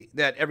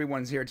that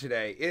everyone's here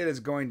today. It is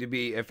going to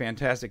be a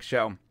fantastic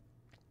show.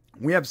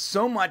 We have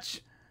so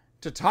much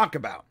to talk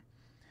about.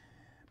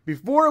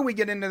 Before we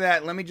get into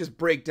that, let me just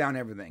break down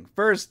everything.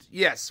 First,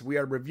 yes, we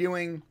are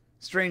reviewing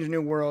Strange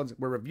New Worlds.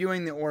 We're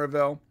reviewing the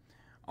Orville.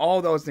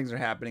 All those things are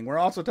happening. We're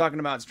also talking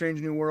about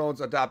Strange New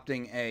Worlds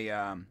adopting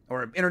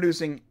or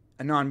introducing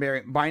a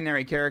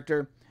non-binary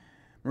character.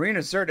 Marina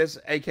Sirtis,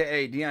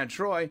 a.k.a. Deanna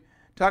Troi,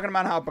 talking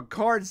about how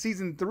Picard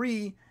Season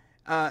 3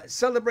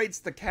 celebrates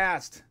the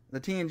cast, the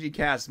TNG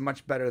cast,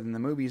 much better than the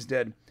movies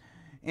did.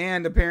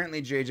 And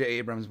apparently J.J.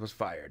 Abrams was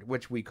fired,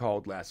 which we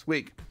called last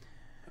week.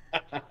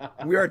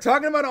 We are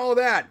talking about all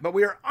that, but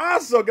we are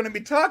also going to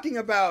be talking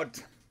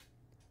about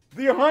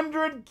the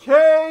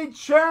 100K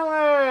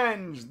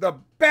Challenge, the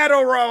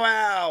Battle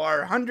Royale,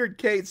 our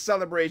 100K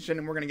celebration,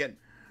 and we're going to get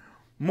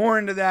more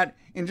into that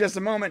in just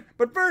a moment.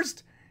 But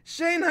first,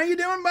 Shane, how you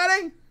doing,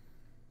 buddy?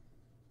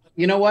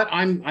 You know what?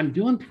 I'm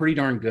doing pretty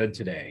darn good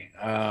today.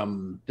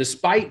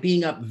 Despite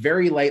being up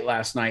very late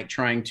last night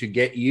trying to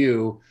get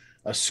you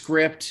a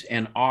script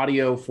and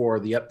audio for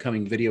the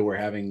upcoming video we're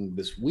having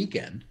this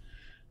weekend.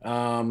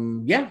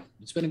 Yeah,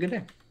 it's been a good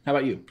day. How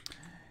about you?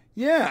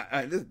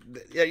 Yeah,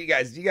 you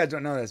guys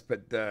don't know this,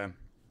 but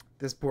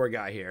this poor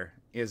guy here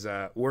is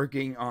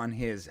working on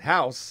his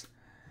house,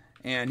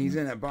 and he's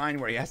in a bind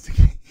where he has to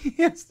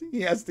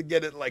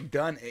get it like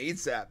done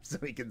ASAP so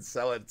he can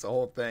sell it. It's a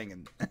whole thing,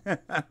 and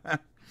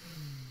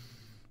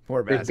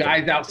poor bastard. There's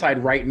guys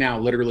outside right now,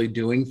 literally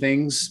doing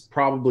things,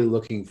 probably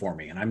looking for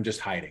me, and I'm just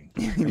hiding.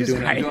 I'm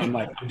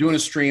doing a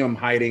stream. I'm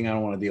hiding. I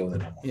don't want to deal with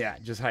it anymore. Yeah,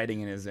 just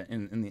hiding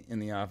in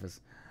the office.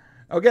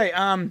 Okay,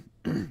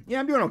 yeah,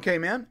 I'm doing okay,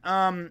 man.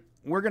 I'm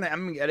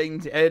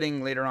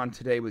editing later on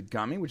today with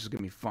Gummy, which is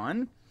gonna be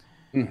fun.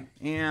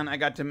 And I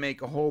got to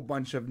make a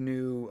lot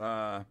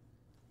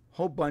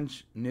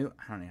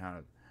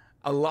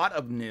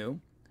of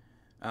new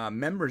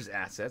members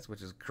assets,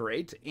 which is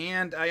great.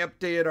 And I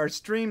updated our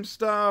stream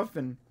stuff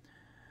and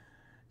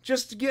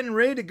just getting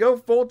ready to go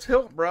full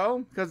tilt, bro.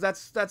 Because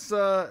that's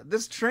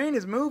this train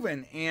is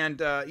moving,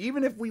 and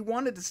even if we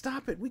wanted to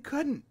stop it, we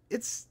couldn't.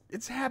 It's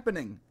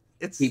happening.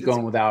 It's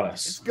going without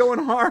us. It's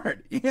going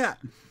hard. Yeah.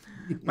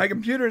 My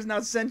computer is now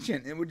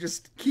sentient. It would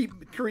just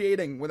keep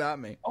creating without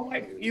me. Oh,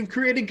 you've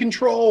created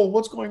control.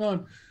 What's going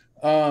on?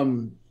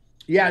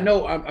 Yeah,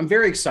 no, I'm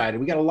very excited.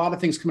 We got a lot of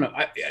things coming up.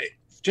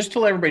 Just to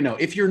let everybody know,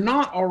 if you're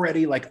not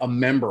already like a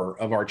member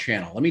of our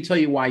channel, let me tell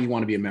you why you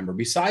want to be a member.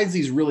 Besides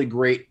these really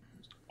great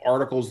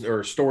articles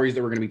or stories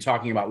that we're going to be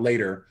talking about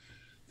later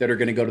that are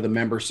going to go to the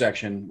member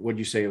section. What'd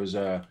you say? It was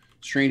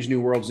Strange New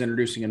Worlds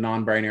introducing a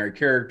non-binary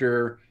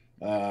character.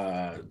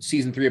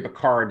 Season 3 of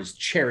Picard is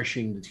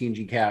cherishing the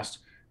TNG cast,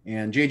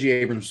 and J.J.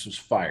 Abrams was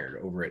fired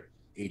over at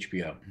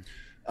HBO.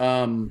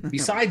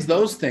 Besides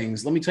those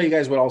things, let me tell you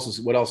guys what else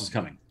is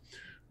coming.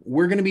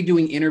 We're going to be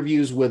doing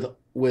interviews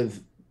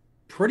with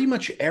pretty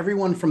much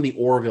everyone from the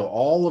Orville,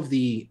 all of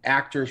the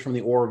actors from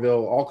the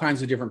Orville, all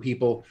kinds of different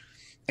people,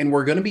 and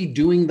we're going to be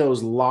doing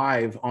those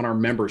live on our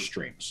member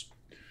streams.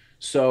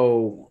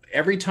 So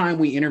every time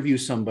we interview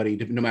somebody,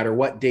 no matter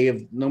what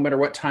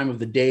time of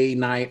the day,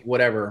 night,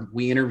 whatever,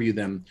 we interview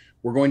them,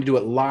 we're going to do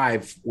it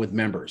live with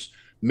members.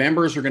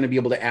 Members are going to be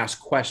able to ask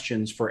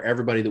questions for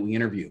everybody that we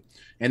interview.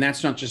 And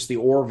that's not just the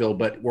Orville,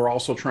 but we're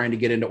also trying to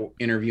get into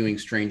interviewing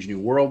Strange New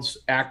Worlds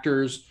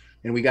actors.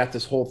 And we got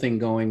this whole thing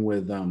going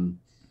with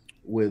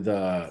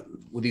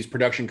these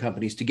production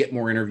companies to get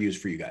more interviews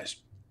for you guys.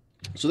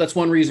 So that's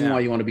one reason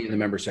why you want to be in the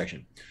member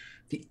section.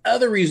 The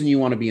other reason you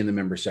want to be in the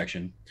member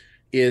section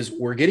is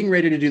we're getting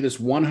ready to do this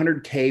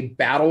 100K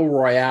Battle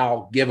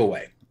Royale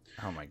giveaway.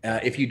 Oh my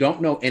God. If you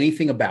don't know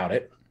anything about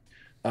it,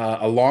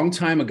 a long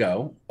time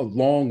ago, when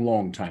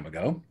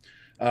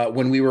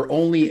we were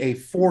only a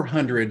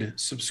 400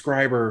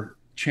 subscriber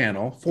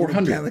channel,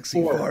 400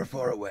 galaxy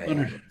far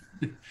away.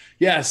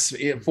 Yes,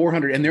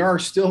 400. And there are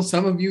still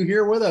some of you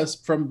here with us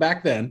from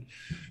back then.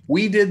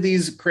 We did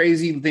these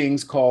crazy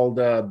things called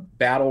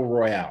Battle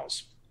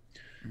Royales,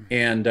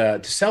 and to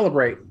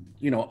celebrate,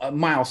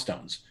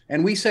 milestones.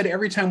 And we said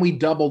every time we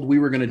doubled, we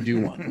were going to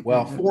do one.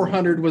 Well,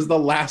 400 was the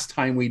last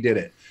time we did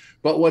it.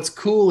 But what's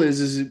cool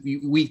is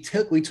we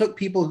took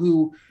people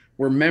who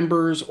were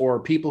members or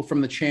people from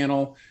the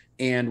channel,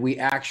 and we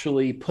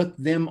actually put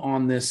them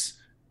on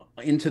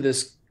into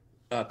this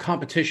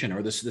competition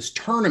or this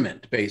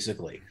tournament,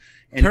 basically.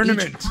 And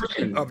Tournament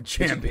of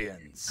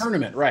Champions.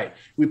 Tournament, right.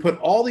 We put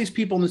all these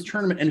people in this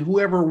tournament, and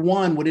whoever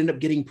won would end up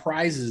getting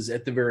prizes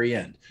at the very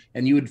end.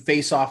 And you would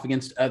face off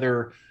against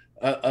other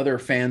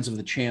fans of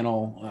the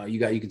channel. You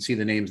can see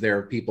the names there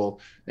of people,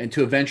 and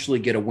to eventually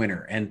get a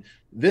winner. And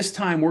this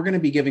time we're going to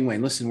be giving away.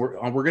 And listen,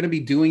 we're going to be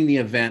doing the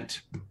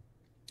event.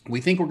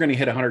 We think we're going to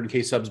hit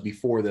 100K subs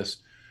before this,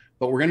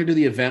 but we're going to do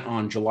the event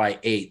on July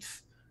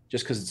 8th,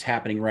 just because it's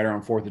happening right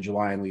around 4th of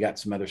July, and we got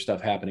some other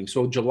stuff happening.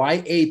 So July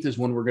 8th is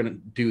when we're going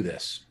to do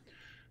this.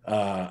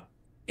 And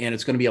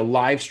it's going to be a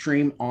live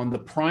stream on the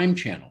Prime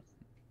channel,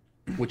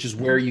 which is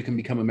where you can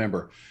become a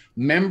member.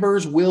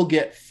 Members will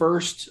get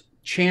first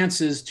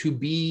chances to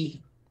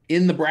be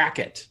in the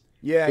bracket.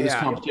 Yeah, for this yeah.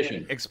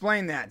 competition.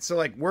 Explain that. So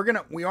like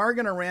we are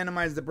gonna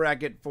randomize the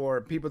bracket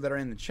for people that are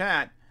in the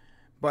chat,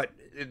 but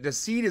the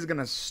seed is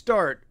gonna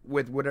start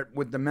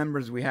with the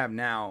members we have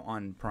now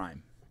on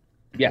Prime.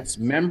 Yes,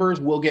 members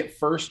will get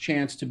first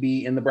chance to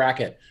be in the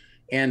bracket,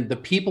 and the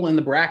people in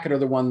the bracket are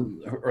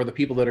the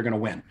people that are going to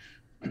win.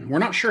 We're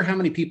not sure how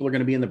many people are going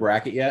to be in the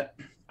bracket yet.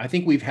 I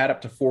think we've had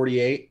up to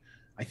 48.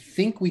 I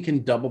think we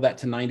can double that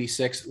to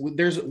 96.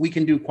 We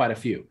can do quite a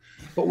few,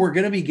 but we're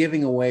going to be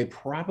giving away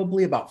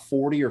probably about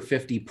 40 or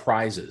 50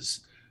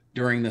 prizes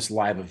during this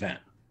live event.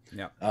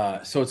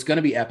 Yeah. So it's going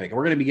to be epic.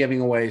 We're going to be giving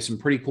away some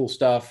pretty cool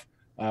stuff.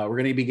 We're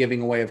going to be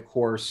giving away, of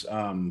course,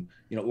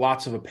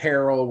 lots of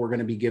apparel. We're going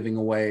to be giving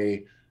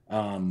away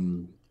a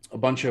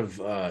bunch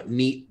of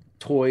neat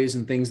toys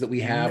and things that we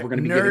have. We're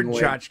going to be giving away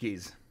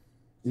tchotchkes.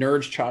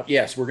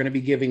 Yes, we're going to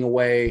be giving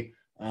away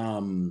a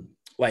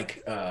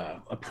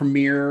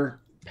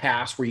premiere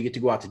pass where you get to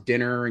go out to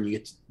dinner and you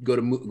get to go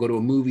to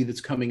a movie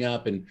that's coming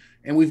up, and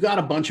we've got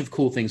a bunch of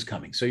cool things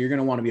coming. So you're going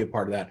to want to be a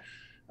part of that.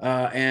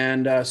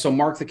 So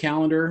mark the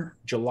calendar,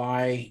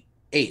 July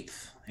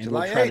 8th, and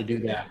we'll try to do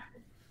that.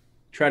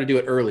 Try to do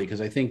it early because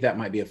I think that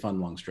might be a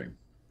fun long stream.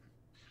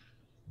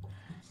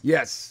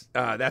 Yes,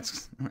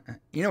 that's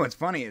what's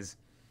funny is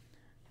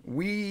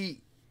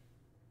we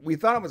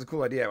thought it was a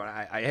cool idea when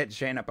I hit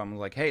Shane up. I'm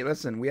like, hey,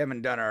 listen, we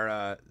haven't done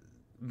our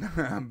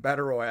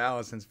Battle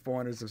Royale since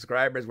 400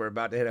 subscribers. We're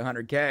about to hit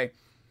 100K.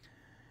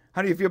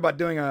 How do you feel about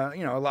doing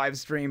a live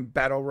stream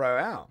Battle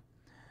Royale?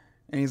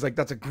 And he's like,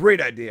 that's a great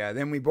idea.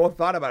 Then we both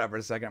thought about it for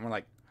a second. And we're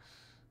like,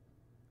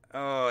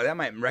 oh, that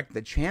might wreck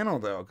the channel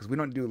though, because we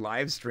don't do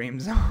live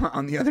streams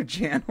on the other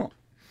channel.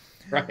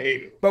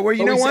 Right. But we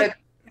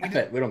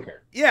don't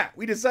care. Yeah,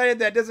 we decided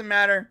that doesn't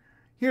matter.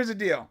 Here's the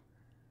deal.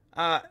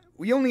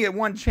 We only get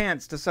one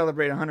chance to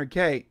celebrate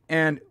 100K,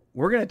 and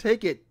we're going to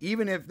take it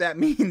even if that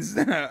means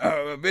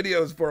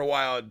videos for a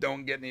while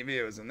don't get any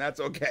views, and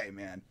that's okay,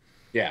 man.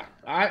 Yeah.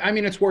 I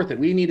mean, it's worth it.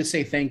 We need to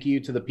say thank you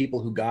to the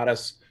people who got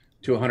us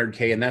to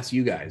 100K, and that's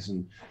you guys.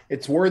 And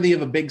it's worthy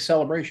of a big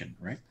celebration,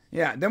 right?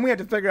 Yeah, then we have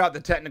to figure out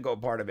the technical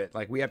part of it.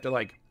 Like, we have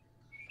to,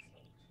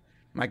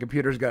 my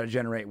computer's got to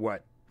generate,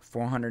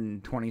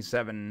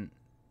 427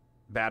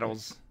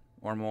 battles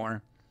or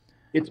more.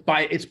 It's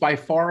by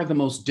far the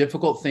most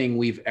difficult thing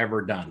we've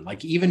ever done.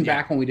 Like, even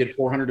back when we did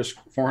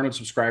 400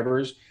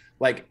 subscribers,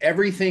 like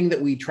everything that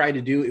we tried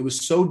to do, it was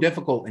so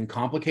difficult and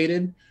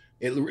complicated.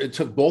 It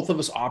took both of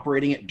us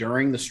operating it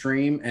during the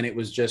stream, and it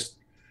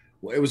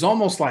was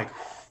almost like,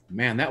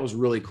 man, that was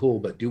really cool,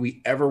 but do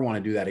we ever want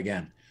to do that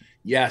again?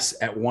 Yes,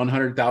 at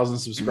 100,000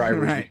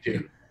 subscribers, right. We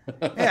do.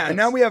 Yeah,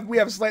 now we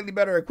have slightly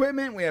better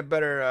equipment. We have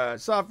better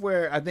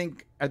software. I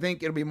think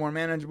it'll be more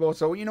manageable.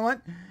 So you know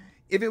what?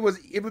 If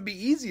it would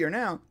be easier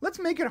now. Let's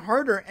make it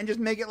harder and just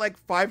make it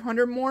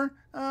 500 more,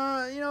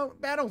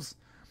 battles,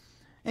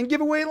 and give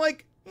away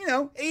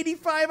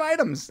 85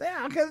 items.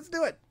 Yeah, okay, let's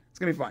do it. It's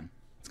gonna be fun.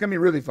 It's gonna be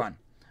really fun.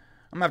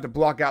 I'm gonna have to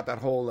block out that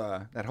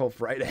whole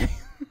Friday.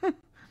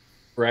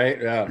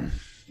 Right.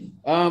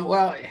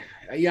 Well,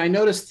 yeah, I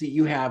noticed that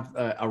you have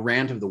a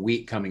rant of the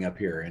week coming up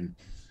here, and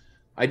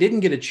I didn't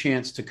get a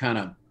chance to kind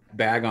of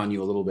bag on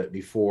you a little bit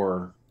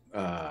before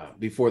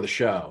the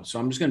show, so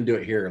I'm just going to do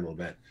it here a little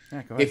bit.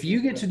 Yeah, if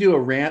you get to do a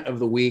rant of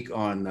the week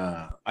on,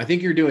 I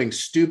think you're doing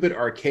stupid,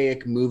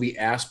 archaic movie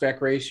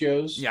aspect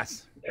ratios.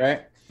 Yes.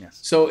 Right. Yes.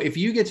 So if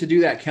you get to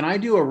do that, can I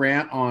do a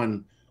rant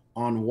on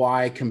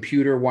why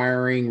computer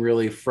wiring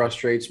really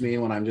frustrates me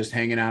when I'm just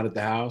hanging out at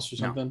the house or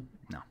something?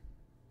 No.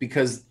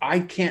 Because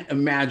I can't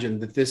imagine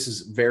that this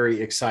is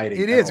very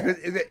exciting. It is.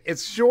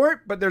 It's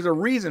short, but there's a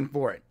reason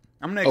for it.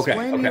 I'm going to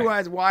explain to you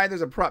guys why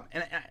there's a problem.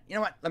 And you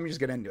know what? Let me just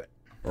get into it.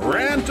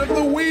 Rant of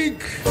the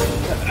week.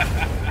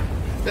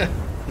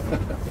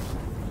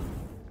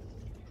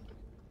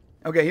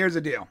 Okay, here's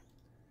the deal.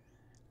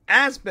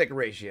 Aspect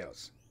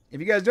ratios. If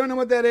you guys don't know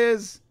what that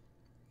is,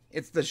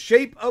 it's the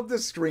shape of the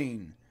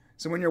screen.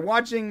 So when you're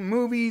watching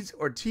movies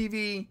or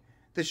TV,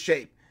 the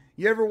shape.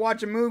 You ever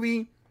watch a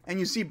movie and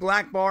you see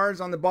black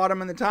bars on the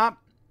bottom and the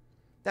top?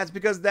 That's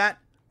because that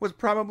was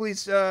probably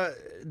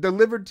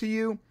delivered to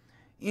you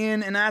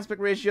in an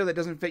aspect ratio that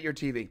doesn't fit your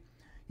TV.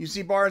 You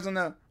see bars on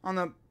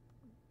the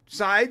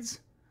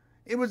sides?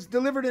 It was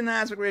delivered in an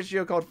aspect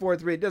ratio called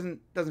 4:3. It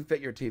doesn't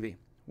fit your TV.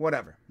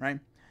 Whatever, right?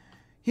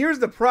 Here's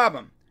the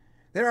problem.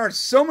 There are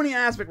so many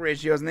aspect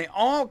ratios, and they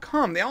all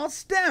stem. They all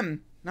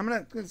stem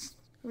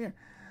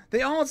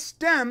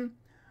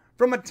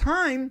from a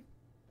time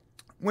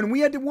when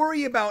we had to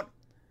worry about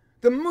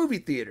the movie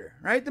theater,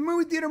 right? The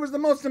movie theater was the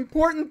most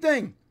important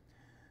thing.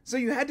 So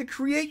you had to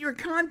create your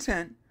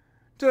content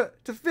to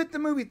fit the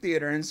movie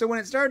theater. And so when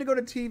it started to go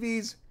to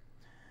TVs,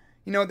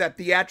 that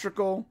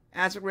theatrical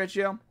aspect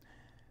ratio,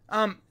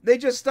 they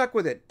just stuck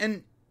with it.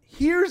 And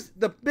here's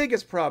the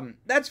biggest problem.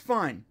 That's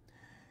fine.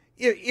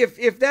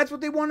 If that's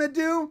what they want to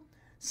do,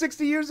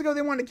 60 years ago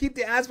they wanted to keep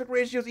the aspect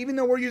ratios, even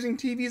though we're using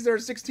TVs that are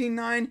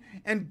 16:9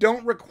 and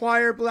don't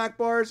require black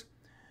bars.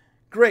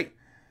 Great.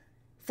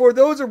 For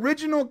those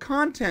original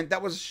content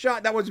that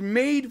was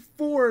made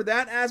for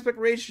that aspect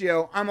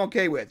ratio, I'm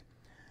okay with.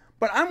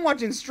 But I'm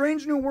watching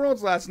Strange New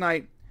Worlds last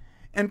night,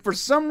 and for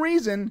some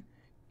reason,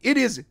 it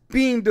is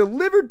being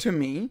delivered to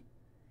me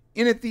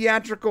in a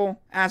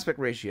theatrical aspect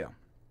ratio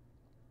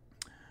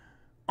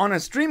on a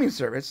streaming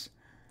service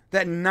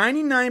that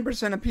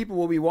 99% of people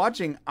will be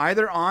watching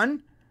either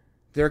on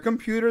their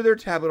computer, their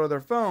tablet, or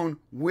their phone,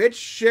 which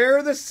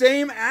share the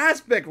same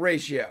aspect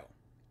ratio.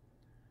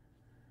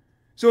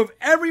 So if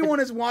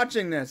everyone is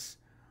watching this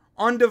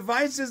on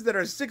devices that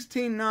are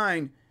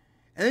 16:9,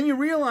 and then you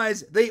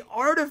realize they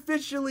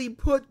artificially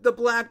put the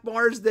black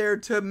bars there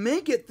to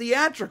make it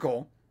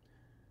theatrical,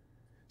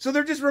 so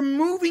they're just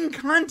removing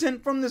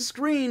content from the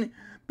screen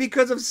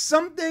because of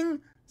something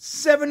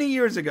 70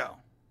 years ago.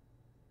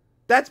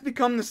 That's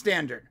become the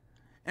standard.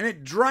 And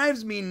it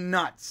drives me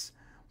nuts.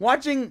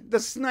 Watching the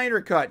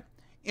Snyder Cut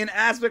in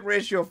aspect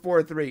ratio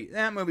 4:3,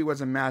 that movie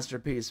was a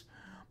masterpiece.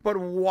 But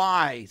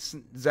why,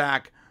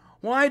 Zach?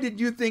 Why did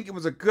you think it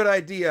was a good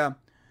idea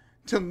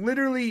to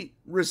literally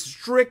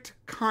restrict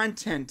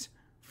content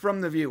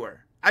from the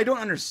viewer? I don't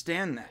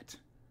understand that.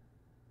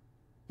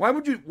 Why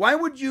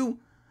would you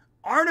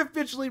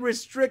artificially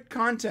restrict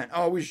content?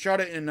 Oh, we shot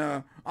it in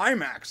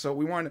IMAX, so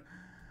we want to...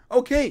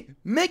 Okay,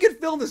 make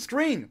it fill the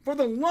screen. For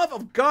the love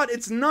of God,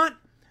 it's not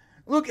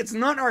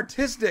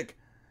artistic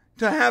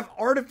to have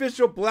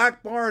artificial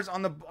black bars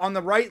on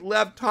the right,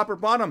 left, top, or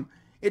bottom.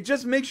 It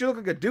just makes you look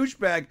like a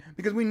douchebag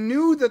because we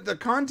knew that the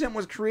content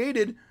was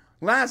created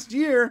last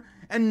year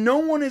and no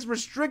one is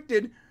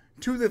restricted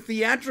to the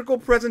theatrical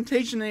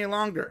presentation any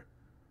longer.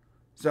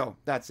 So,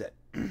 that's it.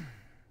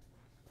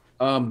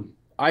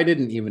 I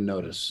didn't even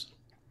notice.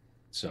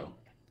 So...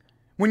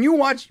 When you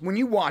watch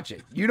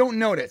it, you don't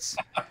notice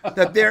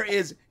that there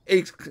is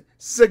a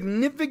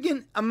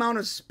significant amount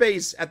of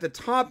space at the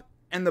top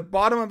and the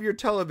bottom of your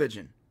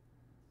television.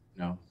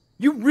 No.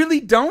 You really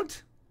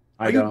don't?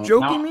 Are you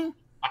joking me?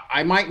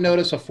 I might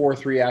notice a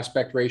 4:3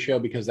 aspect ratio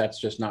because that's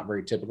just not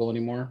very typical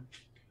anymore.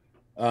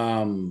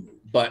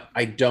 But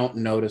I don't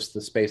notice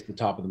the space at the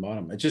top of the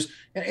bottom. It's just,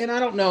 and I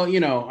don't know,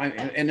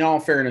 and in all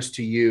fairness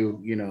to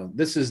you,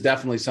 this is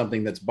definitely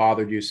something that's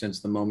bothered you since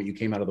the moment you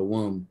came out of the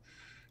womb.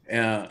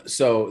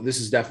 So this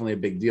is definitely a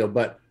big deal.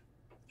 But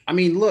I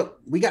mean,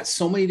 look, we got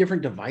so many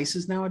different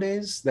devices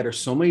nowadays that are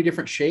so many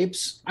different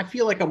shapes. I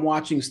feel like I'm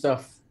watching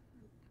stuff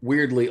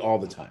weirdly all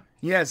the time.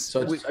 Yes.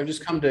 So I've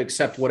just come to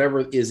accept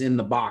whatever is in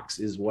the box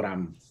is what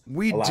I'm.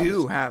 We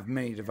do have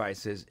many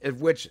devices,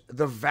 of which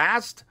the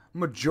vast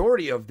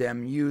majority of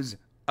them use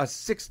a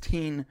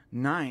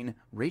 16:9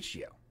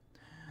 ratio.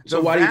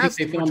 So why do you think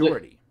they filmed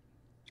it?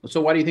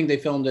 So why do you think they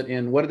filmed it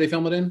in? What did they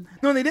film it in?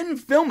 No, they didn't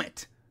film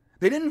it.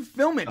 They didn't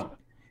film it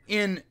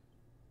in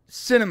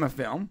cinema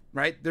film,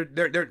 right? They're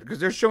because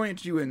they're showing it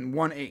to you in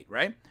 1.8,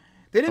 right?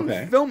 They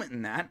didn't film it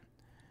in that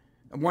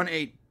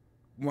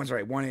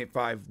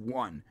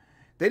 1.851.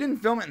 They didn't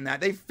film it in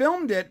that. They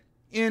filmed it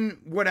in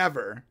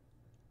whatever,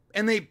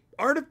 and they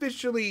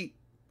artificially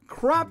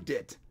cropped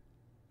it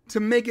to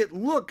make it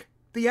look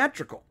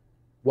theatrical.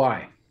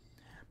 Why?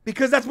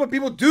 Because that's what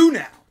people do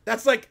now.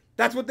 That's what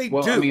they do.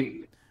 I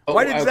mean,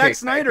 why did Zack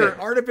Snyder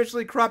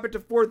artificially crop it to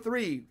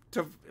 4:3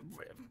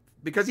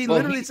 because he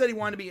literally said he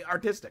wanted to be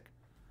artistic.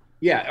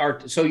 Yeah.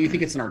 So you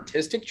think it's an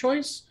artistic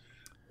choice,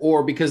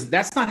 or because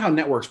that's not how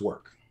networks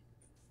work?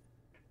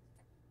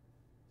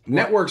 What?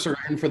 Networks are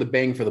in for the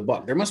bang for the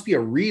buck. There must be a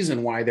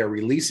reason why they're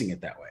releasing it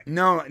that way.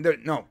 No,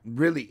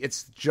 really,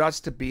 it's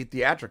just to be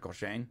theatrical,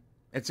 Shane.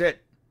 It's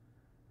it.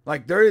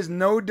 Like, there is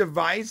no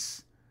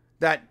device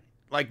that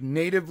like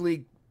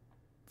natively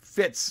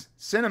fits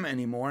cinema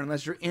anymore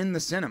unless you're in the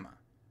cinema.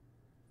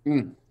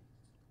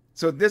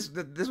 So this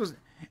was.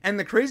 And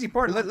the crazy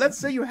part, let's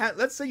say you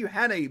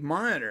had a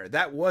monitor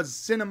that was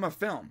cinema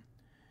film.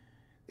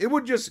 It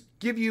would just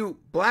give you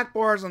black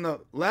bars on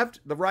the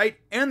left, the right,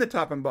 and the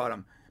top and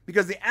bottom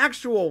because the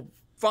actual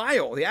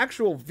file, the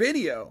actual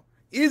video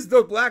is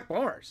the black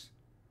bars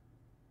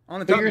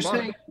on the top and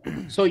bottom.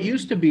 So it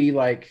used to be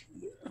like,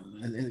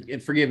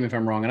 and forgive me if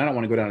I'm wrong, and I don't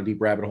want to go down a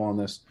deep rabbit hole on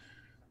this,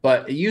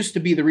 but it used to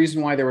be the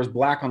reason why there was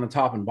black on the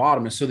top and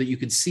bottom is so that you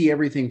could see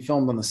everything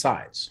filmed on the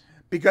sides.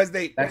 That's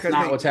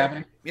not what's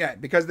happening? Yeah,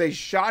 because they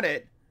shot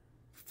it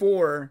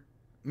for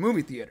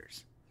movie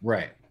theaters.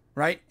 Right.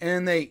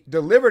 And they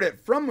delivered it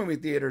from movie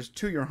theaters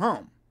to your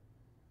home.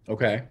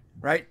 Okay.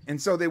 Right? And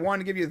so they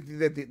wanted to give you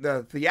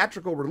the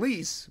theatrical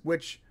release,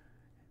 which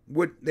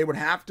they would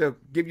have to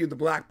give you the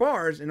black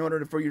bars in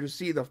order for you to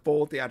see the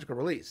full theatrical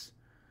release.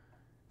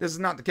 This is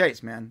not the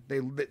case, man.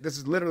 This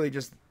is literally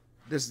just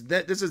this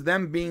is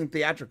them being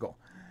theatrical.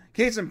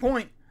 Case in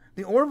point,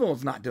 the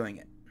Orville's not doing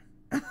it.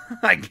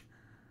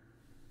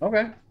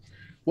 Okay.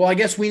 Well, I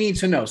guess we need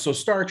to know. So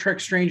Star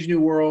Trek Strange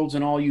New Worlds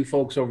and all you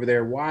folks over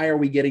there, why are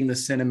we getting the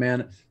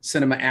cinema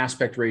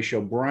aspect ratio?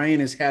 Brian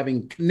is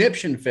having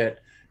conniption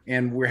fit,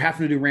 and we're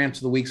having to do rants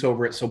of the weeks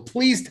over it. So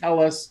please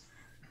tell us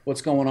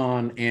what's going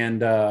on.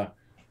 And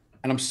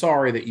I'm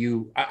sorry that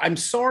you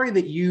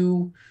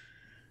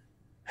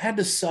had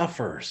to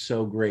suffer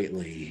so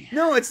greatly.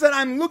 No, it's that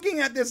I'm looking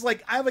at this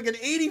like I have like an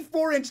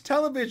 84-inch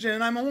television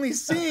and I'm only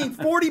seeing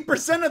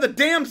 40% of the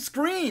damn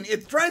screen.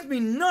 It drives me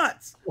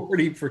nuts.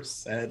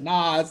 40%.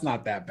 Nah, it's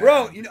not that bad.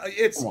 Bro,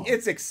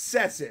 it's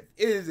excessive.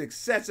 It is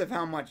excessive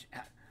how much.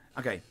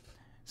 Okay.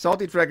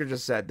 Salty Trekker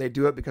just said they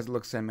do it because it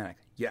looks cinematic.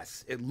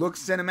 Yes, it looks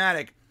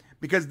cinematic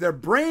because their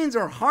brains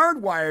are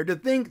hardwired to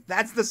think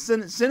that's the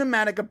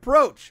cinematic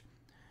approach.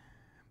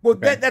 Well,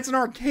 Okay. that's an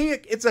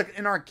archaic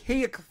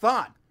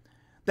thought.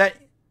 That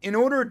in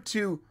order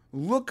to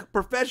look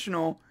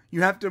professional,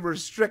 you have to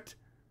restrict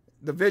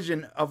the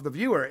vision of the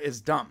viewer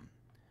is dumb.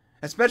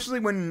 Especially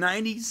when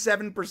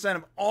 97%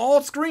 of all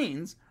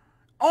screens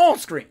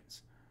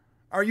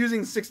are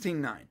using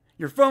 16:9.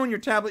 Your phone, your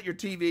tablet, your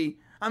TV.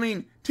 I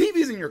mean,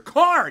 TV's in your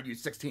car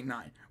use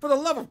 16:9. For the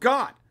love of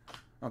God.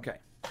 Okay.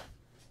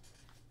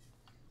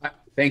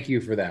 Thank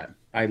you for that.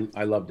 I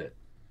loved it.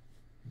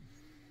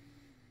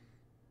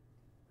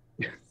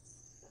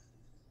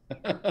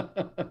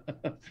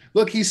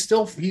 Look, he's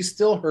still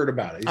hurt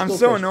about it. I'm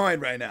so annoyed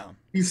right now.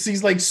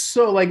 He's like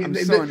so like I'm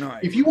so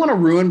annoyed. If you want to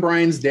ruin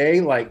Brian's day,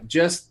 like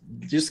just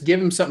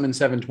give him something in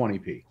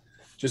 720p.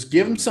 Just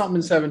give him something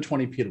in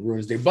 720p to ruin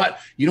his day. But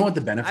you know what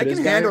the benefit is?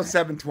 I can handle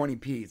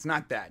 720p. It's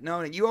not that.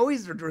 No, you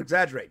always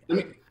exaggerate.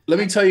 Let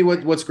me tell you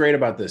what's great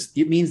about this.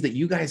 It means that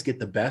you guys get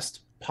the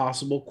best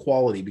possible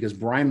quality because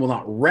Brian will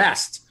not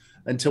rest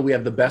until we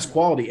have the best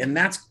quality, and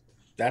that's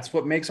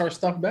what makes our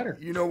stuff better.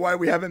 You know why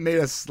we haven't made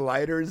a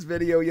sliders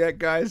video yet,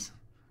 guys?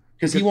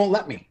 Because he won't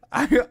let me.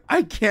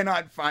 I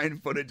cannot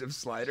find footage of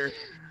Slider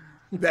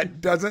that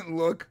doesn't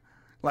look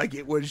like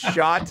it was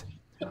shot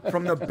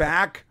from the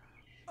back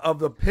of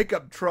the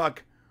pickup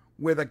truck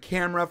with a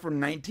camera from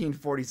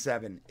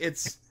 1947.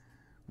 It's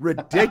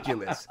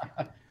ridiculous.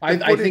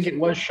 I think it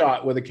was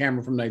shot with a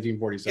camera from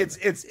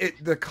 1947.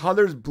 The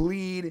colors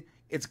bleed.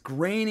 It's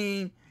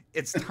grainy.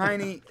 It's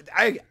tiny.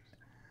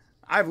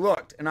 I've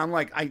looked and I'm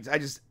like,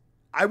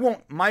 I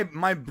won't,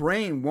 my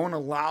brain won't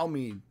allow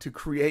me to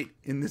create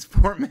in this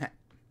format.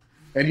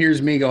 And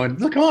here's me going,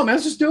 look, come on, man,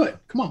 let's just do it.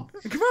 Come on,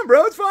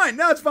 bro, it's fine.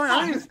 No, it's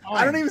fine.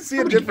 I don't even see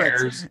a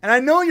difference. Cares. And I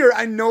know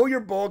you're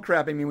bull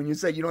crapping me when you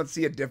say you don't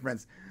see a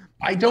difference.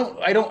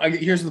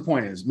 Here's the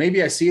point is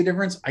maybe I see a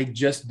difference. I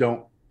just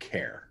don't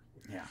care.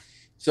 Yeah.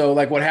 So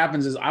like what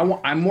happens is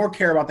I more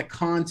care about the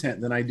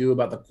content than I do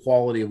about the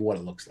quality of what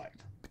it looks like.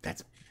 But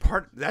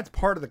that's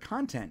part of the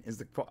content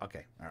is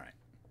okay. All right.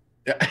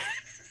 Yeah.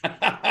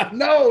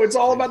 No, it's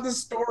all about the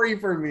story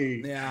for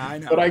me. Yeah, I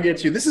know. But I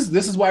get you. This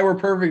is why we're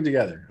perfect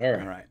together. All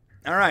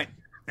right.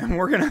 And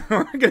we're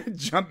gonna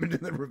jump into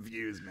the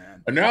reviews,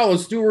 man. And now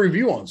let's do a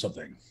review on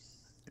something.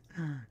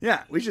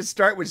 Yeah, we should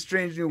start with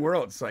Strange New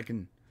Worlds so I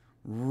can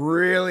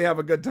really have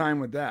a good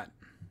time with that.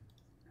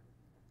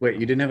 Wait,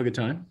 you didn't have a good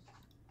time?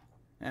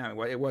 Yeah,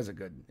 well, it was a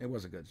good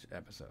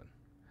episode.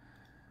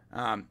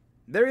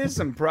 There is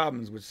some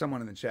problems which someone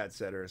in the chat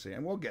said earlier,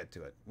 and we'll get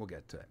to it.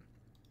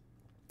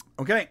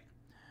 Okay.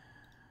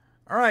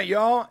 All right,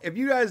 y'all. If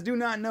you guys do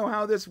not know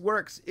how this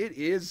works, it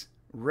is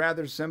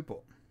rather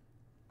simple.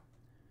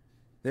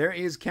 There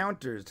is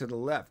counters to the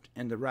left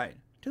and the right.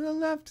 To the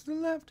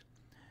left.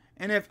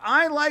 And if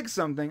I like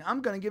something,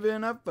 I'm going to give it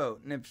an up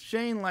vote. And if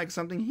Shane likes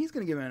something, he's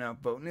going to give it an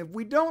up vote. And if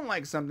we don't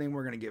like something,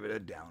 we're going to give it a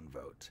down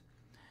vote.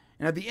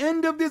 And at the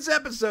end of this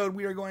episode,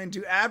 we are going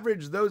to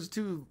average those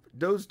two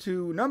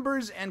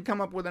numbers and come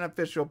up with an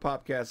official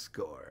Popcast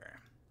score.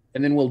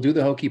 And then we'll do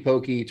the hokey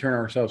pokey, turn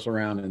ourselves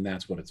around, and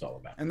that's what it's all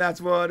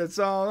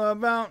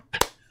about.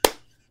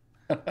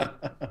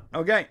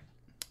 Okay,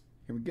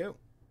 here we go.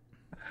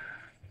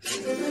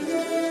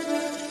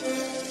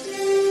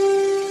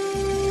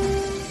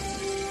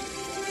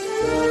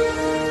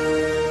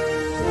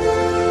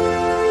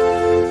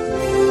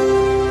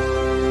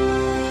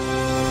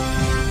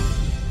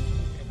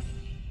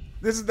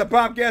 This is the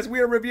Popcast. We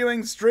are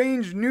reviewing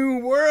Strange New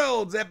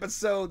Worlds,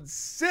 episode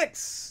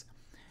 6.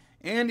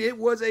 And it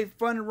was a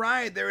fun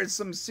ride. There is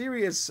some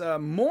serious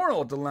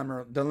moral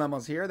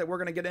dilemmas here that we're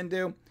going to get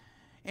into.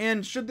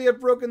 And should they have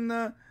broken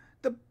the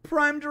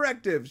Prime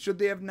Directive? Should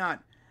they have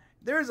not?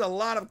 There's a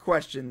lot of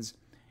questions.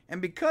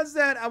 And because of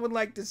that, I would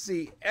like to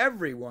see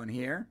everyone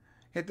here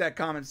hit that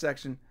comment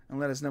section and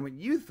let us know what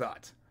you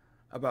thought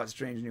about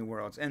Strange New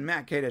Worlds. And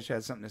Matt Kadish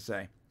has something to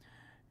say.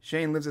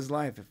 Shane lives his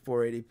life at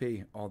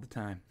 480p all the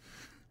time.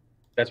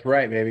 That's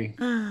right, baby.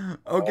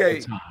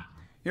 Okay.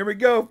 Here we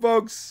go,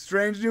 folks.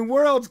 Strange New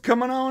Worlds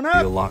coming on up.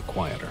 Be a lot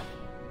quieter.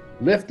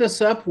 Lift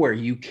us up where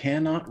you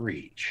cannot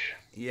reach.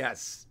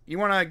 Yes. You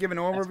want to give an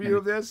overview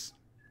of this?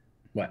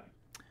 What?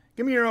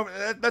 Give me your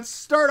let's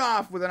start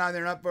off with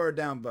either an up or a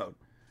down vote.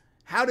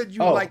 How did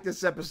you like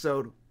this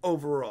episode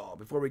overall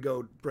before we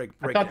go break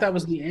I thought that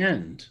was the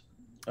end.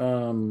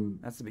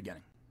 That's the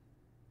beginning.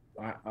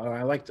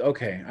 I liked.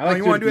 Okay, I like.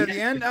 You want to do it at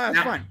the end? Fine.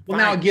 Well, fine.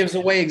 now it gives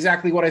away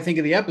exactly what I think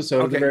of the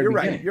episode. Okay, at the very you're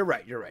beginning.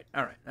 right. You're right.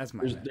 All right, that's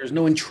my. There's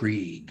no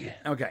intrigue.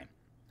 Okay.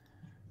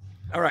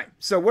 All right.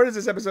 So, what is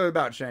this episode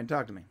about, Shane?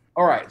 Talk to me.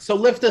 All right. So,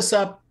 lift us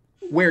up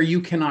where you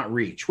cannot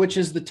reach, which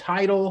is the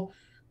title,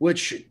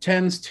 which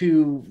tends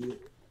to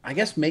I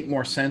guess, make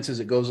more sense as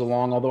it goes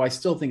along, although I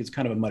still think it's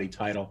kind of a muddy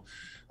title.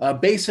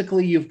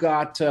 Basically, you've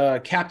got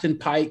Captain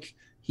Pike.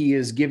 He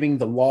is giving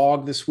the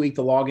log this week,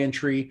 the log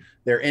entry.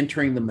 They're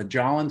entering the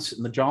Magellan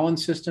system. Magellan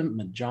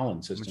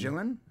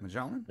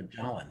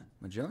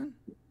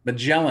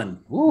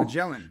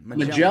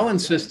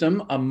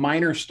system, a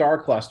minor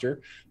star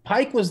cluster.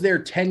 Pike was there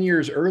 10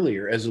 years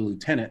earlier as a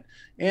lieutenant,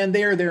 and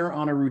they are there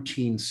on a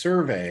routine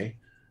survey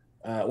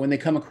when they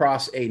come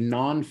across a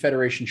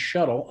non-Federation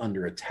shuttle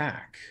under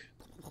attack.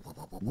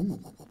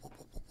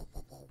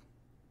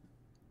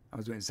 I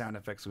was doing sound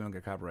effects so we don't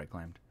get copyright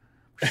claimed.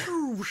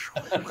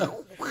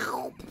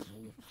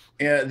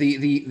 Yeah,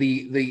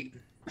 they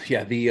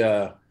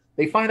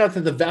find out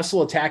that the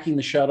vessel attacking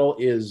the shuttle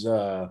is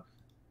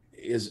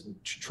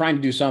trying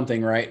to do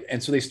something, right?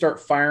 And so they start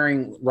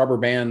firing rubber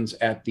bands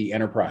at the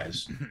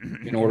Enterprise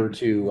in order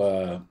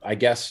to, I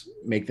guess,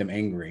 make them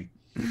angry.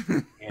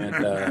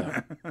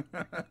 And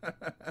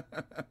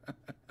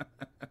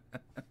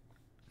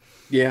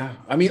yeah,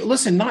 I mean,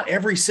 listen, not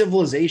every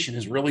civilization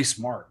is really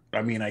smart.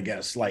 I mean, I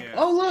guess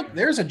oh, look,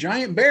 there's a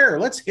giant bear.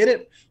 Let's hit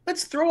it.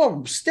 Let's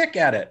throw a stick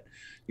at it.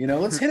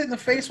 Let's hit it in the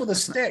face with a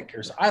stick.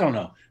 Or I don't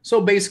know. So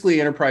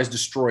basically, Enterprise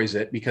destroys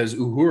it because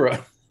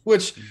Uhura,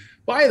 which,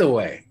 by the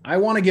way, I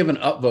want to give an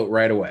upvote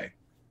right away.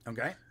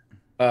 Okay.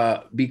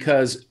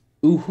 Because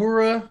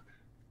Uhura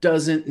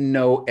doesn't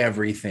know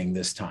everything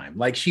this time.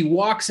 Like, she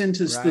walks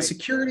into the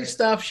security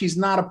stuff. She's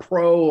not a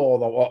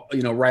pro,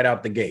 right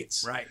out the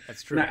gates. Right.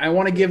 That's true. And I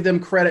want to give them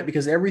credit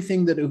because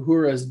everything that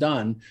Uhura has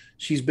done,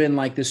 she's been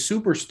like this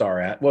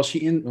superstar at. Well,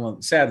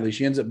 sadly,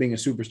 she ends up being a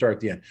superstar at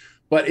the end.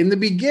 But in the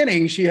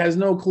beginning, she has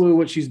no clue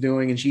what she's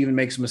doing, and she even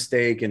makes a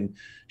mistake, and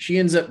she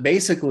ends up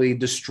basically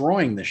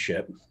destroying the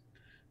ship.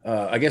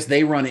 I guess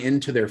they run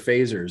into their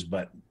phasers,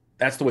 but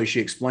that's the way she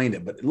explained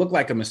it. But it looked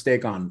like a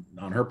mistake on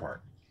her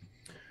part.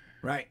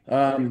 Right.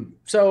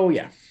 So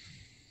yeah.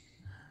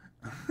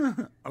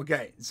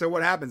 Okay. So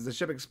what happens? The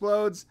ship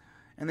explodes,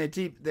 and they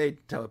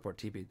teleport.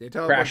 They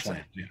teleport. Crash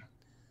land. Yeah.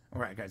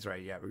 All right. That's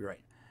right. Yeah, you're right.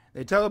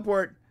 They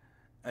teleport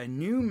a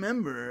new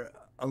member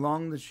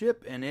along the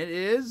ship, and it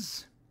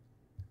is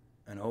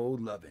an old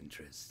love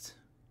interest.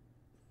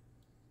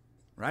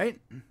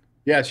 Right.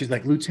 Yeah. She's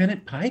like,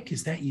 Lieutenant Pike,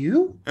 is that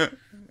you?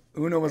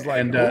 Una was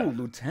like,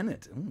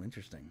 Lieutenant. Oh,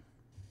 interesting.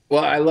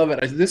 Well, I love it.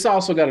 This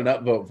also got an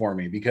upvote for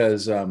me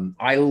because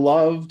I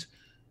loved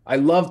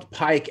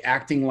Pike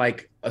acting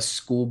like a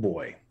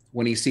schoolboy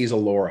when he sees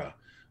Alora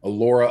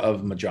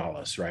of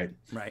Majalis, right?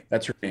 Right.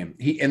 That's her name.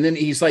 And then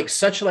he's like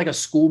such like a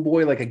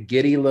schoolboy, like a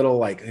giddy little,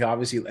 like,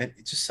 obviously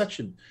it's just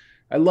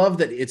I love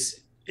that it's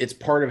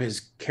part of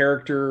his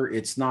character.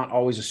 It's not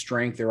always a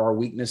strength. There are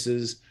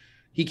weaknesses.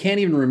 He can't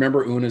even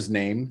remember Una's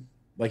name.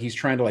 Like, he's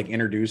trying to like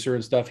introduce her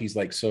and stuff. He's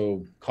like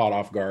so caught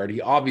off guard.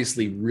 He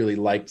obviously really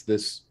liked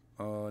this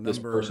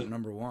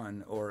number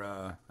one,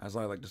 or as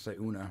I like to say,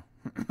 Una.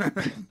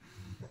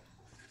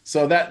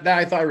 So that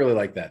I thought I really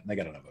liked that. And I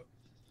got an upvote.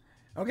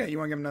 Okay, you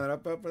want to give another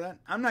upvote for that?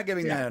 I'm not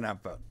giving that an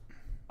upvote.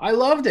 I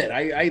loved it.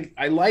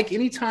 I like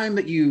any time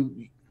that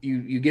you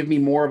give me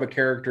more of a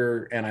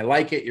character and I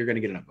like it, you're going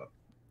to get an upvote.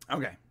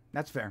 Okay,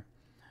 that's fair.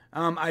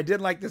 I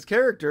did like this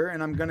character,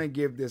 and I'm going to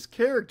give this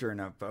character an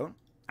upvote.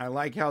 I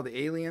like how the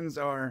aliens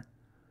are.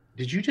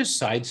 Did you just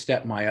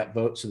sidestep my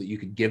upvote so that you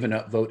could give an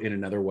upvote in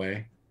another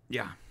way?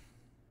 Yeah.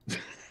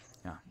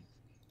 Yeah.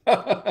 Yeah.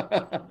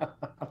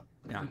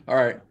 All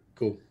right.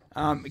 Cool.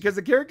 Because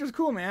the character's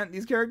cool, man.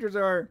 These characters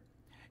are.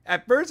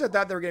 At first, I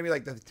thought they were gonna be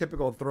like the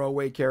typical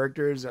throwaway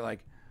characters. They're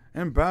like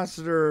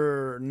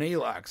Ambassador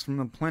Nalax from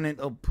the planet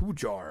of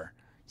Pujar.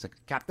 It's like,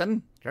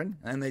 Captain,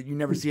 and then you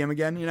never see him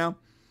again.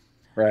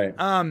 Right.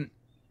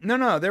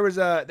 No. There was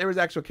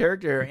actual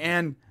character here,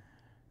 and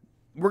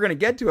we're gonna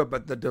get to it.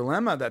 But the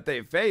dilemma that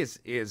they face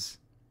is.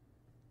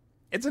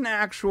 It's an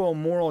actual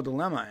moral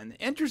dilemma. And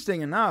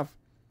interesting enough,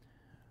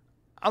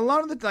 a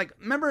lot of the,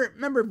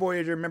 remember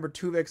Voyager, remember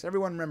Tuvix?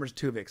 Everyone remembers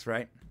Tuvix,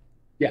 right?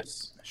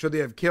 Yes. Should they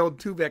have killed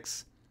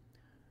Tuvix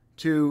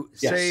to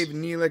save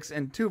Neelix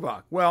and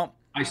Tuvok? Well,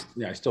 I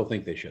still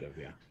think they should have,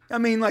 yeah. I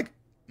mean,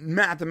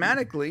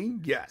 mathematically,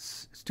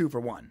 yes. It's 2 for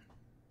 1,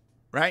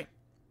 right?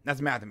 That's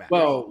mathematics.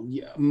 Well,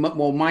 yeah,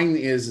 mine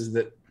is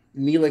that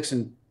Neelix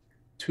and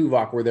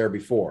Tuvok were there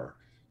before,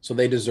 so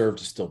they deserve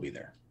to still be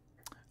there.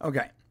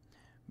 Okay.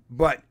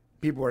 But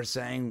people are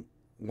saying,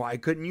 why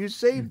couldn't you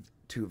save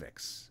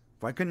Tuvix?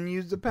 Why couldn't you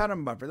use the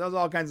pattern buffer? Those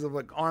all kinds of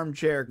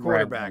armchair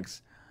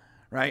quarterbacks,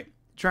 right?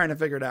 Trying to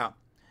figure it out.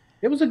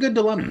 It was a good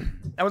dilemma.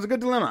 That was a good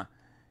dilemma.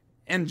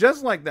 And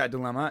just like that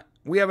dilemma,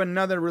 we have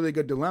another really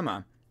good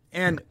dilemma.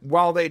 And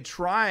while they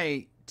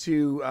try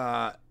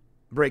to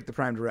break the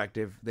Prime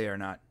Directive, they are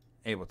not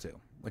able to,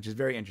 which is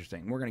very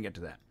interesting. We're going to get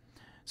to that.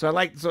 So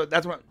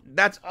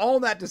that's all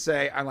that to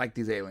say. I like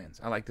these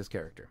aliens. I like this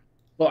character.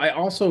 Well, I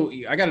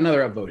got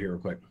another upvote here real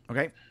quick.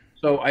 Okay.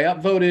 So I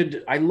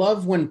upvoted, I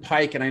love when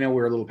Pike, and I know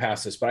we're a little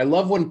past this, but I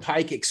love when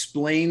Pike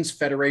explains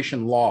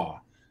Federation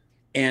law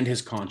and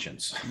his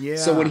conscience. Yeah.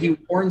 So when he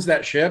warns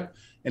that ship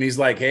and he's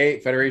like, hey,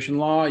 Federation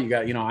law, you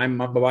got,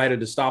 I'm obliged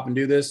to stop and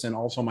do this, and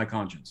also my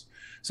conscience.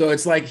 So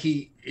it's like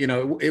he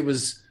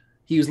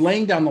was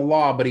laying down the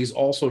law, but he's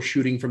also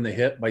shooting from the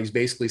hip. But he's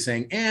basically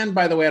saying, and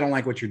by the way, I don't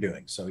like what you're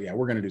doing. So yeah,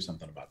 we're going to do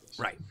something about this.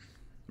 Right.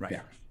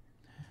 Yeah.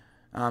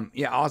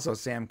 Yeah. Also,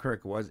 Sam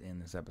Kirk was in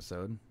this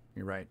episode.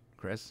 You're right,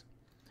 Chris.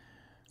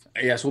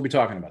 Yes, we'll be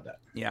talking about that.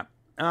 Yeah.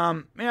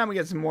 Yeah, we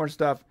get some more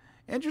stuff.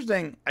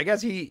 Interesting. I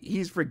guess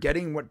he's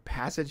forgetting what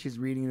passage he's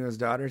reading to his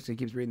daughter, so he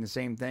keeps reading the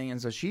same thing,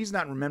 and so she's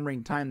not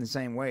remembering time the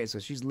same way. So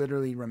she's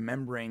literally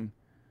remembering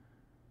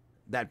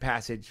that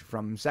passage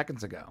from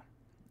seconds ago.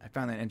 I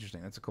found that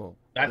interesting. That's cool.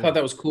 I thought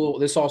that was cool.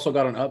 This also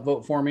got an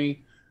upvote for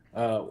me.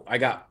 I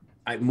got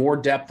more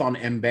depth on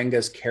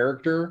Mbenga's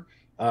character.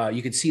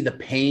 You could see the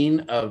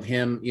pain of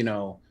him,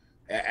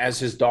 as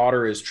his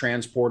daughter is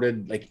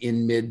transported like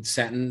in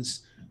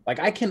mid-sentence. Like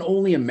I can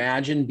only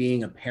imagine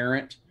being a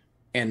parent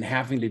and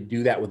having to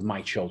do that with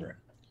my children.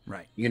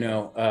 Right.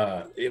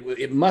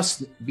 It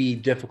must be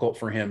difficult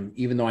for him,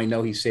 even though I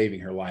know he's saving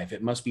her life.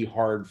 It must be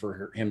hard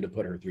for him to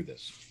put her through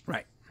this.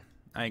 Right.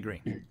 I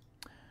agree.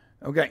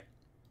 Okay.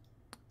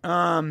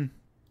 All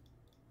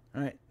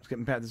right.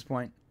 Skipping past this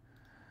point.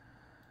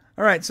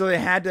 All right. So they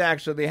had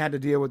to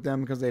deal with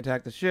them because they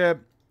attacked the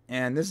ship.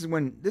 And this is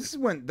when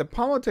the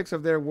politics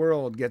of their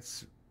world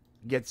gets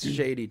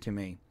shady to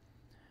me.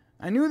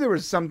 I knew there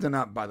was something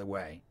up, by the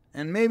way.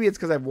 And maybe it's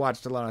because I've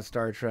watched a lot of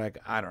Star Trek.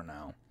 I don't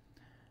know.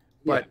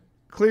 But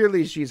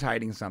clearly she's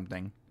hiding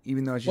something,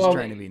 even though she's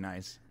trying to be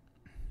nice.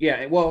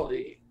 Yeah, well,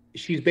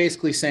 she's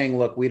basically saying,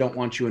 look, we don't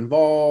want you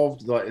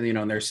involved.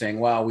 And they're saying,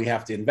 well, we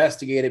have to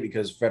investigate it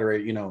because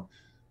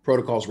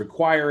protocols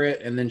require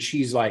it. And then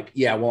she's like,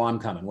 yeah, well, I'm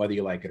coming, whether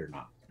you like it or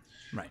not.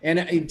 Right. And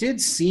it did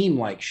seem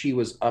like she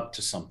was up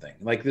to something.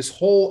 Like this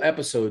whole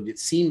episode, it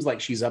seems like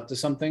she's up to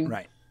something.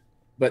 Right.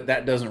 But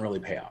that doesn't really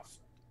pay off.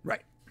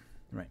 Right.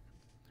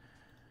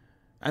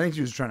 I think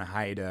she was trying to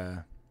hide,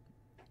 the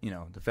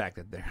fact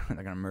that they're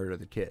going to murder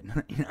the kid.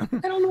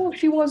 I don't know if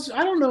she was.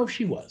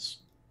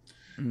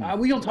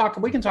 We can talk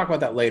about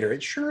that later.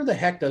 It sure the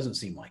heck doesn't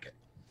seem like it.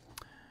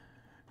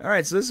 All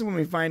right, so this is when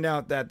we find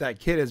out that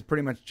kid is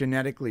pretty much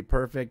genetically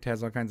perfect,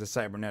 has all kinds of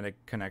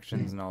cybernetic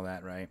connections and all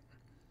that, right?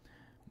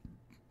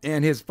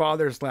 And his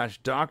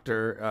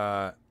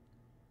father/doctor,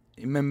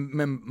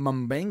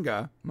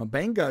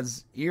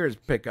 Mbenga's ears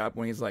pick up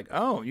when he's like,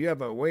 "Oh, you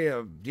have a way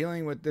of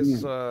dealing with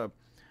this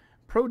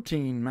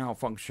protein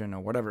malfunction or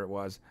whatever it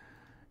was."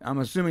 I'm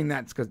assuming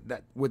that's because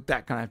that with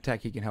that kind of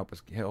tech, he'll help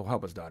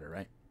his daughter,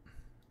 right?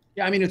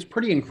 Yeah, I mean, it's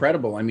pretty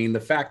incredible. I mean, the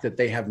fact that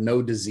they have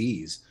no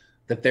disease,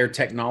 that their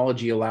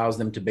technology allows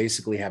them to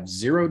basically have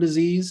zero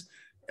disease,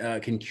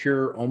 can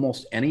cure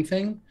almost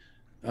anything.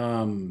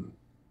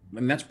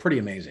 And that's pretty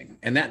amazing.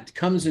 And that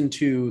comes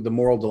into the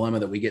moral dilemma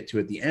that we get to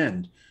at the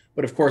end.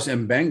 But of course,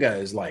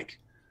 Mbenga is like,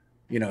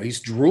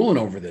 he's drooling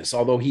over this,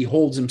 although he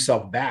holds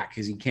himself back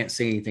because he can't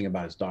say anything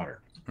about his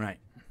daughter. Right.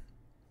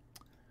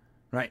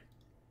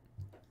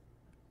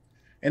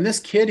 And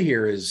this kid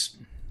here is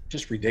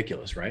just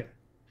ridiculous, right?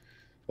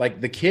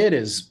 Like the kid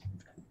is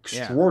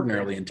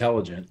extraordinarily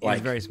intelligent. He's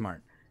very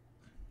smart.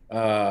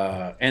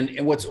 And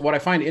what I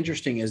find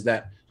interesting is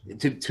that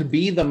to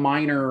be the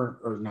minor,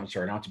 or no,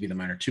 sorry, not to be the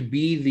minor, to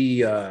be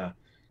the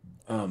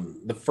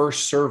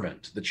first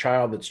servant, the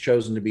child that's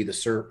chosen to be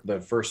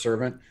the first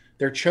servant,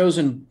 they're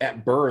chosen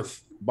at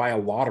birth by a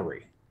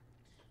lottery.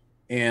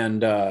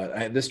 And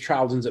this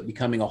child ends up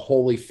becoming a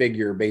holy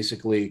figure.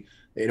 Basically,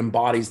 it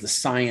embodies the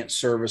science,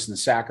 service, and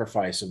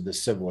sacrifice of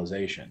this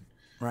civilization,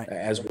 right?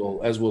 As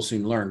we'll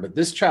soon learn. But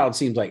this child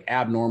seems like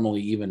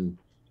abnormally even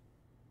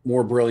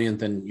more brilliant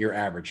than your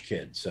average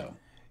kid. So,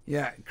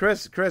 yeah,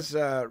 Chris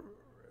Redsleff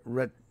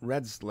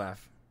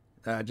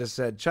just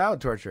said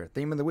child torture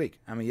theme of the week.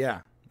 I mean,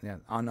 yeah,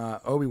 on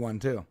Obi-Wan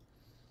too.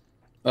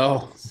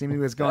 Oh,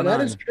 seemingly what's going on.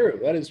 That is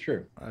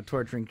true.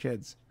 Torturing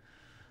kids.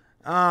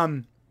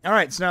 All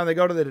right, so now they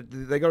go to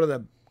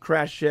the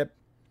crash ship.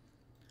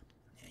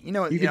 You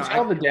can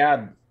tell the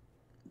dad.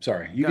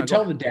 Sorry, you can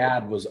tell the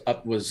dad was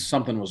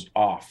something was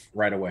off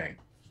right away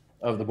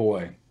of the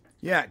boy.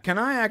 Yeah, can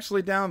I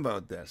actually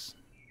downvote this?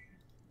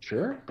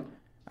 Sure.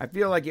 I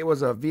feel like it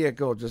was a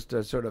vehicle just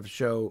to sort of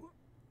show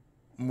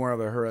more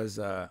of Uhura's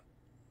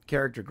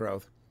character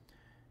growth,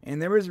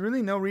 and there was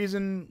really no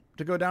reason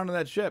to go down to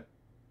that ship.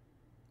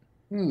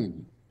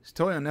 It's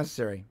totally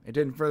unnecessary. It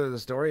didn't further the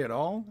story at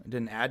all. It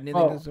didn't add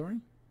anything to the story.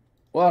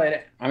 Well,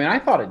 I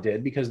thought it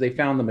did because they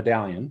found the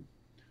medallion,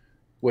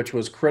 which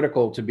was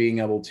critical to being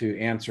able to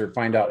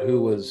find out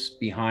who was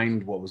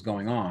behind what was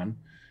going on,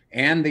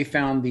 and they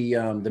found the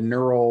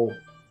neural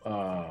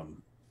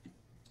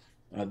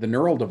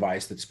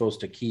device that's supposed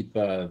to keep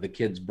the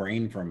kid's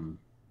brain from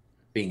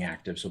being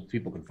active, so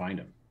people can find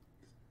him.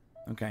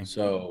 Okay.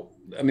 So,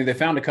 I mean, they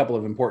found a couple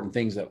of important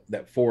things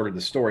that forwarded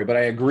the story, but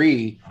I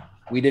agree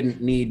we didn't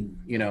need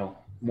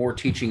more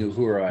teaching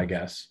Uhura, I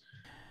guess.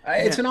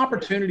 It's an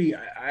opportunity.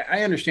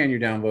 I understand your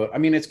downvote. I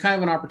mean, it's kind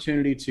of an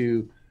opportunity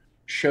to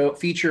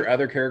feature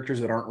other characters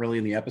that aren't really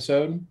in the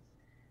episode.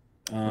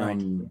 Right.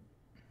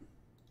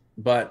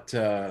 But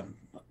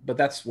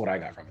that's what I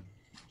got from it.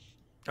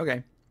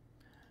 Okay.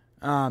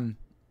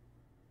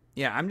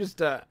 Yeah, I'm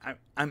just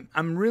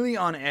I'm really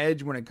on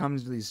edge when it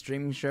comes to these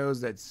streaming shows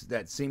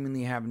that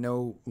seemingly have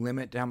no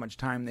limit to how much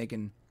time they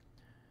can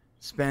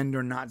spend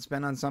or not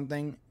spend on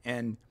something.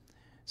 And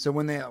so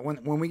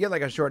when we get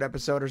like a short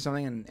episode or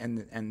something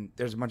and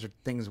there's a bunch of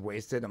things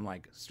wasted, I'm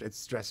like, it's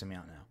stressing me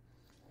out now.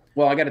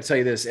 Well, I got to tell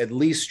you this, at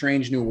least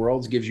Strange New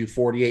Worlds gives you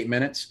 48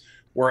 minutes,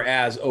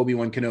 whereas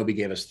Obi-Wan Kenobi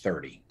gave us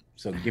 30.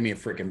 So give me a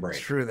freaking break.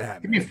 True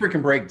that. Give me a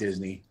freaking break,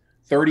 Disney.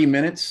 30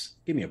 minutes?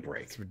 Give me a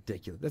break. It's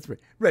ridiculous. That's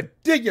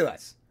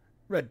ridiculous.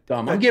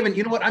 Dumb. I'm giving,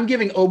 you know what? I'm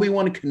giving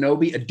Obi-Wan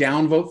Kenobi a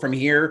downvote from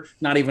here,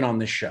 not even on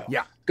this show.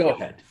 Yeah. Go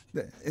ahead.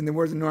 In the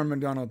words of Norm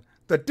Macdonald,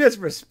 the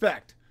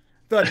disrespect.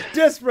 The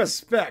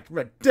disrespect.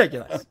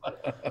 Ridiculous.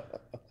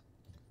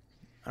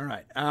 All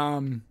right.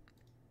 All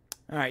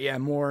right. Yeah.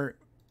 More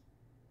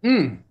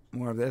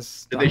of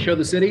this. Did they show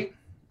the city?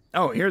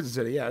 Oh, here's the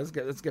city. Yeah.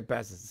 Let's get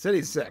past this. The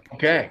city's sick.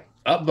 Okay.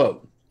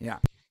 Upvote. Yeah.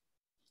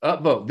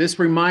 Upvote. This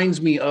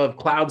reminds me of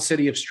Cloud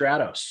City of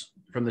Stratos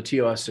from the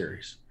TOS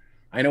series.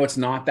 I know it's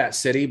not that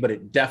city, but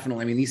it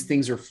definitely, I mean, these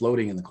things are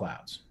floating in the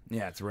clouds.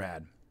 Yeah, it's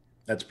rad.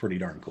 That's pretty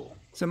darn cool.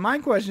 So my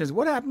question is,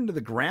 what happened to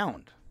the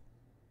ground?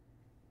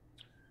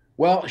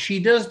 Well, she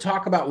does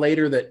talk about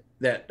later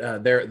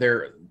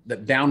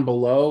that down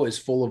below is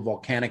full of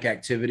volcanic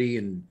activity,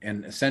 and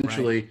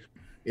essentially,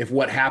 if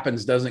what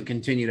happens doesn't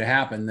continue to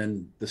happen,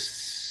 then the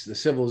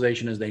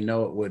civilization as they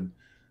know it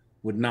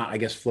would not, I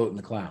guess, float in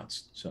the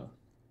clouds. So,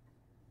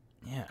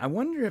 yeah, I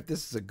wonder if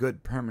this is a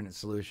good permanent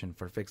solution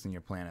for fixing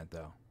your planet,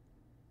 though.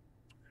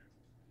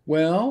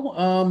 Well,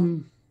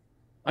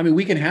 I mean,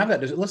 we can have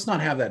that. Let's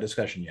not have that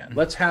discussion yet.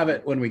 Let's have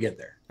it when we get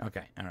there.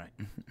 Okay. All right.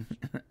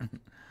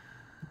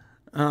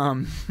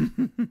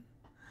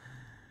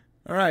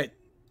 All right.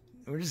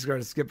 We're just going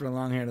to skip it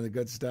along here to the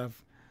good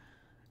stuff.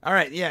 All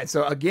right. Yeah.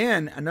 So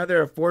again,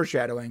 another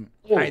foreshadowing.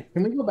 Oh,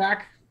 can we go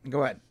back?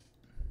 Go ahead.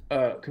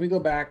 Can we go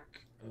back?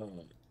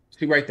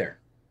 See right there.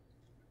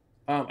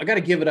 I got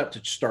to give it up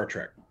to Star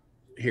Trek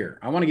here.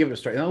 I want to give it a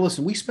Star. Now,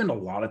 listen, we spend a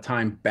lot of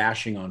time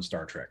bashing on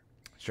Star Trek.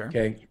 Sure.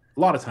 Okay. A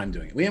lot of time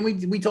doing it.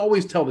 We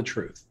always tell the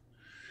truth.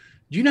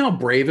 Do you know how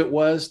brave it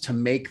was to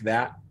make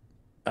that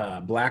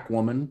black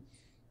woman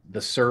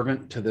the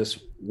servant to this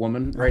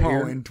woman right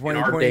here in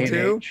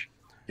 2022?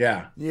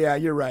 Yeah. Yeah,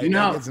 you're right. You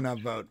know, that gets an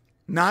upvote.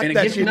 Not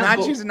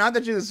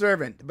that she's a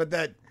servant, but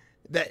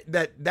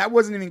that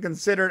wasn't even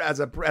considered as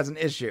an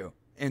issue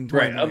in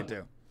 2022.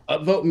 Right.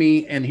 Upvote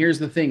me. And here's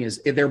the thing: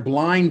 is they're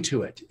blind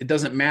to it. It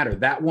doesn't matter.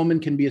 That woman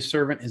can be a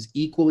servant as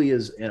equally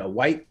as a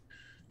white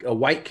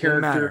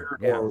character,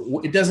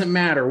 or it doesn't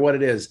matter what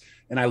it is.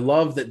 And I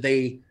love that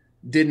they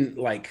didn't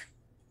like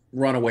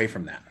run away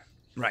from that.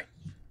 Right.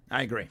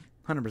 I agree.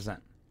 100%.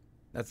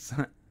 That's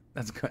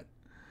good.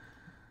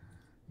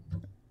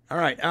 All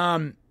right.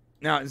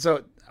 Now,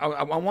 so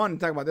I want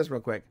to talk about this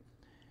real quick.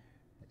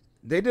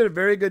 They did a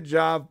very good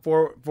job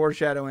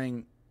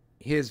foreshadowing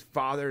his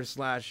father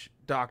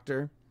 /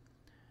 doctor.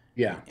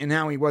 Yeah. And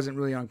how he wasn't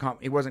really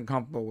he wasn't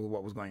comfortable with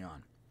what was going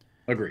on.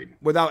 Agreed.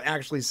 Without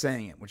actually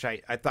saying it, which I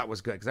thought was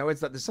good, because I always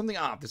thought there's something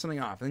off.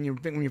 And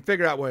then when you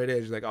figure out what it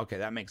is, you're like, okay,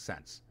 that makes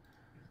sense.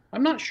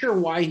 I'm not sure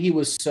why he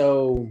was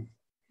so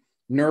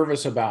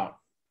nervous about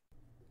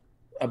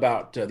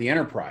the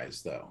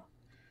Enterprise, though.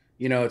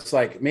 You know, it's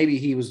like maybe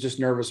he was just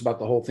nervous about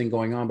the whole thing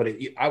going on, but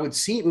it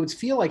would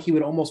feel like he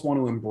would almost want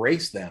to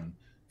embrace them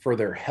for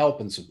their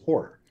help and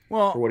support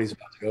for what he's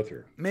about to go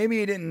through. Maybe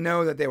he didn't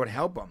know that they would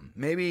help him.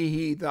 Maybe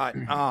he thought,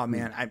 oh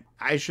man,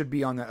 I should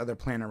be on the other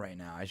planet right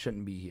now. I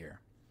shouldn't be here.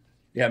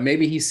 Yeah,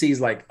 maybe he sees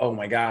like, oh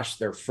my gosh,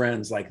 they're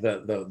friends. Like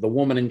the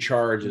woman in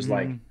charge is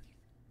like,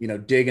 you know,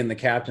 digging the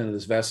captain of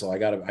this vessel. I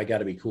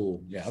gotta be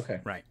cool. Yeah, okay.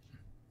 Right.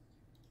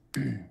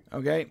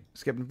 Okay,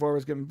 skipping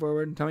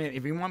forward. Tell me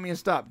if you want me to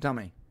stop. Tell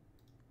me.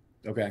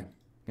 Okay.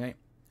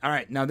 All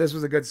right. Now this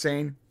was a good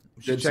scene.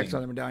 She checks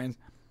on the medallions.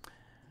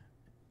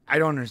 I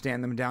don't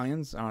understand the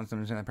medallions. I don't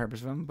understand the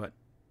purpose of them, but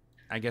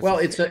I guess. Well,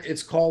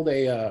 it's called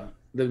the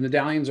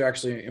medallions are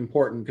actually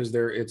important because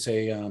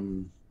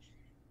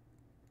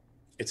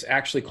it's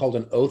actually called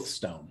an oath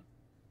stone.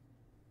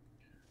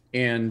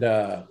 And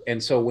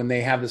so when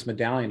they have this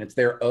medallion, it's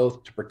their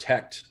oath to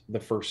protect the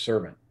first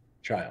servant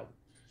child.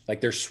 Like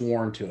they're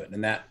sworn to it,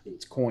 and that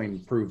coin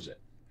proves it.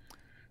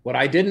 What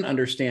I didn't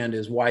understand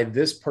is why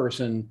this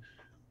person.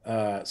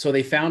 So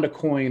they found a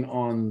coin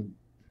on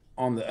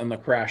the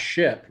crashed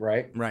ship,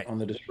 right? Right. On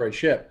the destroyed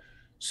ship.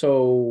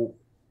 So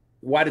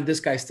why did this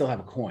guy still have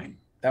a coin?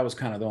 That was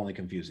kind of the only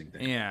confusing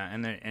thing. Yeah,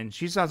 and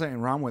she saw something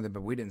wrong with it,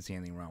 but we didn't see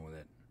anything wrong with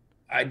it.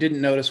 I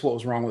didn't notice what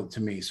was wrong with it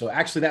to me. So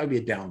actually, that would be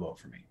a downvote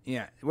for me.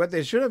 Yeah, what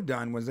they should have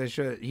done was they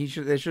should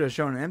have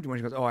shown an empty one.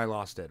 She goes, "Oh, I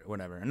lost it," or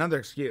whatever. Another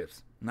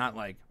excuse, not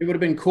like it would have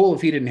been cool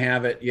if he didn't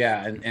have it.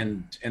 Yeah,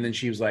 and then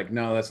she was like,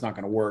 "No, that's not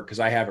going to work because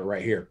I have it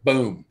right here."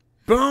 Boom,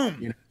 boom.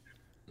 You know,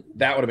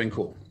 that would have been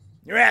cool.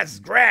 Your ass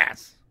is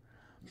grass.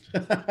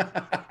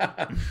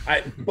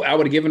 I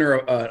would have given her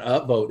an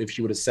upvote if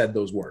she would have said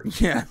those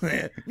words. Yeah,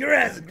 your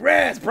ass is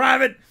grass,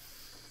 Private.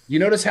 You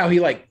notice how he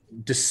like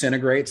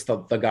disintegrates the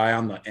guy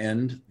on the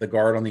end, the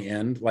guard on the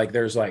end? Like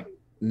there's like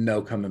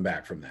no coming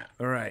back from that.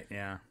 All right,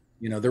 yeah.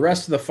 You know, the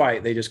rest of the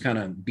fight, they just kind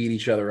of beat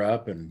each other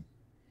up,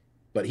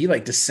 but he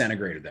like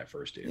disintegrated that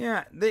first dude.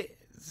 Yeah,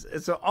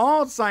 so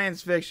all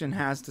science fiction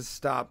has to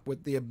stop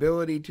with the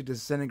ability to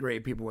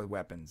disintegrate people with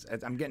weapons.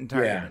 I'm getting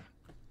tired of it.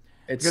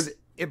 Because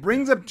it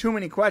brings up too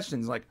many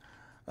questions. Like,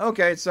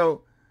 okay,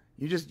 so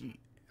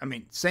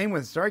same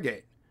with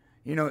Stargate.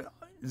 You know,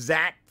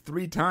 Zach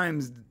 3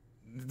 times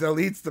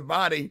deletes the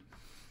body.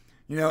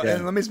 You know,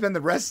 and let me spend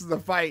the rest of the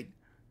fight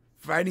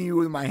fighting you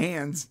with my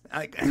hands.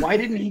 Like, why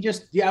didn't he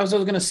just? Yeah, I was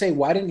going to say,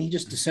 why didn't he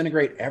just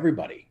disintegrate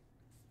everybody?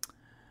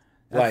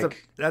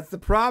 That's the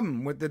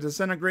problem with the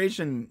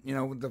disintegration. You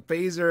know, with the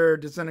phaser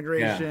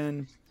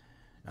disintegration.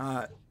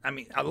 Yeah.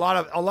 A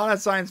lot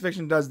of science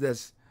fiction does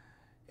this.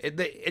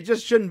 It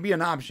just shouldn't be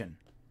an option.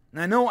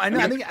 And I know. I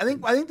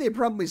think they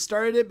probably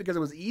started it because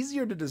it was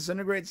easier to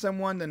disintegrate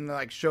someone than to,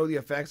 like, show the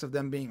effects of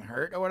them being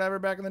hurt or whatever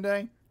back in the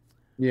day.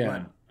 Yeah,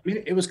 I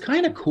mean, it was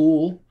kind of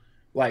cool.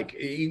 Like,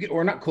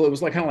 or not cool. It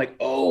was like kind of like,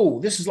 oh,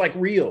 this is like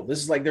real. This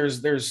is like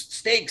there's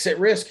stakes at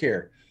risk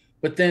here.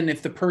 But then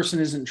if the person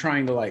isn't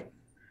trying to, like,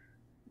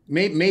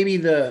 maybe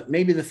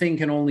the thing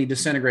can only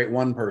disintegrate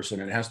one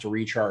person and it has to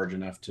recharge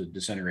enough to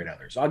disintegrate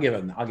others. I'll give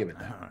it that. All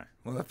right.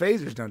 Well, the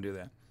phasers don't do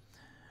that.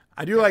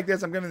 I do like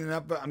this. I'm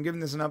giving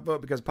this an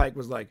upvote because Pike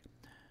was like,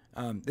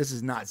 this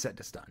is not set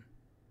to stun.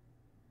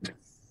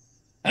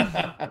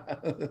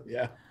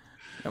 Yeah.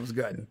 That was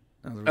good.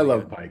 That was really I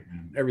love good. Pike,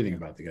 man. Everything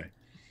about the guy.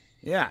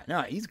 Yeah,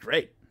 no, he's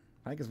great.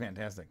 Pike is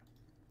fantastic.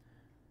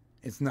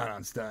 It's not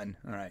on stun.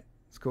 All right.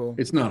 It's cool.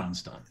 It's not on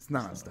stun. It's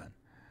not on stun.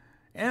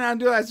 And I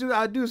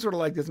do sort of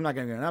like this. I'm not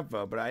going to get an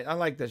upvote, but I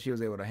like that she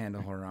was able to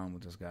handle her own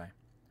with this guy.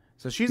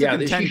 So she's a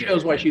contender. She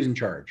shows why she's in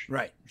charge.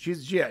 Right.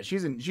 She's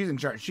in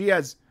charge.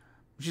 She's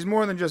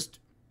more than just.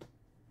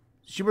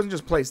 She wasn't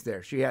just placed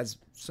there. She has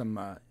some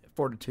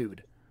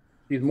fortitude.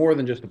 She's more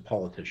than just a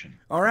politician.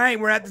 All right,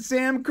 we're at the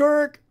Sam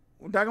Kirk.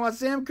 We're talking about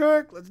Sam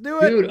Kirk. Let's do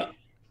it, dude.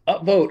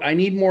 Upvote. I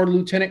need more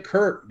Lieutenant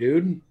Kirk,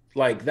 dude.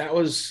 Like, that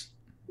was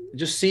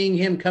just seeing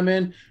him come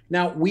in.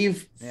 Now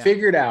we've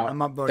figured out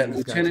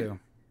that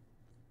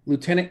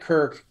Lieutenant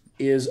Kirk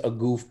is a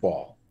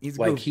goofball. He's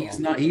the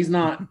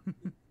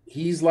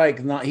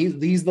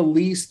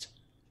least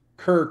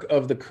Kirk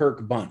of the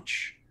Kirk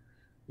bunch.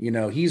 You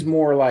know, he's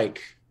more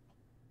like,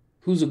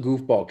 who's a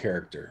goofball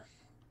character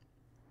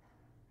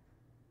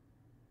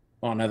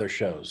on other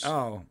shows?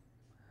 Oh,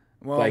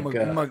 well, like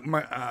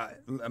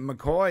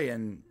McCoy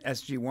and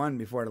SG-1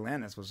 before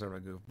Atlantis was sort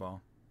of a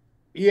goofball.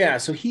 Yeah,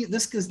 so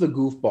this is the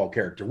goofball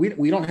character.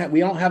 We don't have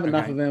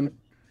enough of him.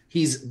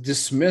 He's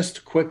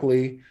dismissed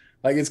quickly.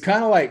 Like, it's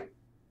kind of like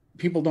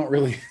people don't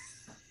really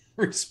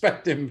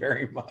respect him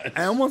very much.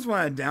 I almost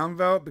want to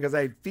downvote because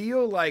I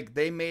feel like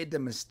they made the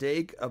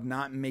mistake of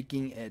not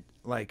making it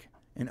like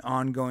an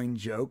ongoing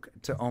joke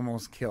to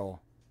almost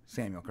kill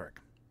Samuel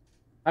Kirk.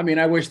 I mean,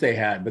 I wish they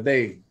had, but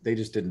they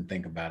just didn't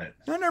think about it.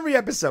 Not every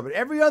episode, but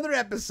every other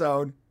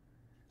episode,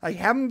 like,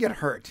 have him get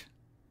hurt.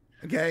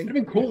 Okay, it'd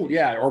be cool,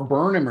 yeah, or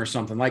burn him or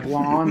something like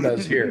Lon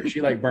does here.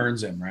 She like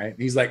burns him, right?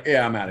 He's like,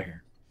 yeah, I'm out of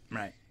here.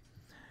 Right.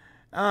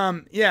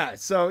 Yeah.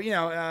 So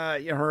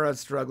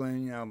Uhura's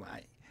struggling.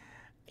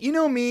 You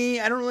know me.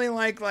 I don't really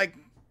like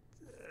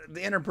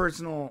the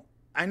interpersonal.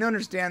 I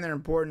understand they're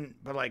important,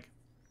 but like,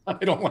 I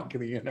don't like the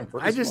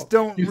interpersonal. I just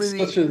don't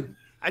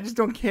I just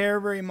don't care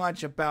very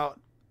much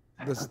about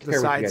the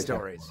side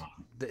stories,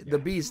 the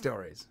B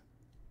stories.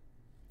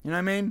 You know what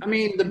I mean? I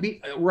mean, the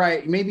B,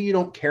 right. Maybe you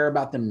don't care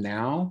about them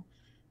now,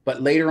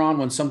 but later on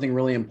when something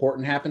really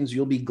important happens,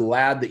 you'll be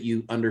glad that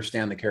you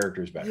understand the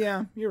characters better.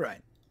 Yeah, you're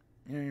right.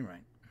 You're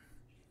right.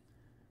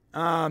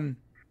 And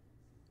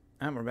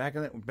we're back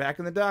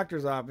in the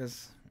doctor's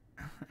office.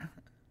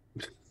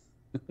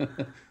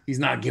 He's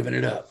not giving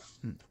it up.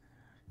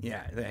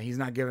 Yeah, he's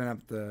not giving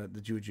up the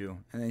juju.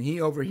 And then he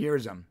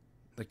overhears him.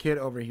 The kid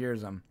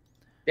overhears him.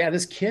 Yeah,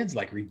 this kid's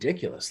like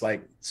ridiculous.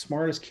 Like,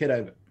 smartest kid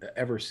I've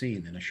ever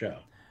seen in a show.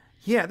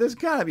 Yeah, there's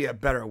got to be a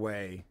better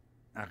way.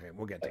 Okay,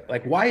 we'll get to it.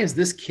 Like, why is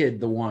this kid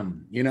the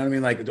one? You know what I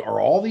mean? Like,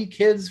 are all the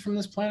kids from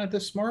this planet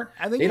this smart?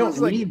 I think they don't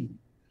need.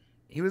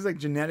 He was like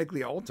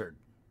genetically altered,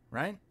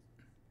 right?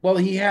 Well,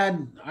 he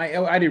had.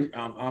 I didn't.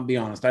 I'll be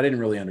honest. I didn't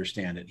really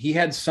understand it. He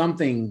had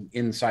something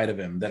inside of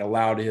him that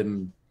allowed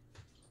him.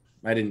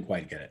 I didn't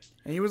quite get it.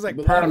 And he was like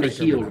allowed him to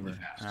heal really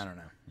fast. I don't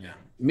know. Yeah,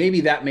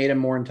 maybe that made him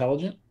more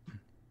intelligent.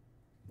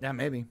 Yeah,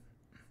 maybe.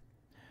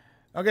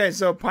 Okay,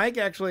 so Pike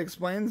actually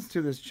explains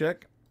to this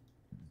chick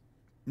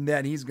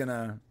that he's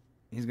gonna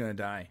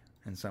die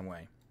in some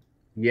way.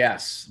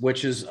 Yes,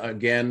 which is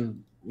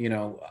again,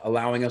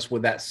 allowing us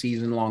with that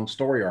season-long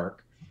story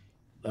arc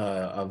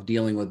of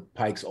dealing with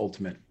Pike's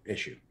ultimate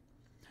issue.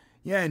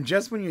 Yeah, and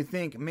just when you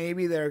think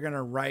maybe they're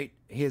gonna write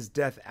his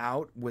death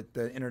out with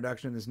the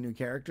introduction of this new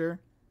character,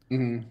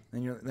 then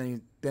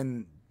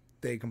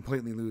they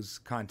completely lose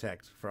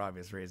context for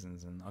obvious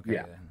reasons. And okay,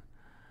 yeah.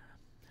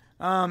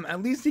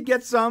 At least he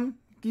gets some.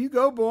 You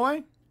go,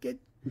 boy.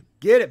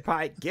 Get it,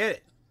 Pike.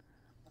 Get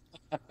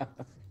it.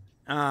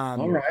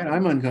 All right,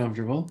 I'm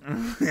uncomfortable.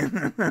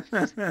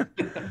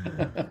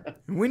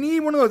 We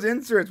need one of those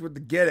inserts with the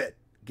get it.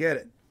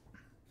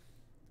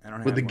 don't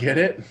have With the one. get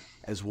it?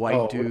 As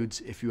white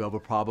dudes, if you have a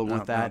problem with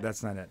No, that.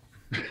 that's not it.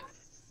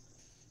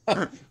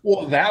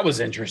 Well, that was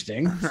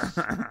interesting.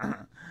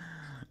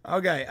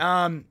 Okay.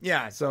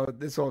 Yeah. So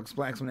this whole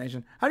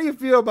explanation. How do you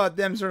feel about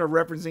them sort of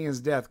referencing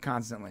his death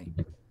constantly?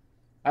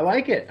 I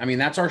like it. I mean,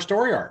 that's our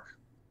story arc.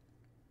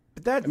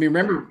 But that. I mean,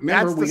 remember,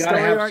 that's we the got to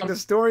story have arc. some... The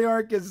story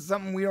arc is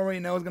something we already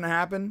know is going to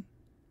happen.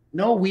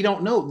 No, we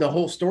don't know. The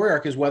whole story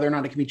arc is whether or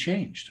not it can be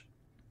changed.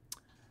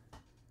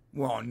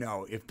 Well,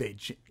 no. If they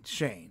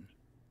Shane,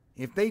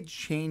 if they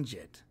change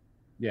it,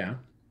 Yeah.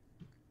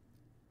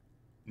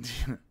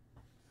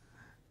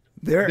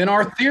 then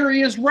our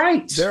theory is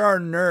right. There are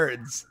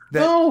nerds.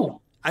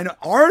 No. I know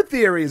our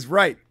theory is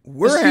right.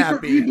 We're the secret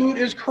happy. reboot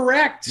is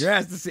correct.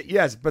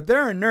 Yes, but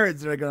there are nerds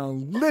that are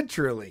going to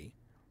literally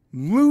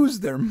lose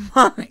their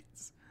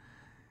minds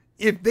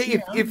if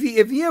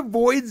he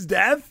avoids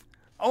death.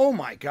 Oh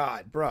my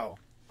God, bro!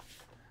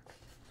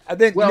 And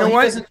then you know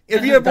what?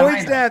 If he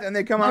avoids death and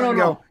they come out and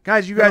go,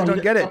 guys, you guys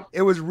don't get it.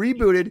 It was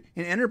rebooted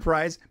in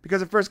Enterprise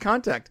because of First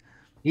Contact.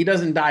 He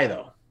doesn't die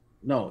though.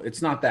 No,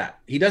 it's not that.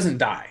 He doesn't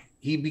die.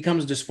 He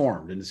becomes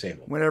disformed and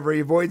disabled. Whenever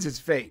he avoids his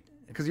fate.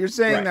 Because you're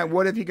saying that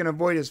what if he can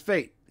avoid his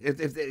fate?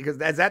 Because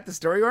is that the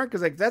story arc?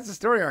 Because that's the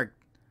story arc.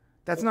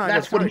 That's not.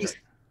 That's what he's.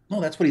 No,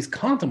 that's what he's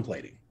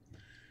contemplating.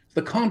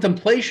 The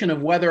contemplation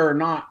of whether or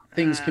not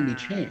things can be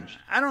changed.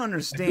 I don't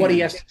understand. Like what he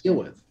has to deal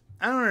with.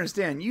 I don't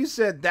understand. You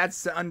said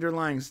that's the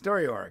underlying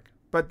story arc,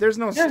 but there's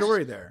no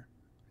story there.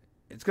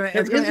 It's gonna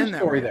end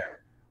that way. There.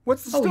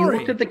 What's the story?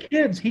 He looked at the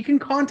kids. He can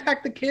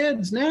contact the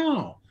kids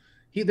now.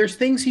 There's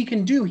things he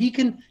can do.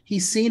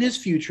 He's seen his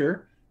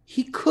future.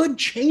 He could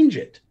change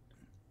it.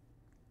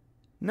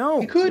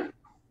 No, he could.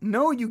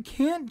 No, you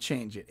can't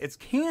change it. It's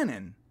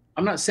canon.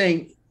 I'm not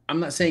saying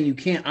you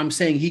can't. I'm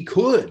saying he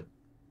could.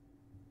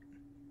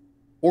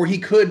 Or he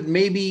could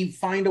maybe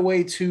find a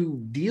way to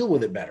deal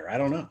with it better. I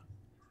don't know.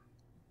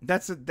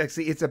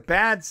 It's a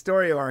bad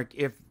story arc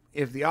if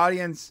the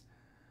audience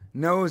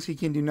knows he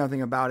can do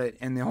nothing about it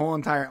and the whole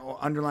entire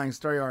underlying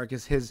story arc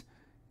is his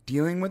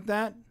dealing with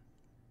that.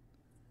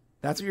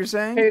 That's what you're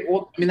saying? Hey,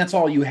 well, I mean, that's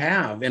all you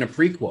have in a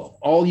prequel.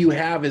 All you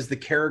have is the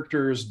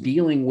characters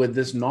dealing with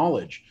this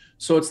knowledge.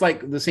 So it's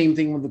like the same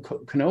thing with the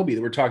Kenobi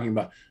that we're talking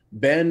about.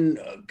 Ben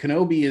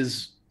Kenobi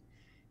is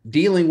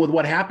dealing with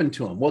what happened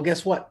to him. Well,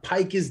 guess what?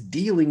 Pike is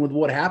dealing with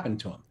what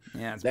happened to him.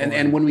 Yeah,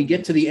 and when we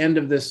get to the end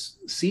of this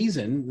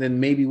season, then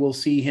maybe we'll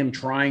see him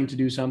trying to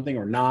do something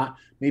or not.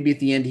 Maybe at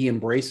the end he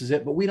embraces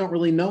it, but we don't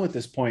really know at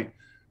this point.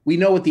 We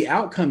know what the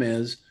outcome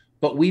is,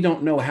 but we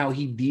don't know how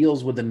he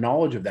deals with the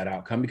knowledge of that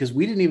outcome because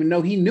we didn't even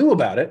know he knew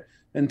about it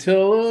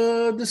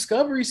until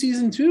Discovery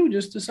Season 2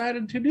 just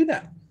decided to do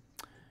that.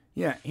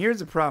 Yeah, here's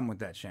the problem with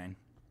that, Shane.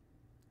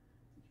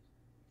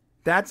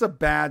 That's a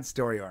bad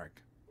story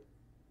arc.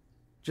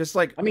 Just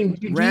like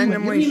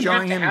randomly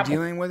showing him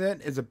dealing with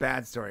it is a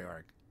bad story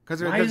arc.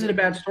 Why is it a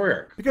bad story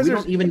arc? Because we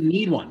don't even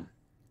need one.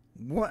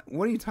 What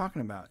are you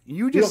talking about?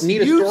 You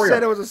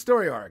said it was a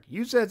story arc.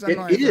 You said something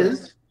like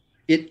that.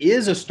 It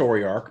is a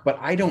story arc, but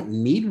I don't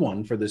need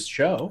one for this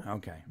show.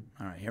 Okay.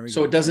 All right. Here we go.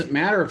 So it doesn't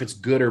matter if it's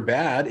good or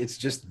bad. It's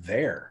just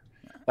there.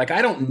 Like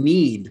I don't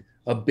need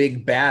a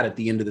big bad at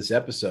the end of this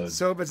episode.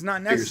 So if it's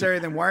not necessary,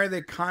 then why are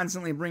they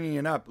constantly bringing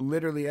it up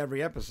literally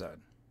every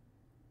episode?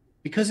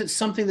 Because it's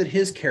something that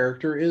his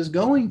character is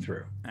going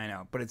through. I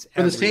know, but it's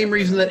for the same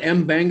reason that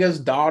M'Benga's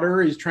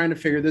daughter is trying to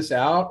figure this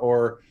out,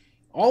 or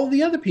all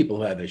the other people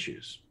who have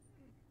issues.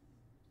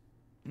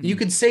 You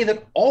could say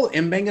that all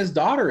M'Benga's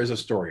daughter is a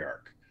story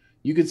arc.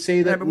 You could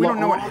say that, but we don't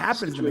know what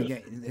happens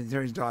to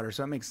his daughter,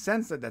 so it makes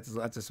sense that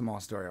that's a small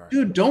story arc.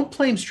 Dude, don't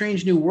blame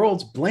Strange New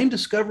Worlds. Blame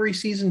Discovery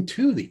Season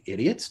 2, the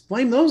idiots.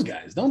 Blame those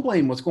guys. Don't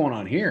blame what's going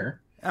on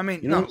here. I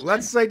mean, no,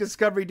 let's say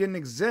Discovery didn't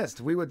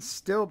exist. We would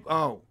still,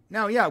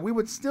 we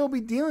would still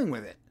be dealing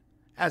with it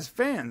as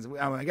fans.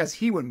 I guess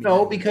he wouldn't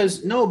be.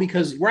 Because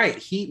right,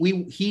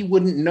 he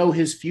wouldn't know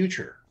his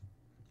future.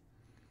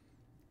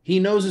 He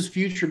knows his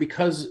future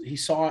because he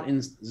saw it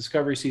in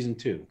Discovery Season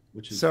 2,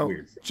 which is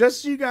weird.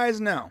 Just so you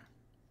guys know,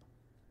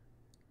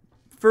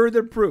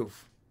 further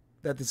proof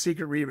that the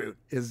secret reboot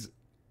is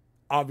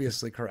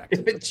obviously correct.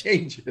 If it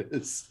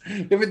changes.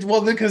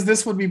 Because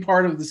this would be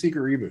part of the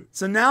secret reboot.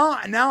 So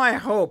now I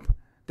hope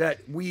that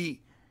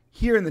we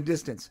hear in the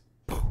distance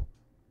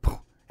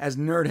as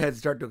nerd heads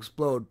start to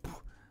explode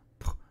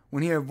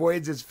when he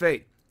avoids his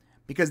fate.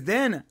 Because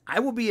then I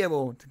will be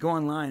able to go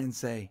online and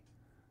say,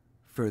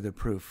 further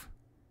proof.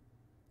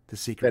 The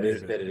secret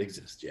that it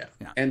exists, yeah.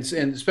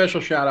 And special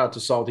shout out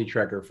to Salty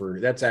Trekker for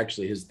that's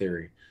actually his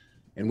theory,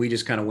 and we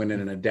just kind of went in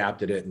and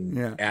adapted it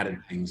and added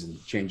things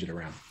and changed it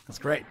around. That's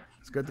great.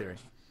 It's a good theory.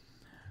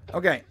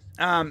 Okay,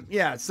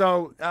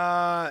 So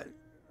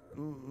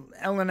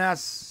LNS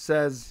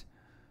says,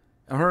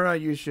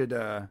 Uhura, you should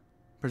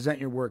present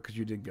your work because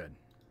you did good.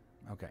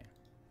 Okay,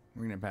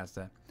 we're gonna pass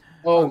that.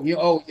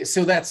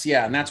 So that's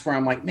and that's where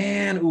I'm like,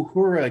 man,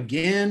 Uhura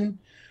again,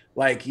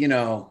 like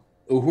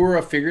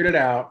Uhura figured it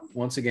out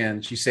once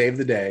again. She saved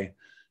the day,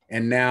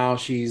 and now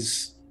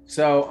she's.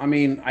 So I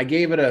mean, I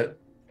gave it a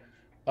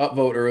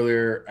upvote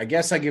earlier. I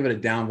guess I give it a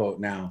downvote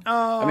now.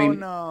 Oh, I mean,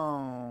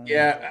 no.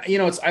 yeah,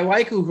 I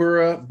like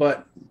Uhura,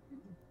 but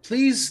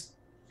please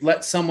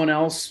let someone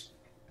else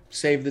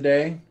save the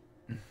day,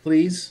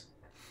 please.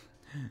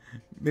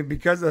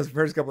 Because of those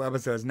first couple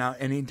episodes, now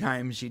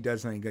anytime she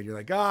does something good, you're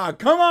like, oh,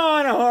 come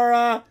on,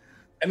 Ahura.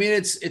 I mean,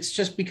 it's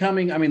just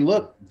becoming. I mean,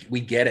 look,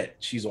 we get it.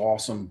 She's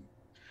awesome.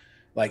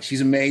 Like,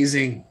 she's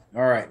amazing.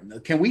 All right,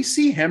 can we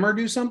see Hemmer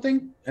do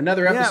something?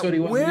 Another episode. He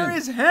wasn't where in.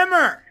 is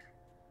Hemmer?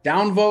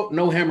 Downvote,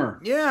 no Hemmer.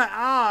 Yeah,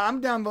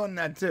 I'm downvoting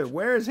that too.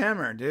 Where is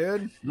Hemmer,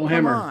 dude? No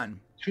Come Hemmer. on.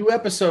 2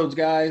 episodes,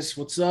 guys.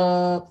 What's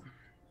up?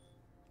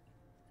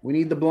 We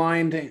need the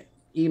blind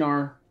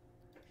Enar.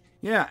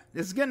 Yeah,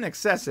 it's getting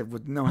excessive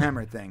with no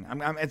Hemmer thing.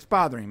 It's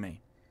bothering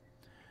me.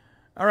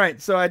 All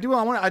right, so I do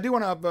want to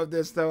upvote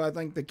this though. I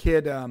think the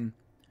kid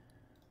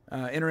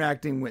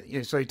interacting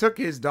with, so he took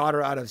his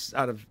daughter out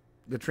of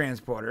the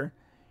transporter,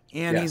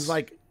 and he's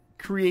like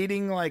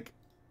creating like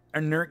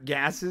inert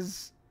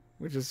gases,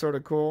 which is sort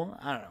of cool.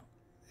 I don't know.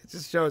 It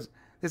just shows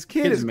this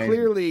kid is amazing.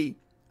 clearly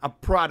a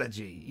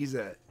prodigy. He's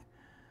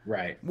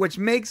Right. which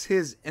makes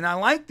and I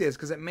like this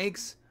because it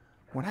makes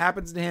what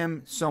happens to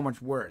him so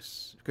much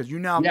worse because you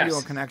now feel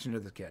a connection to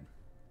this kid.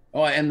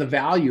 Oh, and the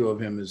value of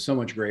him is so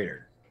much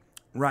greater.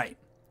 Right.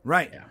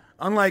 Yeah.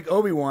 Unlike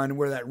Obi-Wan,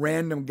 where that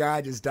random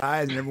guy just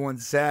dies and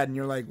everyone's sad, and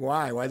you're like,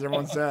 why? Why is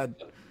everyone sad?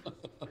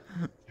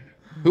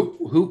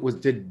 Who was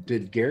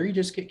did Gary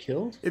just get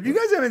killed? If you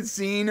guys haven't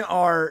seen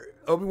our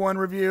Obi-Wan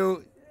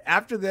review,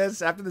 after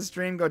the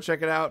stream, go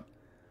check it out.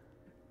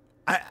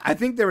 I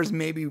think there was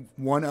maybe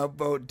 1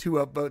 upvote, 2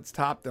 upvotes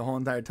top the whole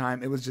entire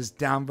time. It was just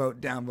downvote,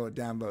 downvote,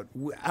 downvote.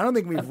 I don't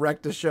think we've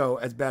wrecked the show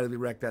as bad as we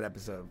wrecked that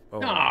episode.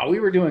 No, we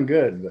were doing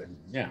good, but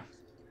yeah.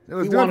 It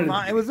was doing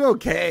fine. It was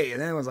okay, and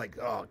then it was like,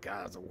 oh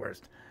god, it's the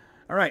worst.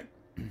 All right,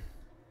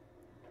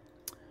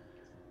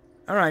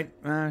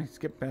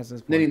 skip past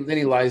this point. Then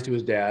he lies to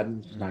his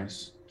dad. It's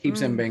nice.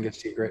 Keeps him being a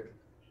secret.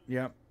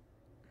 Yep.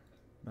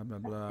 Blah blah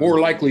blah. More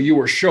likely you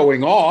were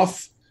showing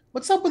off.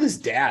 What's up with his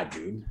dad,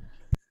 dude?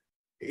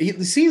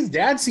 His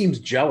dad seems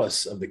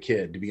jealous of the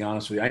kid, to be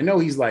honest with you. I know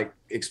he's like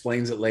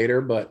explains it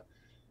later, but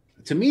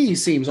to me, he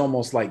seems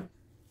almost like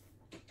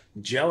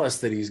jealous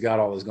that he's got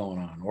all this going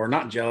on, or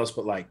not jealous,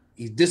 but like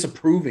he's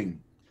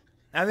disapproving.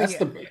 I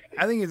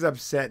think he's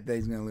upset that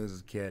he's going to lose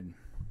his kid.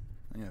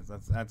 Yes,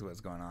 that's what's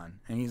going on,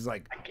 and he's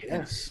like, I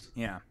guess,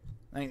 yeah,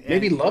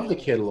 maybe love the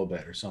kid a little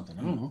bit or something.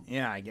 I don't know.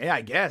 Yeah,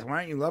 I guess. Why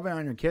aren't you loving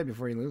on your kid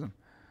before you lose him?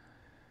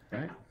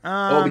 Right?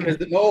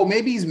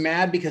 Maybe he's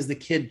mad because the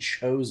kid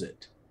chose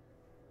it.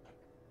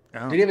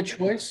 Did he have a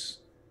choice?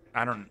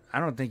 I don't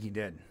think he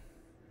did.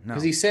 No,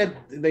 because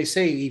they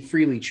say he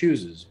freely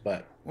chooses,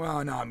 but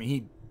well, no, I mean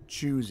he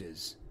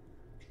chooses.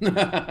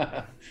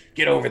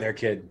 Get over there,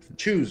 kid.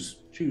 Choose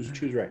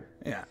right.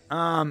 Yeah.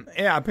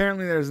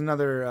 Apparently there's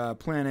another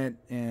planet,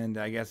 and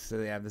I guess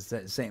they have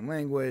the same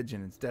language,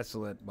 and it's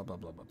desolate. Blah blah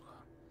blah blah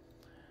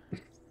blah.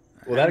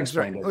 Well, that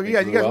explains it. Look, you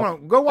guys want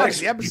to go watch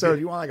the episode?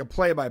 You want like a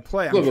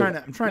play-by-play? I'm trying.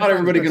 Not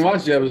everybody can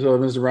watch the episode,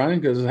 Mr.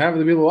 Ryan, because half of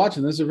the people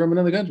watching this are from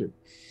another country.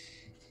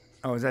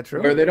 Oh, is that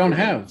true? Or they don't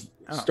have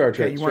Star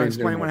Trek. Okay, you want to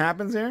explain what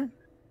happens here?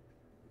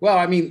 Well,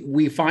 I mean,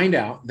 we find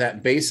out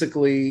that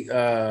basically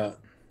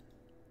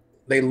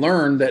they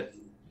learn that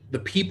the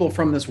people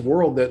from this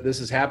world that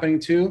this is happening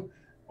to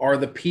are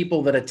the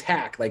people that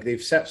attack. Like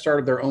they've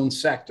started their own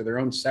sect or their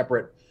own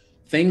separate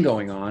thing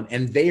going on,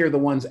 and they are the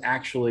ones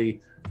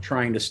actually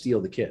trying to steal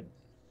the kid.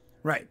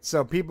 Right.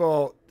 So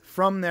people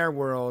from their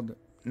world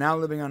now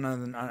living on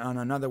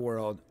another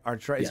world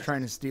is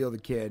trying to steal the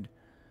kid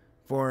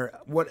for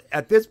what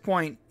at this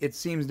point it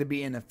seems to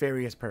be a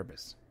nefarious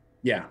purpose.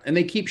 Yeah, and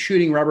they keep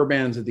shooting rubber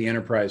bands at the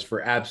Enterprise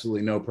for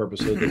absolutely no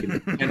purpose, so they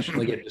can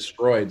potentially get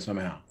destroyed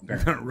somehow.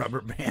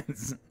 Rubber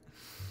bands.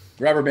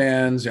 Rubber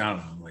bands, I don't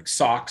know, like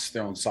socks,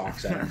 throwing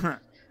socks at them.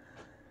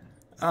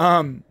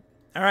 All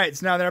right,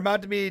 so now they're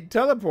about to be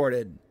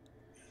teleported.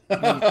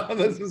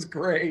 This is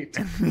great.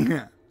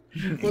 Yeah.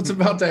 What's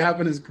about to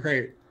happen is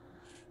great.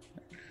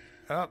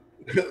 Oh.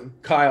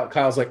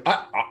 Kyle's like,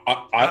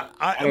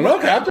 I don't know,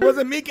 Captain. It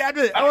wasn't me,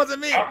 Captain. It wasn't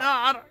me. No,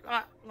 I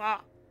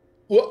don't.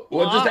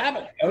 What just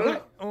happened? I don't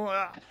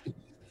know.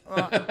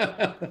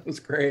 That was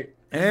great.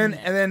 And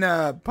then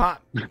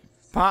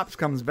Pops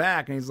comes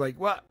back and he's like,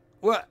 what?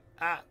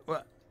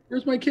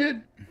 Where's my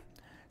kid?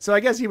 So I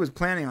guess he was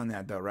planning on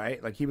that though,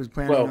 right? Like he was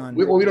planning on.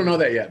 We don't know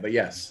that yet, but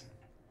yes.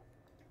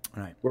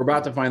 All right. We're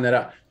about to find that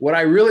out. What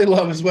I really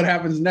love is what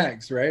happens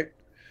next, right?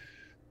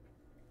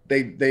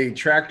 They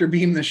tractor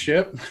beam the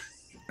ship.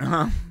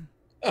 Uh-huh.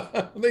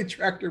 They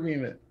tractor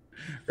beam it.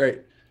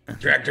 Right.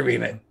 Tractor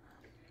beam it.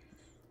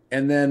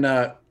 And then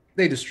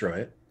they destroy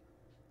it.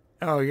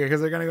 Oh, yeah,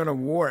 because they're going to go to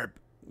warp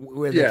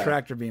with a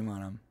tractor beam on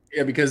them.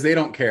 Yeah, because they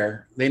don't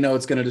care. They know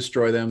it's going to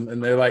destroy them.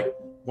 And they're like,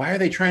 why are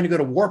they trying to go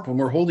to warp when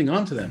we're holding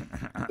on to them?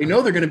 They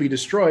know they're going to be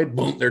destroyed.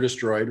 Boom, they're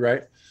destroyed,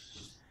 right?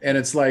 And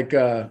it's like,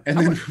 and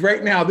then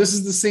right now, this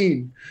is the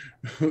scene.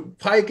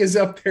 Pike is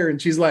up there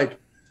and he's like,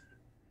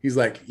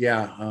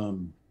 yeah,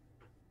 I'm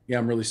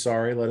really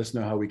sorry. Let us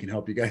know how we can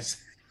help you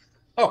guys.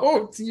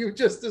 Oh, you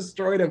just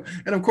destroyed him.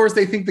 And of course,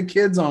 they think the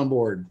kid's on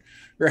board,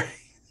 right?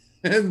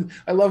 And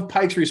I love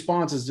Pike's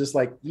response is just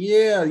like,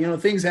 yeah,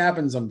 things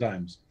happen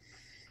sometimes.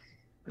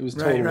 It was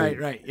totally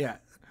right. Yeah,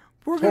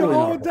 we're totally gonna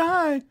all not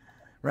die.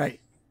 Right.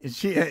 And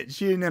she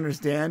didn't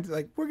understand.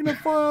 Like, we're gonna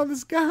follow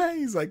this guy.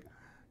 He's like,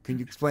 can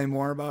you explain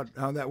more about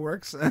how that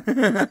works?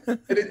 And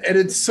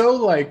it's so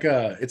like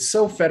it's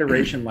so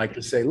Federation like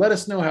to say, let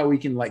us know how we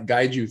can like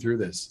guide you through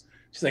this.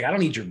 She's like, I don't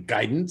need your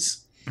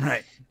guidance.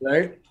 Right.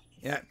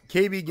 Yeah.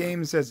 KB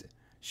Games says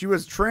she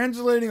was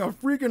translating a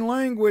freaking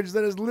language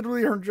that is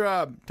literally her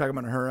job. Talking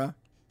about Hura.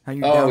 How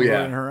you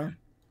downloaded Hura.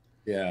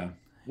 Yeah.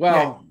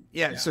 Well.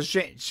 Yeah. So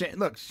Shane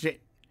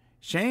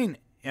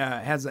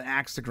has an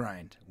axe to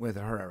grind with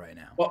Hura right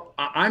now. Well,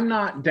 I'm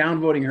not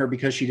downvoting her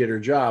because she did her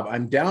job.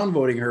 I'm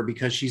downvoting her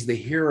because she's the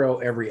hero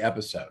every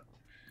episode.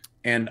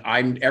 And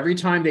every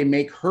time they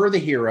make her the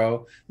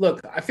hero,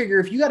 look, I figure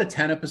if you got a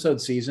 10-episode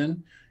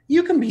season,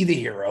 you can be the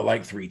hero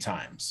like 3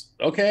 times.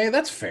 Okay,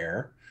 that's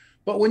fair.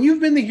 But when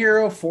you've been the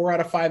hero 4 out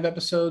of 5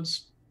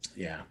 episodes,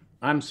 yeah,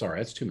 I'm sorry,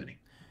 that's too many.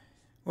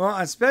 Well,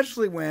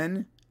 especially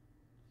when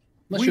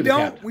we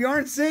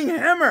aren't seeing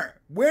Hemmer.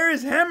 Where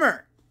is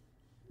Hemmer?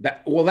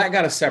 That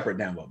got a separate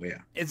downvote, but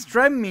yeah. It's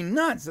driving me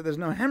nuts that there's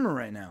no Hemmer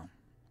right now.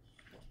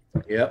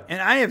 Yep. And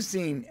I have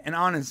seen, and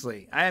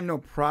honestly, I have no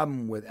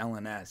problem with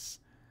LNS,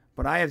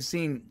 but I have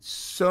seen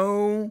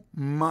so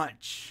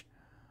much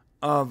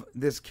of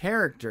this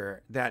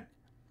character that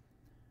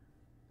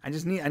I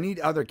need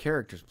other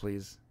characters,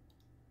 please.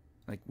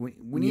 Like we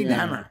need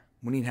Hemmer.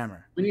 We need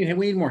Hemmer. We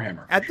need more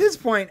Hemmer. At this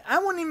point, I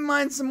wouldn't even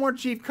mind some more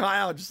Chief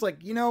Kyle. Just like,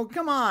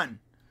 come on.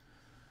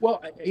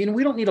 Well,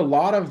 we don't need a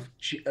lot of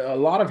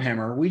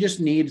Hemmer. We just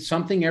need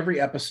something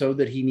every episode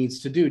that he needs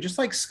to do. Just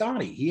like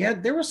Scotty,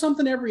 there was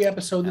something every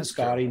episode that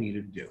Scotty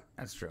needed to do.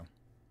 That's true.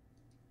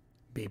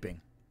 Beeping.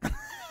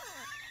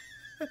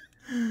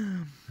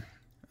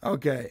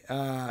 Okay,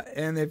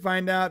 and they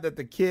find out that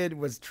the kid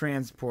was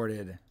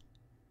transported.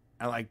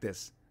 I like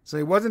this. So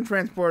he wasn't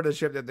transported to a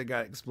ship that they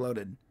got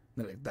exploded.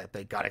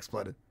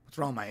 What's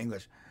wrong with my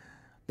English?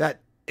 That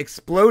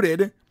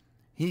exploded.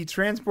 He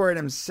transported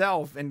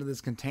himself into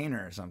this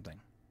container or something.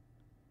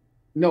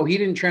 No, he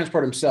didn't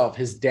transport himself.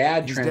 His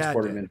dad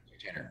transported him into the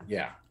container.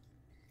 Yeah.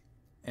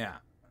 Yeah.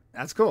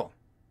 That's cool.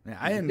 Yeah,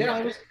 I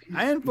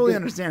didn't fully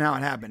understand how it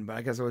happened, but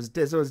I guess it was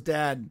his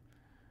dad.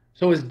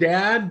 So his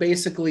dad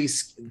basically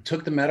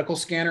took the medical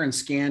scanner and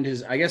scanned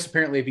his. I guess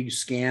apparently, if you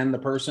scan the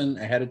person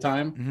ahead of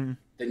time,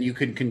 then you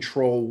can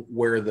control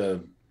where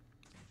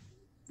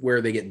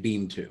they get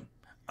beamed to.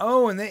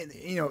 Oh, and they,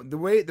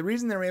 the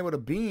reason they were able to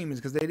beam is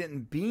because they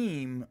didn't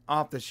beam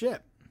off the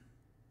ship.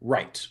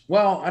 Right.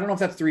 Well, I don't know if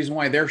that's the reason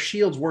why. Their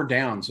shields were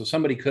down, so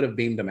somebody could have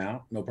beamed them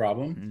out, no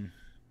problem.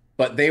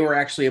 But they were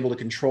actually able to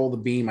control the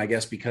beam, I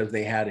guess, because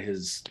they had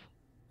his.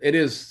 It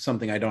is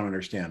something I don't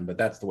understand, but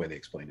that's the way they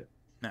explained it.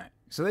 All right.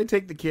 So they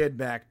take the kid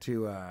back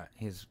to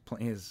his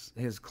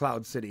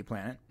Cloud City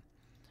planet,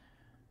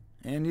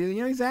 and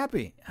he's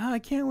happy. Oh, I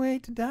can't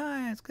wait to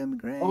die. It's gonna be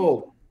great.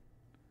 Oh,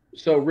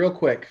 so real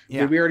quick,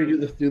 did we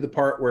already do the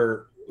part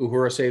where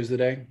Uhura saves the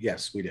day?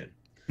 Yes, we did.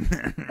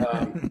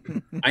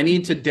 I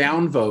need to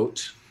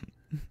downvote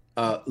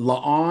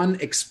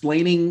La'an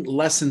explaining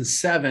lesson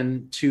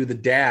 7 to the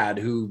dad,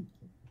 who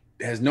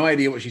has no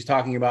idea what she's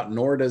talking about,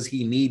 nor does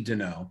he need to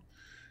know,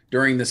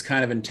 during this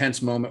kind of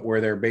intense moment where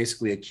they're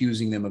basically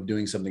accusing them of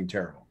doing something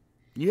terrible.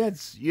 You had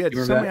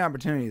so many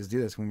opportunities to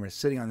do this when we were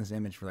sitting on this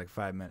image for like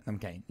 5 minutes.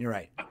 Okay, you're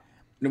right.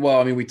 Well,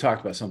 I mean, we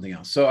talked about something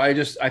else. So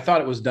I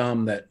thought it was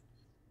dumb that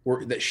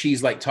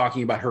she's like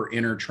talking about her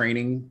inner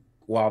training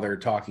while they're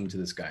talking to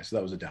this guy. So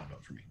that was a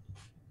downvote for me.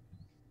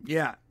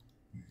 Yeah.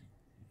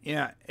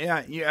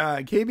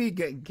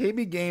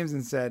 KB Games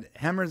and said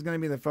Hemmer is going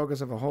to be the focus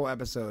of a whole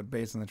episode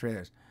based on the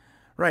trailers.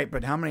 Right,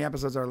 but how many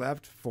episodes are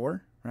left?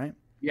 4, right?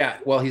 Yeah,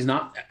 well, he's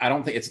not. I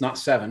don't think it's not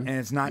 7, and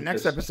it's not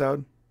next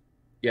episode.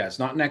 Yeah, it's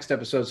not next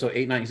episode. So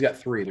 8, 9. He's got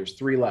 3. There's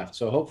 3 left.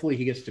 So hopefully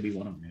he gets to be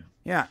one of them.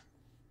 Yeah.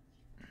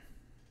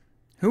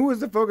 Who was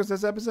the focus of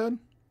this episode?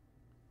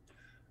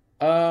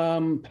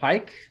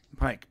 Pike.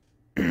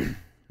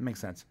 Makes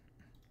sense.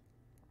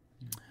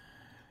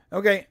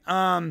 Okay.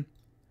 All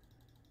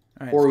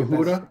right, or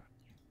Uhura.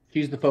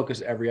 She's the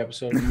focus every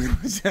episode.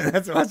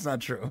 that's not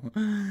true.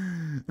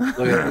 Look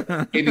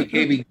at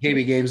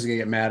KB Games is gonna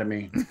get mad at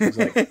me. He's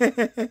like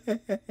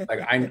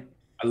I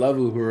love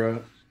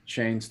Uhura.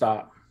 Shane,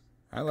 stop.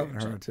 I love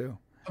Uhura too.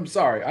 I'm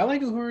sorry. I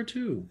like Uhura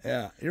too.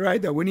 Yeah, you're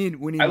right though. We need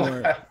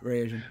more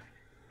variation.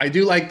 I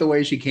do like the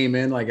way she came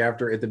in, like at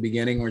the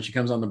beginning when she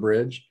comes on the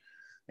bridge,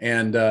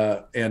 and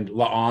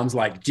La'an's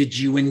like, "Did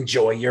you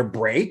enjoy your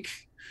break?"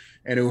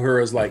 And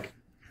Uhura's like,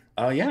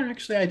 "Oh yeah,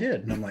 actually I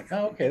did." And I'm like,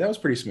 "Oh okay, that was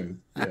pretty smooth."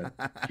 Yeah,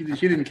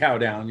 she didn't cow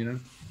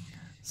down,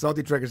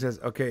 Salty Trigger says,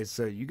 "Okay,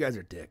 so you guys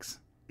are dicks."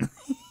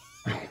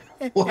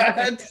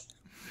 What?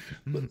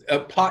 A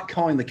pot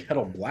calling the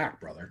kettle black,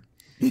 brother.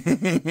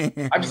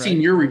 I've seen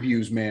your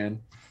reviews,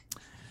 man.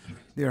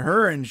 The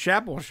Her and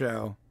Chapel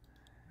show.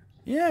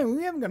 Yeah,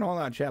 we haven't got a whole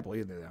lot of Chapel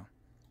either, though.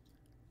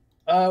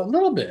 A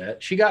little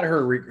bit. She got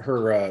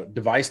her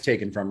device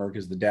taken from her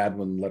because the dad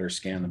wouldn't let her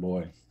scan the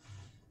boy.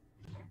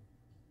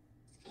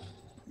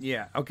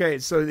 Yeah. Okay.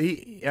 So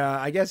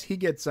I guess he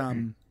gets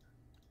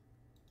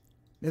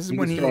This is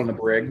when he thrown in the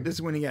brig. This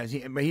is when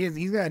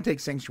he's gonna take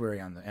sanctuary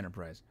on the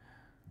Enterprise.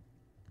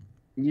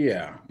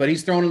 Yeah, but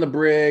he's thrown in the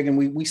brig, and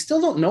we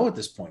still don't know at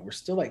this point. We're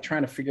still like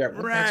trying to figure out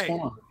what the heck's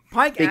going on.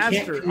 Pike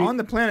asked her on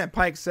the planet.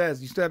 Pike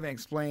says, "You still haven't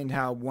explained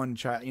how one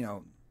child,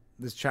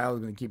 this child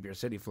is going to keep your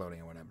city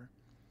floating or whatever."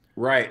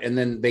 Right, and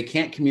then they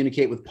can't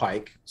communicate with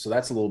Pike, so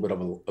that's a little bit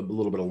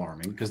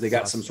alarming because they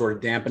got some sort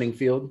of dampening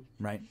field.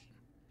 Right.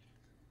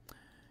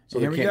 So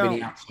there can't be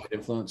any outside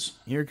influence.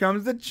 Here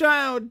comes the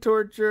child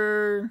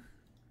torture.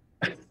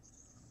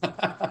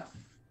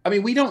 I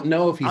mean, we don't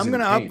know if he's. I'm going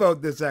to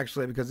upvote this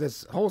actually because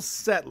this whole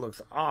set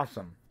looks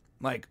awesome.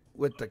 Like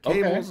with the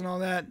cables and all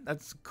that.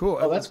 That's cool.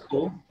 Oh, that's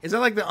cool. Is that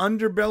like the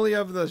underbelly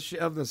of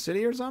the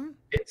city or something?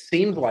 It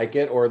seems like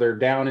it, or they're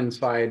down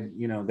inside.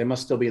 They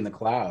must still be in the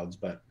clouds.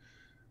 But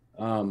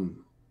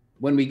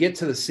when we get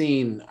to the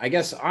scene, I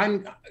guess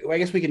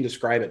we can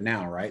describe it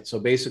now, right? So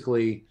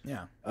basically,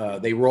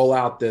 they roll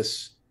out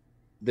this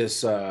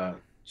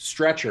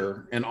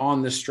stretcher, and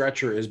on this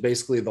stretcher is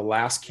basically the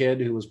last kid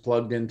who was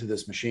plugged into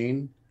this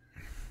machine,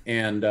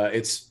 and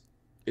it's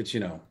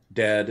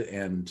dead,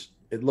 and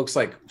it looks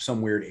like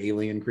some weird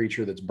alien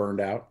creature that's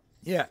burned out.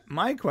 Yeah,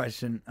 my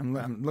question,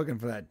 I'm looking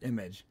for that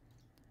image.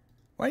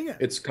 Why you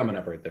got? It's coming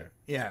up right there.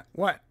 Yeah,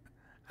 what?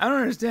 I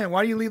don't understand.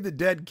 Why do you leave the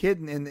dead kid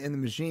in the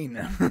machine?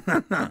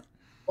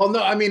 Well,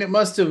 no, I mean it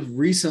must have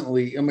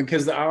recently.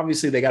 Because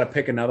obviously they got to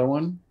pick another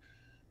one,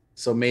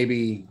 so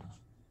maybe.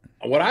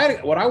 What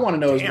I want to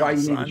know is why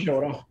you need to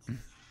show it off.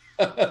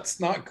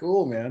 That's not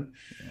cool, man.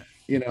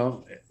 Yeah.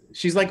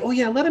 She's like, oh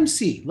yeah, let him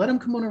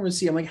come on over and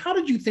see. I'm like, how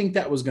did you think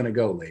that was going to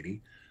go,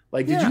 lady?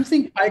 Like, did you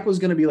think Pike was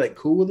going to be like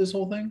cool with this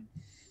whole thing?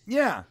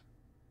 Yeah.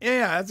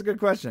 That's a good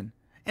question.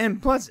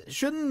 And plus,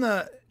 shouldn't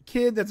the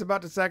kid that's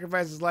about to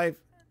sacrifice his life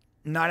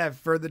not have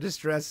further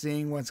distress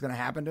seeing what's going to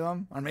happen to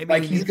him? Or maybe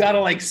like he's got to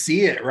like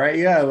see it, right?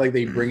 Yeah. Like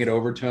they bring it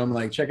over to him,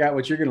 like check out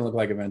what you're going to look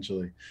like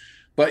eventually.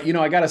 But,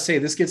 I got to say,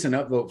 this gets an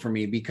upvote for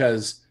me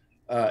because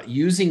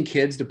using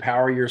kids to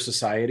power your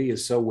society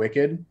is so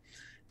wicked.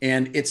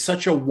 And it's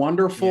such a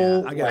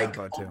wonderful, I got an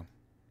upvote too.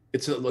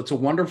 It's a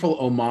wonderful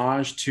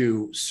homage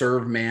to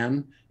Serve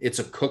Man. It's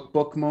a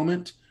cookbook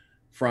moment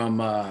from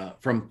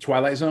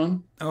Twilight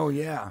Zone. Oh,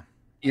 yeah.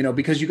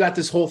 Because you got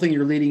this whole thing,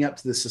 you're leading up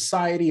to the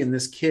society, and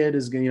this kid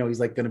is going,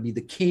 he's like going to be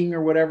the king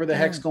or whatever the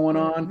heck's going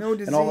on. No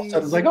disease. And all of a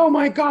sudden it's like, oh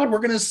my God, we're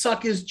going to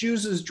suck his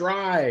juices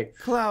dry.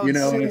 Cloud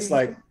and it's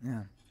like,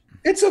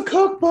 it's a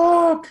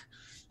cookbook,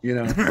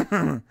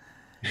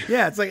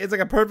 Yeah, it's like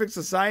a perfect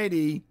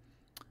society,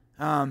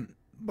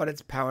 but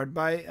it's powered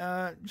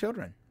by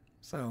children.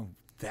 So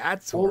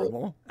that's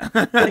horrible.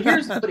 but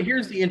here's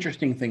the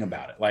interesting thing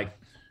about it. Like,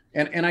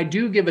 and I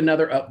do give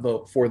another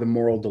upvote for the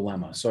moral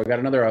dilemma. So I got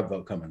another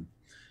upvote coming.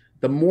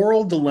 The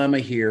moral dilemma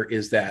here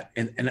is that,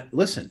 and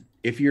listen,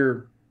 if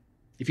you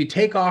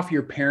take off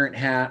your parent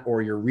hat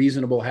or your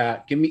reasonable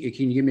hat, can you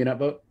give me an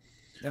upvote?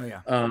 Oh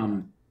yeah.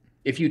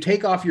 If you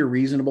take off your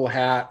reasonable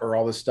hat or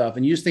all this stuff,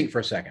 and you just think for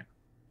a second,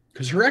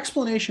 because her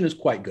explanation is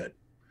quite good.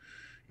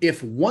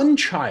 If one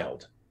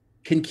child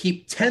can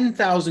keep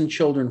 10,000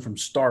 children from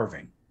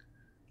starving,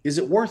 is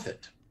it worth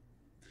it?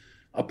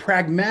 A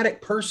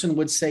pragmatic person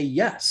would say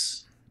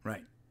yes.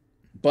 Right.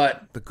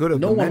 But the good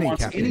of no one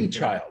wants any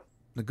child.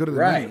 The good of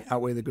the many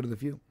outweigh the good of the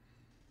few.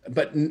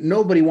 But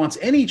nobody wants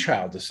any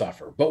child to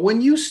suffer. But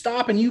when you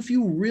stop and if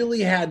you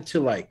really had to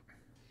like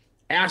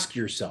ask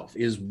yourself,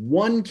 is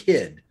one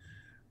kid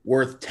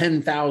worth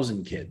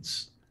 10,000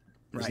 kids?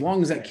 As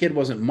long as that kid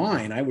wasn't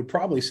mine, I would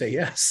probably say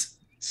yes.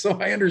 So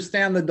I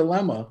understand the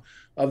dilemma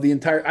of the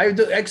entire. I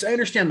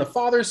understand the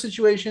father's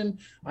situation.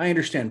 I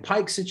understand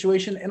Pike's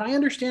situation, and I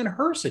understand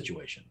her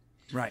situation.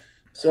 Right.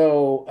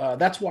 So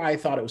that's why I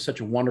thought it was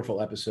such a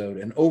wonderful episode.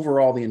 And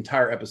overall, the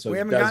entire episode. We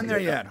haven't gotten there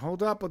yet.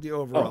 Hold up with the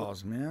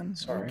overalls, man.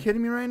 Sorry. Are you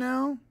kidding me right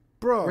now,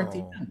 bro? We're at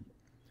the end.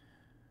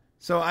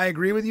 So I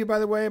agree with you, by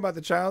the way, about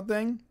the child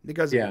thing,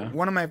 because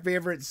one of my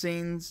favorite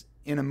scenes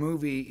in a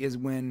movie is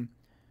when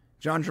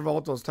John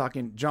Travolta is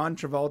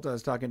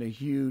talking to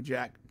Hugh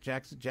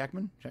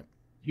Jackman.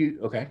 Hugh,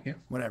 okay, yeah,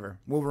 whatever,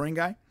 Wolverine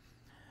guy.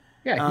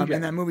 Yeah,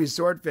 in that movie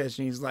Swordfish,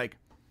 and he's like,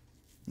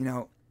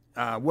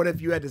 what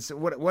if you had to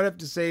what if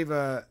to save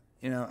a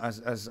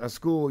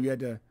school you had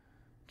to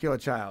kill a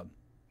child,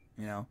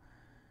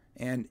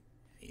 and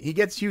he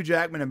gets Hugh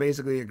Jackman to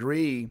basically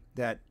agree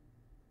that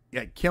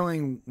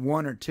killing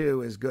one or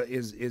two is good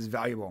is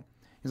valuable.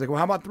 He's like, well,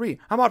 how about 3?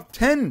 How about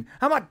 10?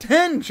 How about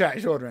 10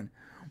 children?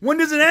 When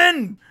does it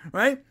end?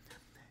 Right?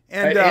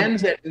 And it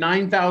ends at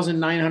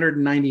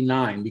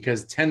 9,999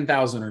 because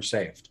 10,000 are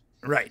saved.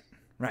 Right.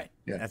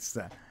 Yeah. That's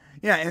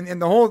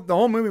and the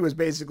whole movie was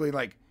basically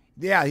like,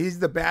 he's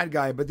the bad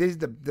guy, but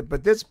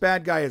this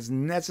bad guy is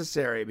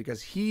necessary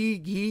because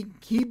he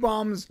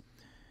bombs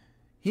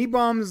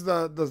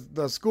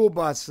the school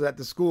bus so that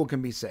the school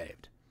can be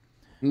saved.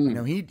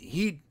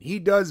 He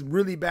does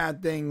really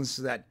bad things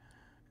so that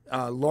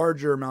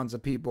larger amounts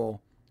of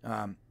people,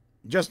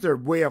 just their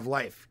way of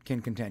life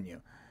can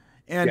continue.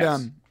 And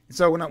Yes.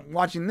 so when I'm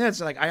watching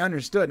this, like, I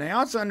understood. And I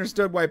also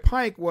understood why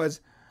Pike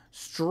was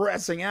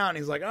stressing out. And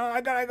he's like, oh,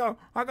 I gotta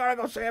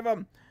go save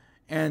him.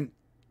 And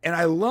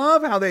I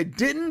love how they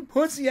didn't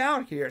pussy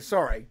out here.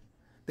 Sorry.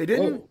 They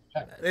didn't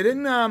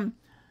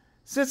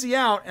sissy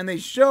out, and they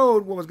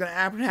showed what was going to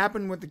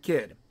happen with the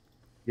kid.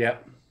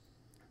 Yep.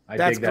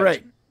 That's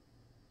great.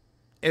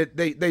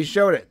 They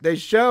showed it. They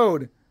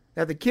showed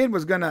that the kid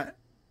was going to,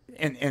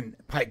 and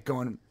Pike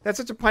going, that's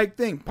such a Pike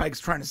thing. Pike's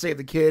trying to save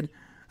the kid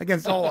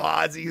against all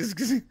odds. He just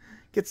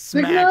gets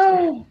smacked.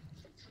 No.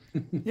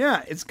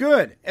 Yeah, it's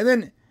good. And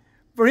then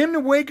for him to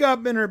wake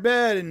up in her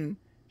bed and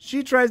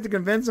she tries to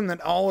convince him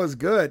that all is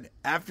good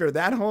after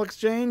that whole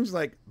exchange,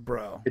 like,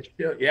 bro.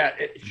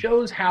 It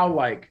shows how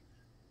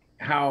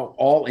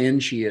all in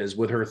she is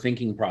with her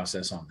thinking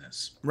process on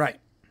this.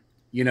 Right.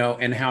 You know,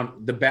 and how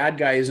the bad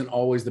guy isn't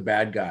always the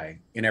bad guy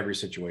in every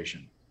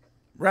situation.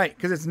 Right,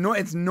 because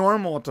it's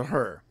normal to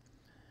her.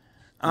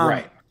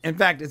 Right. In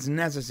fact, it's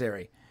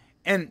necessary.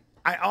 And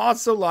I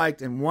also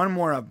liked, and one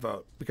more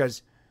upvote,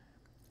 because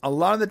a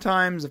lot of the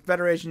times the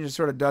Federation just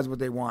sort of does what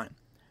they want.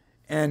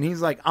 And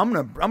he's like, I'm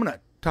gonna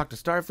talk to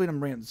Starfleet, I'm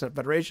bringing it to the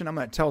Federation, I'm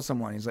gonna tell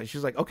someone.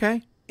 She's like,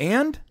 okay,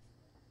 and?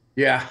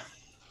 Yeah.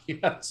 Yeah,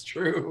 that's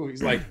true.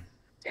 He's like,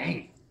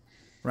 dang.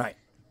 Right.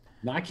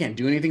 No, I can't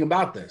do anything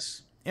about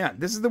this. Yeah,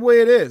 this is the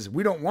way it is.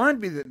 We don't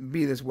want it to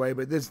be this way,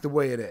 but this is the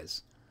way it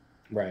is.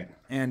 Right.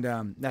 And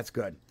that's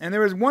good. And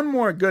there was one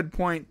more good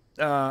point,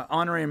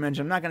 honorary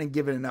mention. I'm not going to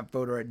give it an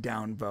upvote or a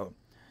downvote,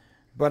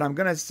 but I'm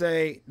going to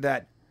say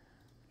that,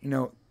 you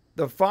know,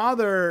 the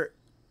father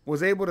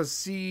was able to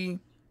see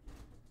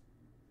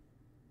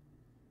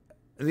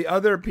the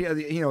other,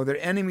 you know,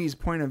 their enemy's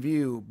point of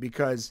view,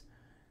 because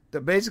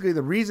basically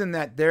the reason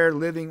that they're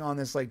living on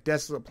this like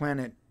desolate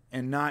planet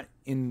and not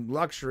in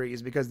luxury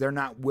is because they're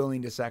not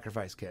willing to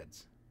sacrifice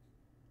kids.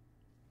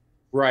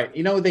 Right.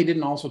 You know what they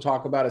didn't also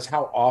talk about is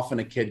how often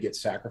a kid gets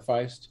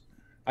sacrificed.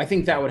 I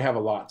think that would have a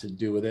lot to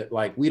do with it.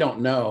 Like, we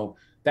don't know.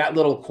 That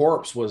little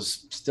corpse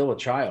was still a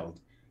child.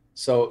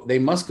 So they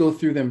must go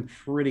through them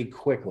pretty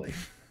quickly.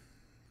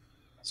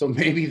 So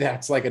maybe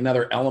that's like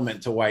another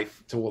element to why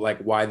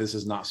this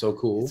is not so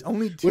cool. It's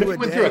only 2 what if a we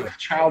went day. through a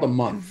child a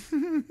month?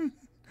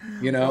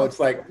 You know, it's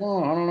like,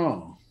 well, I don't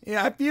know.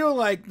 Yeah, I feel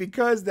like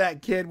because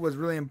that kid was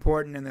really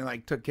important and they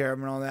like took care of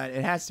him and all that,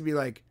 it has to be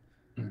like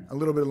a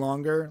little bit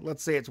longer.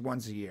 Let's say it's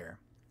once a year.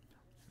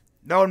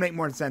 That would make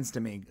more sense to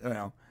me. You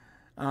know,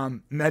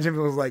 imagine if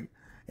it was like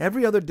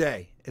every other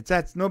day.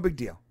 That's no big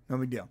deal. No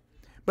big deal.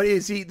 But you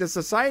see, the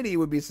society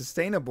would be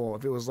sustainable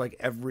if it was like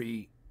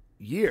every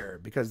year,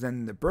 because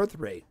then the birth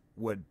rate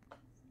would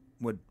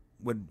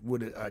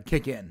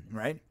kick in,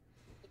 right?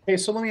 Okay,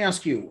 so let me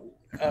ask you: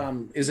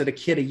 is it a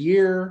kid a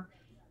year?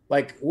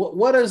 Like,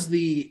 what is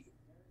the?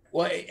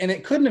 Well, and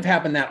it couldn't have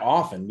happened that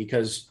often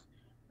because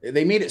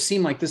they made it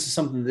seem like this is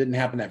something that didn't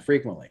happen that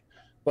frequently.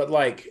 But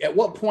like, at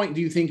what point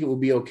do you think it would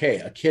be okay?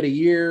 A kid a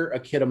year, a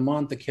kid a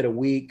month, a kid a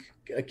week,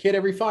 a kid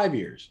every 5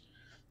 years?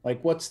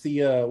 Like, what's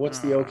the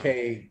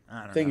okay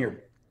thing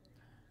here?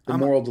 The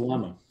moral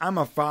dilemma. I'm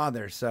a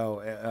father,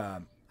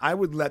 so I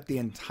would let the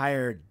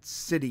entire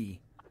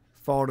city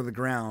fall to the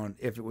ground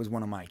if it was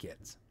one of my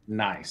kids.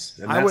 Nice.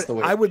 And that's the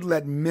way. I would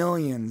let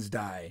millions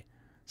die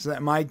so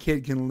that my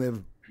kid can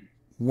live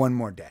one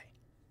more day.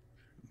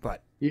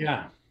 But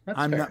yeah, that's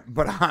I'm fair. not.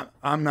 But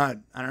I'm not.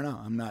 I don't know.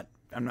 I'm not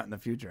in the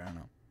future. I don't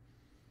know.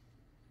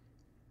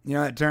 You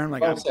know that term,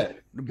 like, Well said.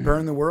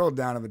 burn the world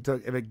down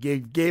if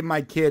it gave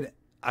my kid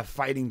a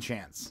fighting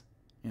chance.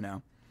 You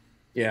know.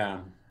 Yeah.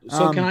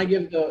 So can I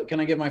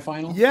give my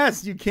final?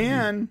 Yes, you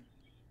can.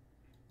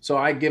 So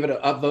I give it an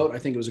upvote. I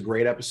think it was a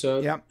great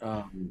episode. Yep.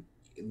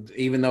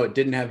 Even though it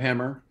didn't have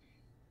Hemmer.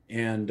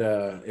 And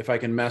if I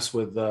can mess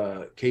with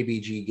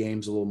KBG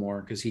Games a little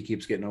more, because he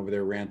keeps getting over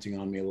there ranting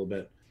on me a little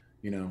bit,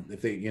 you know, if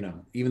they, you know,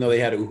 even though they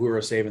had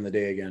Uhura saving the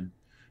day again,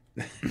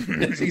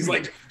 he's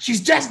like,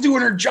 she's just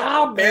doing her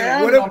job,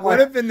 man.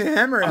 What if in the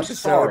Hemmer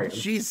episode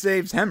she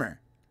saves Hemmer?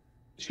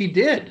 She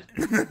did.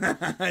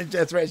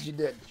 That's right. She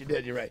did.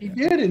 You're right. She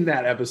did in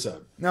that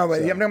episode. No,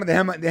 but I'm talking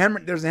about the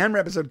Hemmer. There's a Hemmer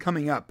episode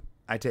coming up.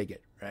 I take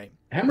it, right?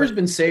 Hemmer's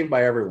been saved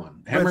by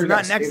everyone. Hemmer's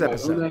not next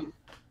episode.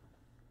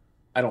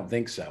 I don't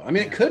think so. I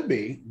mean, it could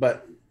be,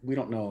 but we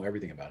don't know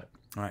everything about it.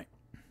 All right.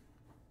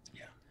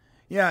 Yeah.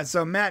 Yeah.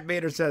 So Matt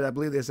Vader said, I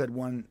believe they said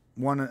one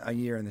a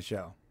year in the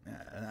show.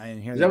 I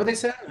didn't hear Is that what they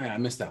said? I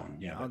missed that one.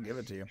 Yeah. I'll give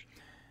it to you.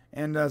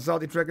 And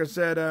Salty Tricker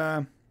said,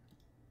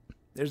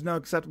 there's no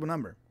acceptable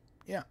number.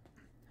 Yeah.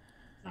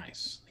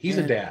 Nice. He's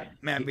a dad.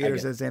 Matt Vader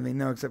said the same thing.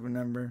 No acceptable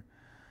number.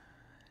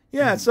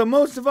 Yeah. So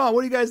most of all,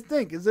 what do you guys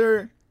think?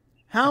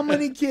 How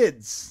many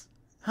kids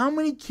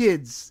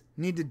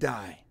need to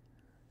die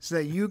so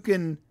that you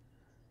can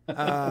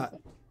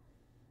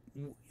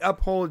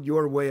uphold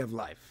your way of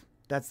life?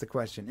 That's the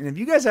question. And if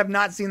you guys have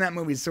not seen that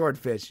movie,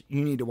 Swordfish,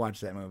 you need to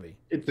watch that movie.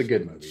 It's a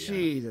good movie.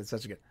 Jeez, it's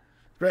such a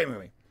great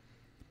movie.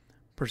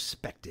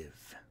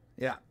 Perspective.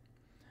 Yeah.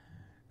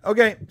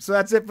 Okay, so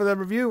that's it for the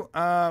review.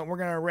 We're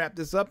gonna wrap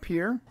this up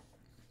here.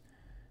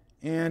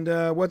 And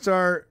what's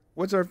our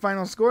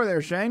final score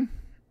there, Shane?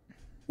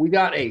 We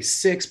got a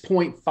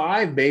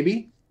 6.5,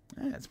 baby.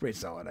 That's pretty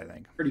solid, I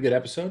think. Pretty good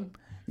episode.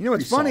 You know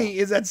what's funny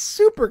is that's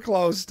super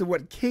close to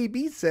what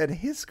KB said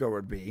his score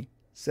would be,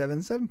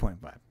 7.5.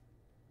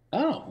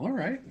 Oh, all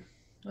right.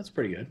 That's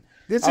pretty good.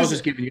 This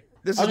is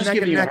neck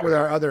and neck with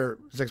our other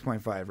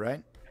 6.5,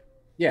 right?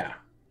 Yeah.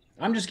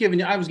 I was giving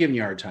you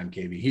a hard time,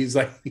 KB. He's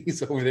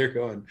over there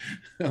going,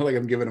 like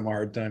I'm giving him a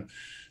hard time.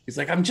 He's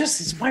like,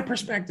 it's my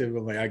perspective.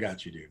 I'm like, I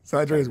got you, dude. So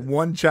I raise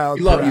one child.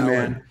 We love you,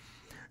 man.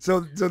 So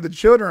the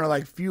children are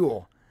like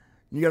fuel.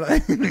 You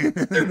gotta.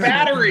 They're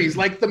batteries,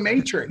 like the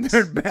Matrix.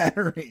 They're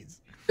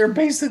batteries. They're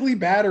basically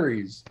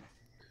batteries.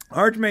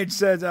 Archmage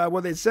says,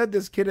 well, they said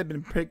this kid had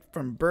been picked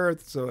from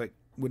birth, so it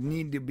would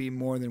need to be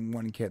more than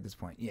one kid at this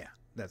point. Yeah,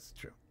 that's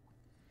true.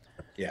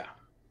 Yeah.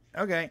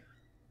 Okay.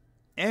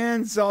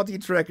 And Salty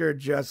Trekker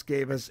just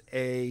gave us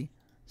a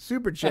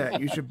super chat.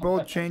 You should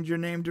both change your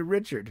name to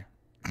Richard.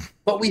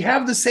 But we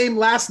have the same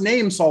last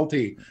name,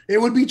 Salty. It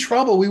would be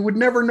trouble. We would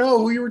never know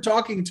who you were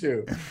talking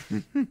to.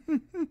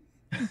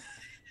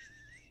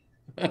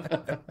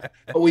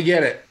 But we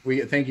get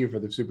it. Thank you for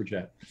the super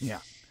chat. Yeah.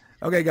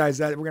 Okay, guys,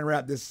 we're going to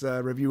wrap this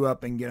review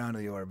up and get on to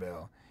the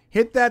Orville.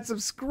 Hit that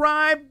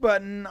subscribe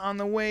button on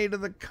the way to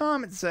the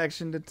comment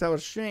section to tell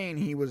Shane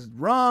he was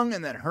wrong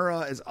and that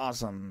Hura is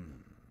awesome.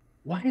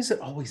 Why is it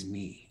always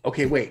me?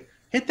 Okay, wait.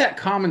 Hit that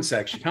comment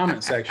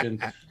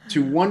section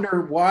to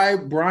wonder why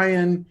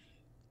Brian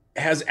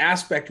has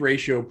aspect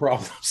ratio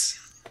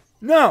problems.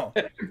 No,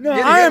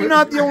 I am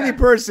not the only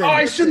person. Oh,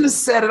 I shouldn't have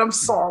said it. I'm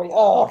sorry.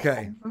 Oh,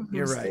 okay,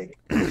 you're right.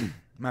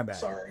 My bad.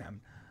 Sorry.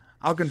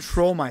 I'll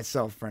control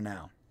myself for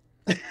now.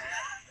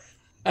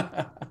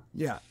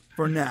 Yeah,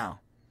 for now.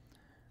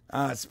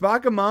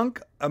 Spock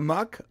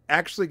Amok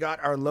actually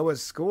got our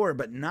lowest score,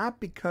 but not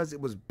because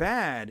it was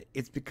bad.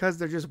 It's because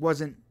there just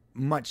wasn't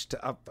much to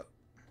upvote.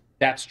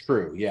 That's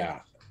true.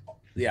 Yeah.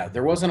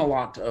 There wasn't a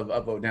lot of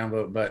upvote,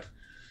 downvote, but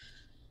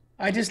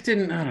I just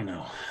didn't. I don't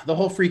know. The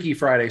whole Freaky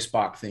Friday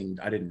Spock thing,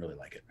 I didn't really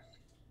like it.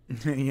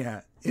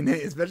 Yeah,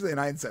 especially in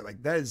hindsight,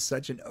 like that is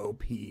such an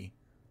OP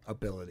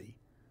ability.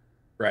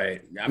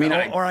 Right. I mean,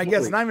 I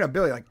guess not even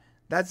ability. Like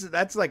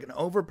that's like an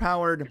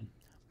overpowered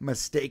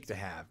mistake to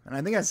have. And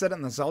I think I said it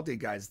in the Salty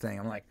Guys thing.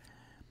 I'm like,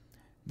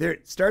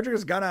 Star Trek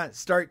has gotta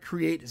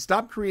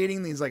stop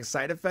creating these like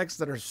side effects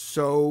that are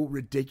so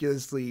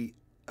ridiculously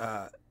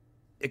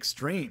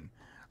extreme,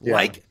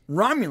 like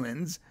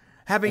Romulans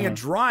having a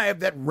drive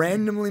that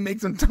randomly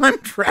makes them time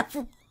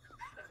travel.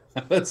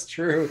 That's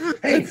true.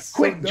 Hey,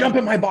 quick, jump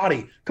in my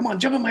body. Come on,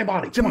 jump in my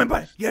body. Jump in my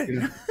body.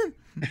 Yeah.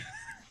 I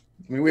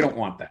mean, we don't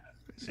want that.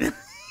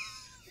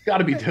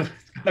 Gotta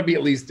be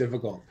at least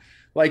difficult.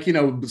 Like,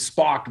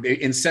 Spock,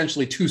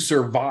 essentially to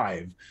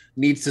survive,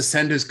 needs to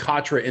send his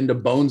Katra into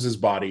Bones'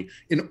 body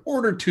in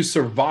order to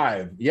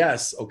survive.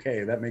 Yes,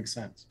 okay, that makes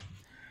sense.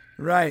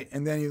 Right,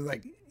 and then he's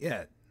like,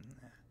 yeah.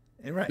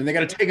 Right. And they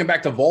got to take him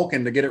back to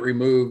Vulcan to get it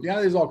removed. Yeah,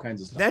 there's all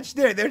kinds of stuff. That's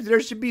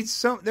there should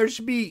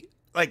be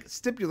like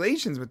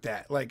stipulations with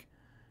that. Like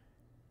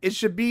it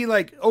should be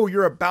like, oh,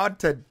 you're about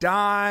to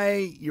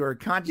die, your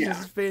consciousness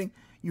is fading.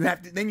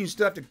 You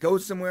still have to go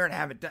somewhere and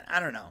have it done. I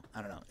don't know.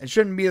 It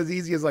shouldn't be as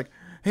easy as like,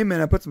 hey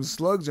man, I put some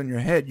slugs on your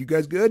head. You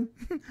guys good?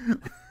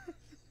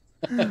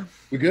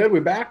 We good?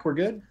 We're back? We're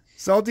good?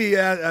 Salty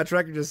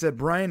Trekker just said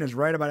Brian is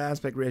right about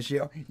aspect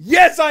ratio.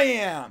 Yes, I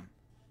am.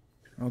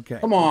 Okay.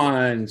 Come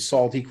on,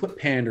 Salty. Quit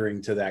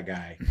pandering to that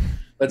guy.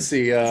 Let's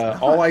see.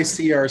 All I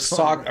see are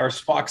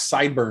Spock's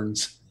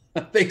sideburns.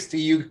 Thanks to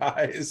you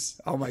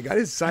guys. Oh my God,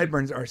 his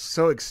sideburns are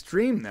so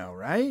extreme though,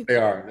 right? They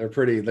are. They're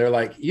pretty. They're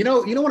like, when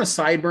a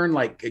sideburn,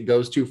 like it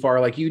goes too far,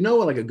 like,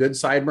 like a good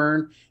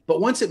sideburn, but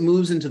once it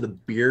moves into the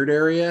beard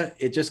area,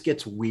 it just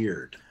gets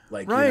weird.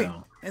 Like, right.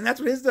 And that's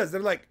what his does.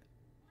 They're like,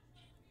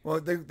 well,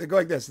 they go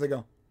like this. They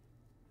go,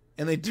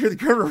 and they turn the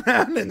curve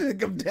around and they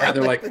come down. Right,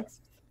 they're like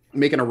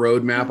making a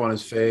road map on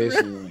his face.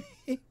 Right.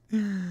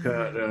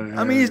 And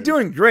I mean, he's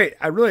doing great.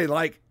 I really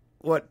like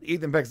what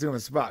Ethan Peck's doing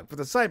with Spock, but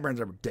the sideburns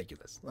are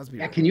ridiculous. Let's be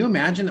real. Can you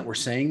imagine that we're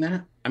saying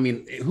that? I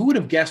mean, who would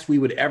have guessed we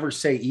would ever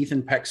say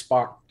Ethan Peck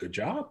Spock, good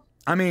job?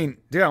 I mean,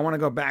 dude, I want to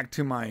go back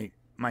to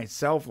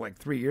myself like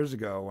 3 years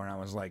ago when I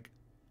was like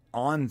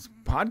on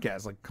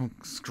podcast, like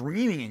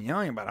screaming and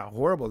yelling about how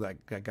horrible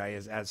that guy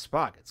is as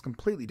Spock. It's a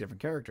completely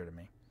different character to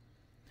me.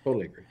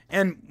 Totally agree.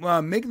 And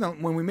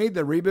when we made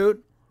the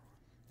reboot,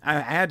 I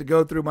had to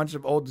go through a bunch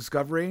of old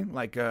Discovery,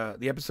 like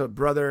the episode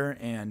Brother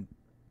and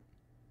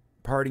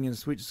Parting in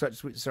Such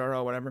Sweet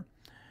Sorrow, whatever.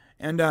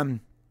 And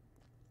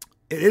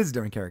it is a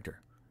different character.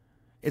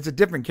 It's a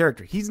different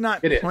character. He's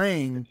not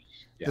playing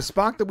the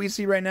Spock that we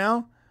see right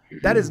now.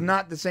 That is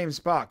not the same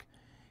Spock.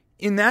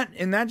 In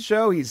that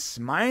show, he's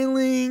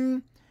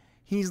smiling.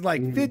 He's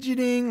like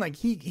fidgeting. Like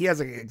he has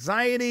like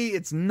anxiety.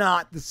 It's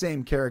not the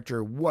same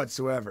character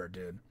whatsoever,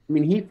 dude. I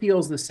mean, he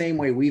feels the same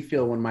way we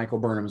feel when Michael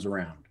Burnham's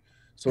around.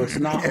 So it's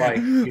not like,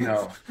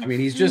 I mean,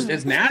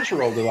 it's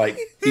natural to like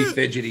be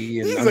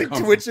fidgety and he's like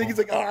twitching. He's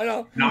like, oh, I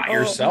know. Not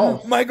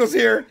yourself. Michael's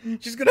here.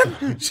 She's gonna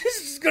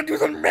do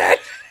something mad.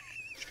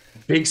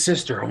 Big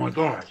sister. Oh my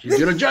God. She's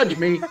going to judge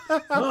me.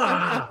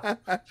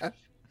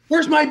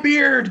 Where's my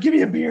beard? Give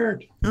me a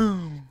beard.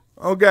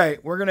 Okay.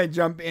 We're going to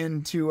jump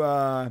into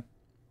the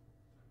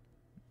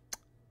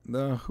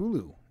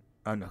Hulu.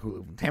 No,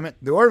 Hulu. Damn it.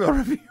 The Orville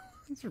review.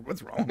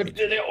 What's wrong with me?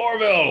 The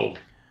Orville.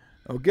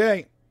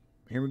 Okay.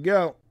 Here we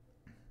go.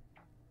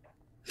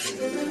 Every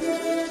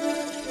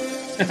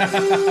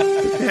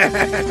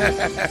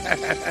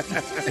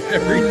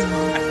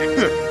time.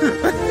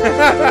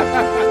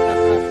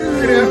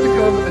 We're gonna have to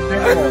go over the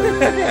demo.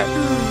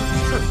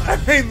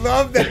 I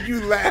love that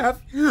you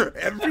laugh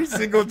every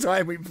single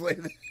time we play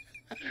this.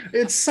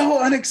 It's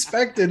so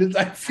unexpected.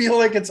 I feel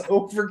like it's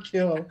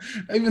overkill,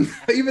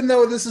 even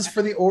though this is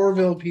for the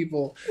Orville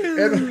people.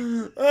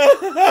 Every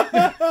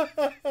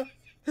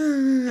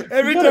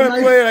time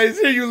I play it, I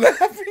hear you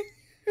laughing.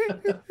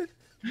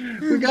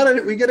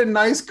 We get a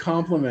nice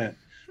compliment.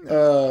 We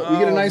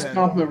get a nice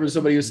compliment from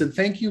somebody who said,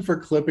 "Thank you for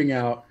clipping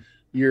out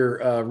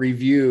your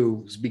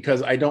reviews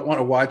because I don't want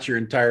to watch your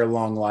entire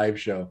long live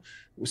show."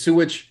 So,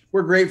 which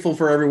we're grateful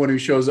for everyone who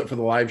shows up for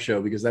the live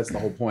show because that's the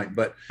whole point.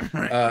 But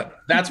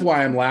that's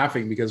why I'm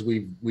laughing because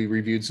we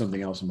reviewed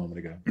something else a moment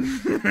ago,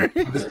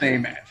 the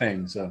same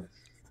thing. So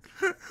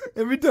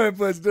every time I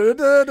play,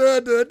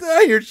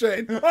 I hear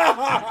Shane.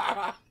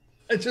 I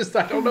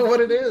don't know what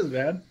it is,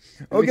 man.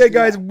 Okay,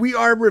 guys, we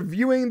are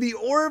reviewing The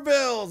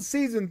Orville,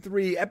 Season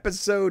 3,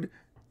 Episode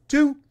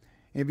 2.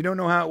 And if you don't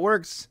know how it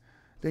works,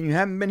 then you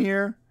haven't been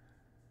here.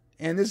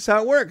 And this is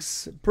how it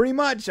works. Pretty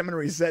much. I'm going to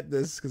reset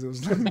this because it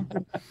was...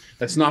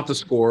 That's not the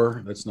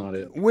score. That's not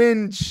it.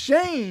 When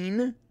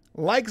Shane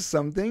likes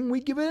something, we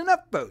give it an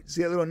upvote.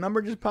 See that little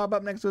number just pop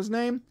up next to his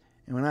name?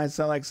 And when I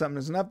like something,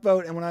 it's an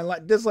upvote. And when I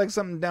dislike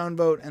something,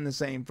 downvote. And the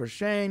same for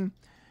Shane.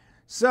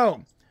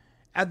 So...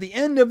 at the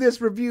end of this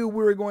review,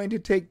 we're going to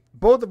take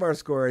both of our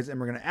scores and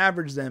we're going to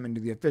average them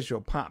into the official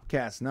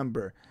Popcast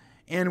number.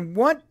 And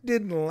what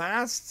did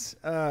last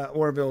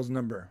Orville's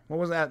number?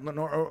 What was that?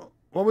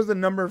 What was the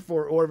number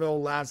for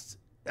Orville last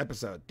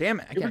episode?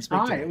 Damn it! I can't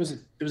speak to it. It was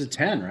a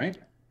 10, right?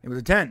 It was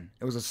a 10.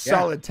 It was a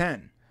solid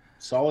 10.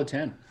 Solid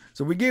 10.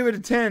 So we gave it a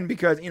 10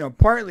 because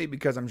partly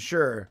because I'm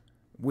sure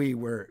we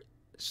were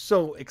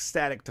so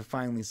ecstatic to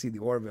finally see the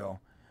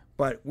Orville,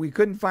 but we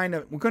couldn't find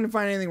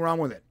anything wrong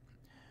with it.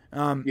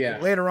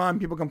 Later on,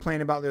 people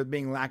complain about there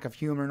being lack of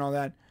humor and all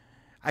that.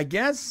 I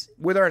guess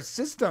with our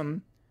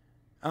system,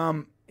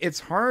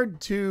 it's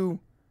hard to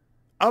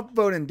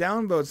upvote and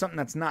downvote something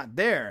that's not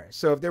there.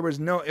 So if there was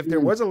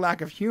a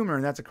lack of humor,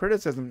 and that's a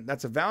criticism,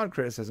 that's a valid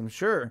criticism,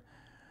 sure.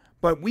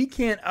 But we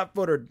can't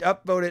upvote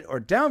it or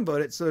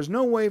downvote it, so there's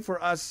no way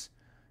for us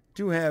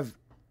to have.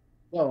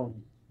 Well,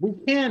 we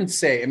can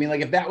say,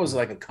 if that was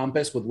like a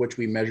compass with which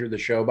we measure the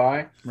show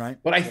by, right?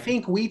 But I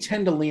think we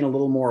tend to lean a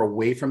little more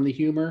away from the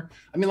humor.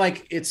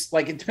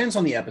 It depends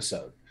on the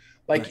episode.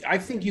 Right. I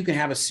think you can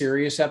have a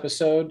serious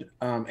episode,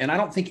 and I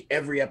don't think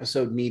every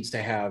episode needs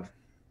to have,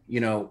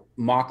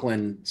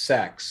 Mocklin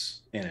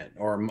sex in it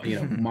or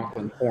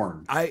Mocklin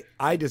porn.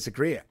 I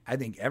disagree. I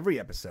think every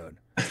episode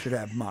should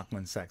have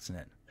Mocklin sex in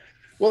it.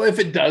 Well, if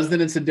it does,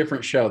 then it's a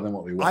different show than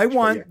what we watch. I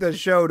want the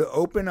show to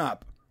open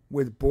up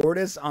with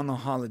Bortus on the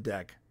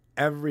holodeck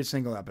every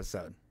single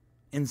episode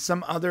in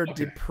some other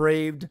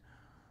depraved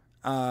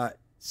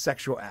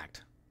sexual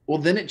act. Well,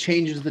 then it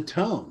changes the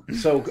tone.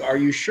 So are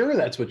you sure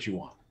that's what you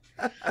want?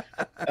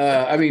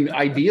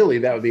 Ideally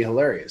that would be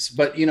hilarious,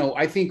 but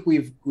I think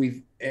we've,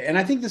 and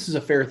I think this is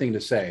a fair thing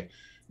to say.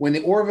 When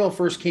the Orville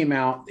first came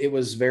out, it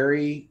was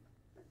very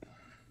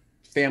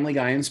Family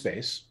Guy in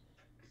space.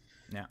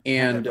 Yeah.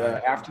 And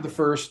after the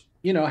first,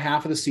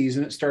 half of the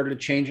season, it started to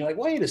change. You're like,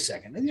 wait a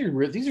second.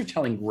 These are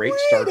telling great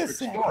Star Trek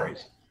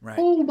stories. Right.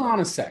 Hold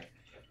on a sec.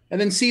 And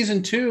then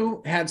season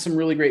 2 had some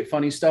really great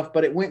funny stuff,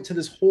 but it went to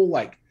this whole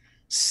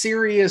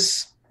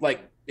serious,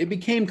 it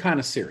became kind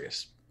of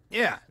serious.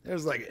 Yeah.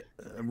 There's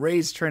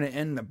Ray's trying to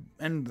end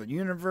the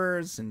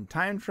universe and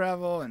time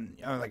travel. And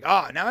I was like,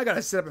 oh, now I got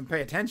to sit up and pay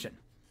attention.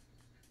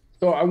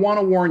 So I want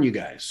to warn you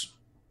guys,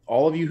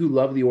 all of you who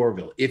love the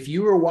Orville, if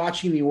you are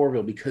watching the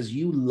Orville because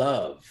you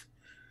love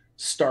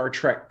Star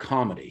Trek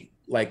comedy,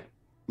 like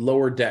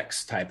Lower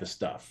Decks type of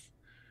stuff,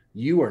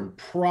 you are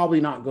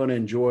probably not going to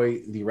enjoy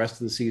the rest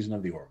of the season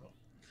of the Orville.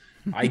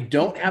 I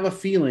don't have a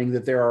feeling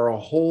that there are a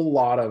whole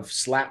lot of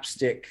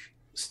slapstick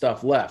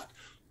stuff left,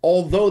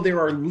 although there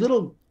are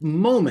little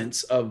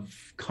moments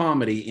of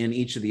comedy in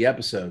each of the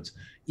episodes.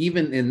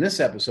 Even in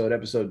this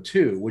episode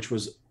 2, which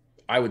was,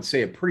 I would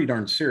say, a pretty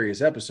darn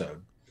serious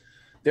episode,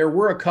 there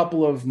were a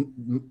couple of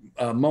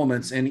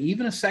moments and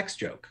even a sex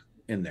joke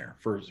in there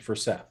for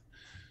Seth.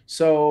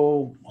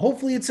 So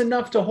hopefully it's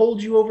enough to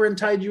hold you over and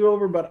tide you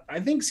over. But I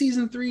think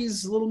season 3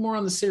 is a little more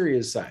on the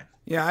serious side.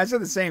 Yeah, I said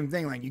the same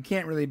thing. You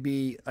can't really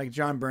be, like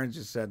John Burns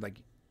just said,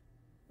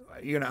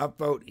 you're going to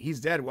upvote, he's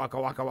dead, waka,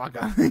 waka,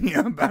 waka,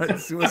 about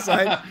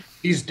suicide.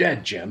 He's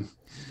dead, Jim.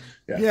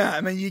 Yeah,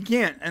 I mean, you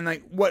can't. And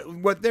like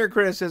what their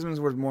criticisms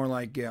was more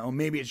like,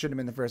 maybe it should have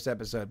been the first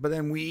episode. But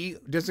then we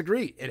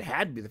disagree. It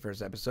had to be the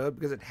first episode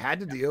because it had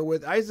to deal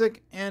with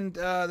Isaac and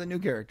the new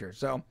character.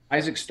 So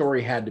Isaac's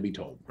story had to be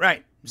told.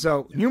 Right.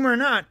 So humor or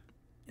not,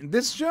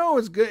 this show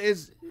is good.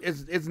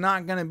 It's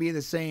not going to be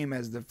the same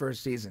as the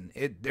first season.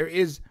 There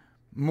is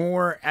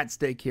more at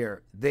stake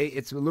here.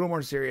 It's a little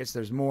more serious.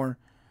 There's more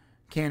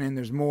canon.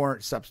 There's more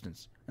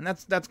substance, and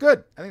that's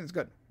good. I think it's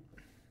good.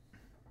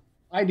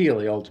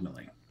 Ideally,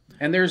 ultimately.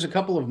 And there's a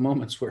couple of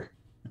moments where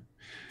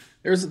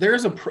there's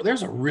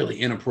a really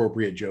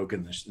inappropriate joke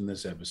in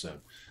this episode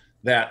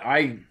that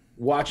I,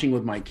 watching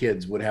with my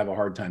kids, would have a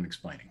hard time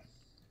explaining.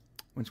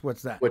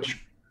 What's that?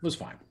 Which was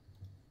fine.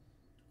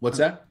 What's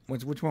that?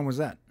 Which one was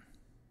that?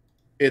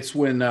 It's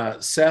when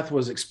Seth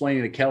was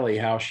explaining to Kelly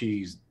how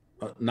she's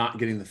not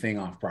getting the thing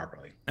off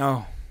properly.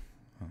 Oh.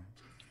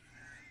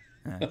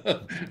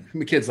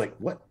 My kid's like,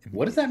 what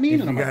does that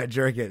mean? If you gotta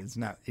jerk it,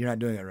 you're not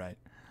doing it right.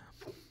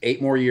 8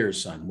 more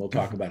years, son. We'll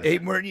talk about it.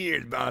 8 more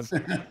years, boss.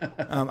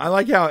 I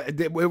like how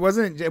it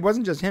wasn't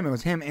just him. It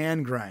was him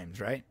and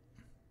Grimes, right?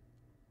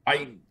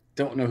 I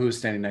don't know who was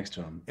standing next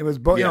to him. It was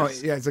both.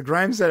 Yes. So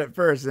Grimes said it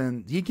first,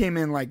 and he came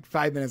in like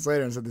 5 minutes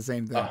later and said the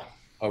same thing. Oh,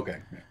 okay.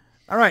 Yeah.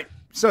 All right.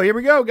 So here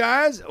we go,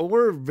 guys.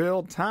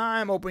 Orville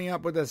time. Opening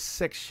up with a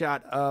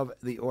 6-shot of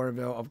the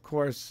Orville, of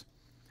course.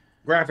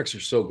 Graphics are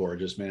so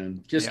gorgeous,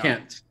 man. Just Yeah.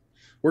 can't.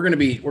 We're gonna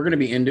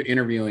be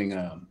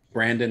interviewing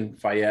Brandon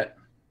Fayette,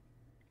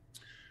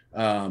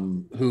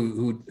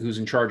 who's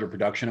in charge of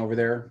production over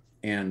there,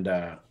 and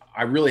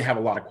I really have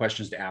a lot of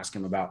questions to ask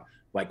him about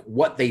like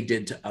what they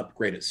did to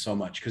upgrade it so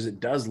much, because it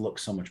does look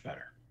so much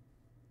better.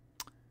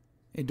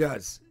 It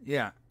does.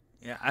 Yeah.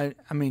 I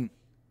mean,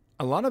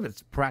 a lot of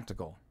it's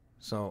practical.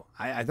 So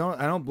I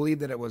don't believe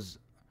that it was.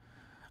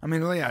 I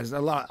mean, yeah, there's a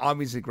lot,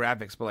 obviously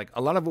graphics, but like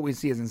a lot of what we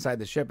see is inside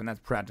the ship, and that's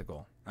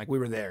practical. Like we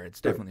were there.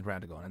 It's definitely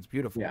practical, and it's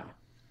beautiful. Yeah.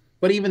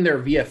 But even their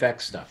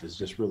VFX stuff is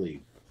just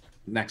really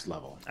next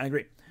level. I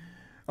agree.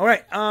 All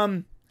right.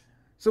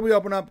 So we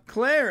open up.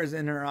 Claire is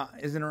in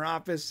her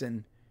office,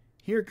 and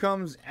here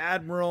comes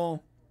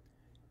Admiral.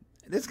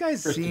 This guy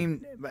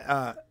seemed.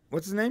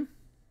 What's his name?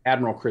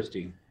 Admiral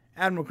Christie.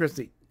 Admiral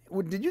Christie.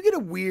 Did you get a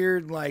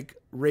weird like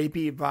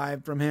rapey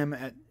vibe from him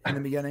in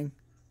the beginning?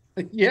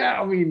 Yeah,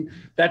 I mean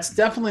that's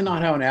definitely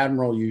not how an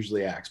admiral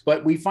usually acts,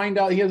 but we find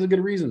out he has a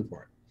good reason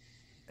for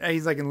it.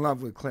 He's like in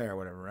love with Claire or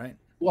whatever, right?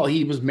 Well,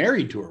 he was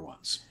married to her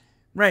once.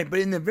 Right, but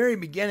in the very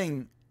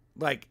beginning,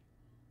 like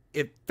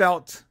it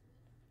felt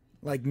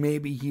like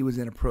maybe he was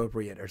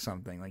inappropriate or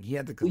something. Like he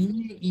had the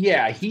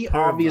Yeah, he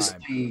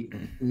obviously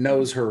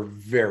knows her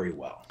very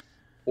well,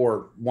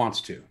 or wants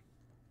to.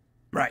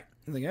 Right.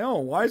 He's like, oh,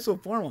 why so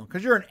formal?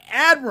 Because you're an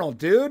admiral,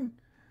 dude.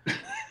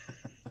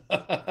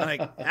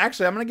 Like,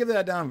 actually, I'm gonna give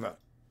that a downvote.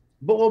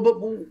 But hold on.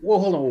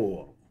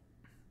 Whoa.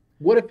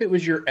 What if it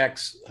was your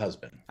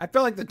ex-husband? I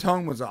felt like the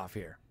tone was off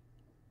here.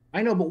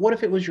 I know, but what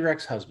if it was your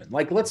ex-husband?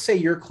 Like, let's say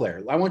you're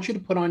Claire. I want you to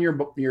put on your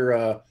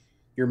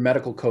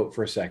medical coat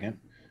for a second,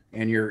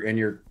 and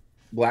your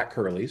black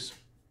curlies,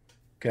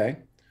 okay?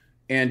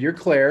 And you're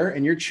Claire,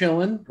 and you're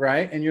chilling,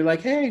 right? And you're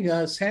like, hey,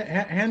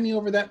 hand me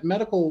over that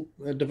medical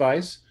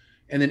device.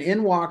 And then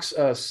in walks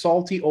a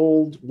salty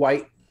old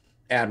white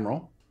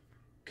admiral,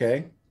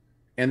 okay?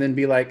 And then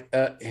be like,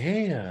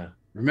 hey,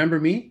 remember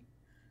me?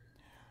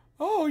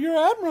 Oh, your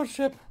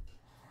admiralship.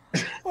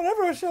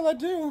 Whatever shall I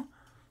do?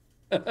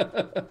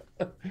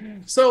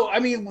 So, I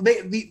mean,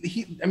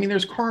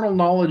 there's carnal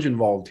knowledge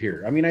involved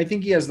here. I mean, I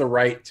think he has the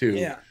right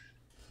to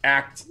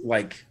act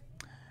like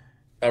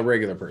a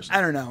regular person.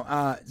 I don't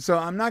know. So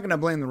I'm not going to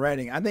blame the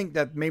writing. I think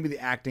that maybe the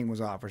acting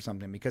was off or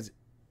something because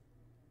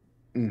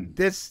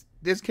this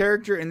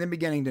character in the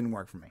beginning didn't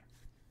work for me.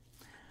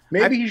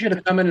 Maybe he should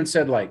have come in and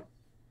said like,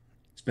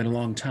 "It's been a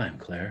long time,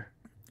 Claire."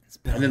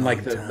 And then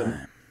like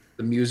the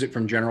music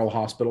from General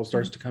Hospital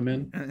starts to come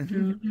in.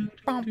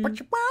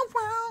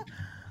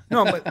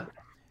 No, but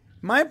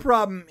my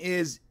problem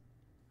is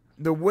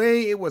the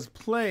way it was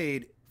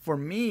played. For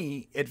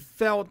me, it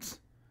felt,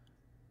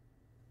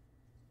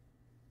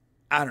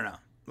 I don't know,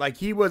 like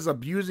he was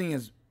abusing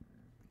his,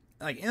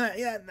 like,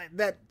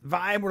 that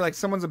vibe where like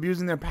someone's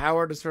abusing their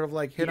power to sort of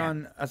like hit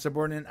on a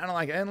subordinate. I don't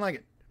like it. I didn't like it.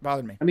 It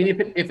bothered me. I mean,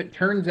 if it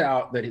turns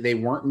out that they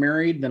weren't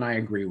married, then I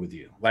agree with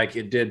you. Like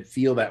it did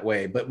feel that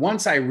way. But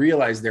once I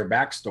realized their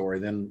backstory,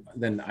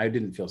 then I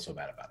didn't feel so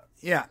bad about it.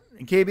 Yeah,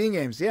 KB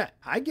games. Yeah,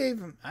 I gave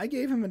him a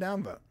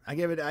downvote.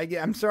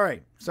 I'm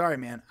sorry,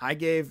 man. I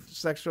gave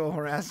sexual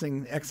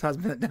harassing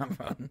ex-husband a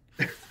downvote.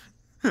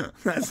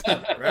 That's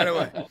right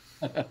away.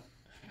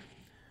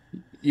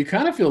 You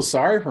kind of feel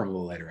sorry for him a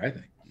little later, I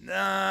think.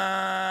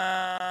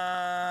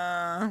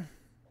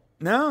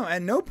 No,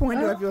 at no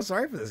point do I feel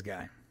sorry for this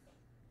guy.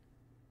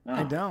 Oh.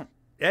 I don't.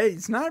 Hey,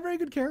 it's not a very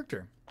good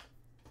character.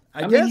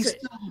 I mean, guess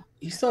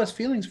he still has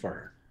feelings for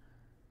her.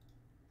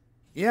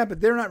 Yeah,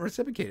 but they're not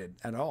reciprocated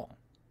at all.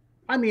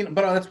 I mean,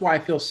 but that's why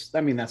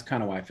that's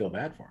kind of why I feel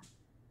bad for him.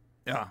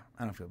 Yeah,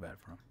 I don't feel bad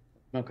for him.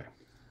 Okay.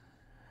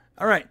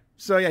 All right.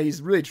 So yeah,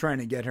 he's really trying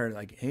to get her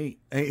like, hey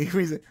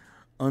he's like,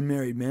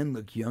 unmarried men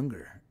look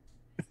younger.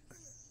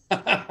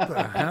 What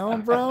the hell,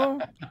 bro?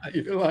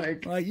 You're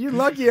like you're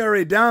lucky I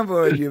already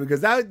downvoted you,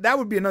 because that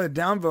would be another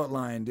downvote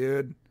line,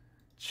 dude.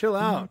 Chill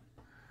out.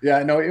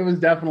 Yeah, no, it was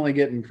definitely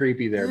getting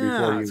creepy there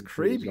before you. It's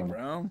creepy,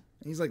 bro.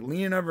 He's like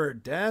leaning over her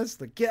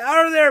desk, like, get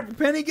out of there,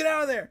 Penny, get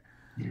out of there.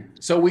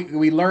 So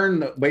we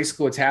learn that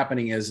basically what's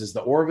happening is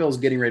the Orville's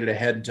getting ready to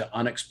head to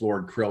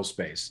unexplored Krill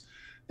space.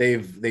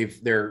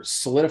 They're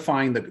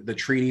solidifying the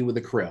treaty with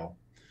the Krill,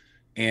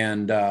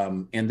 and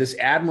this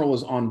admiral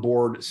is on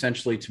board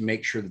essentially to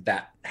make sure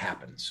that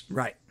happens.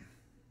 Right.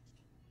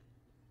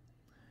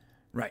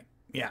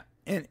 Yeah.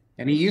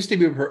 And he used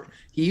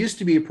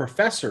to be a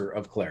professor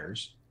of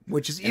Claire's,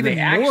 which is even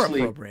more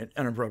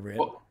inappropriate.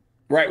 Well,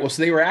 right. Well,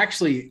 so they were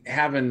actually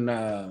having,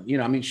 I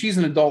mean, she's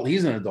an adult,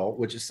 he's an adult,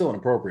 which is still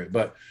inappropriate.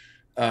 But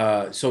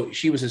so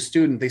she was a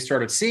student. They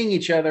started seeing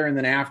each other, and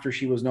then after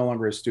she was no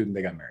longer a student,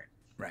 they got married.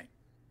 Right.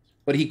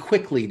 But he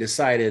quickly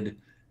decided,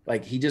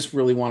 like, he just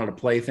really wanted a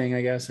plaything,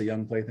 I guess, a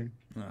young plaything.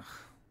 Ugh.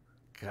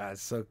 God,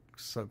 so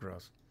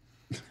gross.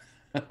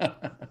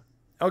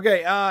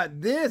 Okay,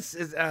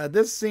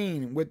 this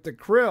scene with the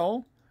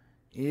Krill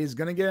is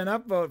gonna get an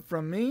upvote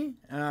from me.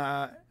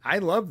 I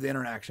love the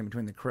interaction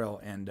between the Krill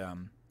and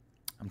I'm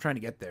trying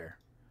to get there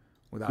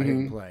without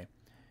hitting play.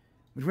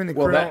 Between the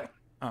Krill.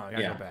 I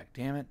gotta go back.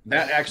 Damn it.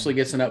 That actually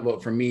gets an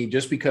upvote from me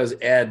just because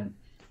Ed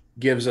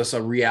gives us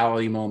a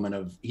reality moment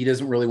of he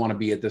doesn't really want to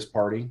be at this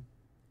party.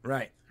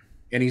 Right.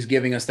 And he's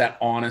giving us that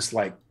honest,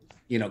 like,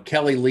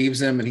 Kelly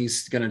leaves him and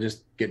he's gonna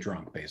just get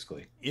drunk,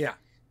 basically. Yeah.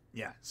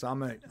 So I'm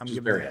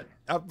giving it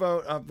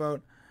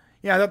upvote.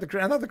 Yeah, I thought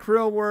the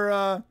Krill were.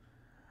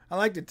 I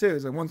liked it too.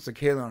 It's like, once the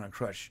Kalon are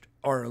crushed,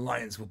 our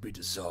alliance will be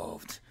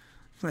dissolved.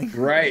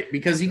 Right,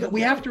 because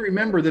we have to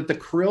remember that the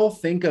Krill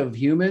think of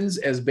humans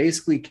as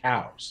basically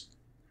cows.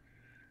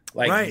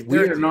 Like, right, we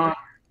are not.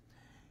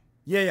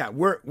 Yeah,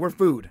 we're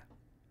food.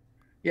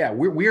 Yeah,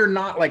 we're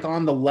not like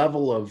on the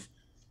level of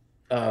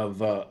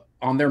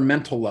on their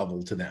mental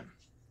level to them.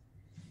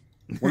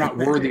 We're not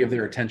worthy of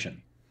their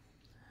attention.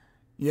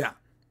 Yeah,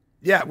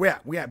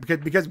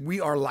 because we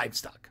are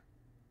livestock.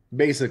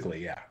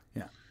 Basically, yeah.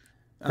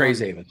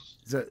 Praise Avens.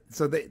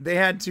 So they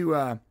had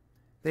to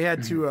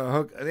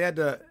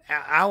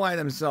ally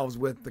themselves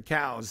with the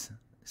cows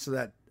so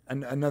that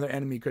another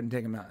enemy couldn't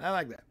take them out. I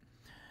like that.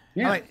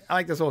 Yeah, I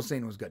like this whole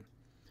scene. Was good.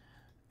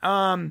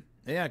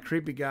 Yeah,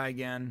 creepy guy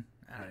again.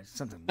 I don't know,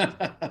 something.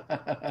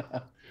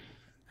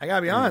 I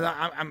gotta be honest.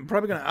 I'm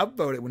probably gonna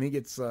upvote it when he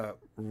gets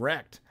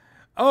wrecked.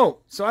 Oh,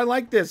 so I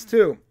like this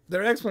too.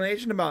 Their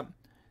explanation about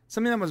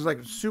something that was like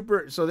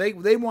super. So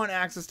they want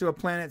access to a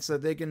planet so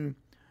that they can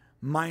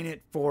mine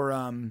it for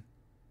a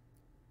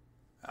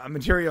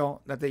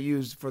material that they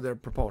use for their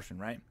propulsion,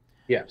 right?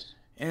 Yes.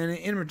 And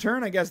in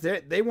return, I guess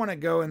they want to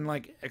go and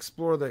like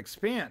explore the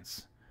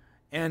expanse,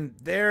 and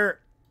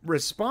their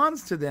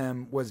response to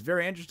them was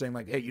very interesting.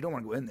 Like, hey, you don't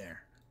want to go in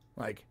there.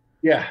 Like,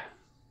 yeah,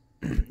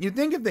 you'd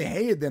think if they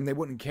hated them, they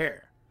wouldn't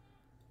care,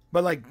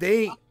 but like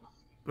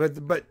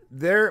but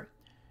their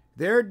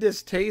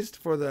distaste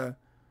for the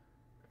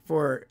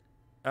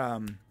I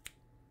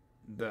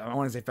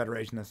want to say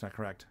Federation. That's not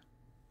correct.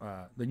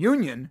 The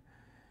Union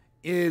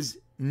is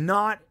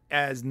not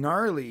as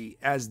gnarly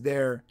as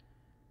their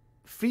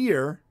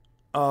fear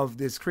of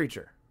this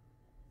creature.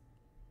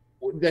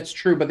 That's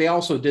true, but they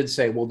also did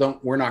say, "Well,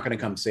 we're not going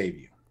to come save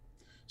you."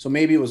 So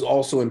maybe it was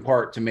also in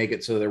part to make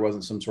it so there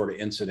wasn't some sort of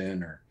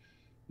incident, or,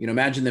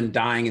 imagine them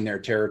dying in their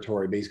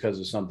territory because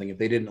of something if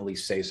they didn't at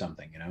least say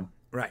something,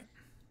 Right.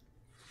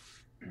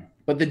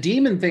 But the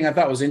demon thing I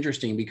thought was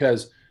interesting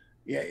because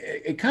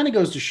it kind of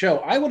goes to show.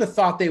 I would have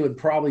thought they would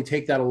probably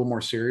take that a little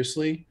more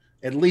seriously,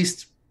 at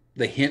least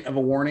the hint of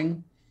a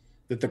warning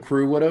that the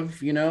crew would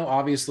have,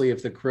 obviously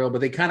if the Krill,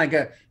 but they kind of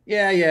got,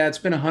 it's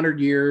been 100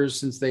 years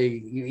since they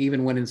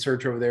even went in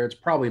search over there. It's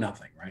probably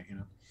nothing, right?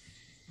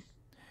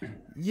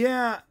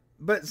 Yeah,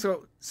 but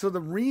so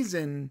the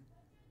reason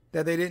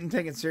that they didn't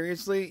take it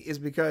seriously is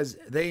because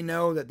they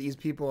know that these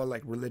people are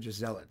like religious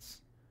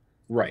zealots.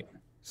 Right.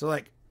 So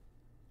like,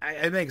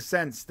 it makes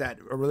sense that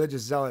a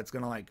religious zealot's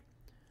going to like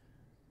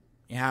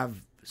have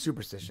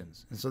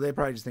superstitions. And so they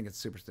probably just think it's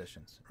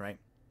superstitions, right?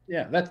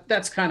 Yeah,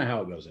 that's kind of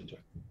how it goes into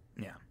it.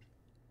 Yeah.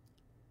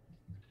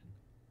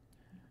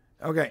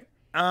 Okay.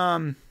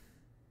 All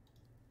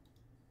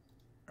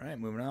right,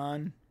 moving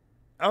on.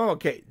 Oh,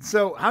 okay.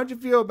 So how'd you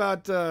feel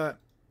about no,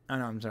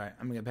 I'm sorry.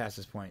 I'm gonna get past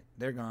this point.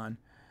 They're gone.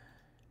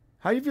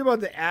 How do you feel about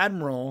the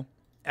Admiral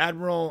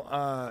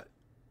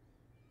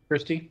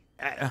Christie?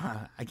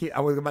 I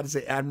was about to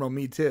say Admiral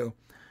Me Too.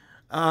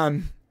 How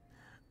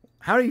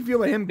do you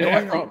feel about him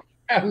going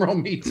Admiral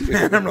Me Too?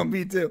 Admiral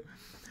Me Too.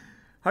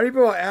 How do you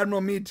feel about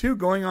Admiral Me Too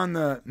going on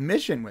the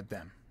mission with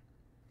them?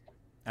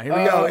 Now, here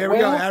we go. Here we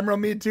go. Admiral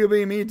Me Too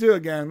being Me Too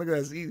again. Look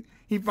at this.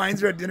 He finds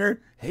her at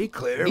dinner. Hey,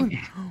 Claire,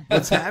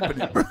 what's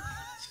happening?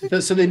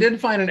 So they did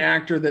find an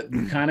actor that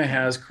kind of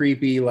has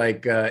creepy,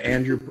 like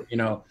Andrew,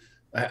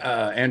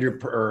 Andrew,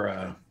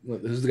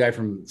 who's the guy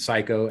from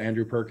Psycho,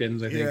 Andrew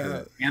Perkins, I think.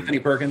 Yeah. Anthony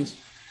Perkins.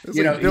 It's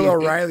like Bill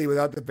O'Reilly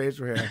without the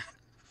facial hair.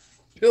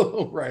 Bill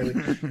O'Reilly.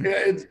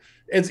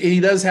 Yeah, he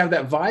does have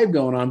that vibe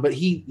going on, but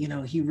he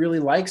really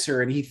likes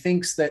her, and he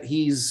thinks that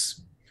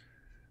he's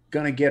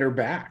gonna get her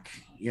back,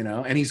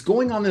 and he's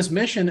going on this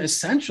mission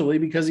essentially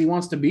because he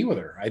wants to be with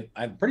her.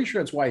 I'm pretty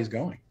sure that's why he's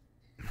going.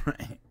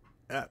 Right.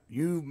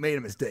 You made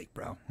a mistake,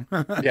 bro.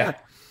 Yeah.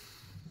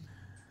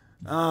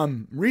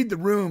 Read the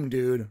room,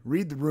 dude.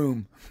 Read the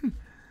room.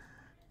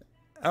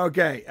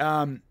 Okay.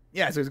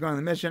 Yeah, so he's going on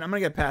the mission. I'm gonna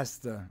get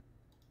past the.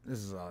 This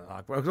is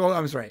awkward. Oh,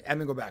 I'm sorry. I'm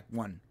gonna go back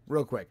one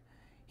real quick.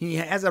 He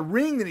has a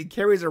ring that he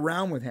carries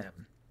around with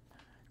him.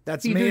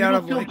 That's made out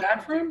of. You don't feel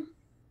bad for him?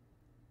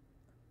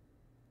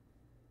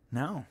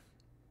 No.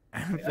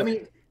 I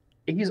mean,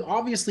 he's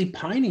obviously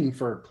pining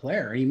for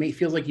Claire. He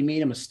feels like he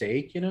made a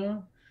mistake. You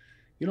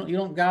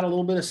don't got a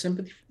little bit of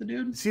sympathy for the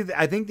dude. See,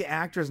 I think the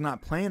actor's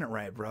not playing it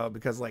right, bro.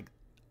 Because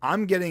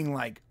I'm getting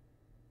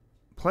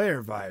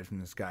player vibes from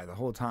this guy the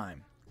whole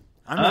time.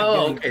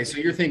 Okay. So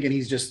you're thinking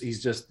he's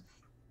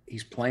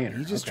playing her.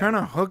 He's just trying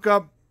to hook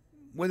up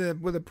with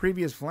a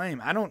previous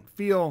flame. I don't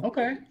feel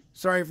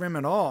sorry for him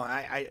at all.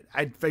 I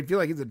feel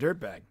like he's a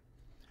dirtbag.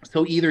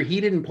 So either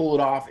he didn't pull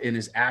it off in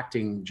his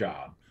acting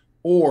job,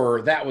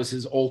 or that was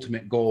his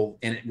ultimate goal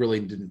and it really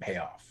didn't pay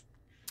off.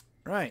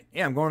 Right.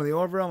 Yeah, I'm going to the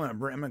Orville. I'm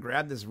gonna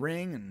grab this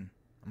ring and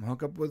I'm gonna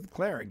hook up with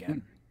Claire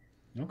again.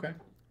 Okay.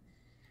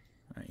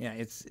 Yeah,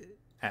 it's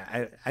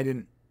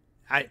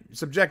I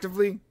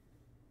subjectively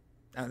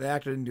the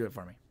actor didn't do it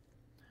for me.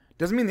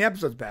 Doesn't mean the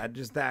episode's bad,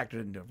 just the actor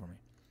didn't do it for me.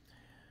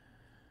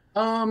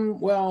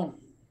 Well,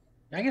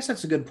 I guess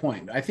that's a good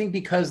point. I think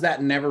because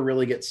that never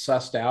really gets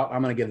sussed out,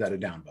 I'm going to give that a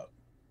down vote.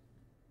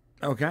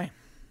 Okay.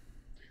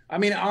 I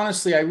mean,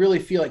 honestly, I really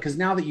feel like, because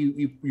now that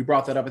you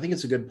brought that up, I think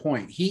it's a good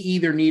point.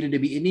 It needed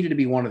to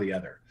be one or the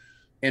other.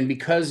 And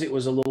because it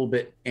was a little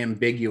bit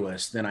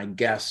ambiguous, then I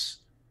guess,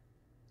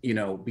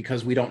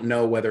 because we don't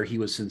know whether he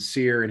was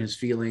sincere in his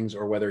feelings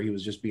or whether he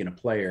was just being a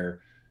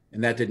player,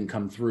 and that didn't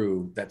come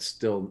through, that's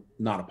still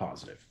not a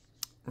positive.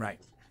 Right.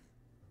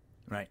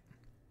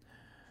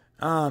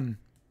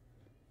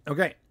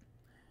 Okay.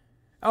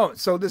 Oh,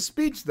 so the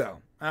speech though.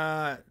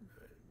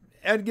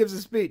 Ed gives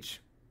a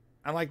speech.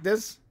 I like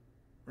this,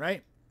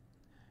 right?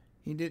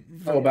 He did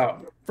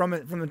from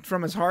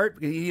his heart.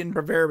 He didn't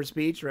prepare a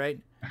speech, right?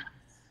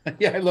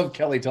 Yeah, I love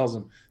Kelly tells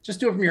him, just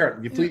do it from your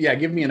heart.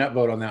 Give me an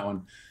upvote on that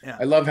one. Yeah.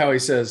 I love how he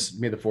says,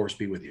 "May the force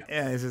be with you."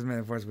 Yeah, he says, "May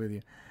the force be with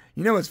you."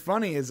 What's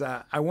funny is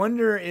I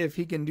wonder if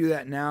he can do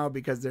that now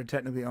because they're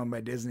technically owned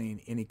by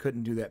Disney and he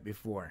couldn't do that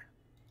before.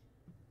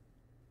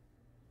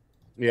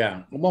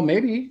 Yeah. Well,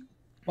 maybe.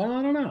 Well,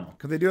 I don't know.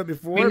 Could they do it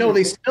before? I mean, no,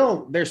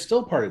 they're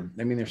still part of,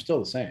 they're still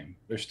the same.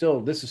 This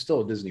is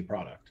still a Disney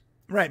product.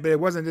 Right, but it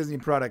wasn't a Disney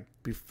product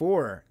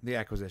before the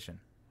acquisition.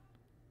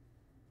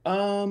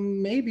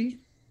 Maybe.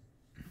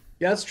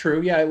 Yeah, that's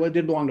true. Yeah, it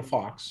did belong to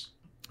Fox.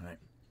 Right.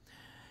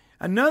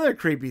 Another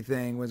creepy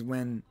thing was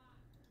when,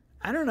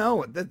 I don't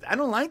know, I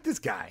don't like this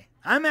guy.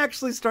 I'm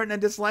actually starting to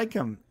dislike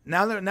him.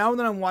 Now that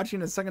I'm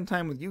watching a second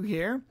time with you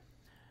here,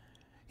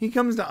 he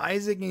comes to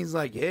Isaac and he's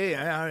like, "Hey,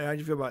 how'd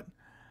you feel about?"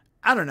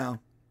 I don't know.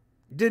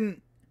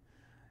 You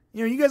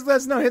guys let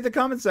us know. Hit the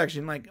comment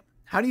section.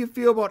 How do you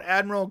feel about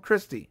Admiral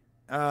Christie,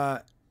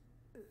 the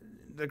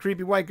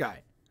creepy white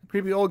guy,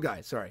 creepy old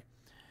guy? Sorry.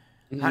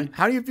 Mm-hmm.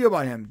 How do you feel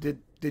about him?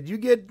 Did you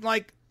get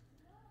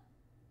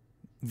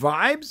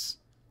vibes,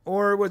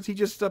 or was he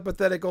just a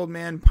pathetic old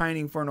man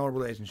pining for an old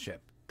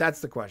relationship?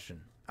 That's the question.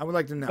 I would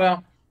like to know.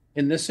 Well,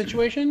 in this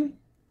situation,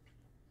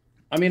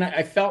 I mean,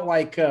 I felt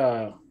like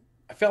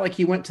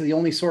he went to the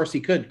only source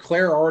he could.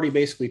 Claire already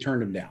basically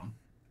turned him down.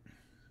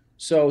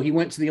 So he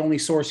went to the only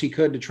source he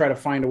could to try to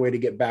find a way to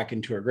get back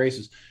into her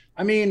graces.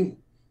 I mean,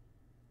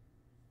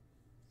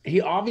 he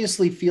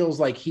obviously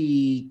feels like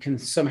he can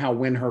somehow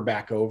win her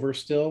back over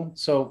still.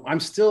 So I'm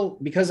still,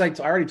 because I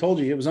already told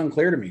you, it was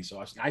unclear to me.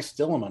 So I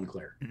still am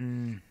unclear.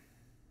 Mm.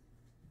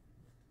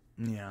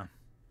 Yeah.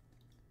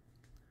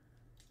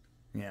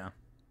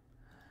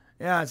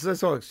 So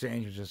this whole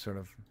exchange was just sort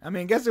of, I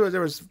mean, I guess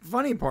there was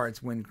funny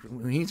parts when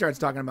he starts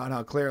talking about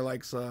how Claire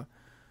likes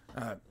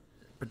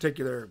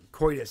particular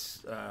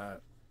coitus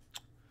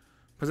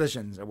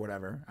positions or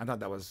whatever. I thought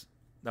that was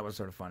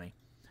sort of funny.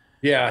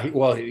 Yeah,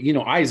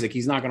 Isaac,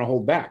 he's not going to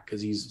hold back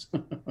because he's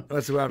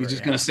whatsoever. He's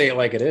just going to say it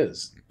like it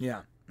is.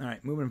 Yeah. All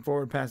right, moving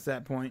forward past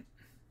that point.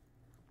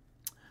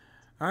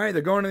 All right,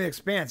 they're going to the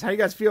Expanse. How do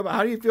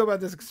you feel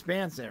about this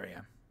Expanse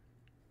area?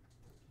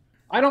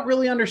 I don't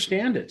really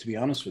understand it, to be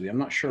honest with you. I'm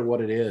not sure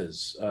what it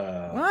is.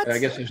 What? I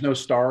guess there's no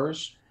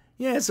stars.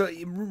 Yeah, so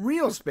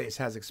real space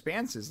has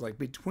expanses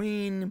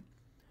between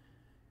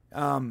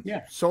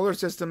solar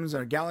systems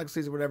or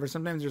galaxies or whatever.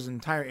 Sometimes there's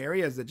entire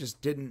areas that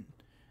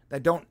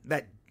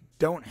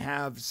don't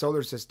have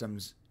solar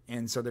systems,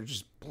 and so they're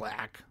just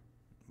black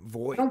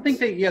voids. I don't think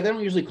they don't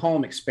usually call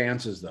them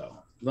expanses though.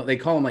 They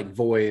call them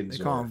voids.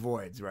 They call them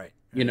voids, right?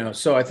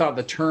 So I thought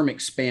the term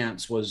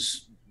expanse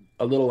was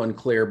a little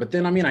unclear, but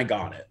then I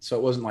got it, so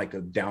it wasn't like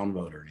a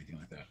downvote or anything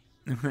like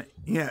that.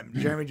 Yeah,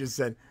 Jeremy just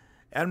said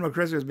Admiral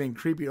Chris was being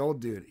creepy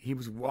old dude. He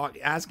was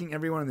asking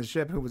everyone on the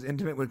ship who was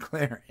intimate with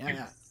Claire.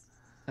 Yeah.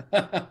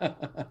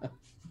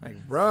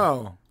 Like,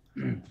 bro,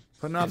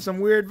 putting off some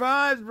weird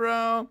vibes,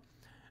 bro.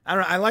 I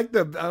don't know. I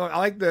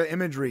like the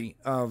imagery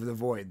of the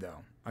void though,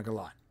 like a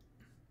lot.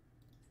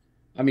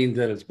 I mean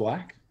that it's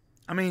black.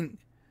 I mean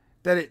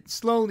that it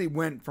slowly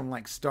went from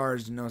like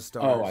stars to no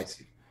stars. Oh, I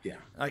see. Yeah.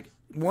 Like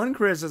one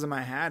criticism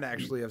I had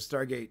actually of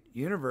Stargate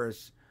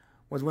Universe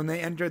was when they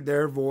entered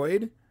their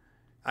void,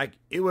 like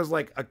it was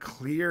like a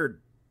clear,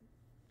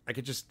 like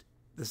it just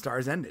the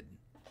stars ended.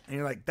 And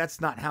you're like,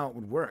 that's not how it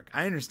would work.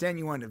 I understand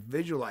you wanted to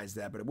visualize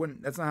that, but it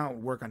wouldn't. That's not how it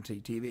would work on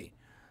TV.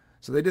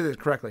 So they did this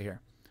correctly here.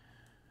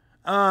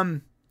 All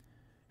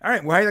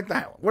right. Well, how do you like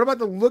that? What about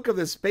the look of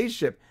the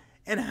spaceship?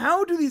 And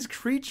how do these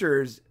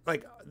creatures,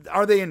 like,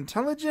 are they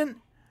intelligent?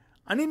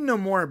 I need to know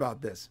more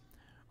about this.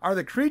 Are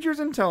the creatures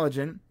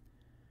intelligent,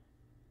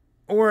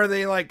 or are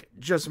they like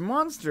just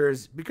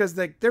monsters? Because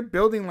they're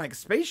building like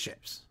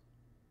spaceships.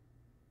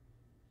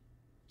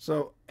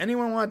 So,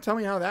 anyone want to tell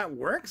me how that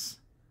works?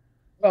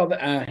 Well,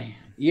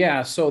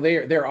 yeah. So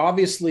they're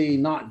obviously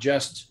not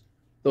just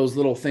those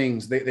little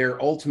things.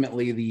 They're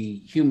ultimately the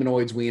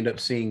humanoids we end up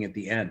seeing at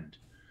the end.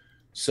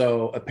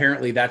 So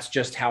apparently that's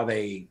just how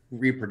they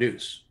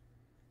reproduce.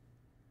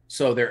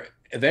 So they're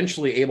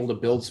eventually able to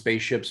build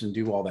spaceships and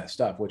do all that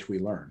stuff, which we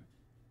learn.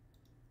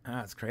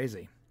 Ah, that's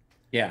crazy.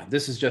 Yeah,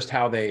 this is just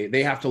how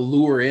they have to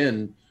lure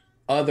in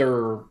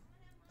other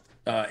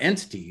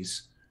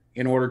entities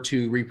in order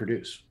to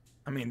reproduce.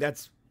 I mean,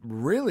 that's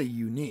really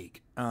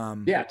unique.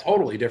 Yeah,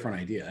 totally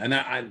different idea, and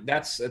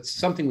that's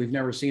something we've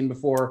never seen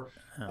before.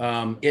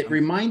 It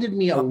reminded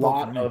me a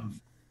lot of,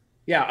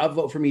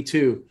 upvote for me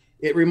too.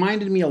 It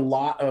reminded me a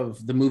lot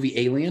of the movie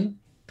Alien.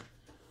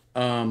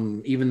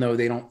 Even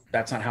though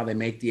that's not how they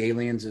make the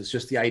aliens. It's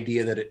just the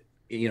idea that it,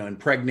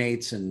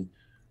 impregnates and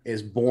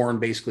is born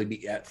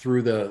basically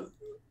through the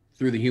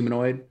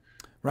humanoid.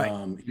 Right.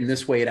 In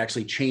this way, it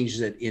actually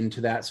changes it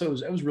into that. So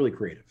it was really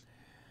creative.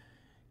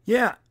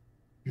 Yeah.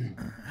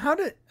 How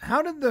did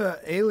the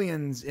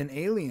aliens in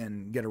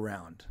Alien get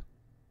around?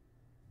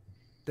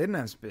 They didn't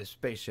have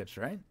spaceships,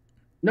 right?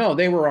 No,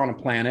 they were on a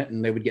planet,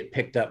 and they would get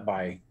picked up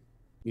by,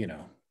 they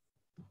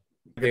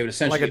would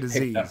essentially like a get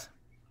picked up. disease.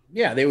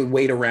 Yeah, they would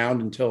wait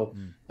around until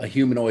a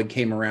humanoid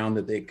came around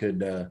that they could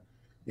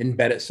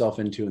embed itself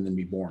into and then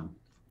be born.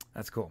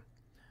 That's cool.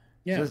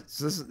 Yeah.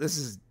 So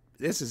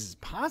this is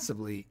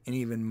possibly an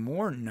even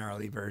more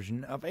gnarly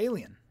version of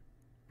Alien.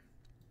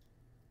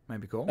 Might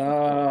be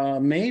cool.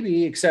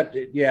 Maybe, except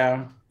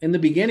in the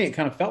beginning it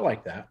kind of felt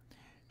like that.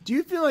 Do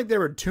you feel like there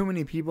were too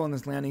many people in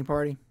this landing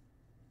party?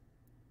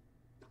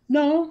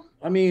 No,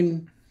 I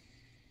mean,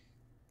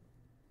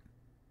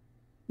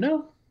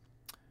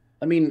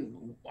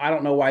 I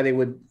don't know why they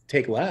would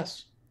take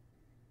less.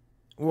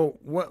 Well,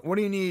 what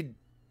do you need?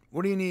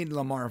 What do you need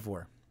Lamar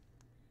for?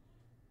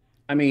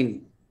 I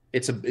mean,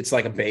 it's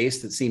like a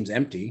base that seems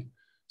empty.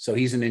 So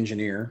he's an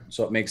engineer,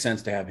 so it makes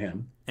sense to have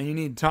him. And you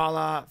need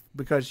Tala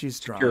because she's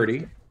strong.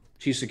 Security.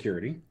 She's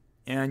security.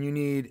 And you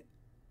need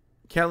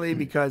Kelly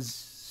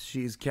because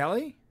she's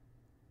Kelly?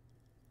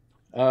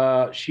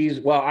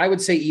 I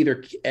would say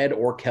either Ed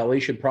or Kelly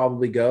should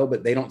probably go,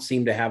 but they don't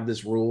seem to have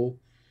this rule.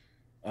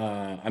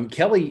 I'm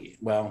Kelly.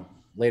 Well,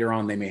 later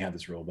on they may have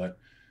this rule, but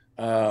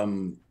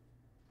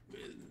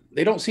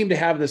they don't seem to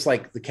have this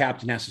like the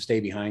captain has to stay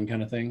behind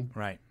kind of thing,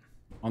 right?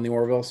 On the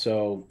Orville,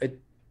 so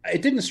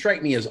it didn't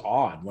strike me as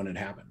odd when it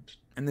happened.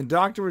 And the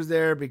doctor was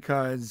there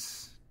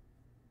because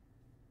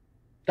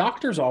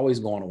doctor's always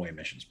going away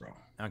missions, bro.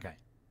 Okay,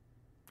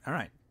 all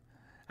right.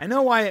 I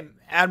know why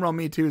Admiral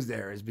Me Too's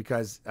there is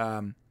because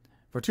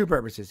for two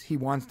purposes. He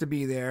wants to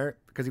be there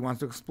because he wants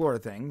to explore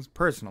things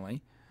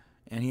personally,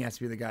 and he has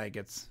to be the guy that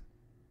gets,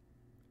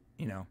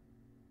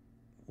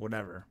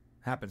 whatever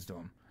happens to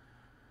him.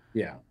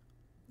 Yeah.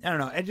 I don't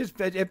know.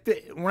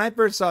 When I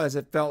first saw this,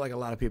 it felt like a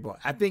lot of people.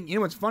 I think,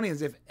 what's funny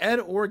is if Ed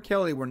or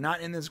Kelly were not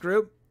in this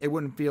group, it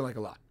wouldn't feel like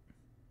a lot.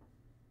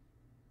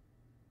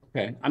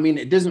 Okay. I mean,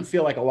 it doesn't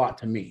feel like a lot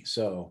to me.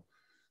 So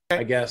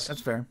okay. I guess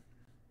that's fair.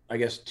 I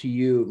guess to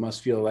you, it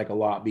must feel like a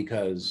lot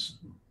because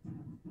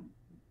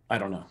I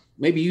don't know.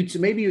 Maybe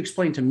you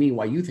explain to me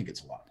why you think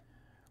it's a lot.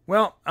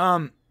 Well,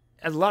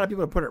 as a lot of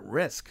people are put at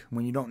risk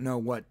when you don't know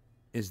what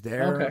is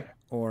there, okay.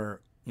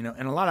 Or,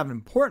 and a lot of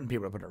important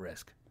people are put at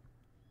risk.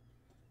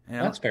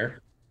 That's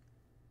fair.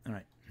 All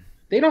right.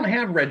 They don't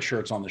have red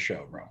shirts on the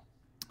show, bro.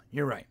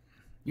 You're right.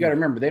 You got to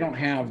remember,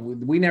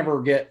 we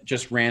never get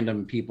just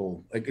random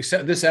people. Like,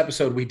 except this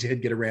episode, we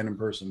did get a random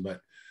person,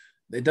 but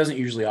it doesn't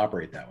usually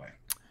operate that way.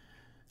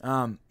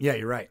 Yeah,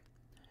 you're right.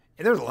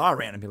 And there was a lot of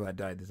random people that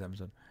died this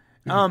episode.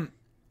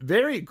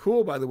 Very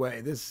cool, by the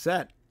way, this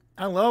set.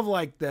 I love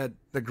like the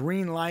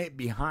green light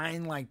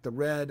behind like the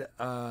red.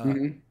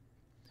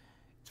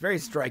 It's very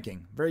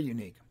striking, very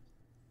unique.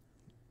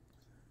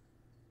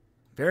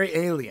 Very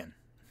alien,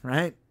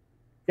 right?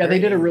 Yeah, they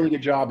did a really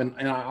good job,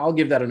 and I'll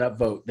give that an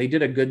upvote. They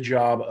did a good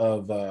job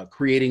of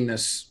creating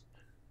this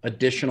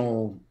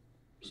additional,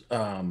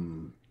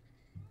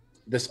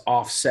 this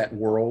offset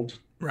world,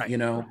 right?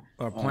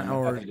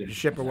 Or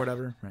ship or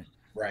whatever, right?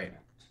 Right.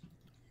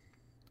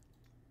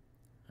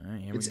 All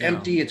right, it's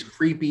empty. It's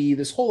creepy.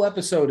 This whole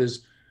episode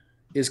is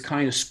is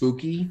kind of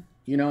spooky,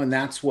 and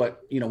that's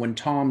what, when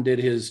Tom did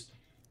his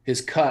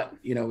cut,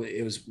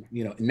 it was,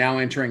 now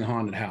entering a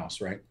haunted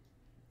house, right?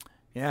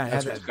 Yeah, it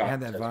had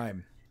that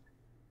vibe.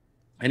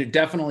 And it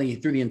definitely,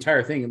 through the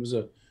entire thing, it was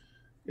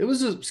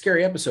a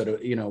scary episode.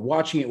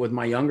 Watching it with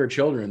my younger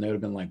children, they would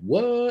have been like,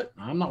 "What?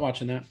 I'm not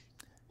watching that."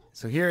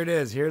 So here it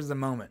is. Here's the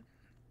moment.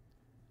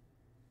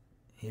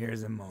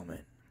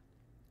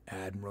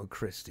 Admiral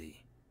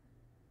Christie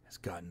has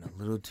gotten a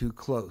little too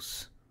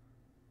close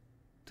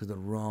to the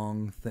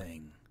wrong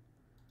thing.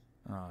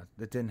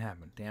 That didn't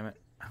happen. Damn it.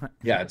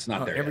 Yeah, it's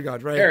not there. Here we go.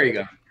 It's right there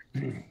here.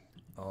 you go.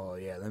 Oh,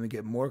 yeah. Let me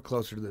get more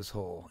closer to this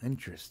hole.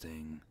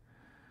 Interesting.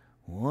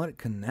 What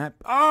can that...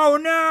 Oh,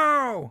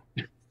 no!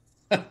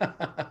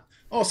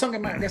 Oh,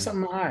 something I got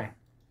something in my eye.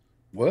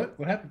 What?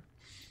 What happened?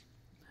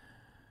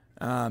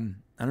 I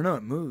don't know.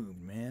 It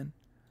moved, man.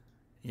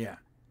 Yeah.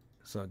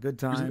 So good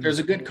time. There's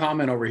a good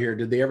comment over here.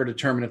 Did they ever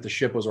determine if the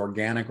ship was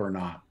organic or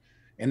not?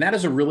 And that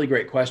is a really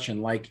great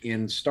question. Like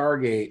in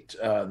Stargate,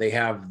 they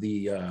have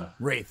the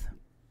Wraith.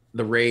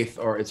 The Wraith,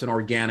 or it's an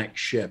organic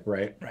ship,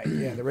 right? Right.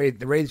 Yeah. The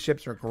Wraith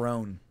ships are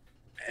grown.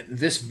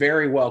 This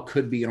very well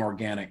could be an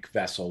organic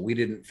vessel. We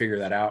didn't figure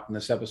that out in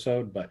this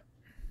episode, but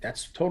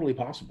that's totally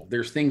possible.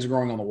 There's things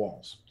growing on the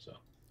walls. So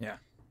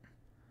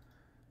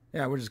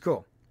yeah, which is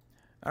cool.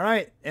 All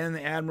right, and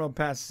the Admiral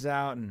passes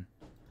out, and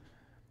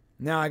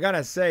now I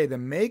gotta say the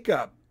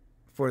makeup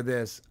for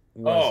this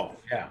was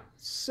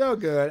so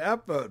good.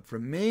 Upvote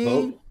from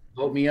me.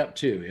 Vote me up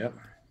too. Yep.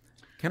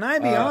 Can I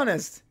be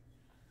honest?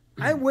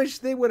 I wish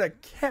they would have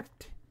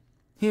kept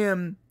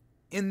him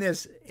in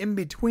this in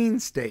between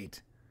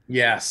state.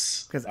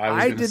 Yes, because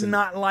I did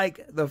not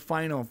like the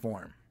final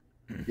form.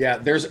 Yeah,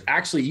 there's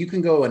actually, you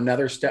can go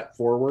another step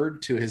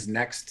forward to his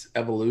next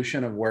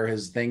evolution of where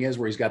his thing is,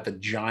 where he's got the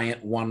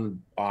giant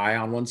one eye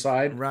on one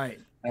side. Right.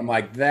 And I'm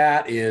like,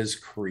 that is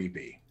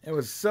creepy. It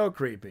was so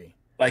creepy.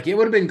 Like, it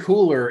would have been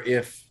cooler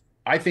if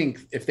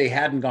they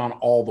hadn't gone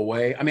all the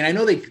way. I mean, I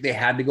know they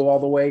had to go all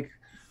the way,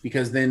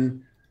 because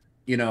then,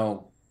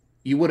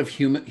 you would have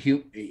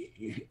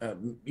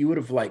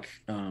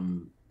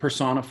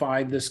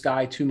personified this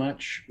guy too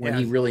much when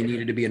he really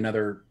needed to be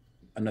another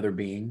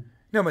being.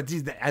 No, but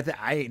geez,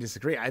 I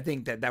disagree. I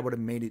think that would have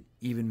made it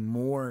even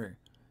more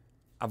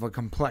of a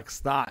complex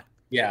thought.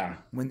 Yeah.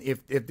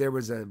 If there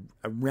was a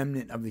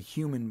remnant of the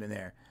human in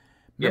there.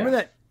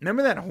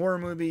 Remember that horror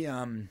movie?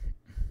 Oh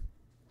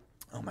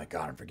my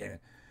God, I'm forgetting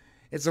it.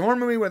 It's a horror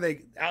movie where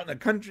they out in the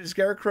country,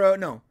 scarecrow.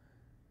 No,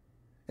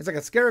 it's like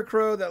a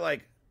scarecrow that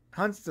like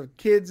hunts the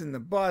kids in the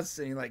bus,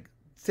 and he like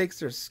takes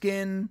their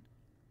skin.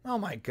 Oh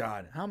my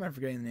God, how am I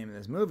forgetting the name of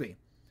this movie?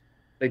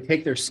 They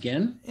take their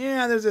skin?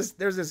 Yeah, there's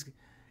this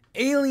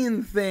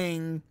alien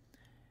thing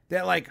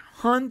that like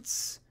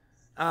hunts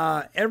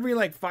every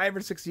like 5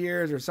 or 6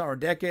 years or so, or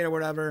decade or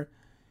whatever,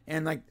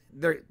 and like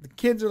the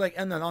kids are like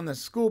on the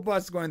school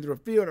bus going through a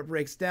field. It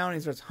breaks down, and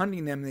he starts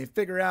hunting them, and they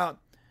figure out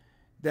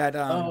that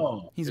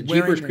he's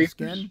wearing their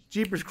skin.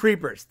 Jeepers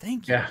Creepers.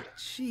 Thank you. Yeah.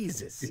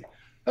 Jesus,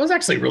 that was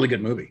actually a really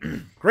good movie.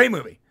 Great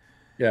movie.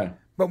 Yeah.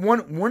 But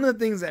one of the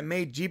things that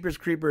made Jeepers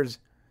Creepers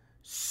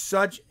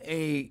such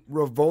a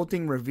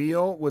revolting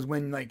reveal was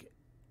when like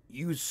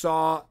you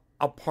saw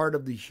a part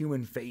of the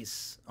human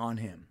face on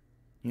him,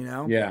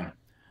 Yeah.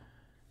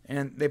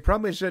 And they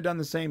probably should have done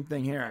the same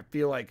thing here. I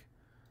feel like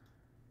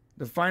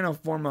the final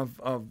form of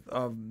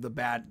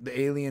the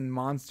alien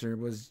monster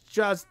was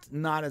just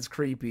not as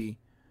creepy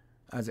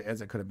as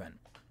it could have been.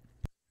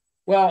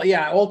 Well,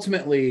 yeah,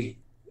 ultimately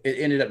it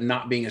ended up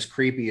not being as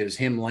creepy as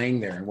him laying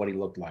there and what he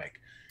looked like.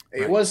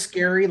 Right. It was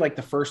scary like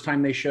the first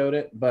time they showed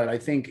it, but I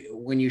think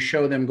when you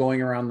show them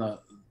going around the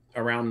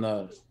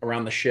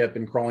ship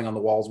and crawling on the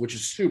walls, which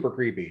is super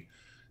creepy,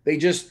 they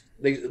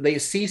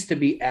cease to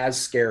be as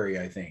scary,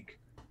 I think.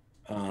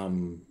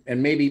 And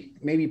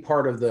maybe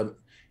part of the,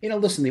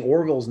 listen, the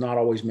Orville's not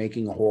always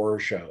making a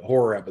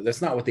horror episode.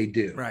 That's not what they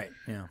do. Right.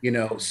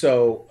 Yeah.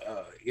 So,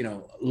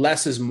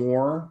 less is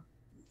more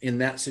in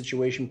that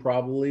situation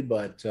probably,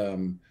 but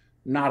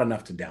not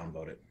enough to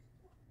downvote it.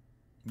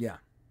 Yeah.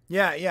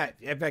 Yeah.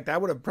 In fact, I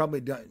would have probably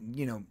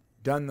done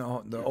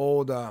the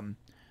old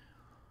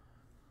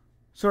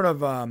sort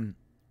of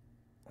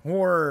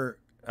horror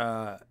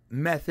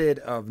method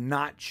of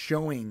not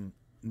showing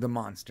the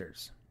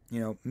monsters.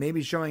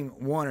 Maybe showing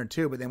one or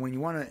two, but then when you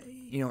want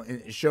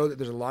to, show that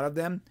there's a lot of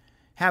them,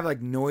 have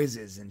like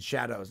noises and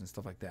shadows and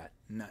stuff like that.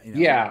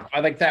 Yeah,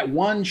 I like that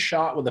one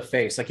shot with the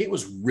face. Like, it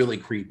was really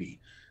creepy.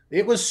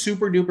 It was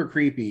super duper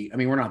creepy. I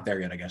mean, we're not there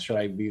yet, I guess. Should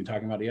I be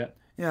talking about it yet?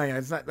 Yeah.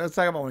 Let's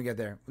talk about when we get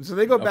there. So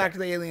they go back to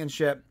the alien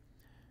ship,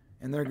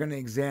 and they're going to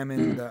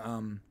examine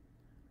the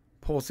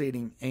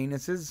pulsating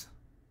anuses.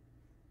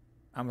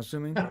 I'm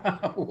assuming.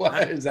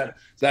 What is that?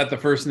 Is that the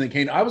first thing that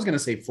came? I was going to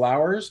say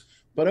flowers,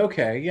 but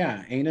okay,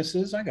 yeah,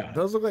 anuses. I got it.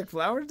 Those look like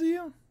flowers to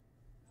you?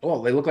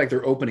 Well, they look like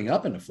they're opening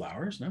up into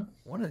flowers. No.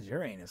 What does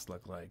your anus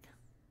look like?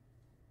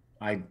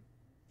 I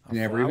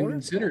never even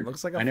considered.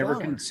 Looks like I never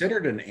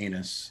considered an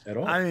anus at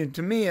all. I mean,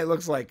 to me, it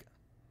looks like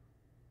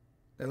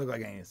they look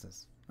like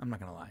anuses. I'm not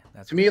gonna lie.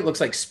 To me, it looks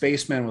like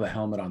spacemen with a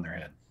helmet on their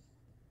head.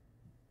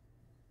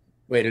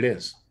 Wait, it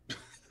is.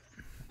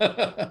 They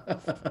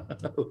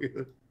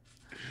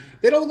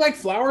don't look like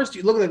flowers. Do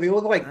you look at them? They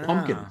look like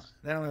pumpkins.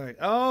 They don't look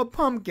like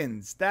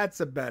pumpkins. That's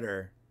a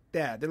better.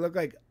 Yeah, they look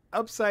like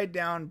upside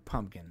down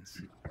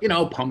pumpkins.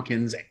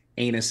 Pumpkins,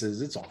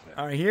 anuses. It's all good.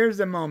 All right, here's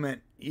the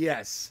moment.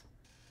 Yes.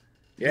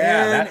 Yeah,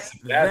 Man, that's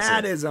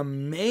that it. is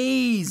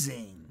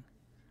amazing.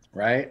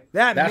 Right.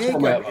 That that's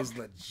makeup is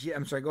legit.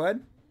 I'm sorry. Go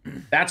ahead.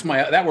 That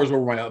was where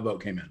my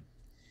upvote came in.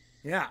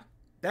 Yeah,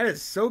 that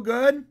is so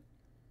good.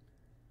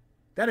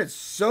 That is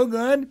so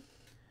good.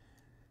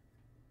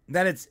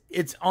 That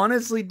it's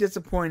honestly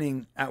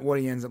disappointing at what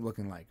he ends up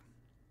looking like,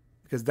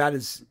 because that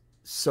is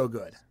so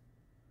good.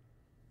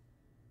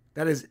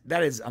 That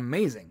is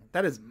amazing.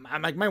 That is,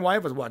 like, my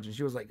wife was watching.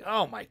 She was like,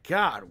 "Oh my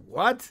God,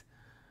 what?"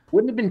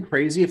 Wouldn't it have been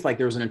crazy if, like,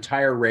 there was an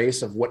entire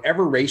race of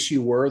whatever race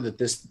you were, that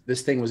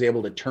this thing was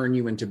able to turn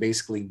you into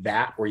basically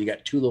that, where you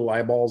got two little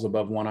eyeballs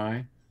above one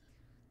eye,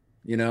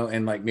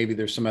 and like maybe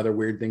there's some other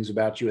weird things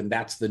about you, and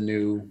that's the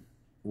new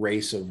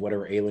race of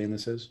whatever alien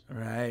this is.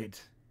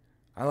 Right.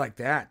 I like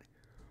that.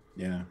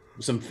 Yeah.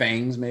 Some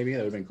fangs, maybe. That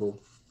would have been cool.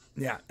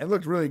 Yeah, it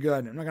looked really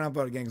good. I'm not going to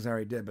upload it again because I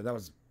already did, but that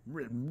was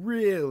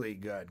really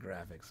good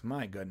graphics.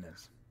 My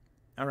goodness.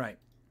 All right.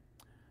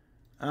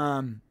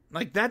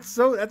 Like, that's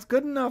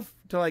good enough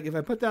to, like, if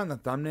I put that on the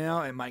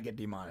thumbnail, it might get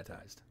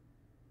demonetized.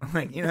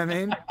 Like, you know what I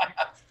mean?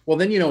 Well,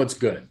 then it's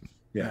good.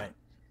 Yeah. Right.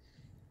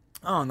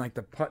 Oh, and like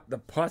the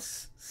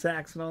pus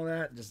sacks and all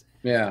that, just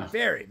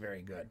very,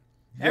 very good.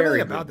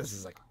 Everything about this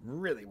is, like,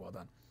 really well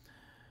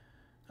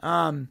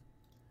done.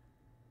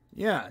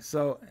 Yeah.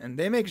 So, and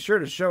they make sure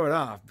to show it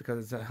off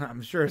because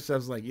I'm sure it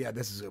says, like, yeah,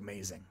 this is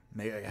amazing.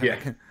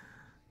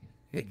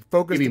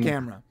 Focus the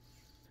camera.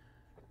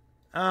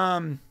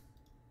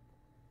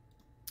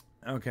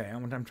 Okay,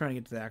 I'm trying to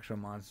get to the actual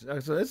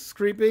monster. So this is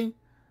creepy,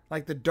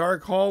 like the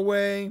dark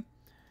hallway. You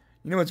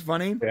know what's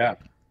funny? Yeah.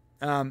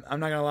 I'm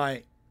not gonna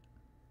lie.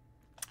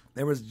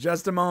 There was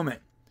just a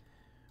moment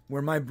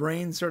where my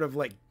brain sort of,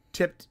 like,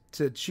 tipped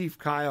to Chief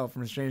Kyle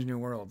from Strange New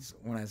Worlds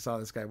when I saw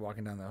this guy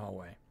walking down the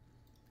hallway.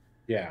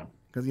 Yeah.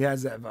 Because he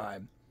has that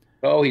vibe.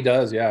 Oh, he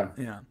does. Yeah.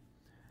 Yeah.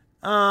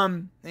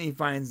 And he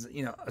finds,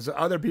 so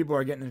other people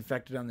are getting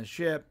infected on the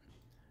ship.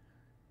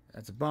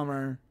 That's a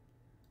bummer.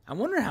 I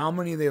wonder how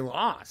many they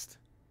lost.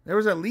 There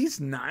was at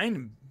least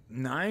nine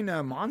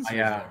monsters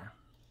there.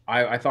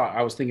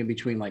 I was thinking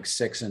between, like,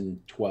 6 and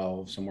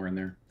 12, somewhere in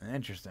there.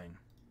 Interesting.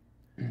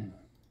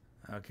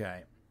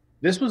 Okay.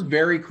 This was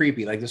very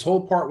creepy. Like, this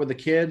whole part with the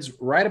kids,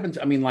 right up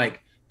until,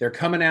 like, they're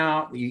coming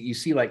out. You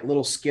see, like,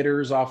 little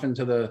skitters off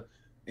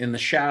in the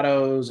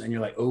shadows, and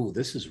you're like, oh,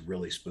 this is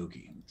really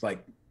spooky. It's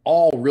like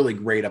all really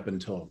great up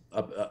until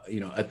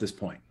at this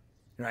point.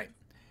 Right.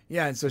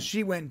 Yeah. And so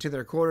she went to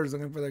their quarters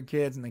looking for their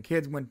kids, and the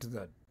kids went to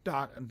the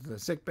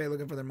sick bay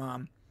looking for their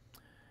mom.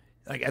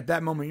 Like, at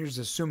that moment, you're just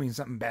assuming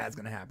something bad's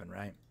going to happen,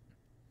 right?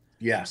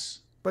 Yes.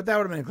 But that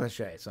would have been a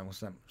cliche, so I'm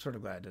sort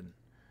of glad I didn't.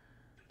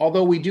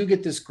 Although we do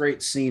get this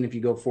great scene, if you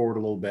go forward a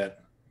little bit,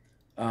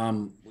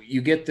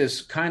 you get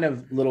this kind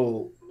of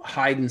little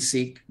hide and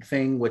seek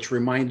thing, which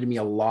reminded me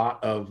a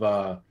lot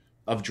of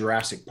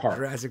Jurassic Park.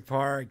 Jurassic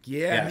Park,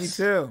 yeah, Yes. me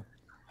too.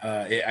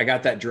 I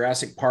got that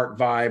Jurassic Park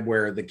vibe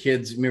where the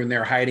kids, when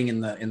they're hiding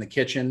in the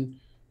kitchen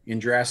in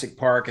Jurassic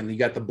Park, and you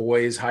got the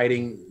boys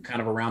hiding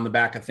kind of around the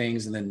back of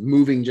things, and then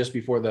moving just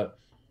before the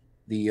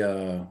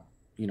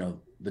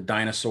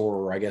dinosaur,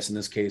 or I guess in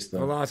this case the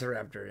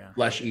Velociraptor, yeah,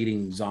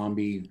 flesh-eating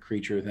zombie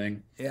creature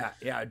thing. Yeah,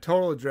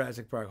 total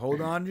Jurassic Park.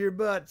 Hold on to your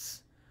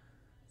butts.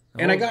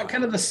 And I got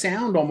kind of the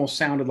sound almost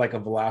sounded like a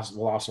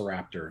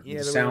velociraptor. Yeah,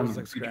 the the sound way it was,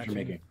 like, creatures are scratching.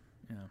 making.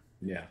 Yeah.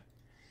 Yeah.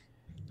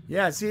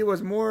 Yeah, see, it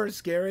was more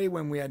scary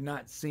when we had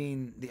not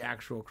seen the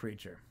actual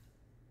creature.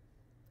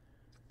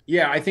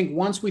 Yeah, I think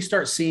once we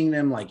start seeing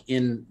them, like,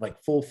 in, like,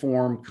 full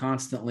form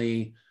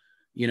constantly,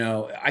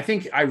 I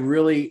think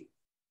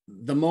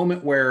the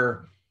moment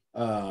where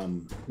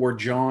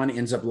John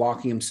ends up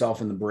locking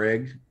himself in the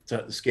brig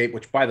to escape,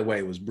 which, by the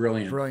way, was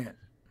brilliant. Brilliant.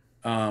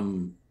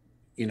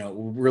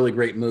 Really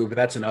great move, but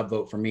that's an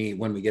upvote for me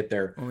when we get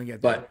there.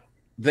 But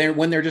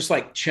when they're just,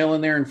 like,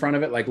 chilling there in front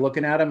of it, like,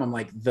 looking at him, I'm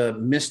like, the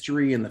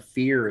mystery and the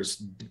fear is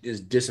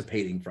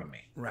dissipating from me.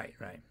 Right.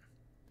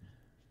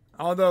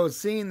 Although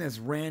seeing this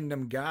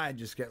random guy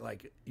just get,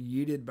 like,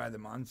 yeeted by the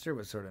monster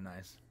was sort of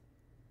nice.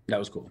 That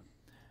was cool.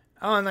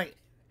 Oh, and, like,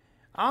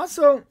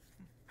 also,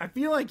 I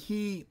feel like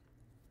he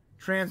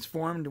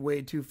transformed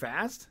way too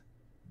fast.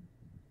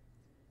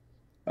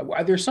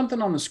 There's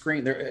something on the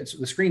screen there.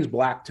 The screen's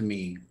black to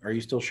me. Are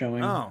you still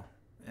showing? Oh,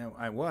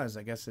 I was.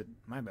 I guess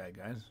my bad,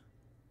 guys.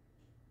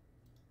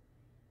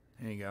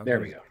 There you go. There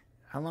we go.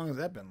 How long has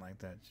that been like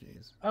that?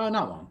 Jeez.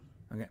 Not long.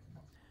 Okay.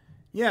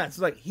 Yeah, it's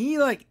like he,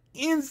 like,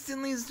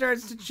 instantly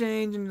starts to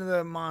change into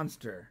the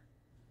monster.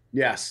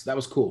 Yes, that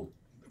was cool.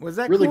 Was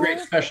that really cool? great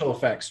special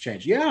effects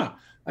change? Yeah.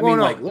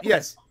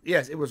 Yes,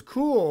 it was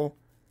cool.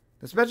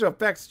 The special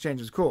effects change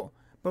was cool.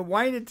 But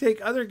why did it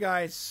take other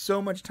guys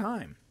so much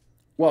time?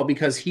 Well,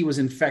 because he was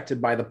infected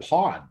by the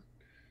pod.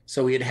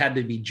 So it had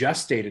to be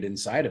gestated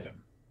inside of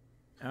him.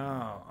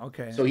 Oh,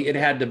 okay. So it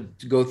had to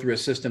go through a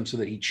system so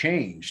that he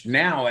changed.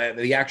 Now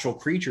the actual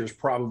creature is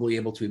probably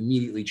able to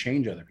immediately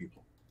change other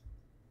people.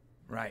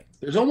 Right.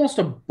 There's almost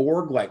a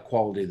Borg-like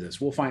quality to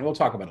this. We'll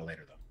talk about it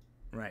later,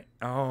 though. Right.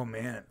 Oh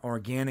man,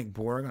 organic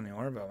Borg on the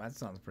Orville. That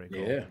sounds pretty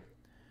cool.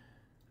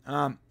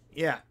 Yeah.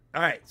 Yeah.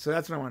 All right. So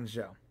that's what I wanted to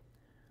show.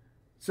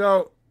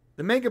 So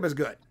the makeup is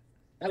good.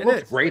 That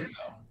looks great,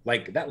 though.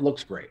 Like, that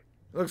looks great.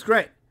 It looks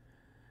great.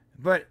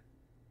 But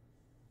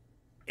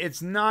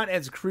it's not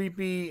as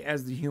creepy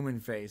as the human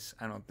face,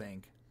 I don't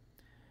think.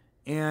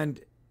 And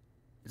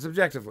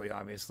subjectively,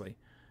 obviously.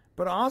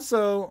 But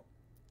also,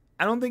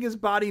 I don't think his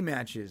body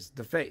matches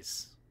the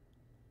face.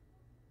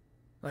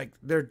 Like,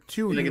 they're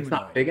too You think humanoid. it's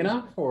not big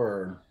enough,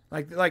 or?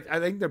 Like I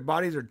think their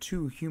bodies are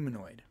too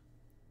humanoid.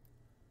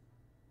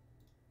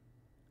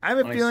 I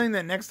have a feeling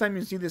that next time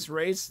you see this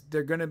race,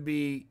 they're going to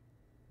be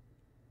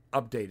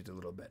updated a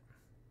little bit.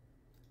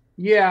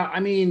 Yeah,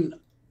 I mean,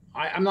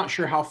 I'm not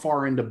sure how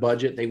far into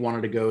budget they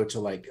wanted to go to,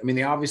 like, I mean,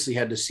 they obviously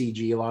had to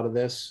CG a lot of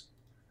this.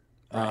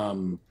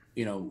 You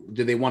know,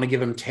 do they want to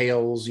give him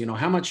tails? You know,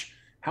 how much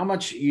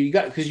you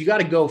got, because you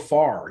got to go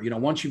far. You know,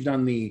 once you've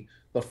done the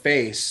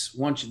face,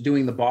 once you're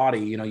doing the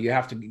body, you know, you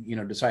have to, you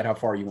know, decide how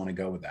far you want to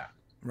go with that.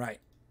 Right.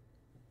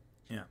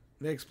 Yeah.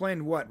 They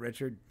explained what,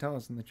 Richard? Tell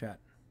us in the chat.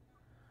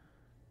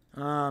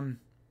 Oh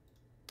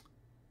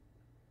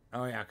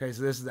yeah, okay,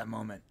 so this is that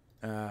moment.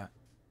 Or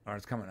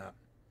it's coming up.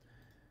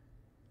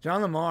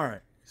 John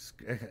Lamar,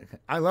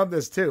 I love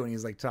this too, and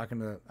he's like talking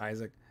to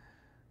Isaac.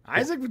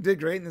 Isaac did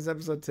great in this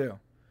episode too.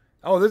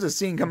 Oh, there's a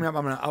scene coming up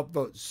I'm gonna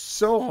upvote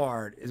so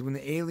hard is when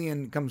the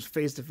alien comes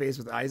face to face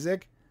with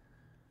Isaac.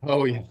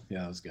 Oh yeah,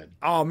 that was good.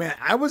 Oh man,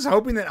 I was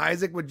hoping that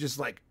Isaac would just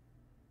like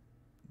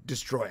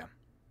destroy him.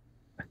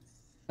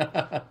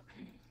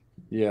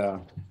 Yeah.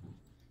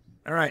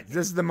 All right,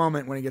 this is the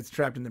moment when he gets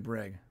trapped in the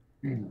brig.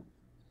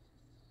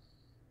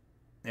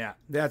 Yeah,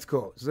 that's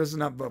cool. So this is an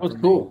upvote. That's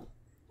cool.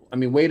 I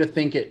mean, way to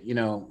think it, you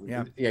know.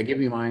 Yeah, give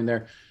me mine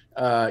there.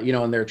 You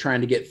know, and they're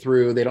trying to get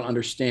through. They don't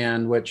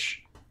understand,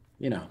 which,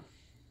 you know,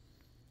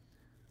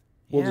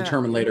 we'll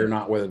determine later or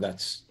not whether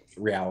that's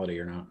reality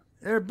or not.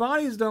 Their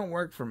bodies don't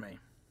work for me.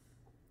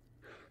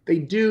 They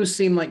do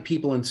seem like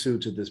people in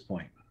suits at this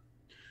point.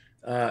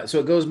 So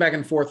it goes back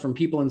and forth from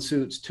people in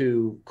suits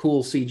to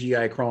cool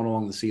CGI crawling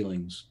along the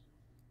ceilings.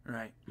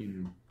 Right. You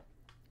know.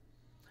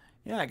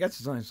 Yeah, I guess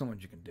there's only so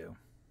much you can do.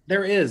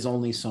 There is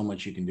only so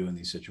much you can do in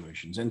these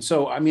situations. And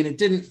so, I mean, it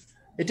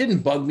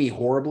didn't bug me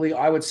horribly.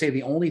 I would say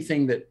the only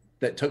thing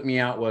that took me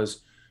out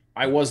was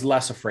I was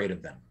less afraid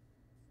of them.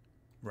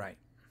 Right.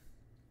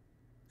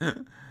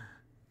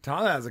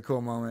 Tala has a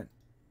cool moment.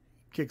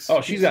 She's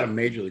got a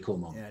majorly cool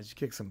moment. Yeah, she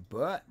kicks some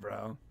butt,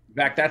 bro. In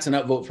fact, that's an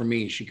upvote for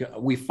me.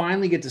 We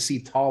finally get to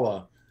see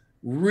Tala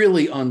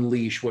really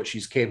unleash what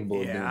she's capable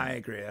of doing. Yeah, I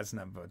agree. That's an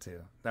upvote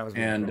too. That was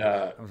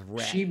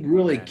she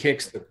really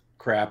kicks the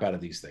crap out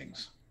of these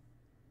things.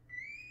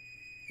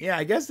 Yeah,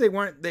 I guess they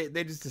weren't.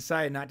 They just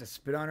decided not to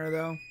spit on her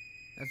though.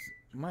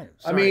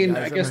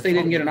 I guess they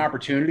didn't get an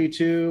opportunity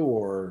to,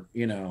 or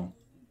you know,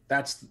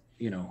 that's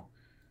you know.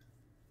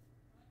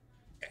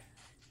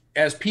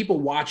 As people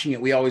watching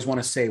it, we always want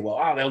to say,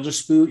 well, they'll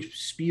just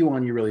spew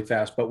on you really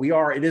fast. But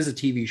it is a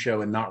TV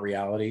show and not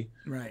reality.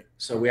 Right.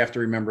 So we have to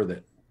remember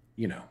that,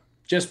 you know,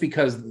 just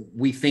because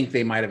we think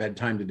they might have had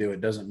time to do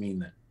it doesn't mean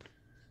that.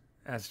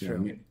 That's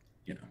true.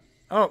 You know.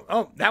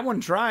 Oh, that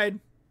one tried.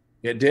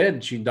 It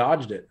did. She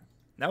dodged it.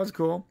 That was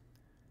cool.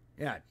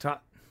 Yeah.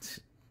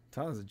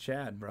 Tala's a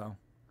Chad, bro.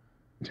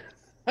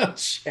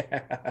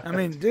 Chad. I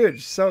mean,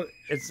 dude, so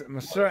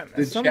someone's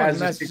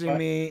messaging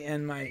me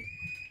and my...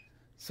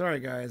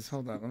 Sorry, guys.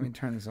 Hold up. Let me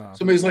turn this off.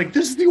 Somebody's like,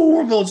 this is the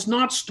Orville. It's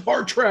not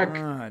Star Trek.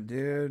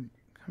 Dude.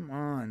 Come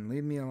on.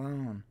 Leave me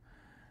alone.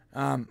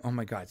 Oh,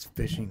 my God. It's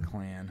Fishing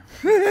Clan.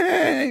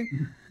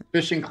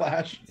 Fishing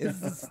Clash?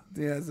 It's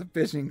a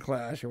Fishing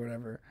Clash or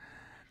whatever.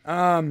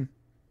 All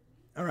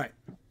right.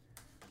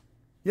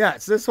 Yeah,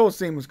 so this whole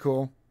scene was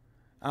cool.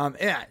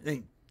 Yeah.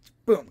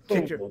 Boom.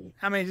 Kicked her.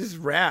 I mean, this is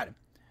rad.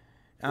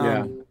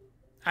 Yeah.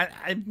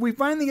 We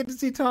finally get to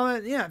see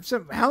Tala. Yeah.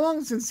 So how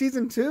long since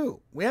season 2?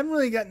 We haven't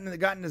really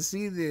gotten to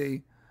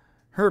see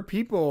her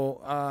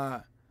people.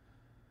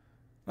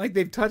 Like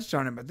they've touched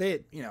on it, but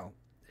they, you know,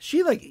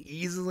 she like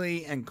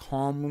easily and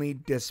calmly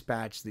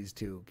dispatched these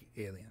 2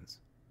 aliens.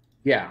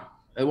 Yeah.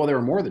 Well, there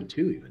were more than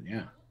 2 even.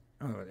 Yeah.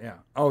 Oh yeah.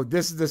 Oh,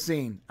 this is the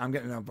scene. I'm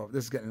getting an upvote.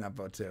 This is getting an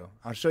upvote too.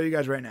 I'll show you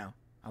guys right now.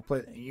 I'll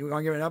play. You want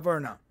to give it an upvote or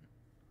not?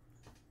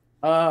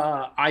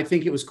 I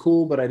think it was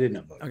cool, but I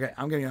didn't upvote. Okay,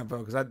 I'm giving it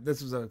upvote because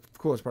this was the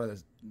coolest part of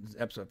this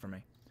episode for me.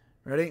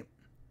 Ready?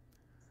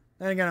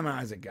 Then again, I'm an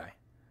Isaac guy,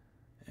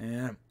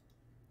 and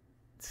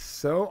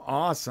so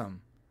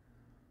awesome,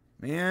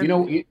 man. You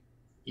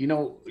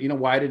know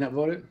why I didn't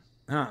upvote it?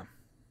 Huh?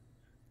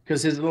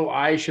 Because his little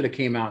eyes should have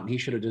came out, and he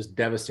should have just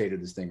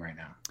devastated this thing right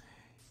now.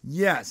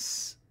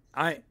 Yes,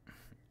 I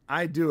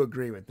do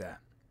agree with that.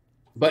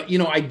 But, you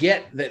know, I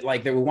get that,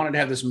 like, that we wanted to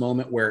have this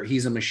moment where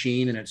he's a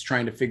machine and it's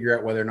trying to figure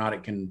out whether or not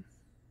it can,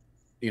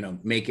 you know,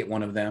 make it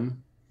one of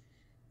them.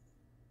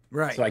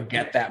 Right. So I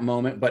get that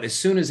moment. But as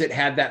soon as it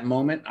had that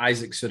moment,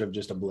 Isaac should have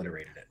just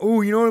obliterated it.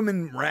 Oh, you know what would have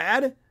been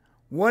rad?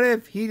 What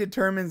if he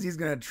determines he's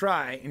going to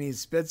try and he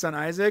spits on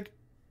Isaac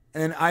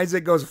and then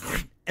Isaac goes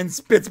and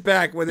spits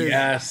back with his...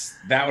 Yes,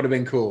 that would have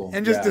been cool.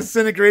 And just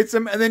disintegrates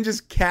him and then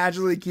just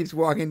casually keeps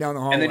walking down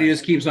the hallway. And then he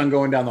just keeps on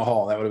going down the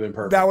hall. That would have been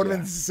perfect. That would have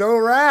been so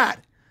rad.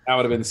 That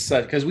would have been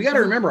such... Because we got to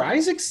remember,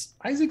 Isaac's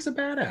a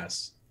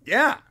badass.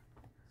 Yeah.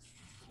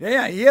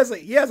 Yeah, he has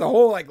a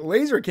whole like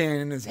laser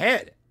cannon in his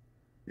head.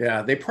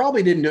 Yeah, they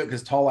probably didn't do it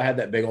because Tala had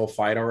that big old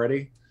fight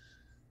already.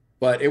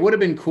 But it would have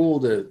been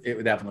cool it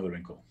definitely would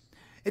have been cool.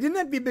 It didn't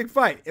have to be a big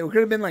fight. It could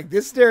have been like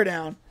this stare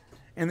down,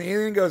 and the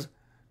alien goes,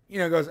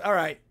 all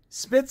right,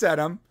 spits at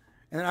him,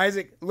 and then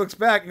Isaac looks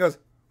back and goes,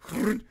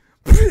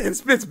 and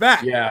spits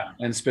back. Yeah,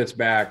 and spits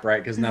back,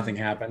 right? Because nothing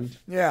happened.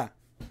 Yeah,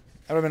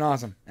 that would have been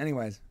awesome.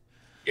 Anyways.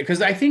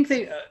 Because I think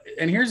they,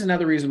 and here's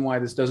another reason why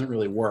this doesn't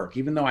really work,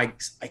 even though I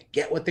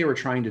get what they were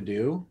trying to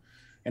do,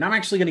 and I'm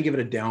actually going to give it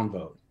a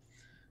downvote.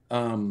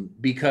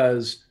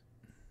 Because,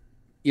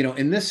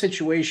 in this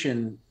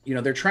situation,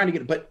 they're trying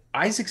to but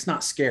Isaac's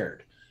not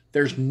scared.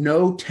 There's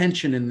no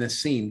tension in this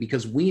scene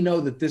because we know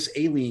that this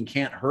alien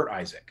can't hurt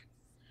Isaac.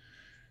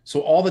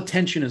 So all the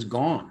tension is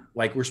gone.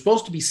 Like we're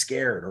supposed to be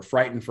scared or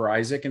frightened for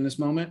Isaac in this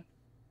moment,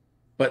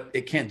 but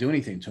it can't do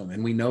anything to him.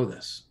 And we know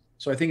this.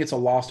 So I think it's a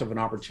loss of an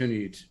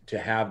opportunity to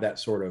have that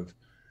sort of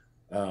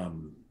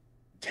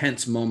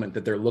tense moment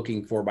that they're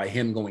looking for by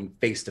him going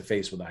face to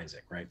face with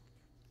Isaac, right?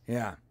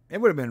 Yeah. It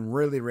would have been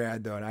really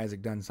rad, though, had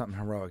Isaac done something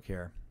heroic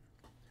here.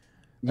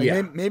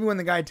 Like maybe when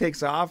the guy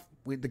takes off,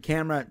 the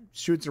camera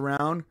shoots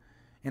around,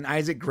 and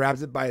Isaac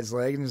grabs it by his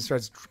leg and just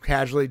starts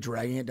casually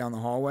dragging it down the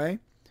hallway.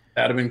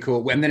 That'd have been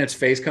cool. And then his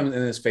face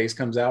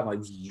comes out, like,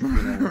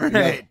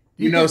 right.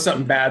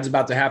 Something bad's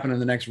about to happen in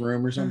the next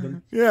room or something.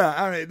 Yeah,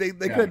 all right. They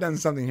could have done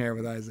something here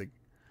with Isaac.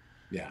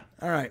 Yeah.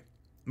 All right.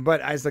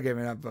 But I still gave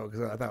it up, though,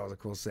 because I thought it was a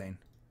cool scene.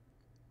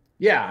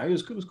 Yeah, it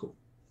was cool.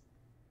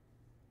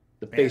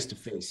 The face to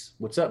face.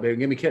 What's up, baby?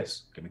 Give me a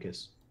kiss. Give me a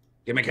kiss.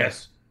 Give me a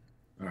kiss.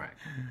 All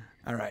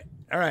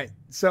right.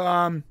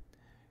 So,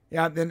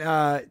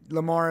 then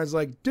Lamar is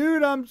like,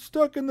 dude, I'm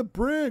stuck in the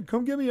brig.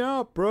 Come get me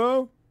out,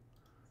 bro.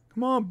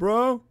 Come on,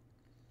 bro.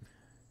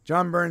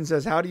 John Burns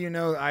says, how do you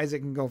know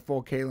Isaac can go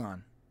full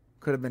Kalon?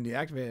 Could have been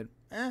deactivated.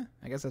 I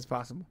guess that's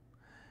possible.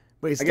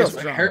 But he's still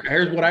strong.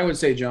 Here's what I would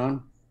say,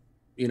 John.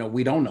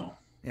 We don't know.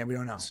 Yeah, we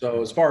don't know.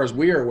 So as far as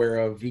we are aware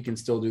of, he can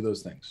still do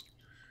those things.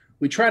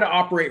 We try to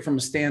operate from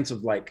a stance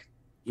of like,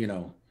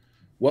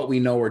 what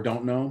we know or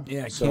don't know.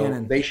 Yeah, so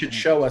canon. They should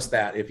show us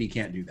that if he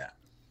can't do that.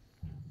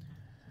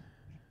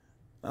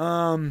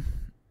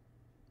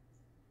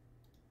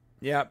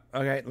 Yep.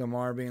 Okay.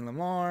 Lamar being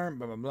Lamar.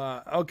 Blah blah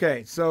blah.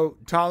 Okay. So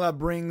Tala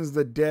brings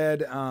the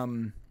dead. I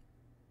don't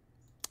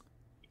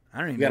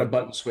even. You got a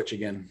button switch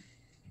again.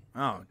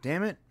 Oh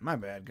damn it! My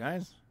bad,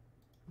 guys.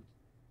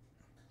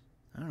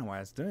 I don't know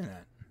why it's doing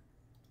that.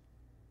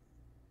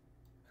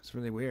 It's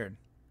really weird.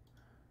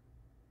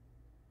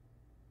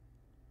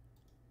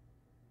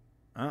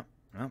 Oh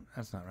no,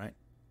 that's not right.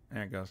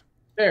 There it goes.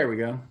 There we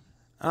go.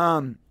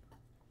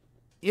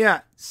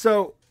 Yeah.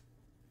 So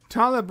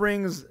Tala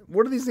brings,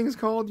 what are these things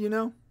called? We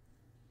don't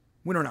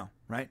know,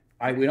 right?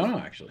 We don't know,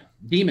 actually.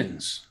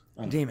 Demons.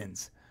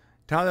 Demons.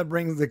 Tala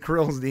brings the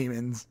Krill's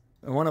demons,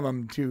 one of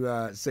them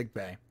to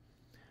sickbay.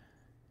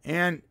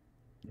 And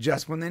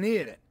just when they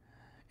needed it.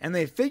 And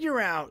they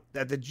figure out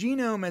that the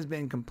genome has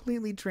been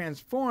completely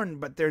transformed,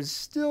 but there's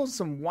still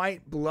some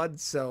white blood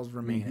cells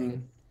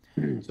remaining.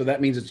 Mm-hmm. So that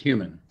means it's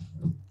human.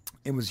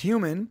 It was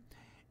human,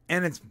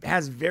 and it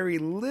has very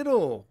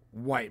little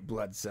white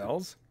blood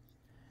cells.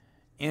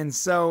 And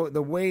so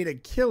the way to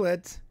kill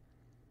it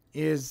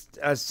is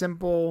a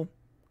simple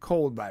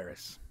cold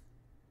virus.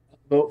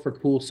 Vote for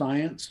cool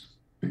science.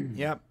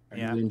 Yep. I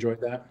really enjoyed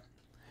that.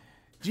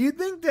 Do you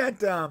think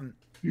that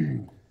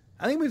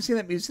I think we've seen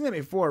that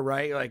before,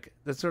 right? Like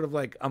that's sort of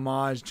like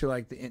homage to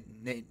like the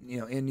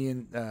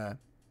Indian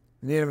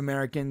Native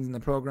Americans and the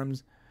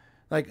programs.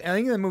 Like I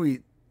think in the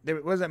movie,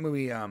 what was that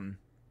movie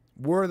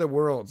War of the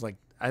Worlds? Like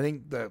I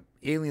think the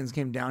aliens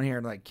came down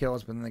here to like kill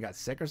us, but then they got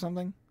sick or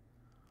something.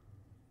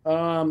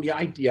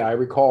 I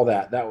recall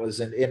that. That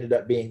was ended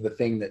up being the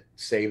thing that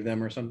saved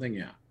them or something.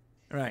 Yeah.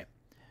 Right.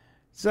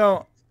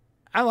 So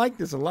I like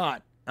this a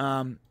lot.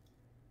 And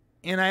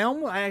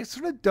I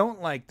sort of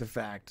don't like the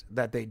fact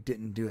that they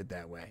didn't do it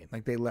that way.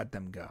 Like they let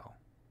them go.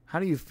 How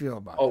do you feel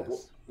about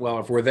this? Well,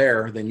 if we're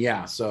there, then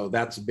yeah. So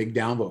that's a big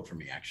downvote for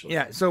me, actually.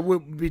 Yeah. So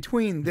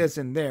between this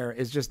and there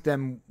is just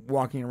them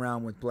walking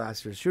around with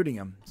blasters shooting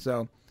them.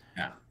 So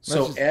yeah.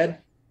 So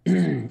Ed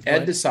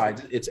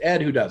decides it's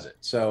Ed who does it.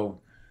 So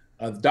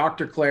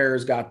Dr.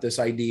 Claire's got this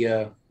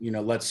idea,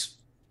 let's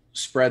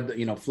spread,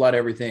 flood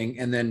everything.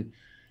 And then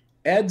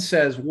Ed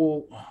says,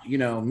 well,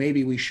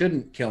 maybe we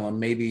shouldn't kill him.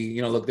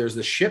 Maybe, look, there's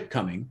the ship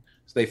coming.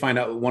 So they find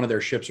out one of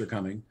their ships are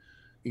coming.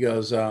 He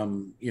goes,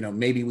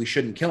 maybe we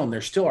shouldn't kill him.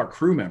 They're still our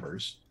crew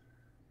members.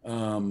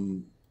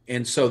 And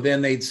so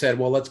then they'd said,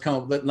 well,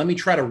 let me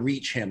try to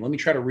reach him. Let me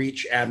try to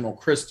reach Admiral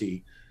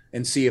Christie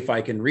and see if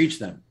I can reach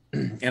them.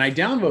 and I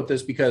downvote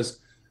this because,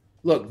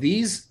 look,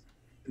 these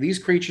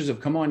creatures have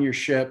come on your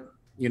ship.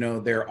 You know,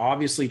 they're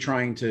obviously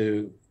trying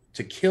to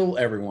kill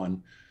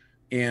everyone,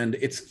 and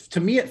it's, to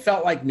me, it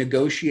felt like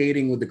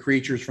negotiating with the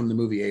creatures from the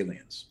movie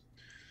Aliens.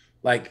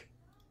 Like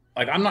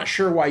I'm not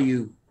sure why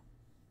you.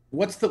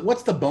 What's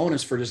the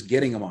bonus for just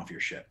getting them off your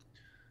ship?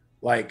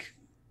 Like,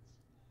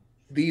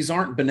 these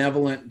aren't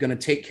benevolent, going to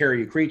take care of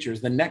you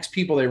creatures. The next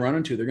people they run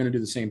into, they're going to do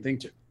the same thing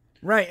to.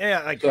 Right.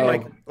 Yeah.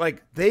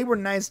 Like they were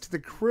nice to the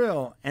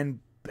krill and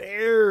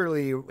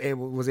barely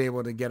was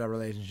able to get a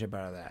relationship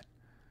out of that.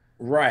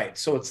 Right.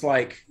 So it's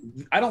like,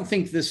 I don't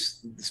think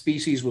this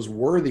species was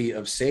worthy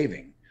of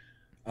saving.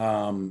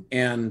 And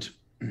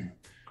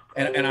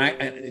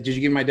I did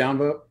you give my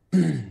downvote?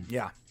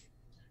 Yeah.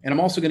 And I'm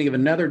also going to give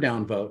another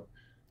downvote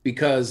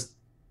because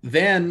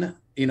then,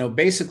 you know,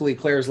 basically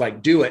Claire's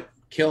like, do it,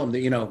 kill him,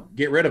 you know,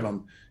 get rid of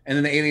him. And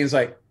then the alien's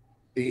like,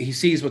 he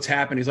sees what's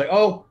happened. He's like,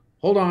 oh,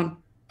 hold on.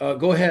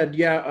 Go ahead.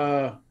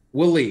 Yeah.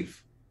 We'll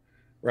leave.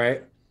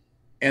 Right.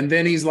 And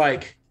then he's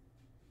like,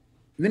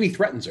 and then he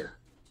threatens her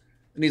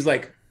and he's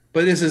like,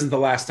 but this isn't the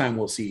last time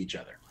we'll see each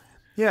other.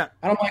 Yeah.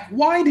 And I'm like,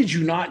 why did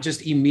you not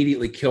just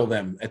immediately kill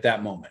them at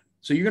that moment?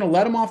 So you're going to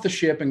let them off the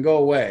ship and go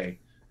away.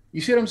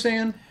 You see what I'm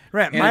saying?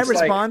 Right. And My it's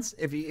response,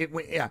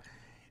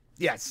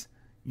 yes,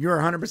 you're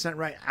 100%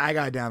 right. I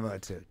got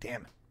downvoted too.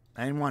 Damn it.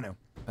 I didn't want to.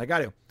 I got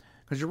to.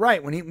 Because you're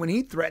right. When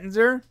he threatens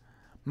her,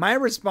 my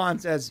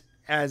response as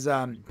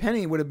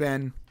Penny would have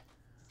been,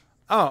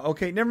 oh,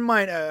 okay, never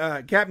mind.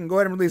 Captain, go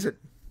ahead and release it.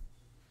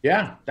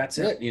 Yeah, that's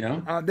it. You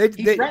know, they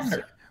threatened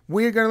her.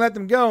 We're going to let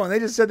them go, and they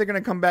just said they're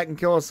going to come back and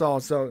kill us all.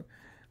 So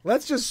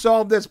let's just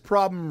solve this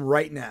problem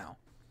right now.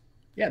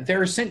 Yeah,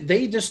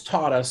 they just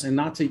taught us, and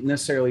not to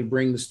necessarily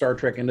bring the Star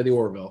Trek into the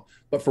Orville,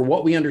 but for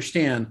what we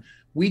understand,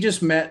 we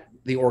just met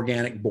the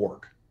organic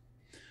Borg.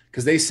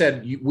 Because they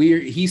said,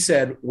 he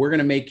said, we're going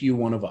to make you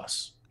one of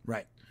us.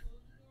 Right.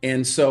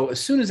 And so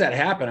as soon as that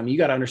happened, I mean, you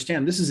got to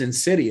understand, this is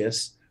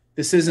insidious.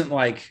 This isn't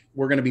like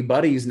we're going to be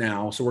buddies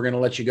now, so we're going to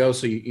let you go.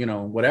 So, you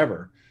know,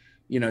 whatever,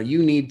 you know,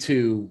 you need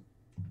to,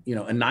 you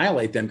know,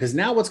 annihilate them. Because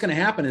now what's going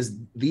to happen is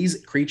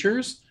these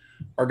creatures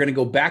are going to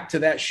go back to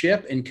that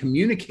ship and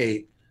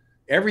communicate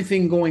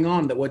everything going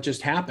on, that what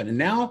just happened. And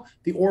now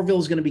the Orville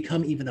is going to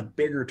become even a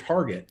bigger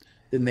target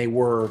than they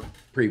were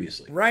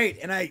previously. Right.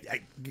 And I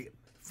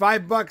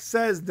 $5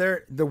 says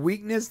the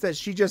weakness that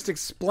she just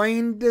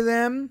explained to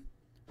them,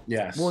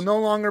 yes, will no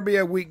longer be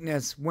a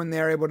weakness when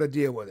they're able to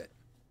deal with it.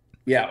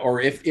 Yeah. Or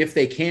if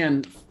they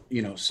can,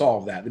 you know,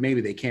 solve that,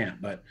 maybe they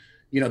can't, but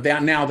you know,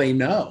 that now they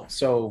know.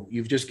 So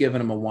you've just given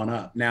them a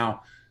 1-up.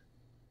 Now,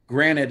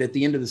 granted, at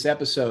the end of this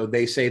episode,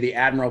 they say the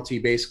Admiralty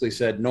basically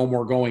said no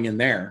more going in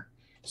there.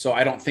 So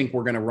I don't think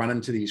we're going to run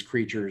into these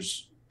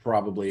creatures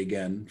probably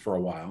again for a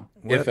while,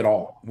 if at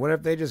all. What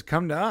if they just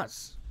come to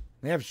us?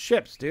 They have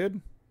ships, dude.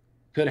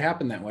 Could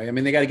happen that way. I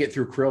mean, they got to get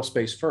through krill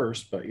space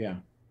first, but yeah.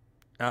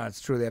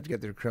 It's true. They have to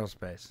get through krill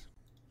space.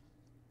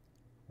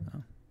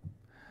 Oh.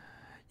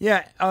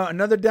 Yeah,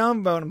 another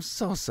downvote. I'm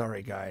so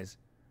sorry, guys.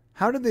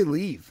 How did they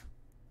leave?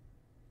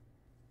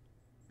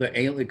 The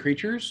alien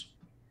creatures?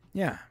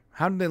 Yeah.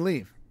 How did they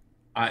leave?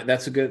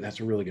 That's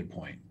a really good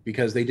point,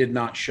 because they did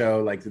not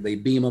show, like, they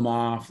beam them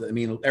off. I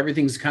mean,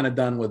 everything's kind of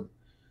done with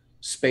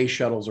space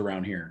shuttles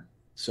around here.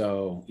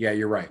 So yeah,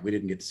 you're right. We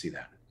didn't get to see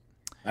that.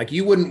 Like,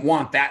 you wouldn't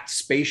want that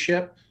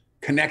spaceship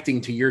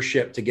connecting to your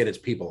ship to get its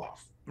people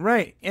off.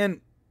 Right.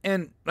 And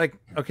like,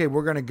 okay,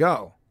 we're going to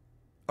go.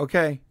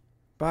 Okay.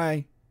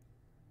 Bye.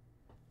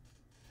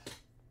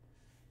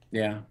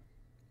 Yeah.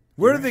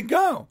 Where did they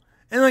go?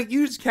 And like,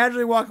 you just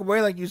casually walk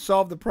away like you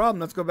solved the problem.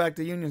 Let's go back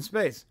to Union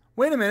Space.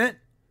 Wait a minute.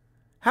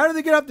 How did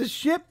they get off the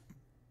ship?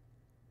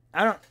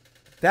 That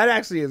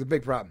actually is a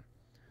big problem.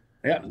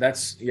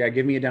 Yeah,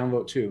 give me a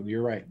downvote too.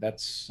 You're right.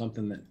 That's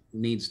something that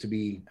needs to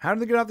be. How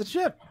did they get off the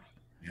ship?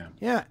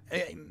 Yeah.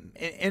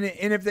 And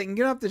if they can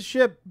get off the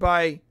ship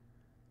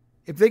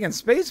if they can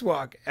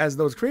spacewalk as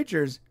those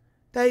creatures,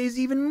 that is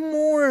even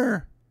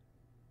more.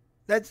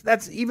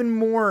 That's even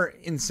more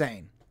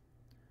insane.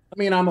 I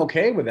mean, I'm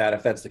okay with that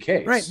if that's the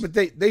case. Right, but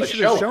they should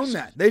have shown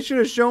that. They should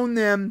have shown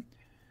them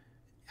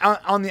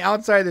on the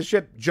outside of the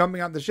ship, jumping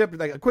out the ship,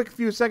 like a quick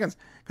few seconds,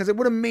 because it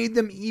would have made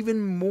them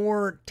even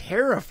more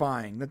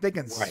terrifying that they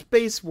can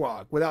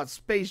spacewalk without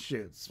space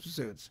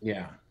suits.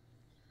 Yeah.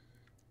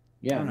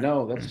 Right.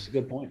 No, that's a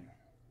good point.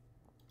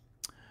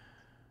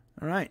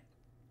 All right.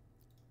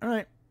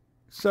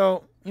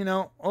 So, you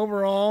know,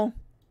 overall,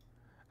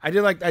 I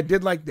did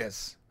like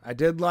this. I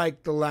did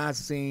like the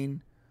last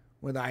scene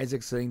with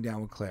Isaac sitting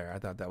down with Claire. I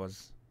thought that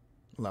was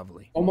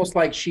lovely. Almost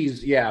like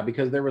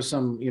because there was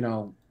some, you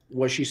know,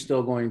 was she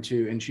still going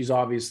to, and she's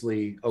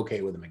obviously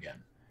okay with him again.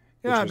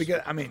 Yeah,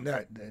 because, I mean,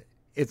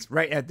 it's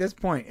right at this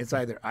point, it's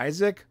either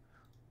Isaac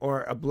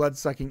or a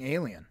blood-sucking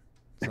alien.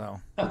 So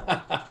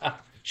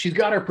she's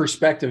got her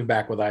perspective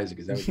back with Isaac.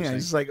 Is that what you're saying?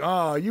 It's like,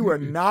 oh, you are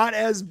not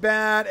as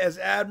bad as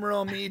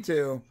Admiral Me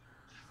Too.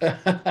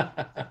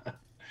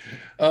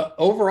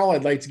 Overall,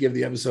 I'd like to give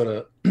the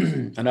episode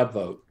an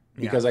upvote,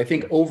 because I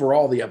think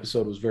overall the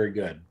episode was very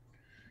good.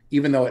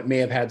 even though it may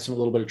have had a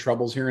little bit of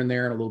troubles here and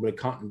there and a little bit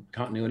of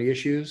continuity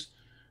issues,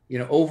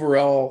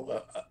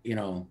 overall,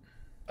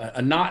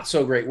 a not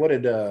so great. What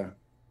did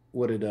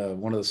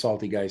one of the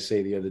salty guys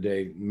say the other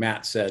day?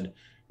 Matt said,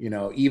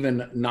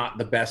 even not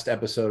the best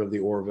episode of the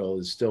Orville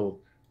is still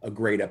a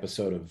great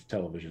episode of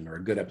television, or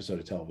a good episode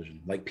of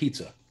television, like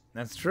pizza.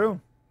 That's true.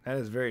 That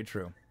is very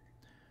true.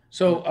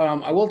 So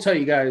I will tell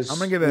you guys. I'm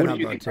going to give it an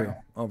upvote too,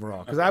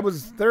 overall, because I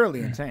was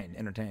thoroughly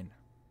entertained.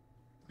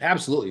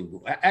 Absolutely.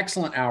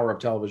 Excellent hour of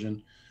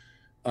television.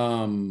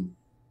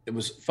 It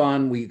was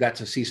fun. We got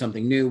to see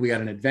something new. We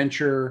got an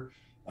adventure.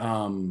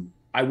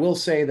 I will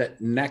say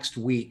that next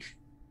week's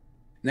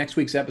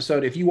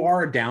episode, if you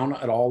are down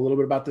at all a little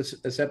bit about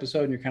this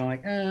episode and you're kind of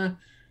like,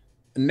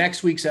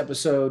 next week's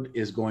episode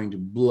is going to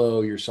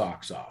blow your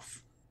socks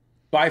off.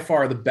 By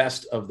far the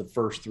best of the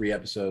first 3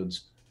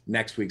 episodes.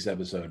 Next week's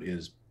episode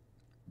is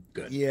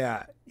good.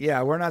 Yeah.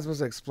 We're not supposed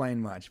to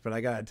explain much, but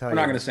I got to tell you.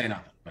 We're not going to say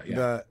nothing. But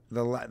yeah.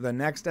 The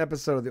next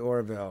episode of the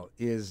Orville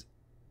is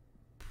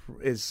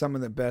some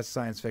of the best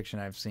science fiction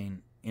I've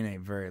seen in a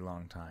very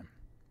long time.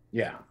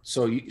 Yeah.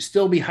 So you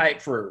still be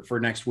hyped for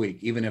next week,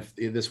 even if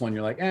this one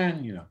you're like,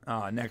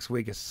 Oh, next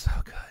week is so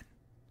good.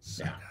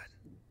 Good.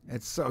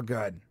 It's so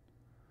good.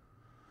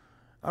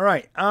 All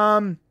right.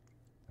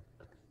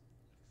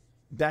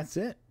 That's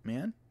it,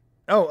 man.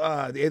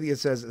 Oh, the idiot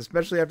says,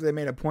 especially after they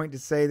made a point to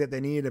say that they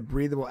needed a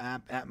breathable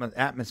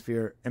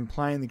atmosphere,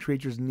 implying the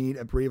creatures need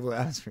a breathable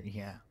atmosphere.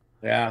 Yeah.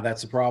 Yeah,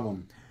 that's a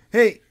problem.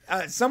 Hey,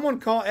 someone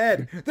call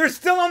Ed. They're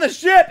still on the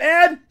ship,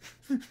 Ed!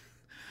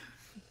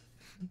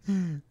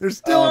 They're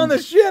still on the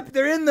ship.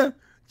 They're in the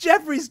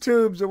Jeffries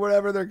tubes or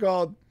whatever they're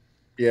called.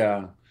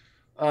 Yeah.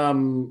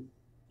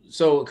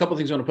 So a couple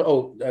things I want to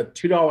put.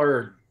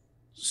 $2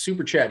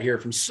 super chat here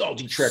from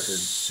Salty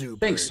Trekker.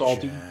 Thanks,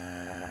 Salty.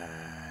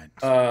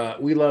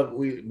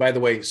 By the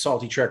way,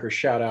 Salty Trekker,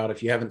 shout out.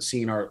 If you haven't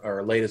seen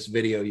our latest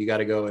video, you got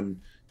to go, and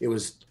it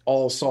was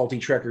all Salty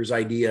Trekker's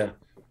idea.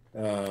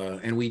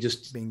 And we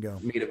just made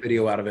a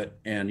video out of it,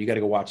 and you got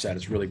to go watch that.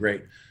 It's really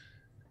great.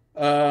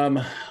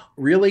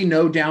 Really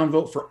no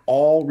downvote for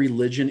all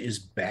religion is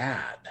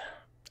bad.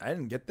 I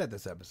didn't get that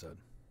this episode.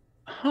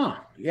 Huh.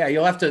 Yeah,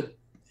 you'll have to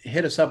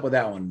hit us up with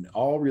that one.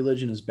 All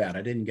religion is bad.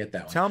 I didn't get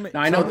that one. Tell me.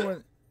 Now, I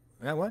know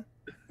that what?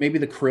 Maybe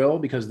the Krill,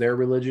 because their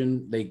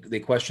religion, they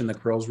question the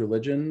Krill's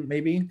religion,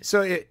 maybe.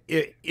 So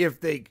if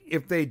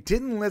they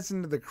didn't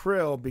listen to the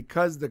Krill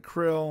because the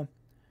Krill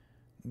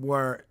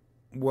were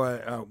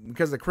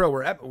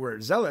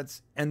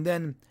zealots, and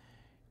then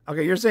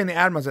you're saying the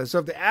Admiral said. So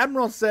if the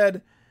Admiral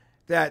said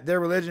that their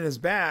religion is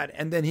bad,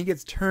 and then he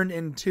gets turned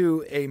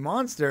into a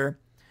monster,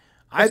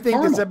 I think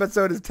karma. This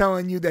episode is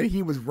telling you that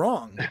he was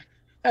wrong.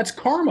 That's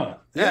karma.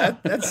 Yeah,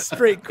 that's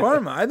straight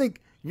karma. I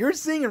think you're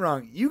seeing it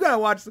wrong. You gotta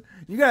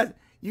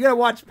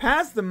watch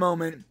past the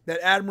moment that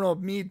Admiral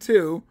Me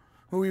Too,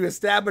 who you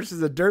established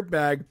as a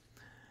dirtbag,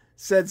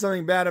 said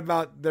something bad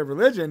about their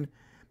religion,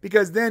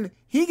 because then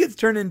he gets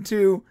turned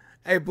into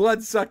a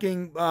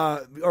blood-sucking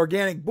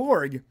organic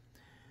Borg.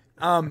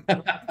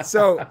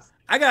 So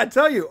I gotta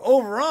tell you,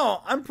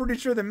 overall, I'm pretty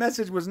sure the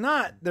message was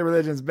not their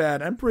religion's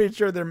bad. I'm pretty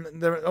sure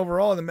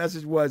overall the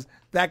message was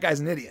that guy's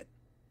an idiot.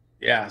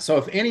 Yeah. So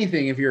if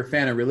anything, if you're a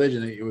fan of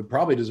religion, it would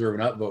probably deserve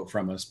an upvote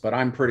from us. But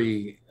I'm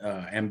pretty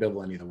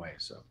ambivalent either way.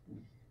 So.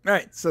 All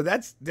right. So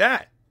that's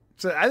that.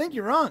 So I think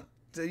you're wrong.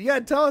 So you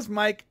gotta tell us,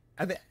 Mike.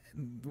 I think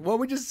what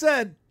we just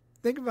said.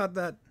 Think about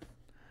that.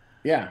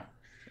 Yeah.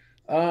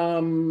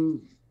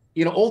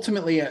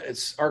 Ultimately,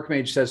 it's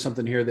Archmage says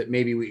something here that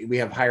maybe we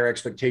have higher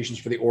expectations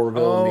for the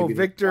Orville. Oh, maybe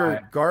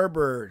Victor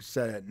Garber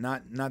said it,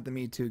 not the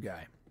Me Too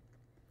guy.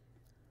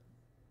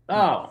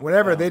 Oh,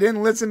 whatever. They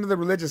didn't listen to the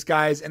religious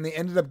guys, and they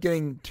ended up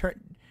getting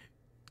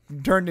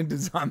turned into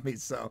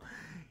zombies. So,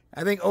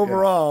 I think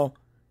overall,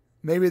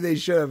 maybe they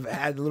should have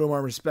had a little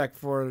more respect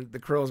for the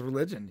Krill's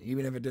religion,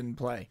 even if it didn't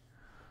play.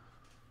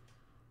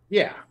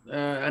 Yeah,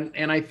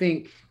 and I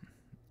think.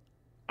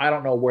 I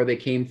don't know where they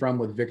came from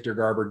with Victor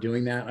Garber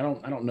doing that. I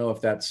don't know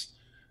if that's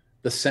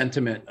the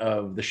sentiment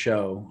of the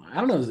show. I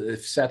don't know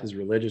if Seth is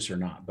religious or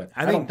not, but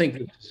I don't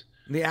think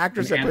the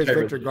actress that plays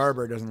Victor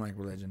Garber doesn't like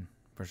religion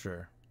for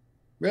sure.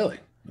 Really?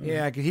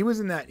 Yeah, cause he was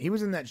in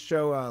that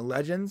show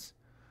Legends.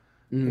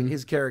 Mm-hmm.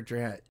 His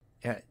character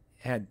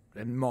had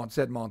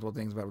said multiple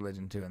things about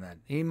religion too, and that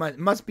he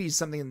must be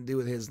something to do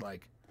with his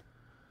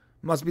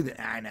must be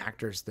an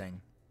actor's thing.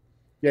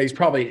 Yeah,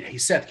 hey,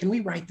 Seth, can we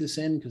write this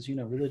in? Because,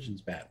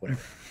 religion's bad,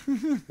 whatever.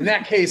 In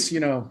that case,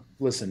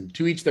 listen,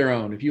 to each their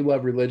own. If you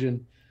love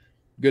religion,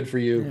 good for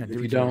you. Yeah,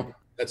 if you don't,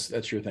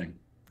 that's your thing.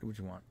 Do what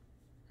you want.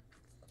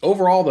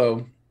 Overall,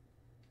 though,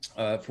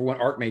 for what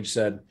Archmage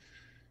said,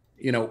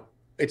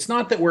 it's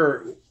not that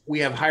we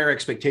have higher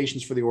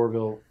expectations for the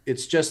Orville.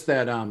 It's just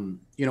that,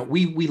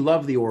 we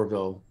love the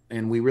Orville,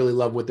 and we really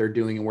love what they're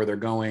doing and where they're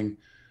going.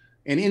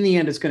 And in the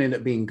end, it's going to end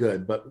up being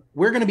good. But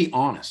we're going to be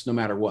honest no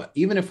matter what.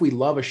 Even if we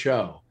love a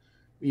show,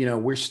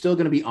 we're still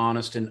going to be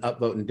honest and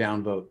upvote and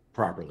downvote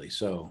properly.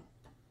 So,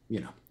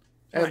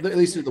 at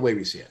least the way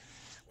we see it.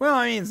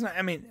 Well, it's not.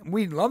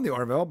 We love the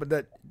Orville, but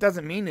that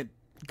doesn't mean it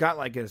got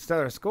like a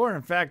stellar score.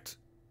 In fact,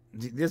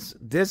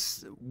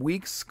 this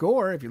week's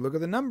score, if you look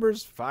at the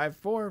numbers,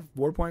 5.4,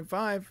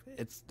 4.5,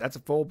 that's a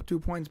full 2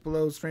 points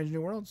below Strange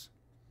New Worlds.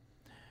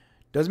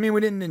 Doesn't mean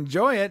we didn't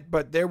enjoy it,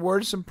 but there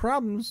were some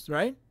problems,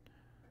 right?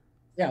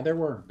 Yeah, there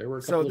were. A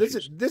couple So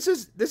this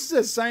is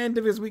as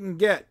scientific as we can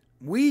get.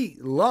 We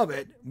love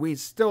it. We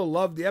still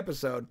love the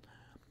episode,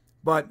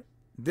 but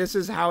this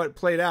is how it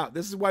played out.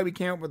 This is why we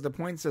came up with the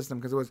point system,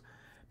 because it was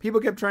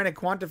people kept trying to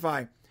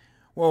quantify.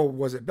 Well,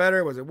 was it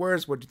better? Was it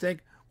worse? What'd you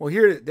think? Well,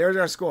 there's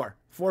our score,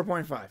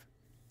 4.5.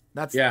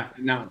 That's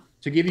Now,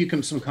 to give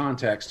you some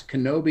context,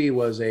 Kenobi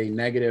was a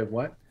negative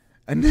what?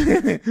 a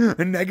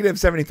negative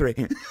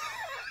 73.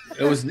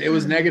 It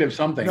was negative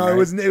something. No, right?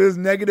 it was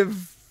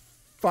negative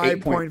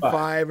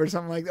 5.5 or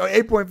something like that.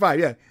 Oh, 8.5.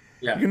 Yeah.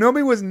 Yeah.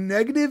 Kenobi was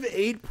negative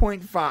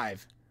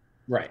 8.5.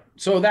 Right.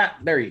 So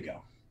there you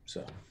go.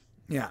 So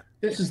yeah,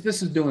 this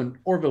is doing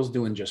Orville's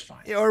doing just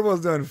fine. Yeah,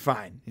 Orville's doing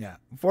fine. Yeah,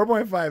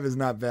 4.5 is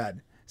not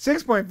bad.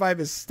 6.5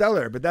 is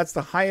stellar, but that's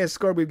the highest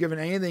score we've given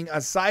anything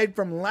aside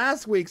from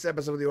last week's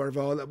episode of the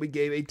Orville that we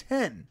gave a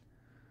 10.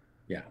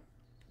 Yeah.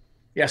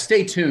 Yeah,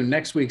 stay tuned.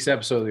 Next week's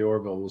episode of the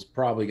Orville was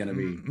probably going to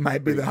be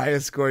might be the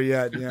highest score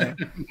yet. Yeah,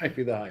 might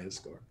be the highest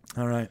score.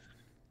 All right.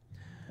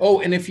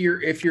 Oh, and if you're,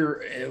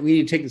 we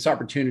need to take this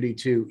opportunity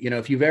to,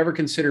 if you've ever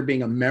considered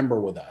being a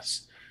member with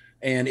us,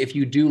 and if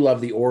you do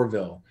love the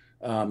Orville,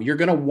 you're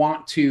going to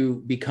want to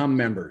become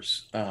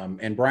members.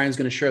 And Brian's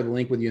going to share the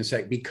link with you in a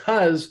sec,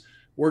 because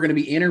we're going to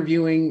be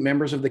interviewing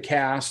members of the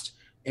cast,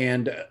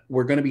 and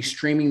we're going to be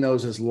streaming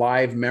those as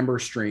live member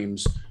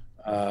streams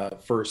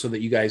so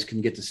that you guys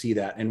can get to see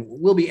that. And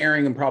we'll be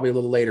airing them probably a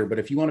little later, but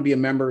if you want to be a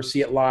member,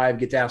 see it live,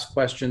 get to ask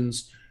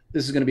questions,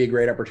 this is going to be a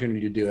great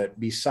opportunity to do it,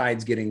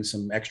 besides getting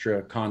some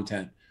extra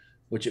content,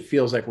 which it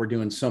feels like we're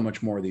doing so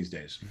much more these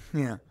days.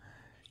 Yeah.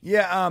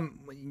 Yeah.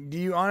 Do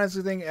you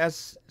honestly think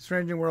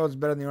Strange New Worlds is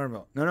better than the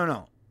Orville?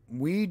 No.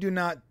 We do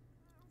not.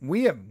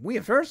 We have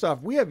first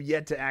off, we have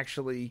yet to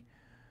actually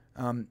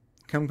come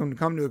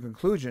to a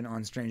conclusion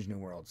on Strange New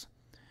Worlds,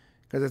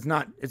 because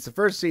it's the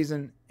first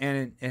season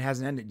and it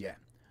hasn't ended yet.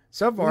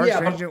 So far,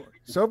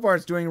 so far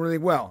it's doing really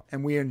well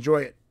and we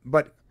enjoy it.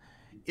 But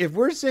if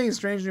we're saying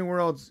Strange New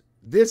Worlds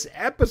this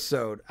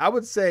episode, I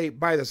would say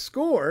by the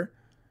score,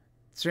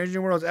 Strange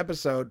New Worlds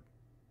episode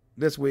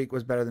this week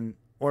was better than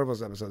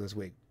Orville's episode this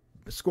week,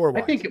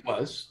 score-wise. I think it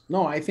was.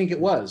 No, I think it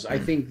was. I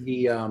think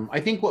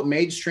I think what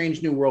made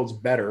Strange New Worlds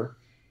better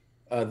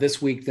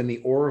this week than the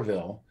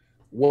Orville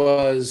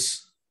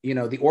was,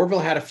 the Orville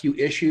had a few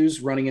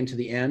issues running into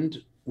the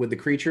end with the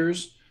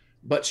creatures,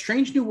 but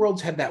Strange New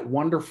Worlds had that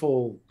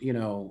wonderful,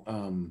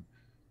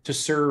 to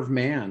serve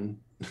man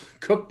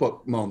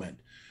cookbook moment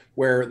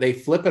where they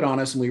flip it on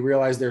us and we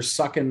realize they're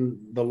sucking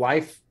the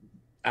life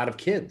out of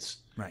kids.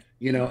 Right.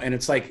 And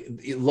it's like,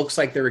 it looks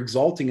like they're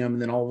exalting them,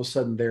 and then all of a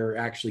sudden they're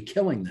actually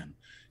killing them.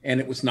 And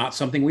it was not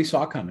something we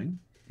saw coming.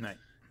 Right.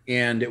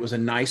 And it was a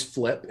nice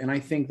flip. And I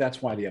think that's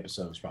why the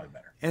episode was probably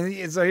better.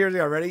 And so here we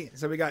go. Ready?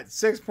 So we got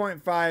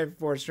 6.5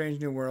 for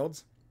Strange New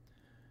Worlds,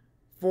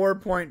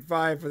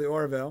 4.5 for the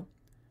Orville,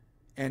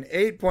 and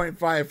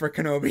 8.5 for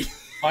Kenobi.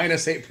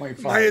 Minus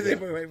 8.5. Minus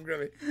 8.5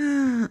 for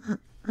Kenobi.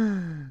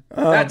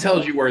 That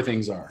tells you where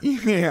things are.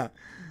 Yeah.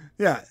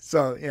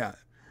 So, yeah.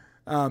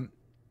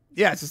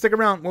 So stick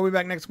around. We'll be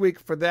back next week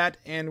for that,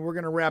 and we're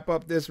going to wrap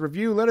up this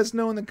review. Let us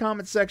know in the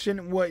comments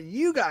section what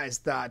you guys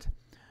thought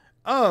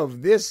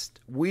of this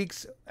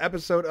week's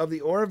episode of the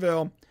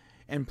Orville,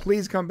 and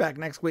please come back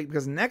next week,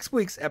 because next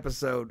week's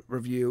episode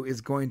review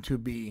is going to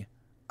be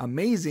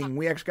amazing.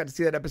 We actually got to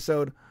see that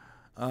episode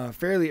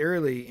fairly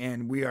early,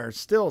 and we are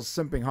still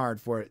simping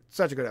hard for it.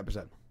 Such a good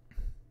episode.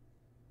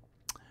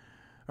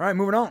 All right,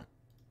 moving on.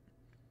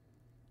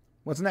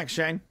 What's next,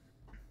 Shane?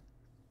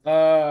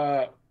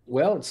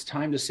 Well, it's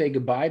time to say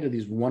goodbye to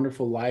these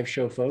wonderful live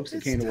show folks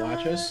that came to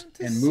watch us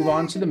and move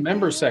on to the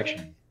member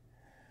section.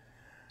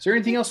 Is there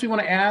anything else we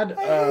want to add?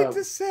 I need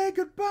to say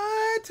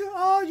goodbye to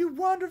all you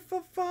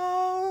wonderful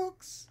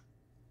folks.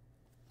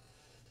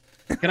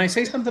 Can I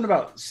say something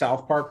about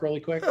South Park really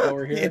quick while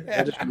we're here?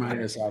 I just reminded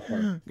me of South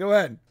Park. Go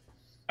ahead.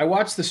 I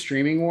watched the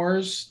Streaming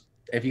Wars.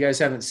 If you guys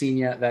haven't seen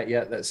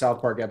that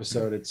South Park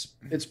episode,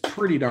 it's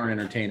pretty darn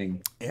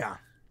entertaining. Yeah.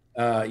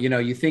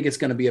 You think it's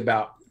going to be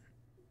about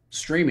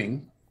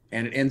streaming,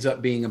 and it ends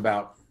up being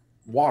about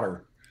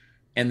water,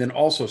 and then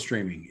also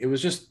streaming. It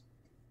was just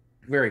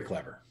very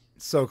clever.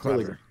 So clever.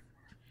 Really.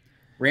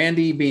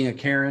 Randy being a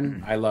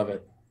Karen, I love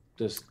it.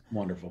 Just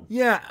wonderful.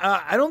 Yeah,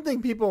 I don't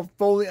think people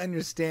fully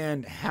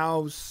understand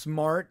how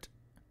smart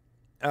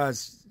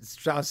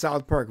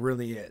South Park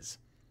really is.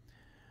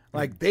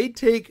 Like, they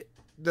take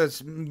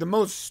the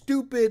most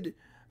stupid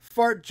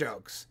fart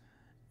jokes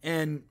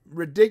and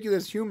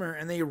ridiculous humor,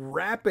 and they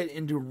wrap it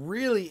into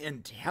really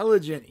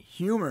intelligent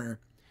humor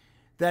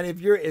that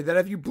if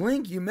you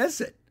blink, you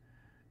miss it.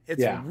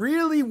 It's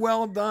really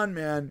well done,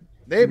 man.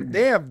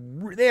 They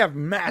have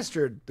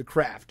mastered the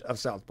craft of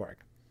South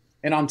Park.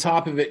 And on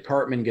top of it,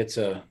 Cartman gets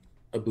a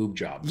boob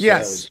job. So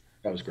yes,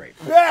 That was great.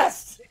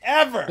 Best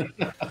ever.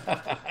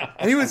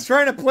 And he was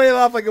trying to play it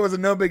off like it was a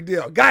no big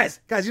deal.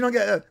 Guys, you don't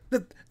get.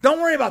 Don't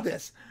worry about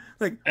this.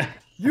 Like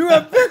you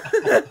have.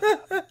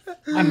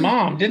 My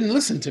mom didn't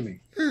listen to me.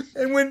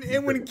 And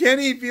when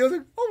Kenny feels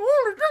like,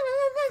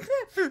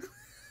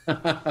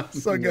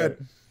 so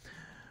good.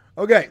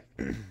 Okay.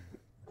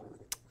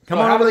 Come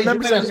on over to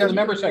the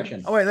member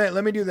section. Oh wait,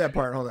 let me do that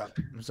part. Hold up.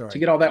 I'm sorry. To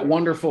get all that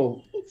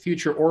wonderful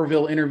future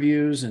Orville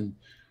interviews and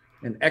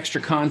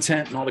extra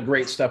content and all the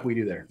great stuff we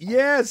do there.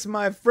 Yes,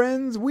 my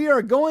friends, we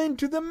are going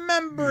to the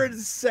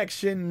members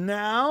section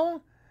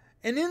now.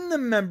 And in the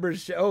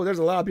members, there's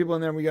a lot of people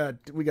in there. We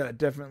got to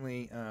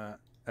definitely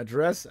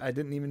address. I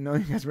didn't even know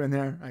you guys were in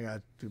there. I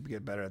got to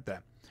get better at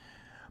that.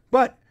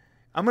 But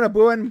I'm going to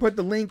go ahead and put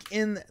the link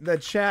in the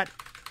chat.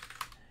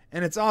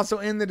 And it's also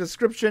in the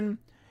description.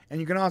 And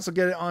you can also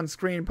get it on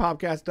screen,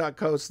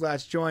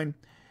 popcast.co/join.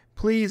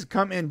 Please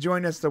come and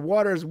join us. The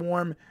water is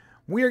warm.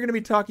 We are going to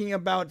be talking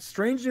about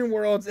Strange New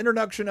Worlds,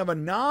 introduction of a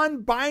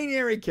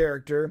non-binary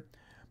character,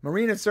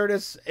 Marina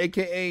Sirtis,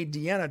 a.k.a.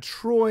 Deanna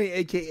Troy,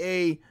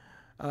 a.k.a.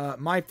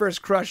 My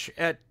first crush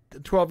at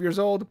 12 years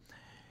old,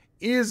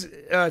 is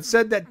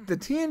said that the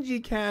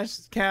TNG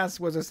cast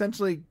was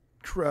essentially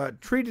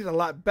treated a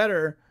lot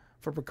better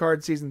for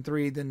Picard Season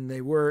 3 than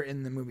they were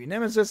in the movie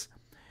Nemesis,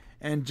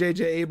 and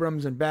J.J.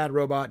 Abrams and Bad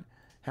Robot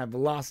have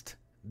lost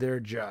their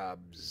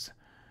jobs.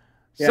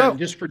 Yeah, so,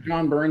 just for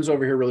John Burns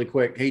over here really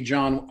quick. Hey,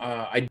 John,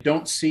 I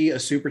don't see a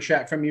super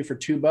chat from you for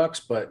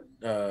 $2, but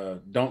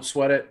don't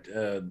sweat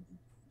it.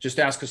 Just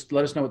ask us,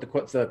 let us know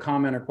what the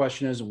comment or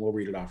question is, and we'll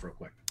read it off real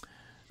quick.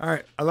 All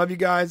right. I love you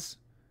guys,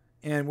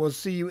 and we'll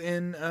see you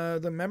in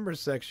the members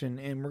section,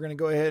 and we're going to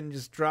go ahead and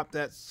just drop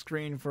that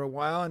screen for a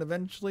while, and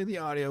eventually the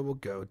audio will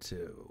go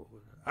too.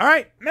 All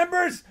right,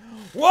 members,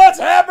 what's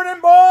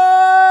happening,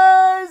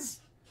 boys?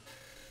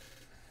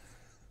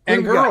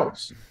 And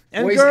girls.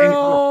 And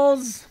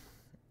girls.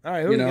 All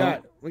right, who we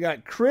got? We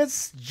got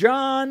Chris,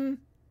 John,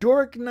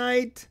 Dork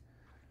Knight,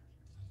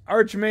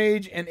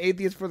 Archmage, and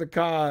Atheist for the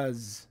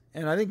Cause.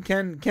 And I think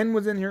Ken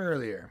was in here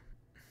earlier.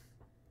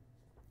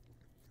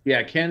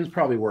 Yeah, Ken's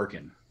probably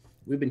working.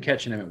 We've been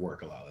catching him at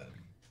work a lot of that.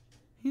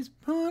 He's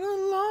been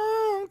a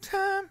long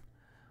time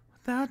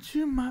without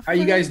you, my friend. How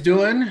you guys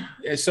doing?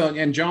 So,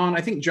 and John,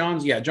 I think John,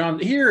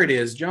 here it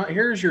is. John,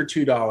 here's your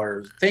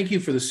 $2. Thank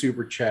you for the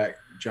super chat,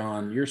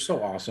 John. You're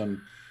so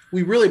awesome.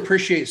 We really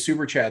appreciate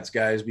super chats,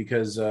 guys,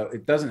 because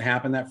it doesn't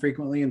happen that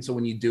frequently. And so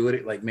when you do it,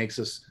 it like makes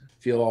us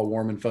feel all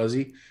warm and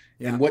fuzzy.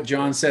 Yeah. And what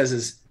John says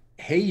is,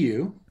 hey,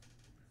 you.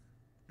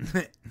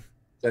 Did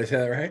I say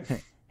that right?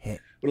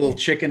 With a little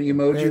chicken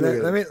emoji.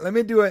 Hey, let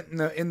me do it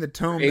in the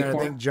tone that I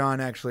think John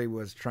actually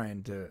was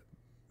trying to,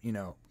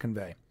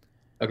 convey.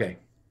 Okay.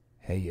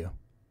 Hey, you.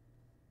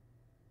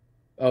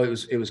 Oh,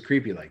 it was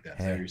creepy like that.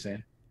 Is that what you're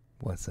saying?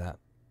 What's that?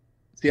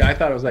 See, I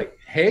thought it was like,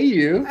 hey,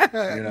 you.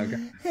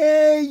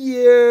 Hey,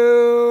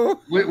 you.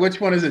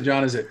 Which one is it,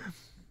 John? Is it,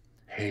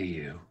 hey,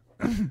 you?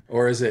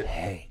 Or is it,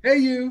 hey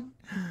you?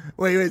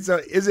 Wait. So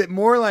is it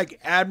more like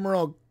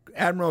Admiral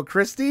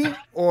Christie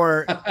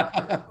or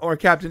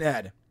Captain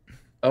Ed?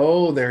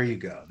 Oh, there you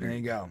go. There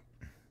you go.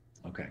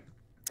 Okay.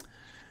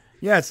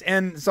 Yes,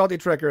 and Salty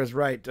Trekker is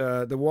right.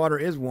 The water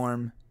is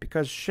warm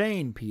because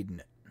Shane peed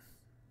in it.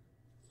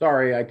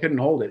 Sorry, I couldn't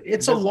hold it.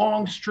 It's a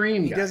long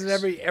stream, guys. He does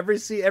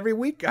it every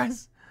week,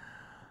 guys.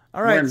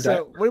 All right,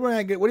 so what do you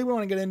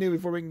want to get into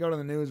before we can go to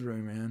the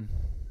newsroom, man?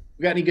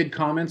 We got any good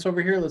comments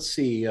over here? Let's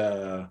see.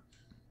 Yeah,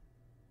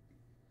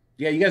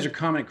 you guys are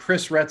commenting.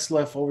 Chris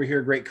Retzlaff over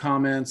here, great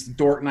comments.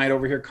 Dork Knight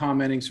over here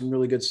commenting some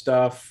really good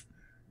stuff.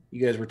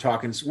 You guys were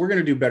talking. So we're going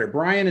to do better.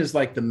 Brian is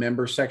like the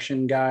member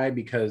section guy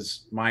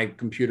because my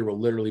computer will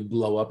literally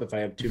blow up if I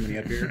have too many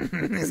up here.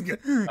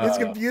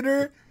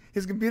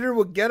 His computer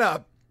will get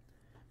up,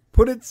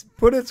 put its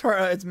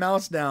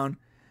mouse down,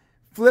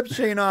 flip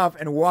Shane off,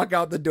 and walk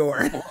out the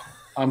door.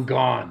 I'm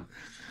gone.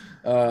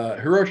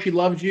 Hiroshi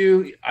loved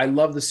you. I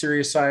love the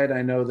serious side.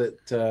 I know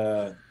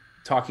that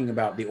talking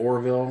about the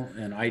Orville,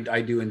 and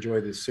I do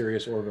enjoy the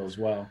serious Orville as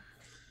well.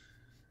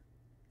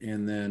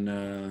 And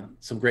then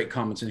some great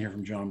comments in here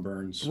from John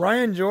Burns.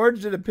 Ryan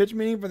George did a pitch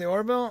meeting for the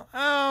Orville.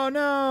 Oh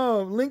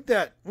no! Link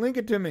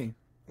it to me.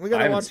 We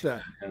gotta watch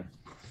that.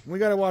 We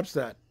gotta watch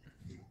that.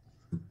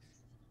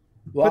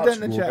 Put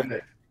that in the chat.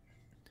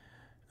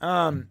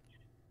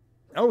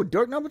 Oh,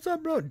 Dork Knight, what's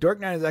up, bro? Dork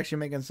Knight is actually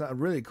making a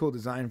really cool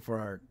design for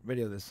our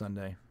video this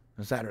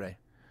Saturday.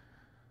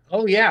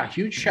 Oh yeah,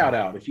 huge shout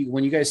out!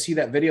 When you guys see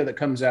that video that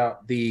comes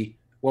out,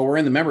 we're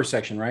in the member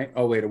section, right?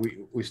 Oh wait, are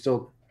we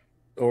still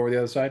over the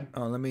other side?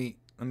 Oh, let me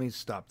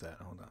stop that.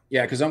 Hold on.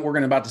 Yeah, because we're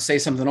about to say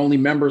something only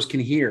members can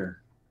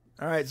hear.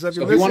 All right, so if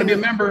you want to be a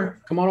member,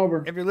 come on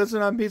over. If you're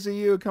listening on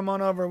PCU, come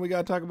on over. We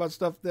got to talk about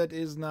stuff that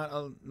is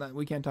not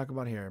we can't talk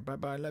about here.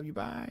 Bye. Love you.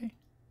 Bye.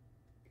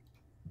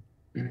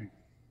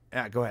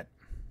 Yeah, go ahead.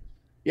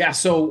 Yeah,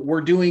 so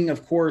we're doing,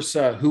 of course,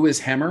 Who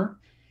is Hemmer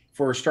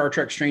for Star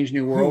Trek Strange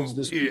New Worlds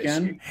this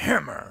weekend.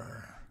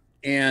 Hemmer.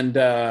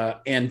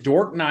 And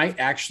Dork Knight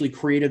actually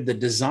created the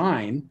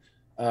design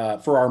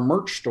for our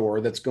merch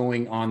store that's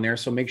going on there.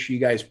 So make sure you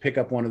guys pick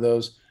up one of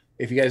those.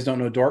 If you guys don't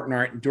know Dork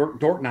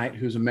Knight,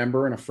 who's a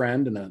member and a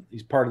friend, and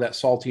he's part of that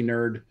Salty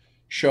Nerd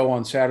show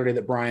on Saturday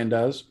that Brian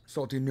does.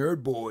 Salty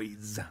Nerd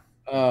Boys.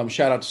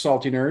 Shout out to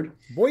Salty Nerd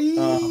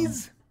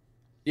Boys.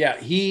 Yeah,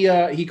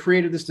 he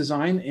created this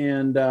design,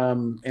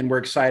 and we're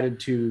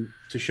excited to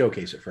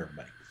showcase it for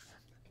everybody.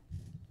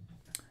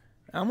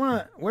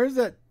 Where's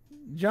that,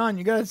 John?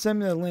 You gotta send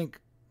me the link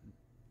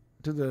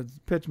to the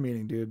pitch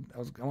meeting, dude.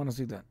 I want to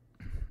see that.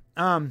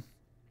 All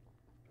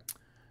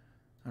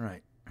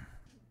right.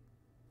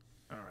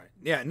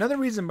 Yeah, another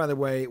reason, by the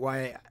way,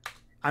 why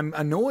I'm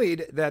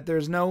annoyed that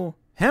there's no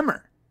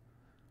Hemmer.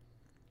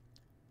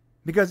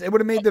 Because it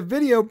would have made the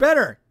video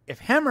better if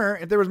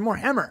there was more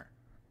Hemmer.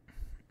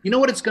 You know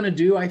what it's going to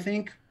do, I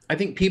think? I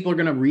think people are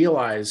going to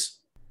realize,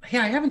 hey,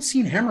 I haven't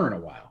seen Hemmer in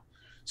a while.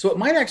 So it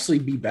might actually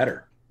be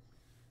better.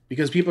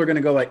 Because people are going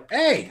to go like,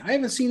 hey, I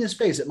haven't seen his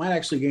face. It might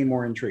actually gain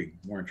more intrigue,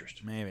 more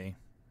interest. Maybe.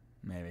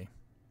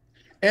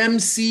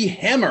 MC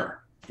Hemmer.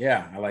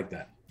 Yeah, I like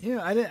that.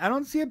 Yeah, I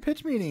don't see a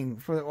pitch meeting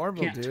for the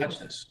Orville, Can't dude. touch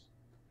this.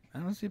 I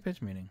don't see a pitch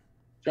meeting.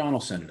 John will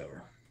send it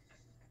over.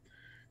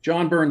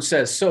 John Burns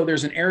says, so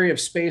there's an area of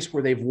space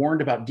where they've warned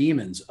about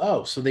demons.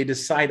 Oh, so they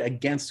decide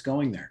against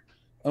going there.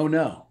 Oh,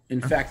 no. In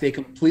fact, they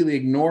completely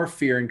ignore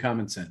fear and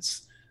common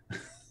sense.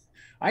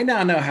 I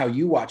now know how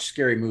you watch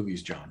scary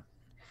movies, John.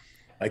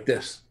 Like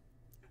this.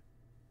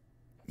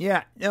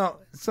 Yeah,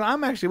 so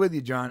I'm actually with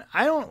you, John.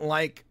 I don't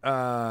like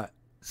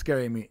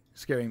scary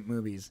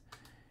movies.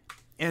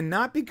 And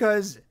not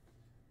because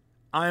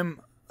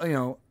I'm,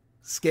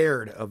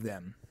 scared of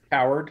them.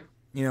 Coward.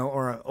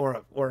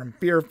 Or I'm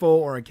fearful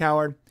or a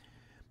coward.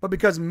 But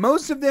because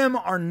most of them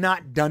are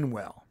not done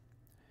well.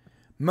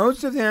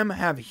 Most of them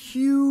have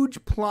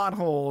huge plot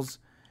holes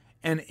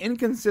and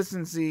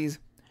inconsistencies.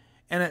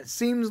 And it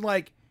seems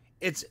like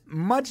it's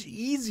much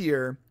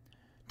easier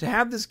to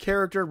have this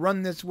character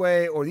run this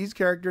way or these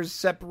characters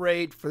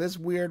separate for this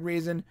weird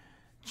reason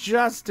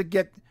just to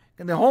get...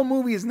 And the whole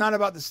movie is not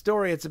about the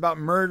story. It's about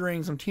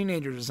murdering some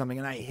teenagers or something,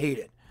 and I hate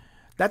it.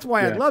 That's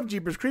why I love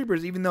Jeepers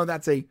Creepers, even though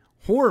that's a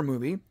horror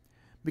movie,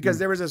 because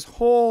there was this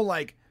whole,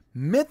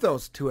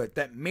 mythos to it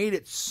that made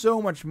it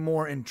so much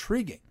more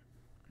intriguing.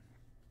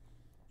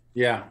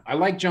 Yeah, I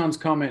like John's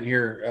comment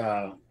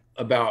here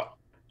about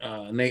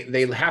and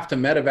they have to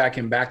medevac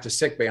him back to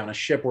sickbay on a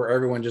ship where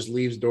everyone just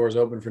leaves doors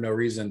open for no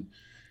reason.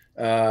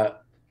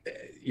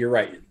 You're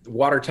right.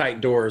 Watertight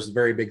doors, a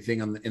very big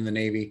thing in the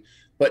Navy.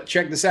 But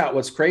check this out.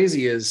 What's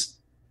crazy is,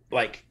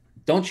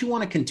 don't you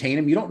want to contain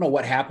him? You don't know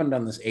what happened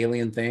on this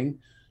alien thing.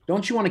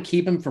 Don't you want to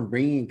keep him from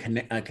bringing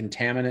a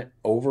contaminant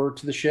over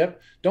to the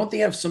ship? Don't they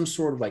have some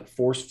sort of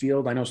force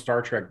field? I know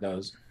Star Trek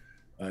does,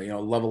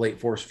 level 8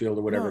 force field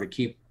or whatever to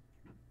keep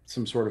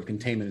some sort of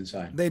containment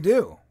inside. They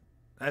do.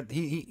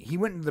 He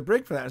went into the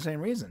brig for that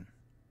same reason.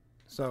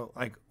 So,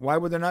 why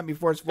would there not be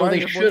force? Well,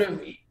 they should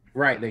have.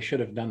 Right, they should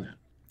have done that.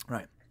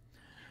 Right.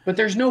 But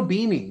there's no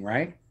beaming,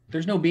 right?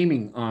 There's no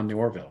beaming on the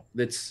Orville.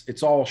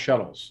 It's all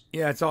shuttles.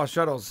 Yeah, it's all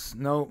shuttles.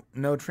 No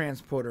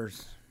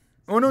transporters.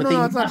 Oh no,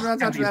 that's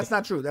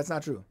not true. That's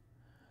not true.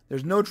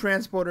 There's no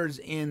transporters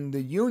in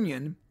the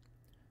Union,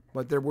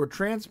 but there were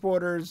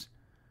transporters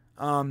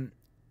in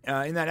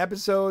that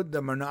episode,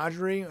 the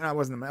Menagerie.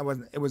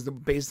 It was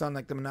based on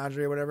the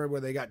Menagerie or whatever,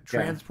 where they got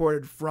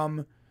transported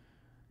from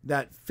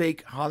that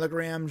fake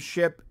hologram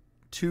ship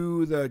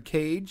to the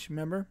cage.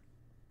 Remember?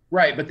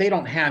 Right, but they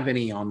don't have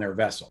any on their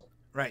vessel.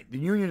 Right, the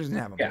Union doesn't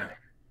have them. Yeah,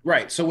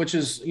 right. So, which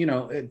is,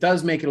 it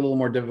does make it a little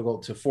more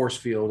difficult to force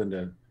field and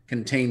to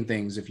contain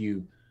things if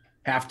you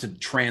have to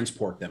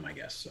transport them, I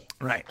guess. So.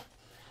 Right.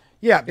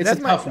 Yeah, it's a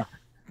tough one.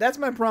 That's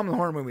my problem with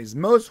horror movies.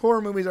 Most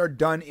horror movies are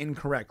done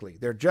incorrectly.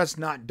 They're just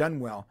not done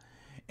well.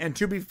 And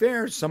to be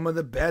fair, some of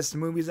the best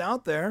movies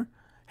out there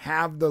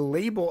have the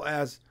label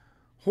as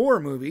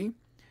horror movie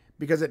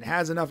because it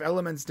has enough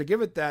elements to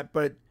give it that,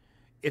 but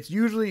it's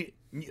usually,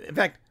 in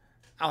fact,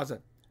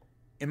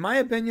 in my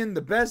opinion,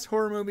 the best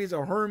horror movies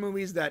are horror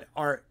movies that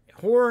are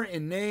horror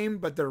in name,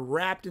 but they're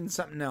wrapped in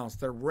something else.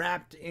 They're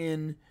wrapped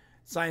in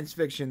science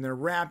fiction. They're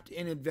wrapped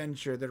in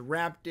adventure. They're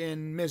wrapped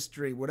in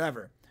mystery,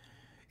 whatever.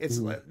 It's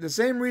the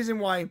same reason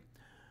why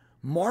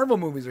Marvel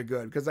movies are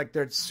good, because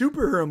they're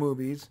superhero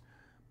movies,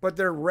 but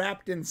they're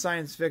wrapped in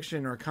science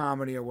fiction or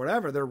comedy or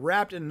whatever. They're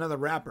wrapped in another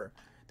wrapper.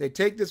 They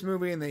take this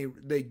movie and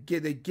they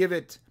give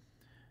it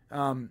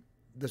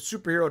the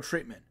superhero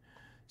treatment.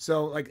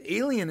 So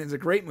Alien is a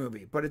great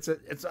movie, but it's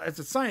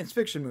a science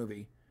fiction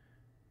movie.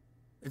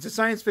 It's a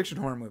science fiction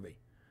horror movie.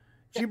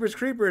 Jeepers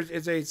Creepers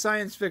is a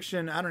science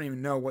fiction. I don't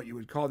even know what you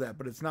would call that,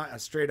 but it's not a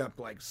straight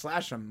up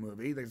slash 'em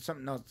movie. There's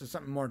something else. There's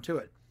something more to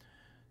it.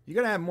 You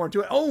gotta have more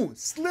to it. Oh,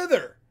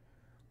 Slither,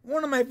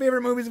 one of my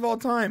favorite movies of all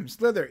time.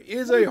 Slither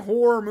is a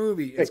horror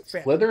movie.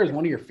 Slither is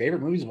one of your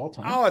favorite movies of all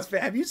time. Oh,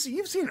 have you seen?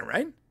 You've seen it,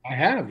 right? I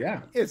have.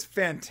 Yeah. It's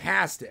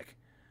fantastic.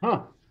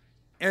 Huh.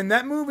 And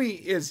that movie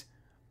is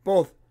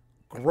both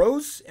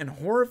gross and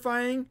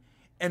horrifying,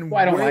 and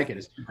I don't like it.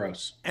 It's too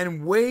gross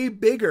and way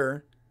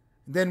bigger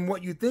than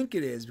what you think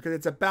it is, because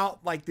it's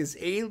about these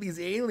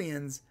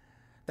aliens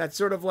that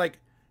sort of like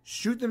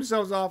shoot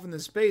themselves off into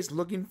space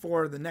looking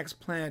for the next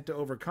planet to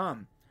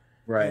overcome.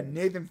 Right. And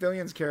Nathan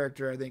Fillion's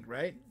character, I think,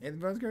 right? Nathan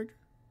Fillion's character?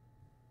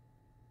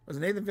 Was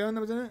it Nathan Fillion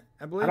that was in it?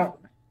 I believe. I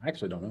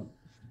actually don't know.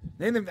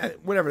 Nathan,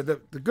 whatever, the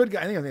good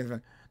guy, I think it was Nathan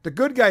Fillion. The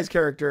good guy's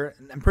character,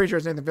 I'm pretty sure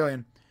it's Nathan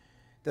Fillion.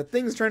 The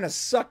thing's trying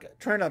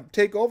to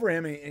take over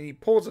him, and he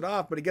pulls it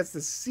off, but he gets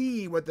to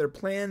see what their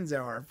plans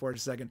are for a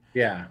second.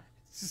 Yeah.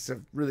 It's just a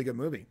really good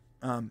movie.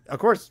 Of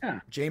course, Yeah.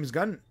 James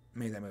Gunn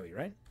made that movie,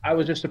 right? I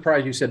was just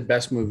surprised you said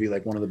best movie,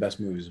 like one of the best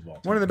movies of all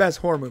time. One of the best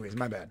horror movies.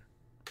 My bad.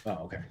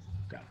 Oh, okay.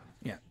 Got it.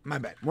 Yeah, my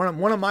bad.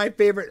 One of my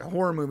favorite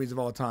horror movies of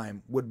all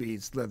time would be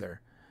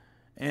Slither,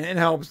 and it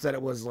helps that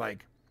it was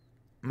like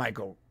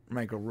Michael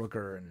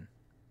Rooker and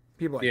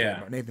people like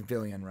that. Nathan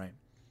Fillion, right?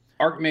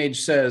 Archmage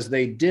says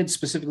they did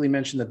specifically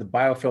mention that the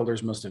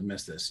biofilters must have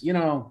missed this. You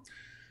know,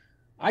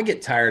 I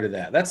get tired of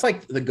that. That's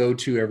like the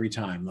go-to every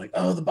time. Like,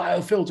 oh, the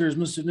biofilters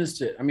must have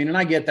missed it. I mean, and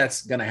I get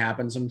that's going to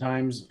happen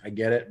sometimes. I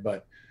get it.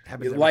 But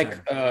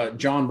like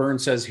John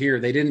Burns says here,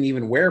 they didn't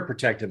even wear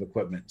protective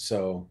equipment.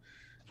 So,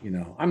 you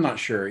know, I'm not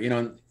sure. You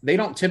know, they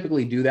don't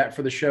typically do that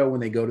for the show when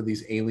they go to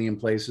these alien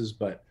places.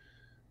 But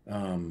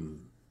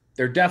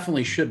there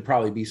definitely should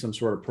probably be some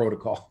sort of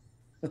protocol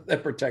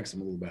that protects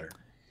them a little better.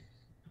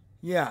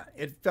 Yeah,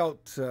 it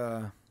felt,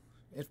 yeah,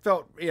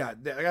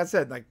 like I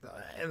said, like,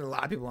 and a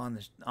lot of people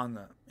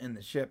in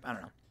the ship. I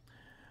don't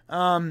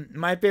know.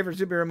 My favorite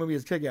superhero movie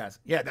is Kick-Ass.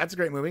 Yeah, that's a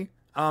great movie.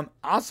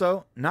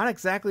 Also, not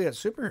exactly a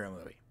superhero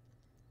movie.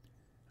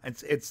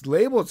 It's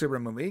labeled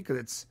superhero movie because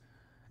it's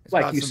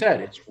like you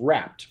said, it's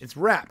wrapped. It's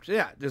wrapped.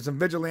 Yeah, there's some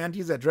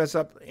vigilantes that dress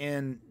up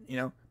in, you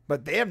know,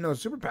 but they have no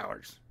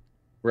superpowers.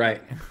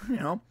 Right. You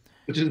know,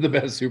 which is the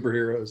best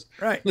superheroes.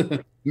 Right.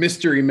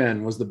 Mystery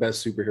Men was the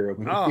best superhero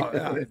movie.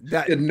 Oh,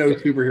 that had no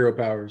superhero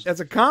powers.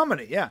 That's a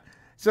comedy, yeah.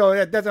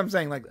 So that's what I'm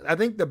saying. Like, I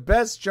think the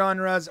best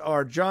genres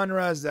are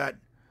genres that,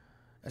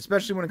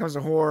 especially when it comes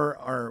to horror,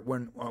 are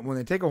when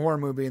they take a horror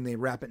movie and they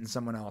wrap it in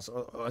someone else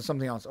or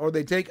something else, or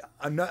they take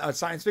a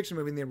science fiction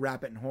movie and they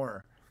wrap it in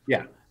horror.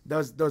 Yeah,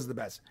 those are the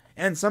best.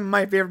 And some of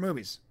my favorite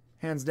movies,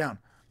 hands down,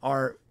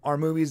 are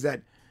movies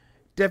that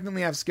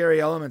definitely have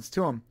scary elements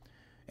to them,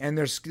 and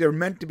they're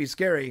meant to be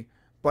scary,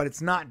 but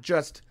it's not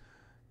just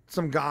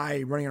some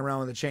guy running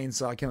around with a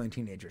chainsaw killing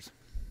teenagers.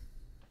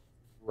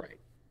 Right.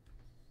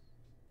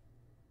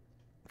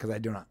 Because I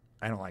don't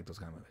like those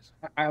kind of movies.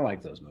 I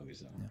like those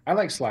movies though. Yeah. I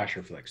like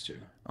slasher flicks too.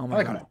 Oh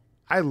my God.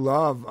 I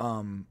love,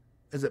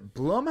 is it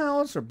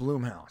Blumhouse or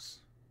Bloomhouse?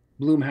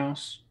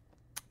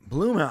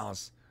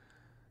 Bloomhouse.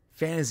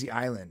 Fantasy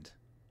Island.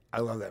 I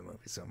love that movie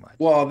so much.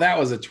 Well, that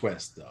was a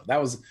twist though. That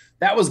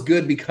was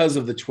good because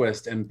of the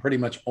twist, and pretty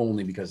much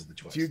only because of the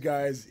twist. If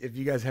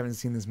you guys haven't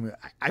seen this movie,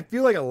 I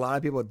feel like a lot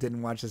of people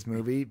didn't watch this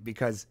movie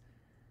because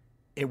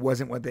it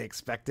wasn't what they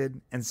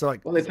expected, and so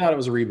like, well, they thought it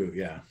was a reboot,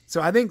 yeah.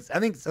 So I think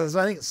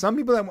some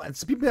people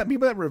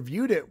that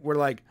reviewed it were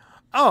like,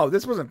 "Oh,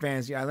 this wasn't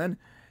Fantasy Island.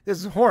 This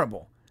is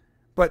horrible,"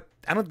 but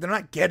they're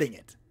not getting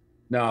it.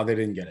 No, they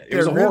didn't get it. It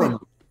was a horror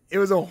movie. It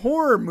was a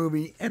horror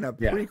movie and a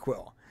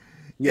prequel.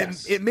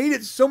 Yes. It made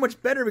it so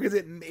much better because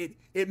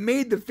it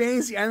made the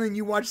Fantasy Island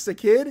you watched as a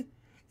kid,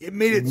 it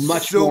made it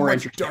much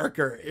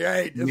darker.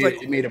 Right?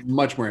 It made it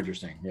much more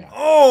interesting. Yeah.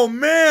 Oh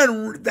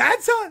man,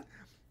 that's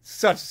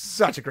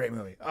such a great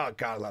movie. Oh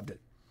God, I loved it.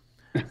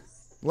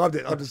 Loved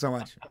it so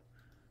much.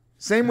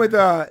 Same with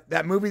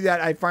that movie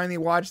that I finally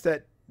watched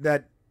that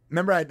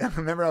remember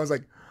I was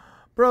like,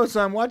 bro,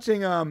 so I'm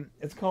watching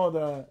it's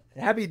called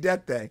Happy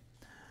Death Day.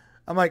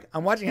 I'm like,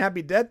 I'm watching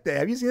Happy Death Day.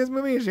 Have you seen this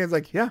movie? And Shane's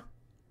like, yeah.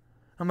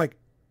 I'm like,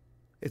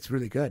 it's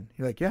really good.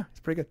 You're like, yeah, it's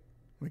pretty good.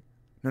 I'm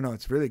like, no,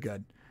 it's really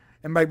good.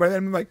 And by then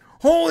I'm like,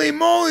 holy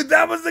moly,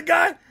 that was the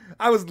guy.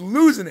 I was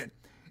losing it.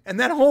 And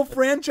that whole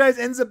franchise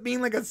ends up being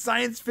like a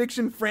science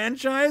fiction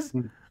franchise.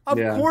 Of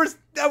course,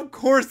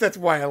 that's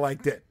why I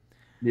liked it.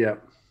 Yeah.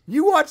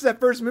 You watch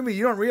that first movie,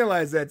 you don't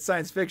realize that's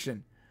science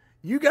fiction.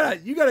 You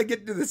gotta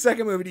get to the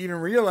second movie to even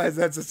realize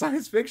that's a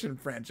science fiction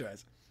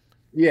franchise.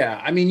 Yeah,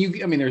 I mean,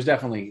 there's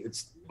definitely,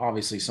 it's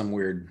obviously some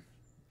weird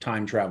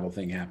time travel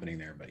thing happening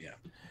there, but yeah.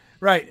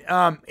 Right.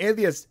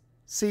 Alias,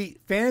 see,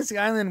 Fantasy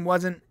Island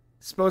wasn't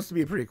supposed to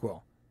be a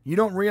prequel. You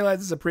don't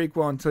realize it's a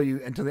prequel until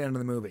the end of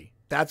the movie.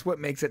 That's what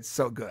makes it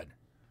so good.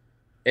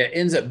 It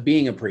ends up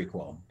being a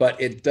prequel, but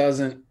it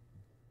doesn't,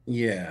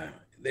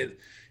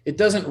 it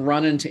doesn't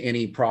run into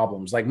any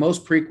problems. Like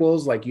most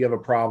prequels, like you have a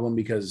problem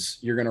because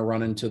you're going to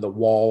run into the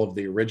wall of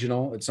the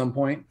original at some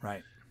point.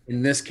 Right.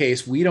 In this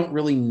case, we don't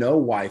really know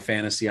why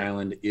Fantasy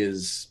Island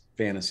is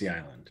Fantasy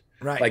Island.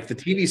 Right. Like the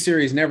TV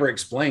series never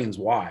explains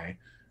why,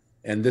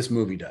 and this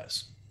movie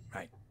does.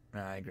 Right.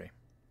 I agree.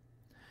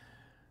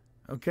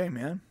 Okay,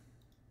 man.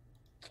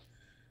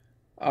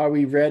 Are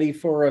we ready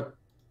for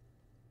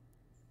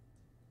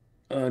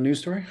a news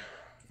story?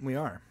 We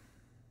are.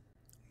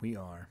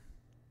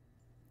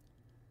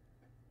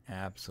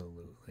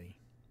 Absolutely.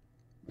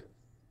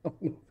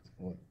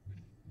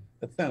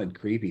 That sounded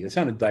creepy. It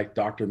sounded like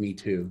Dr. Me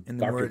Too. In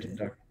the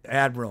word,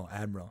 Admiral.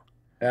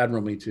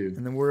 Admiral Me Too.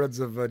 In the words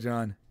of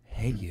John,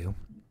 hey, you.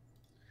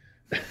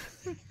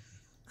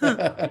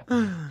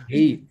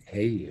 Hey,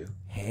 you.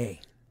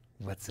 Hey,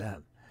 what's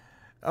up?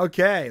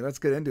 Okay, let's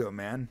get into it,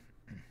 man.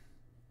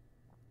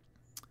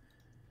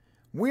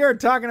 We are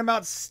talking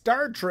about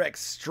Star Trek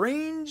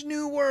Strange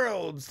New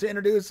Worlds to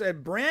introduce a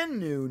brand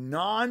new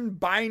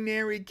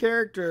non-binary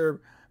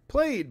character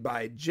played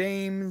by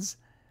James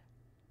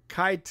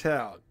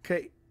Keitel.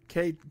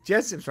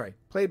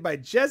 Played by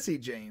Jesse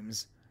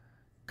James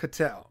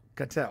Keitel.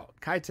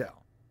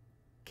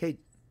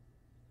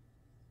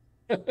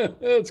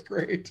 That's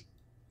great.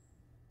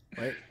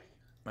 Wait.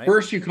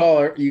 First, you call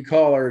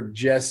her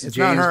Jess. It's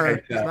James not her.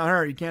 Keitel. It's not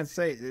her. You can't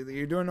say it.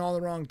 You're doing all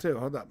the wrong too.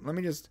 Hold up. Let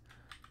me just.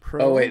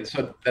 Oh wait,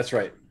 so that's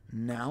right.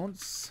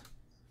 Announce.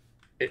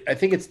 I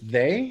think it's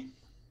they.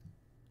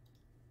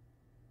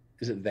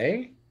 Is it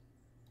they?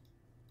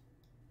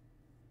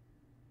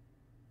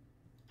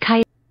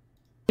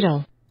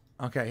 Keitel.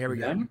 Okay, here we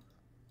go. Them?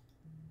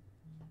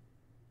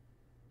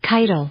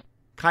 Keitel.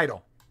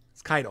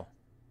 It's Keitel.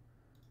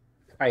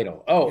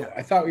 Title. Oh, Yeah.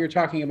 I thought we were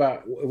talking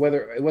about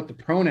what the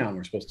pronoun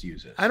we're supposed to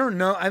use is. I don't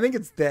know. I think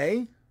it's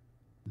they.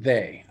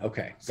 They.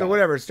 Okay. So got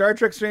whatever. Star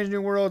Trek Strange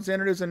New Worlds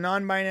introduce a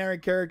non-binary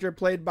character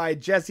played by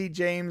Jesse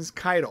James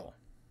Keitel. it.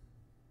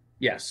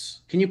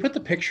 Yes. Can you put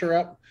the picture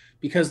up?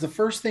 Because the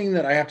first thing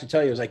that I have to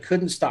tell you is I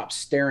couldn't stop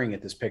staring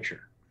at this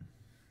picture.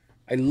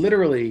 I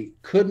literally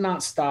could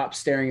not stop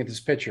staring at this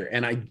picture,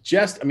 and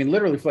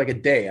literally for like a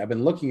day, I've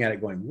been looking at it,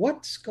 going,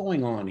 "What's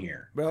going on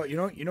here?" Well, you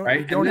don't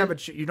Right? you don't And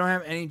have you don't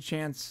have any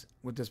chance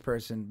with this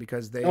person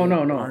because they No.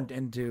 aren't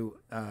into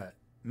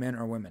men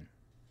or women.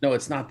 No,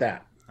 it's not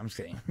that. I'm just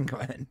kidding. Go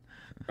ahead.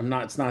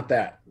 It's not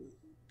that.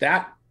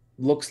 That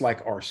looks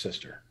like our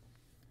sister.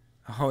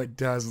 Oh, it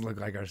does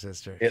look like our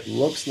sister. It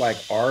looks like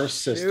our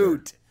sister.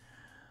 Shoot.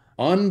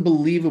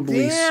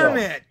 Unbelievably Damn so.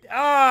 it.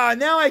 Ah,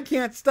 now I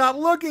can't stop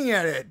looking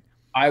at it.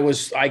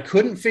 I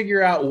couldn't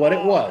figure out what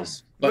it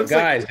was. But Looks like-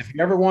 guys, if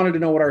you ever wanted to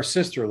know what our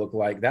sister looked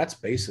like, that's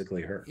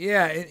basically her.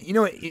 Yeah,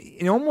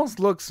 it almost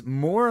looks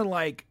more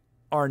like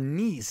our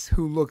niece,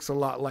 who looks a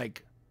lot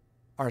like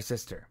our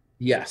sister.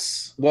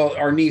 Yes. Well,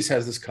 our niece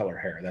has this color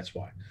hair. That's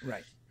why.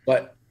 Right.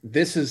 But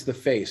this is the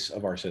face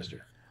of our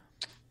sister.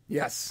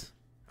 Yes,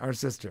 our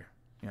sister.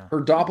 Yeah.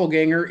 Her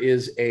doppelganger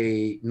is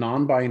a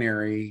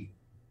non-binary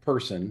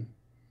person.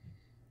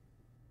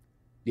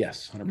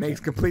 Yes, 100%. Makes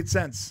complete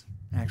sense,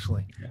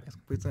 actually. Makes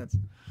complete sense.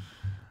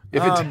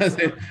 If it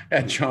doesn't,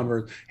 at John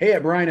Burns, hey,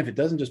 Brian, if it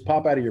doesn't just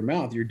pop out of your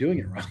mouth, you're doing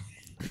it wrong.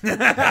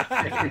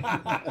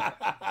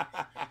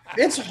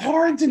 It's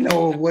hard to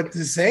know what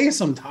to say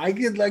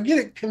sometimes. I get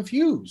it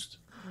confused.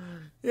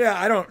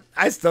 Yeah,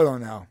 I still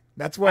don't know.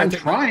 That's why I'm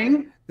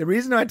trying. The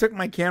reason I took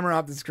my camera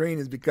off the screen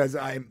is because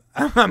I'm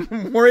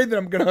worried that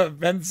I'm going to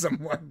offend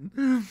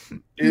someone.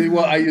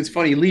 It's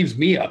funny. He leaves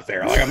me up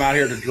there like I'm out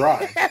here to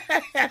dry.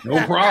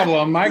 No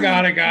problem. I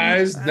got it,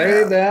 guys.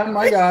 They, them.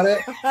 I got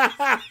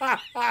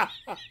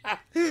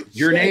it.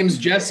 Your name's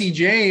Jesse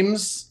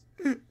James.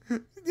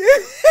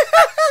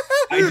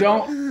 I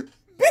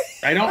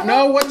don't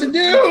know what to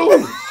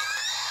do.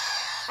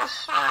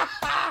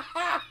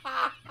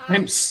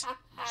 I'm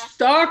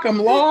stuck. I'm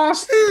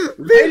lost.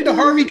 Related to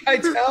Harvey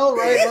Keitel,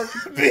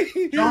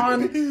 right?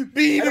 John.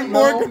 Be even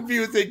more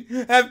confusing.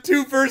 Have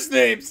two first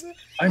names.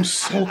 I'm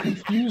so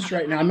confused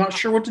right now. I'm not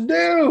sure what to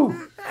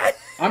do.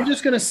 I'm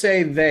just going to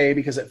say they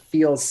because it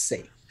feels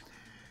safe.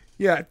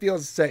 Yeah, it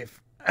feels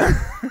safe.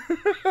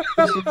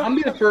 Listen, I'm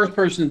be the first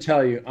person to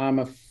tell you I'm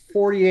a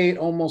 48,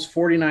 almost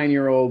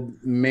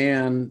 49-year-old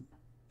man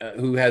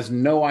who has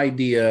no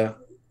idea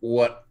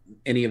what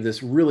any of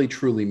this really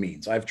truly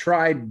means. I've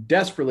tried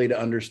desperately to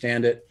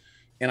understand it,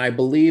 and I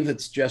believe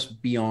it's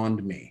just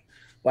beyond me.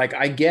 Like,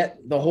 I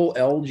get the whole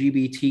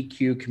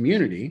LGBTQ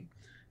community,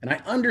 and I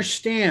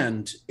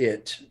understand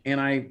it, and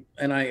I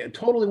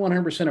totally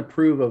 100%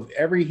 approve of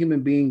every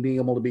human being being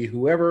able to be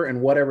whoever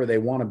and whatever they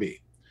want to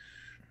be.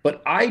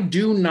 But I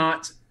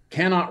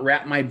cannot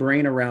wrap my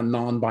brain around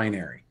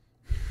non-binary.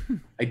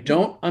 I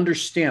don't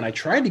understand. I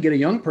tried to get a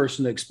young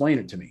person to explain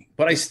it to me,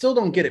 but I still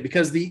don't get it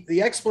because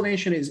the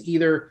explanation is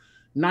either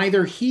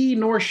neither he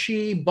nor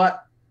she,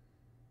 but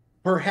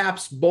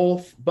perhaps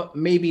both, but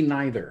maybe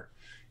neither.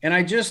 And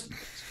I just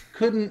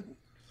couldn't,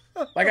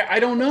 I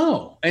don't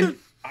know. And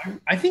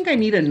I think I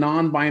need a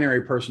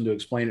non-binary person to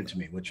explain it to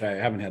me, which I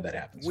haven't had that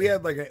happen. We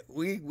had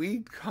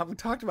we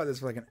talked about this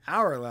for like an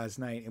hour last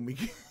night, and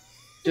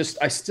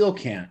I still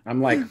can't.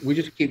 I'm like, we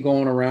just keep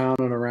going around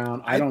and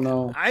around. I don't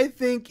know. I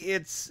think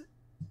to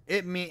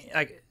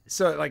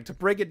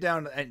break it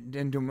down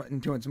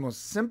into its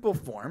most simple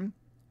form,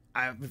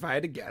 if I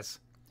had to guess,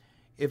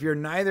 if you're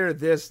neither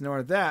this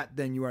nor that,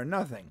 then you are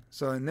nothing.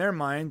 So in their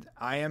mind,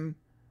 I am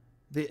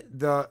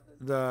the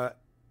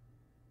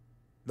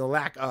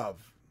lack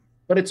of.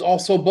 But it's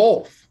also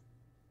both.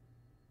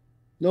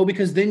 No,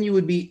 because then you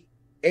would be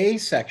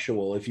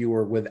asexual if you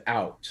were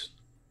without.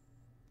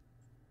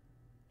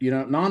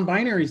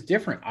 Non-binary is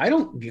different. I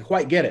don't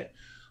quite get it.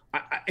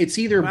 It's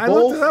either I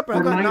both looked it up, and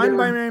or I thought neither.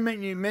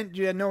 non-binary meant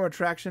you had no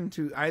attraction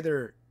to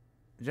either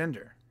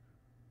gender.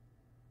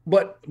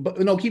 But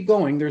no, keep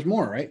going. There's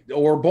more, right?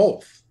 Or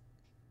both.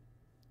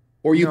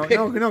 Or you pick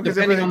no,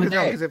 depending on the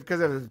day.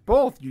 Because if it's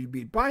both, you'd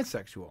be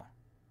bisexual.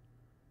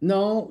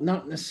 No,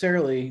 not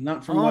necessarily.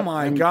 Not from. Oh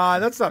my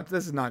God, that's not.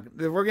 This is not.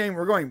 We're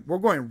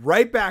going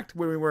right back to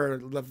where we were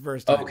the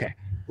first time. Okay.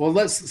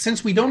 Well,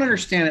 since we don't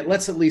understand it,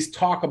 let's at least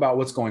talk about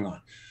what's going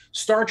on.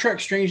 Star Trek: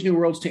 Strange New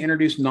Worlds to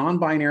introduce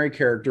non-binary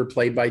character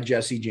played by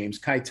Jesse James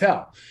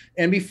Keitel.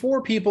 And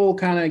before people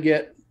kind of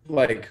get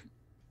like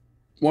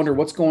wonder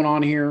what's going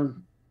on here,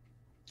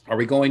 are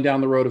we going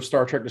down the road of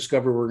Star Trek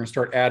Discovery? We're going to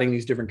start adding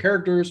these different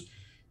characters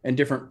and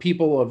different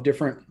people of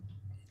different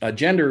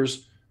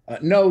genders.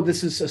 No,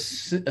 this is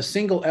a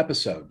single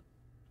episode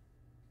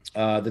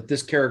that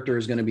this character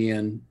is going to be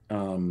in.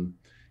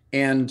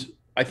 And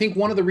I think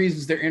one of the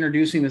reasons they're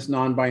introducing this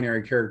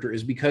non-binary character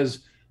is because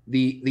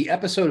the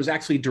episode is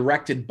actually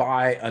directed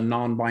by a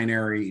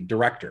non-binary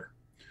director.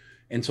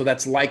 And so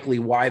that's likely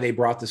why they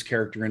brought this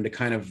character in to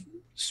kind of,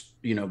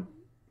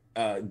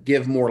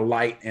 give more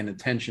light and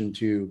attention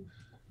to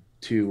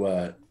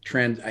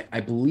trans. I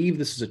believe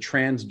this is a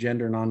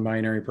transgender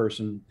non-binary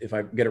person. If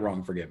I get it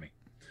wrong, forgive me.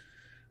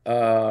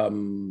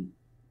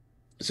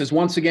 It says,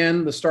 once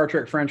again, the Star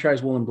Trek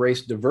franchise will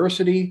embrace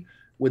diversity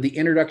with the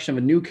introduction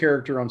of a new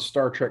character on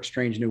Star Trek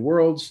Strange New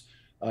Worlds.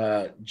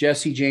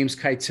 Jesse James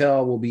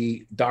Keitel will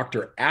be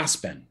Dr.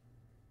 Aspen.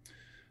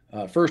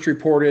 First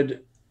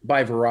reported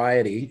by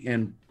Variety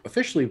and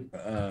officially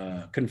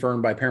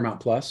confirmed by Paramount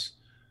Plus.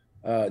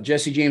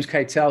 Jesse James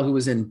Keitel, who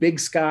was in Big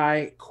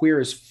Sky, Queer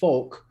as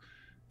Folk,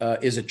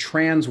 is a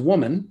trans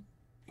woman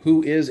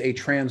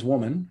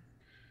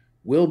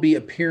will be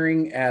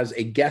appearing as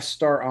a guest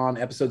star on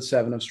episode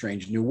 7 of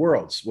Strange New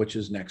Worlds, which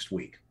is next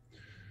week.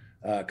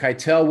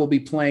 Keitel will be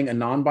playing a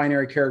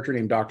non-binary character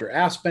named Dr.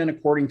 Aspen.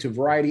 According to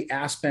Variety,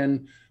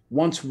 Aspen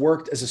once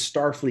worked as a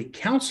Starfleet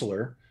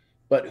counselor,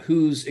 but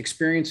whose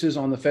experiences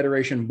on the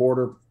Federation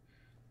border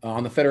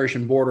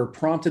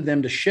prompted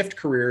them to shift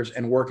careers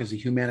and work as a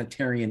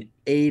humanitarian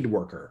aid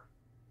worker.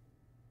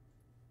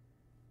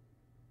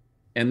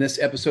 And this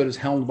episode is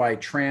helmed by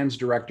trans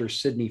director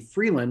Sidney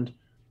Freeland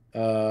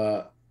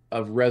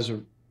of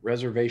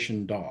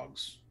Reservation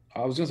Dogs.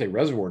 I was going to say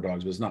Reservoir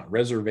Dogs, but it's not.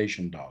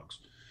 Reservation Dogs.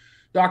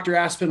 Dr.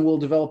 Aspen will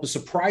develop a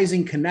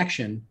surprising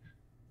connection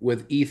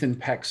with Ethan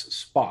Peck's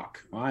Spock.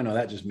 Well, I know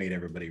that just made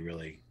everybody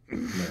really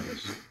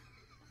nervous.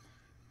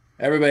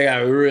 Everybody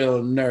got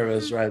real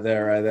nervous right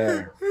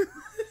there.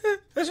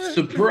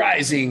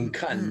 Surprising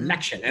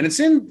connection. And it's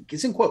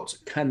in quotes,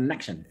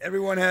 connection.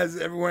 Everyone has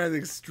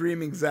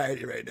extreme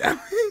anxiety right now.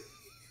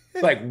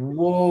 It's like,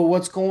 whoa,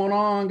 what's going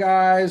on,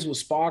 guys? Well,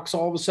 Spock's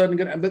all of a sudden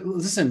gonna. But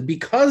listen,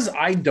 because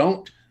I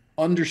don't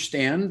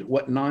understand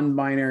what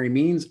non-binary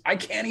means, I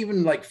can't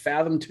even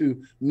fathom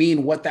to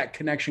mean what that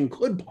connection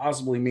could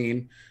possibly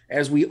mean,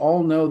 as we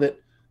all know that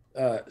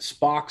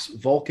Spock's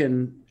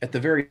Vulcan, at the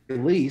very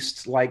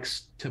least,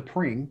 likes to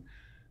pring.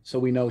 So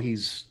we know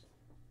he's,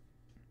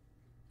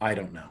 I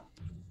don't know.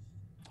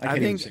 I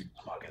think,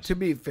 to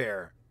be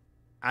fair,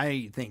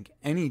 I think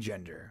any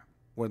gender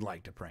would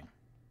like to pring.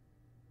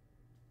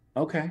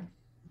 Okay,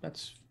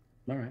 that's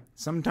all right.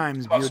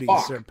 Sometimes beauty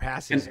Spock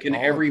surpasses. Can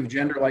every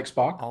gender like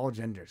Spock? All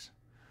genders.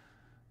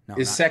 No,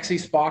 is sexy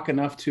Spock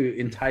enough to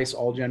entice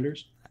all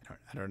genders?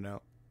 I don't know.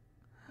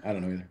 I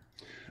don't know either.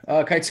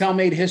 Keitel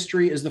made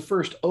history as the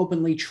first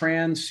openly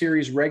trans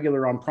series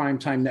regular on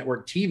primetime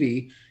network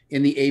TV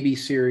in the ABC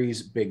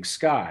series Big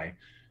Sky.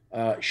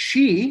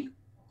 She,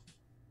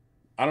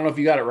 I don't know if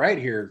you got it right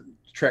here,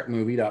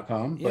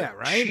 trekmovie.com. But yeah,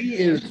 right. She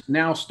is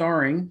now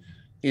starring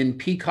in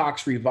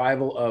Peacock's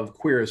revival of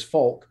Queer as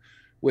Folk,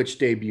 which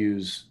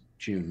debuts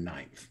June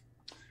 9th.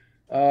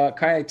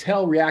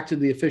 Keitel reacted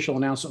to the official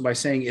announcement by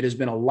saying, "It has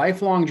been a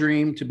lifelong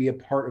dream to be a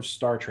part of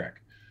Star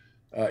Trek."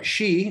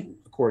 She,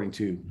 according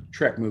to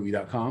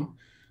trekmovie.com,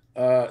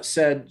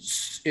 said,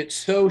 "It's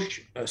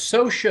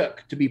so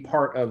shook to be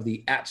part of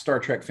the Star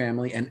Trek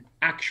family, an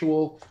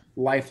actual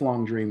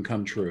lifelong dream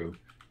come true.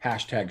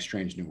 #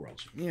 Strange New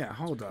Worlds." Yeah,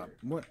 hold up.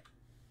 What?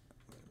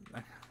 Oh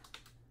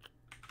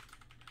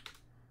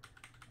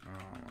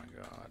my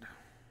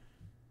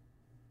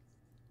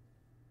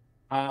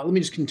God. Let me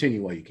just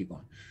continue while you keep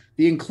on.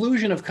 The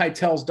inclusion of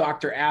Keitel's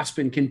Dr.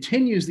 Aspen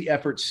continues the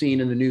efforts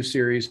seen in the new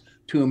series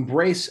to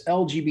embrace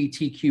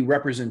LGBTQ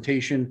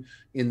representation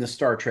in the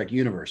Star Trek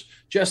universe.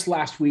 Just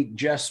last week,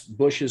 Jess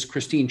Bush's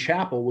Christine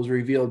Chappell was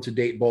revealed to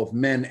date both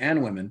men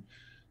and women,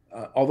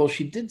 although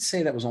she did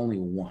say that was only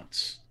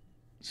once.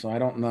 So I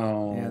don't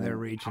know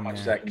how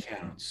much that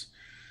counts.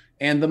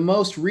 And the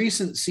most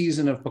recent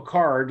season of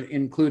Picard,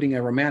 including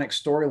a romantic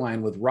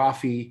storyline with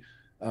Rafi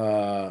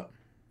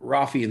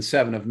in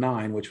 7 of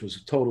 9, which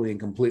was totally and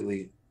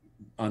completely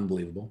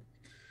unbelievable.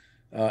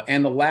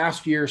 And the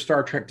last year,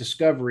 Star Trek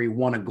Discovery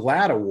won a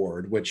GLAAD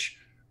award, which,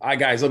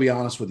 guys, I'll be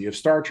honest with you. If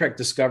Star Trek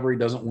Discovery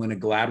doesn't win a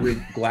GLAAD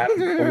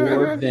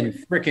award, then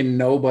freaking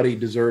nobody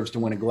deserves to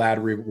win a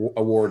GLAAD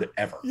award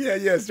ever.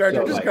 Yeah, Star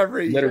Trek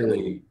Discovery.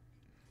 Literally,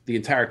 the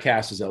entire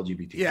cast is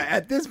LGBT. Yeah,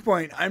 at this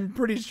point, I'm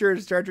pretty sure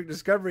Star Trek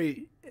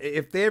Discovery,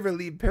 if they ever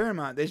leave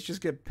Paramount, they should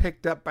just get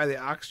picked up by the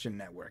Oxygen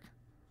Network.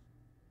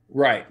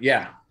 Right,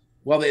 yeah.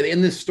 Well,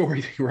 in this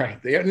story,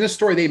 right? In this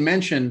story, they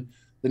mention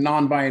the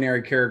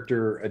non-binary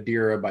character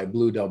Adira by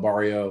Blue Del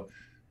Barrio,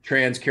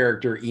 trans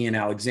character Ian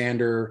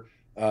Alexander,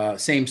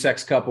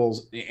 same-sex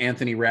couples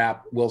Anthony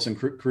Rapp, Wilson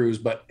Cruz.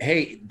 But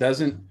hey,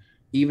 doesn't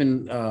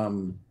even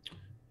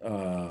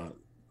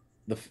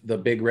the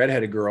big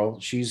redheaded girl?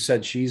 She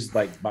said she's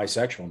like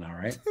bisexual now,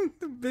 right?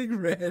 The big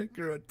redheaded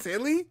girl,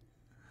 Tilly.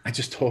 I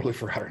just totally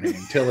forgot her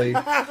name, Tilly.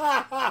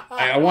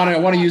 I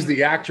want to use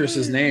the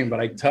actress's name, but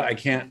I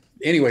can't.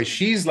 Anyway,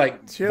 she's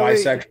like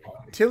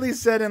bisexual. Tilly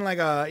said in like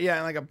a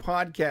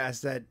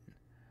podcast that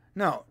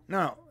no,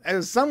 it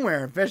was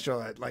somewhere official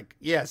that like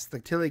yes, the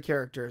Tilly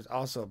character is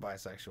also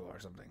bisexual or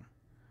something.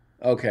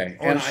 Okay,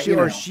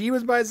 or she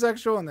was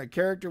bisexual and the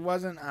character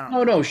wasn't. I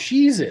don't know. No,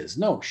 she is.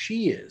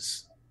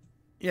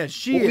 Yeah,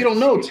 she is. We don't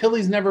know.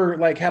 Tilly's never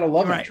like had a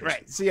love interest.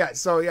 Right.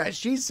 So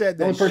she said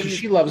that the only person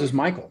she loves is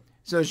Michael.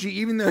 So she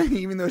even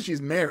though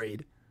she's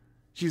married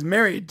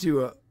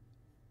to a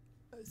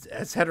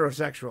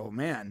heterosexual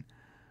man.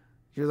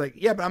 She was like,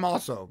 yeah, but I'm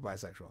also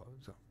bisexual.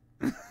 So.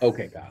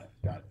 Okay, got it.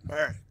 All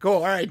right, cool.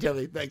 All right,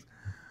 Tilly, thanks.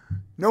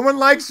 No one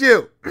likes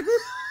you.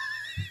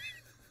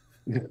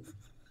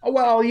 Oh,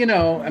 well,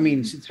 I mean,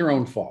 it's her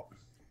own fault.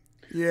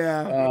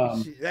 Yeah.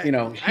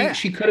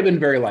 She could have been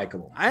very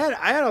likable. I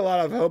had a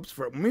lot of hopes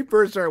for it. When we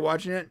first started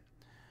watching it.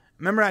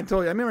 Remember I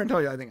told you,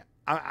 I think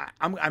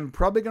I'm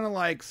probably going to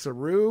like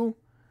Saru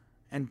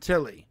and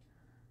Tilly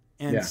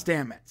and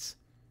Stamets.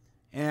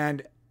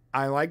 And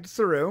I liked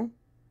Saru.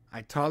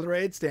 I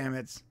tolerated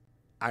Stamets.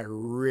 I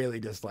really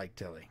dislike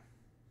Tilly.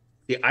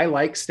 Yeah, I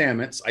like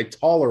Stamets. I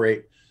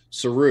tolerate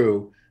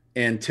Saru.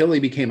 And Tilly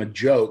became a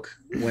joke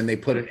when they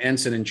put an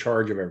ensign in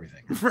charge of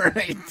everything.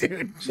 Right,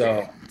 dude.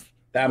 So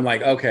I'm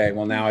like, okay,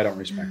 well, now I don't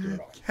respect her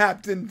at all.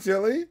 Captain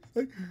Tilly?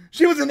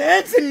 She was an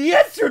ensign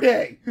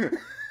yesterday.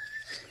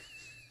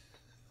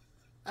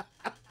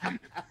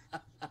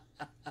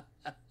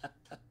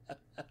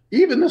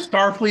 Even the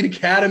Starfleet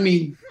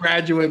Academy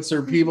graduates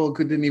or people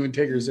didn't even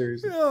take her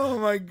seriously. Oh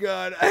my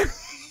God.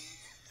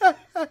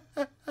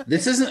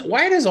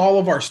 Why does all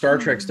of our Star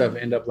Trek stuff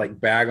end up like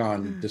bag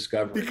on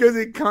Discovery? Because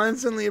it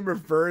constantly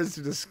refers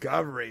to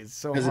Discovery. It's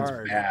so hard. Because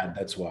it's bad.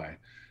 That's why.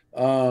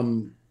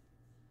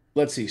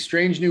 Let's see.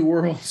 Strange New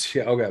Worlds.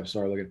 Yeah. Okay. I'm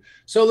sorry. Look at it.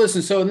 So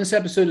listen. So in this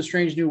episode of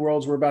Strange New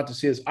Worlds, we're about to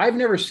see this. I've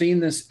never seen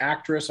this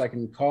actress. I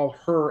can call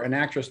her an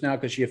actress now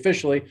because she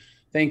officially.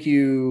 Thank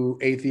you,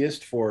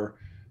 Atheist, for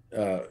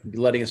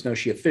letting us know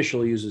she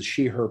officially uses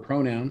she, her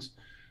pronouns.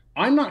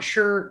 I'm not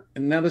sure.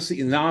 And now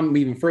I'm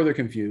even further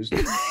confused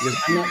because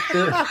I'm not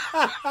sure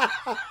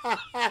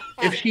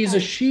if she's a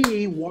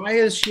she. Why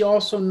is she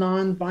also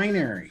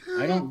non-binary?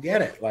 I don't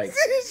get it. Like,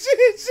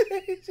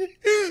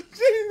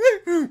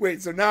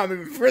 wait. So now I'm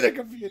even further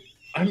confused.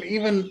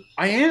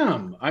 I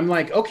am. I'm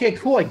like, okay,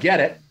 cool. I get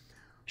it.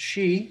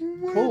 She,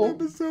 cool.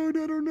 Episode,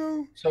 I don't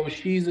know. So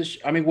she's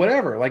I mean,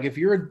 whatever. Like, if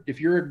you're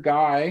a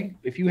guy,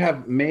 if you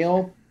have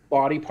male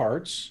body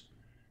parts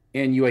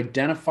and you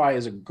identify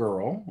as a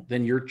girl,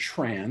 then you're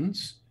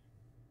trans.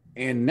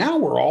 And now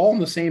we're all on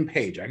the same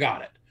page. I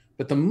got it.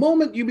 But the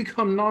moment you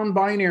become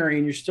non-binary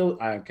and you're still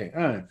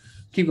okay,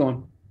 keep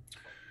going.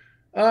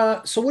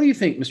 So what do you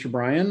think, Mr.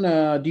 Brian?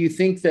 Do you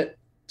think that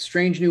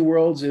Strange New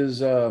Worlds is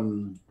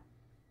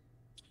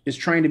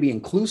trying to be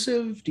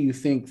inclusive? Do you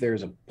think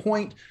there's a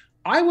point?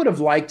 I would have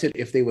liked it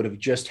if they would have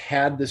just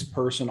had this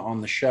person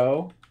on the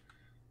show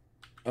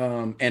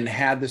and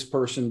had this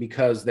person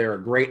because they're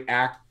a great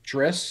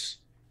actress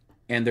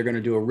and they're going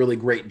to do a really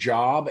great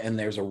job and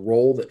there's a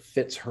role that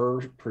fits her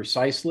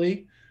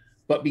precisely.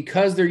 But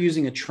because they're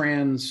using a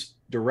trans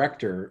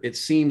director, it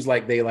seems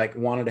like they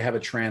wanted to have a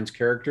trans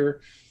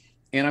character.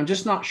 And I'm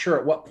just not sure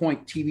at what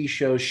point TV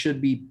shows should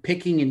be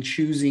picking and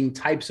choosing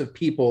types of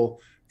people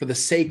for the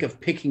sake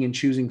of picking and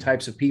choosing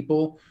types of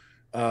people.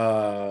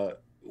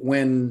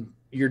 When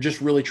you're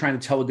just really trying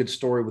to tell a good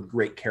story with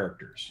great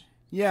characters.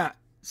 Yeah.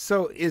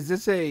 So is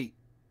this a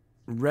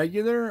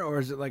regular or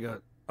is it like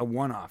a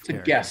one-off? It's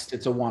a guest.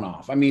 It's a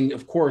one-off. I mean,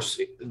 of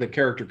course, the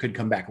character could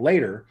come back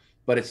later,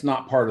 but it's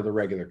not part of the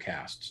regular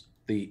cast.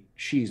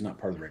 She's not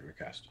part of the regular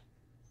cast.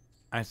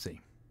 I see.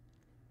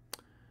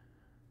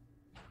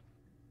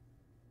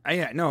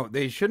 No,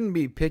 they shouldn't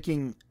be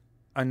picking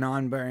a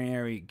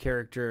non-binary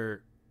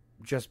character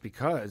just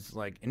because.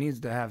 Like, it needs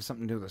to have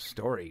something to do with the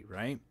story,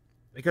 right?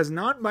 Because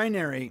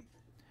non-binary,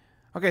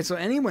 okay, so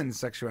anyone's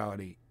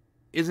sexuality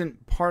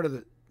isn't part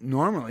of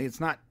normally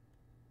it's not,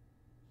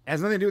 it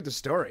has nothing to do with the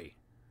story.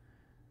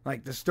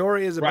 Like, the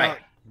story is about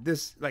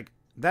this, like,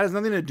 that has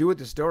nothing to do with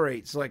the story.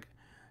 It's like,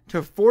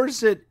 to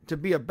force it to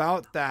be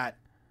about that,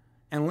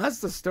 unless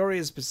the story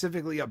is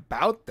specifically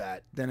about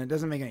that, then it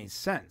doesn't make any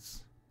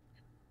sense.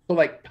 So,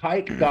 like,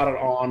 Pike got it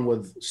on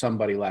with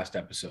somebody last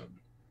episode.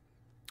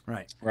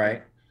 Right.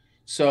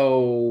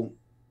 So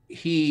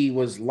he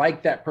was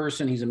like that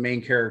person. He's a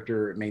main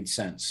character. It made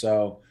sense.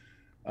 So,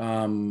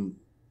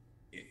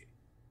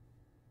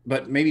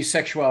 but maybe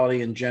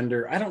sexuality and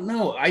gender, I don't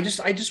know. I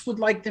just would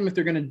like them, if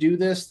they're going to do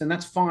this, then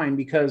that's fine.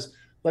 Because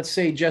let's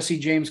say Jesse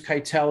James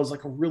Keitel is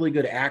like a really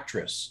good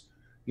actress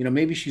You know,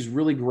 maybe she's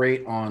really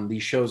great on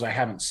these shows I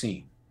haven't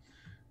seen,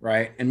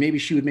 right? And maybe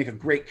she would make a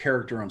great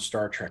character on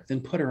Star Trek.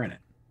 Then put her in it,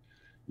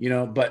 you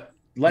know. But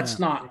let's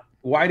not.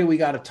 Why do we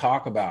got to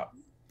talk about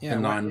the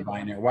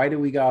non-binary? Why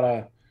does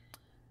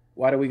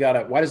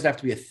it have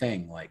to be a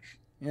thing? Like,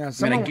 I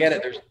mean, I get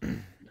it.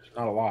 There's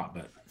not a lot,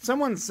 but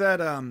someone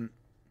said, I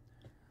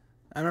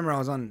remember I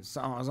was on a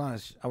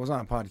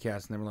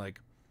podcast, and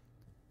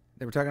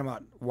they were talking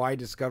about why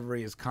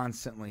Discovery is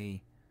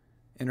constantly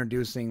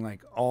introducing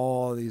like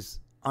all these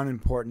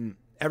unimportant,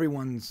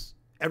 everyone's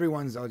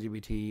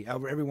LGBT,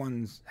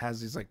 everyone's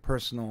has these like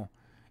personal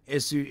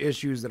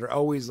issues that are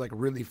always like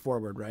really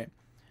forward, right?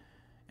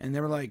 And they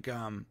were like,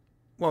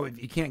 well,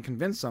 if you can't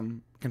convince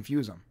them,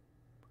 confuse them.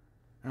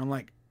 And I'm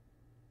like,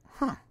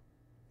 huh?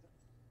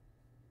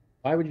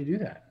 Why would you do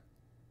that?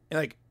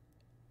 Like,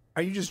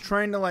 are you just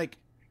trying to like,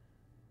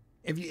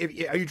 are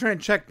you trying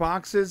to check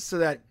boxes so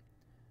that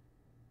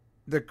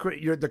the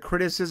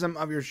criticism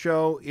of your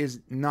show is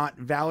not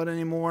valid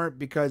anymore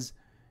because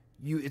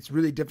it's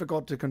really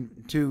difficult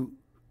to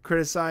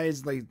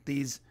criticize like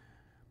this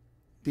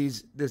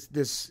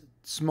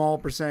small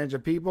percentage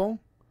of people,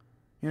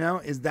 you know?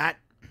 Is that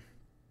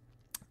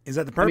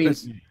the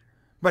purpose?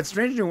 But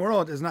Strange New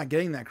World is not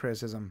getting that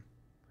criticism.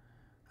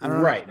 I don't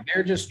know. Right.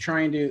 They're just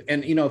trying to,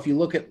 and you know, if you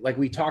look at like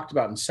we talked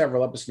about in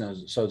several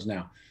episodes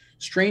now,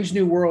 Strange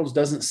New Worlds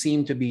doesn't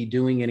seem to be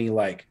doing any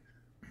like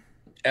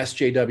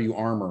SJW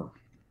armor.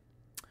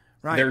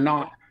 Right. They're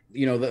not,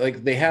 you know,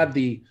 like they had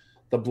the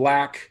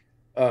black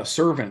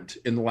servant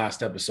in the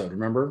last episode,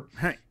 remember?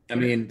 Right. I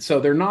mean, so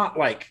they're not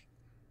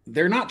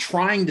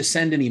trying to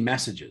send any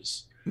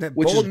messages,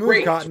 which is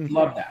great.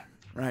 Love that.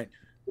 Right.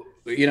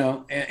 You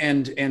know,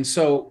 and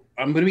so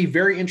I'm going to be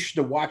very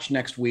interested to watch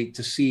next week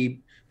to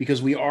see,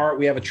 because we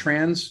have a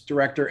trans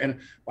director, and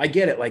I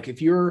get it. Like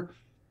if you're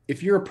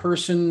a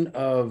person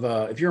of,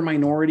 if you're a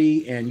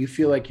minority and you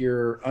feel like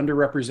you're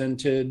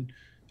underrepresented,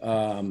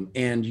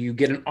 and you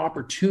get an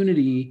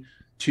opportunity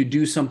to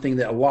do something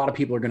that a lot of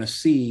people are going to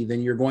see,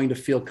 then you're going to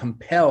feel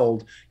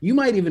compelled. You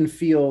might even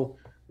feel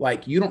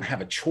like you don't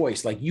have a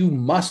choice, like you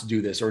must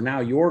do this, or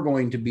now you're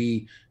going to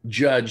be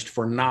judged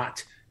for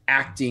not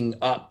acting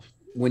up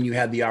when you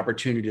had the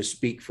opportunity to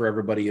speak for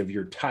everybody of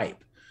your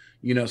type,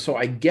 you know? So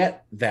I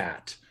get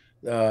that.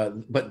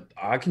 But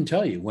I can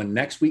tell you, when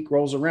next week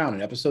rolls around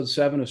and episode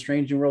 7 of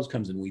Strange New Worlds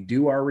comes in, we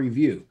do our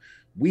review,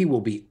 we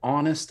will be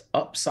honest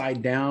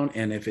upside down.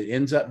 And if it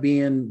ends up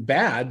being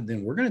bad,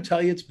 then we're going to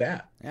tell you it's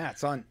bad. Yeah.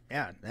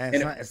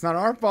 It's not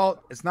our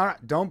fault.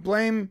 Don't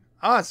blame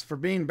us for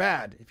being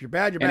bad. If you're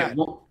bad, you're bad.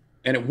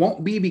 It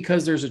won't be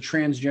because there's a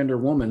transgender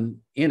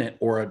woman in it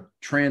or a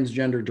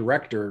transgender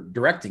director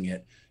directing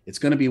it. It's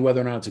going to be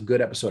whether or not it's a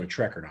good episode of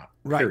Trek or not.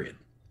 Right. Period.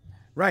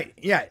 Right.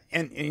 Yeah.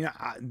 And you know,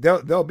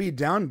 there'll be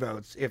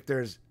downvotes if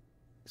there's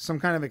some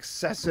kind of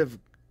excessive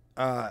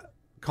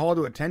call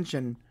to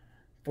attention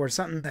for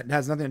something that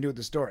has nothing to do with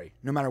the story,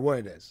 no matter what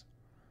it is.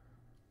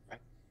 Right.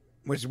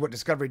 Which is what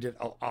Discovery did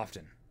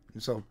often.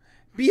 And so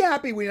be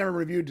happy we never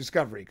reviewed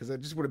Discovery, because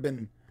it just would have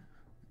been.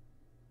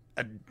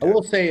 I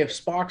will say, if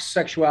Spock's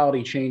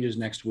sexuality changes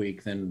next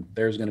week, then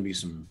there's going to be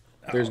some.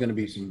 There's going to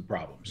be some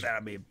problems.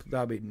 That'll be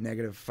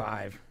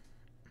 -5.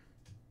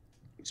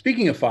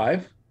 Speaking of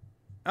 5.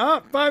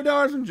 Oh,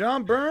 $5 from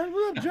John Burns.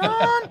 What up,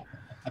 John?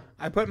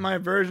 I put my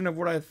version of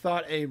what I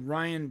thought a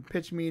Ryan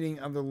pitch meeting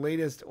of the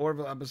latest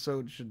Orville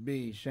episode should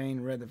be. Shane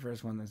read the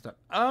first one, then stuff.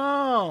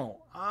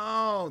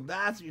 Oh,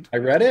 that's what I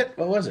read it.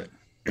 What was it?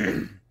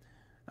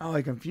 Oh,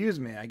 he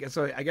confused me. I guess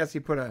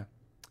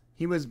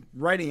he was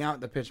writing out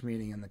the pitch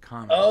meeting in the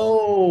comments.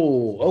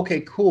 Oh,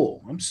 okay,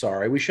 cool. I'm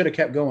sorry. We should have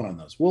kept going on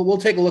those. We'll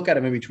take a look at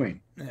them in between.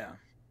 Yeah.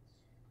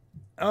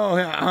 Oh,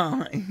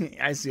 yeah.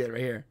 I see it right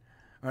here.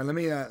 All right,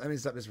 let me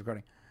stop this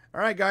recording. All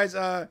right, guys,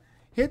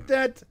 hit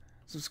that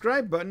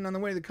subscribe button on the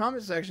way to the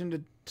comment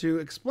section to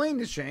explain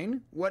to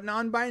Shane what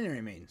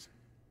non-binary means.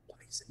 What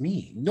does it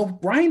mean? No,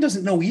 Brian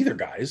doesn't know either,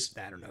 guys.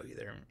 I don't know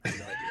either. I have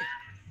no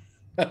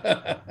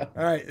idea.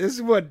 All right, this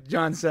is what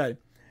John said.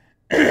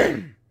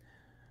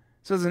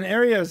 So it's an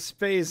area of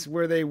space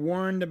where they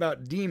warned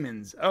about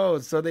demons. Oh,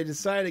 so they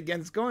decide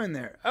against going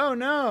there. Oh,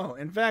 no.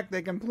 In fact,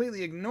 they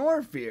completely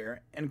ignore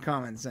fear and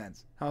common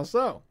sense. How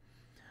so?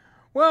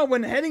 Well,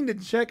 when heading to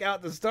check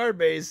out the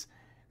starbase,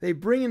 they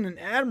bring in an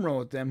admiral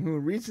with them who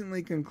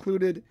recently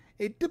concluded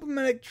a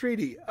diplomatic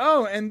treaty.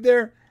 Oh, and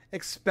they're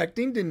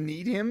expecting to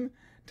need him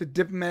to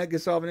diplomatically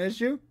solve an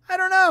issue? I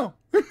don't know.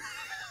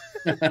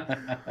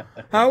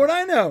 How would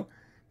I know?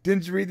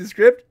 Didn't you read the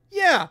script?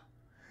 Yeah.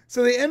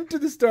 So they enter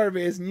the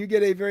starbase and you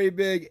get a very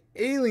big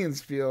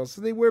aliens feel,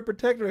 so they wear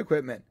protective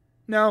equipment.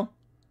 No.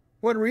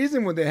 What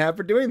reason would they have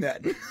for doing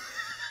that?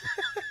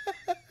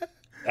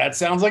 That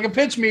sounds like a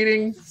pitch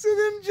meeting. So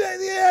then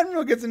the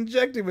admiral gets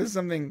injected with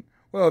something.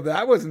 Well,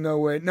 that was no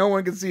way. No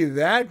one could see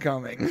that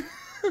coming.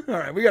 All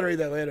right, we got to read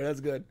that later. That's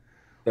good.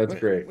 That's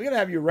great. We got to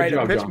have you write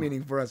a pitch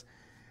meeting for us.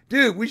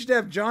 Dude, we should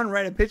have John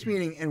write a pitch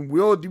meeting, and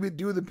we'll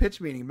do the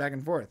pitch meeting back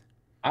and forth.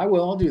 I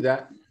will. I'll do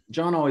that.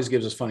 John always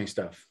gives us funny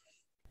stuff.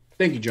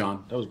 Thank you,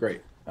 John. That was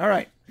great. All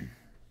right.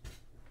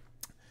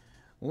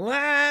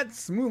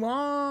 let's move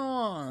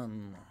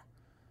on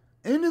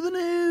into the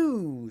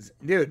news.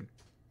 Dude,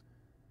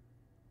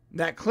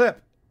 that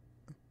clip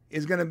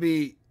is going to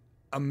be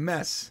a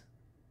mess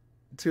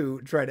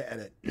to try to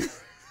edit.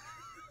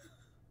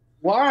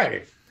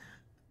 Why?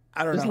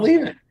 I don't know. Just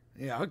leave it.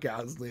 Yeah, okay,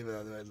 I'll just leave it.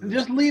 Otherwise,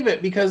 Just leave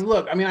it, because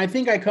look, I mean, I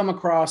think I come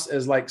across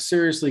as like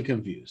seriously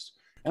confused.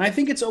 And I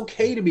think it's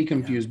okay to be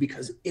confused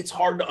because it's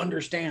hard to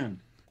understand.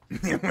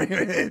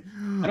 I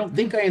don't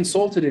think I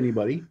insulted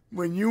anybody.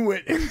 When you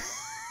went,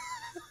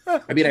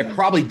 I mean, I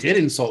probably did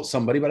insult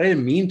somebody, but I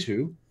didn't mean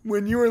to.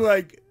 when you were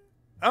like,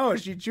 "Oh,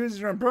 she chooses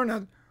her own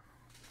pronouns."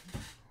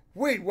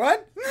 Wait,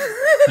 what?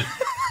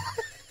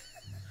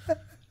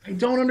 I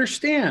don't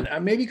understand.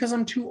 Maybe because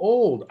I'm too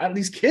old.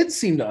 These kids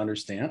seem to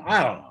understand.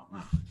 I don't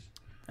know.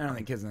 I don't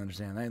think kids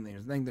understand. I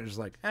think they're just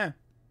like, eh.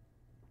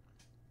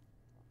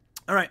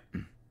 All right.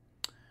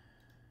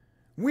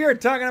 We are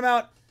talking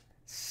about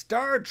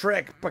Star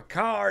Trek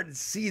Picard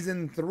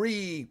Season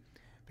 3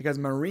 because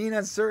Marina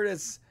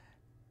Sirtis,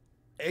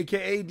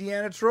 a.k.a.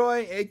 Deanna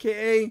Troi,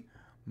 a.k.a.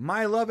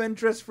 my love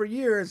interest for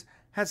years,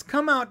 has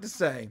come out to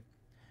say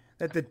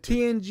that the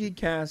TNG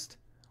cast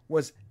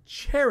was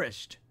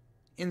cherished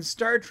in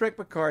Star Trek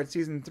Picard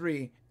Season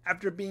 3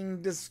 after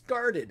being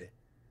discarded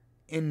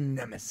in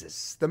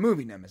Nemesis, the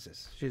movie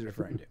Nemesis she's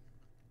referring to.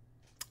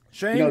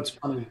 Shane, You know, it's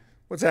funny.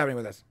 what's happening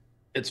with us?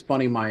 It's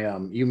funny.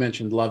 You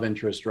mentioned love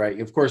interest, right?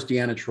 Of course,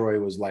 Deanna Troi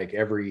was like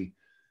every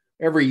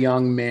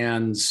young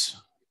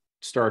man's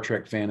Star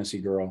Trek fantasy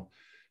girl.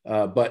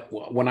 But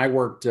when I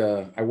worked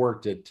at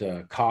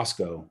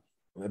Costco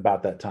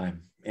about that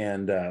time,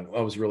 and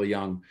I was really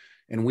young,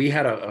 and we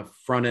had a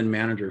front end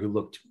manager who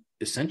looked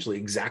essentially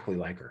exactly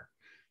like her.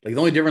 Like the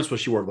only difference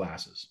was she wore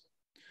glasses.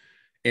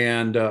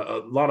 And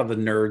a lot of the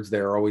nerds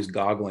there are always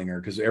goggling her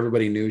because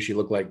everybody knew she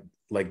looked like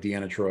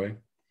Deanna Troi.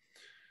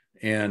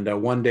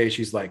 And one day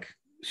she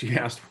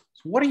asked,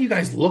 "What are you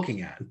guys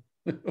looking at?"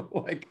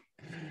 Like,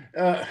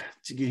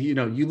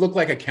 you look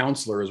like a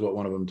counselor, is what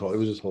one of them told. It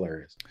was just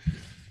hilarious.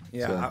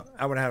 Yeah, So,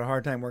 I would have had a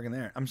hard time working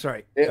there. I'm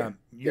sorry. Yeah.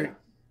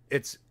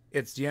 It's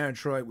Deanna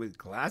Troi with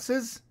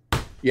glasses.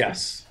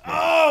 yes.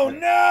 Oh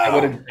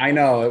no! I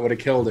know it would have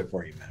killed it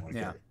for you, man.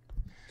 Yeah.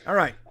 All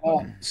right.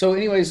 So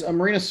anyways,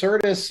 Marina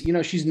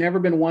Sirtis, she's never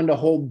been one to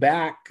hold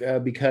back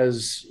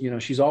because,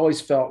 she's always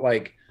felt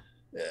like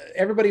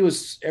everybody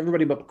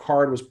but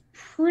Picard was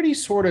pretty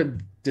sort of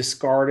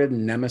discarded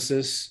in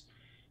Nemesis,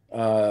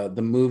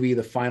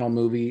 the final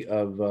movie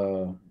of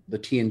the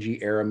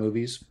TNG era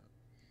movies.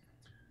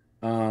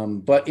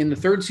 But in the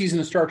third season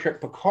of Star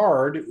Trek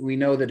Picard, we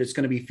know that it's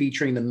going to be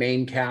featuring the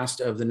main cast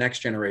of The Next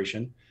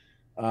Generation.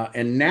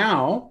 And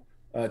now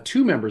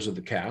two members of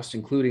the cast,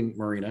 including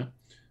Marina,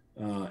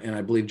 and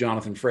I believe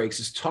Jonathan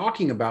Frakes, is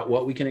talking about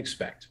what we can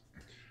expect.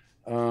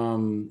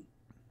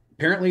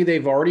 Apparently,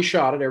 they've already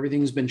shot it.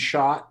 Everything's been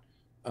shot.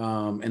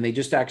 And they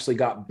just actually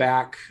got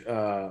back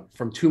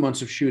from 2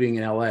 months of shooting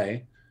in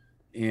LA.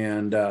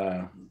 And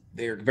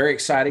they're very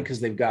excited because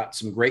they've got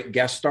some great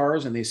guest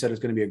stars, and they said it's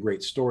going to be a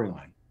great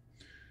storyline.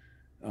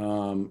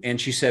 And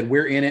she said,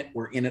 we're in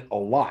it a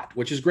lot,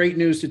 which is great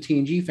news to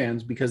TNG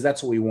fans because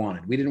that's what we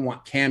wanted. We didn't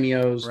want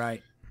cameos.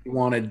 Right. We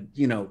wanted,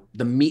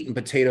 the meat and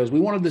potatoes. We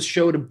wanted the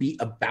show to be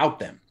about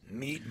them.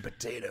 Meat and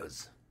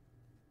potatoes.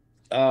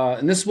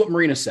 And this is what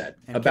Marina said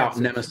And about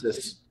catsup.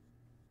 Nemesis.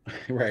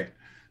 Right.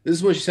 This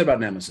is what she said about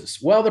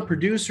Nemesis. Well, the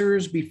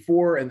producers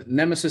before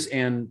Nemesis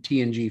and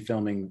TNG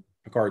filming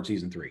Picard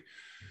Season 3.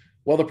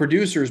 Well, the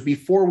producers,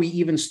 before we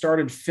even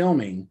started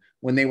filming,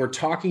 when they were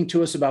talking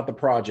to us about the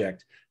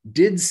project,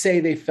 did say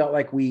they felt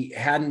like we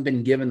hadn't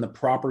been given the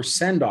proper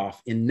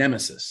send-off in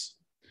Nemesis.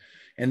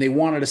 And they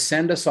wanted to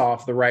send us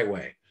off the right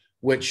way,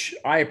 which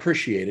I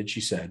appreciated,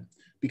 she said,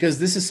 because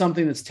this is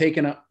something that's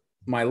taken up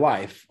my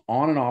life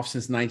on and off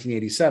since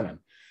 1987.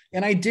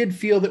 And I did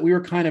feel that we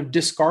were kind of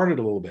discarded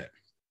a little bit,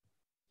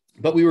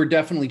 but we were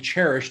definitely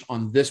cherished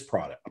on this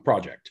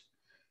project.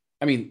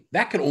 I mean,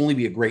 that could only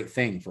be a great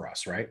thing for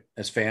us, right?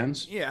 As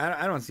fans. Yeah,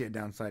 I don't see a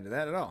downside to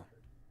that at all.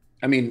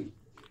 I mean,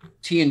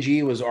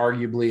 TNG was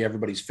arguably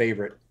everybody's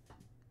favorite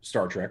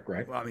Star Trek,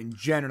 right? Well, I mean,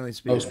 generally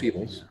speaking. Most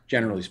people's,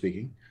 generally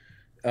speaking.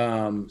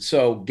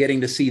 So getting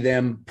to see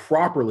them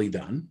properly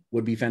done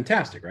would be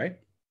fantastic, right?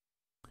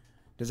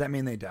 Does that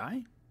mean they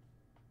die?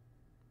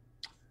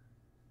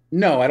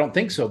 No, I don't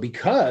think so,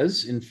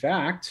 because in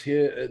fact,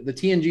 the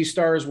TNG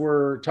stars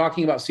were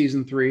talking about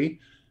season 3.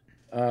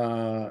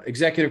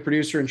 Executive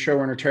producer and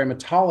showrunner Terry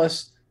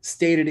Matalas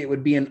stated it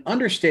would be an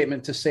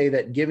understatement to say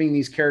that giving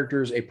these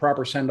characters a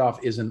proper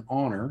send-off is an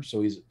honor.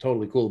 So he's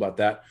totally cool about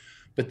that.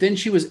 But then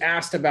she was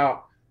asked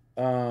about,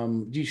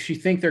 do she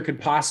think there could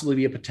possibly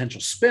be a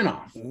potential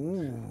spinoff?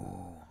 Ooh.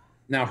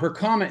 Now, her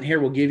comment here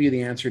will give you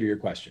the answer to your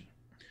question.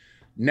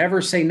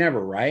 Never say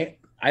never, right?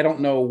 I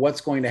don't know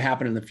what's going to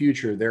happen in the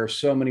future. There are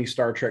so many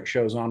Star Trek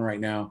shows on right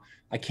now.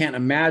 I can't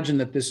imagine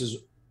that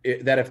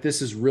if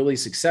this is really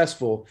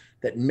successful,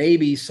 that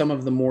maybe some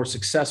of the more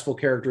successful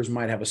characters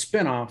might have a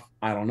spinoff.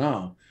 I don't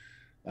know.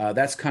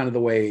 That's kind of the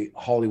way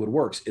Hollywood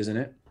works, isn't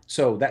it?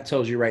 So that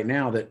tells you right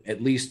now that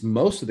at least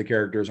most of the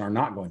characters are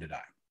not going to die.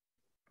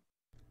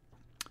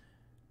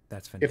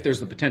 That's fantastic. If there's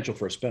the potential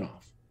for a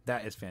spinoff.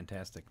 That is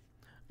fantastic.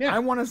 Yeah. I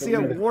want to see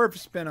a Worf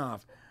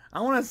spinoff.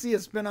 I want to see a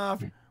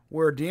spinoff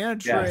where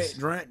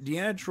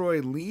Deanna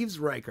Troy leaves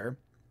Riker.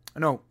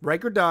 No,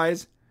 Riker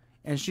dies,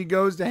 and she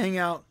goes to hang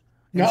out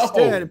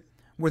instead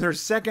with her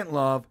second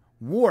love,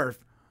 Worf,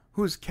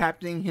 who's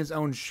captaining his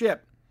own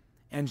ship,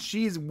 and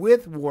she's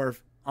with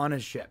Worf on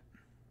his ship.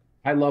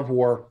 I love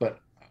Worf, but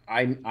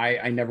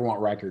I never want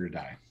Riker to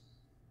die.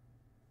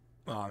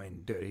 Well, I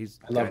mean, dude,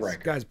 I love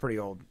Riker. Guy's pretty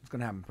old. It's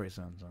gonna happen pretty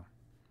soon. So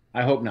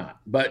I hope not.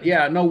 But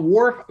yeah, no,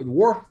 Worf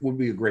would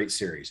be a great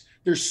series.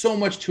 There's so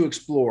much to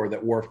explore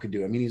that Worf could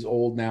do. I mean, he's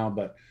old now,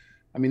 but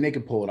I mean, they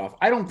could pull it off.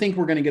 I don't think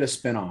we're going to get a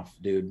spinoff,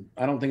 dude.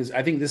 I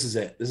think this is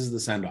it. This is the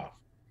send off.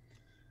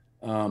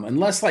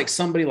 Unless like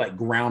somebody like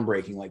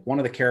groundbreaking, like one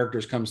of the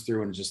characters comes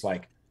through and is just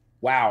like,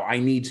 wow, I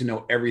need to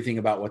know everything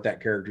about what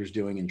that character's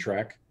doing in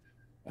Trek.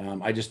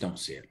 I just don't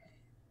see it.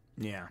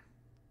 Yeah.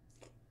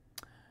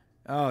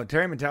 Oh,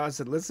 Terry Matalas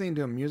said, listening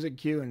to a music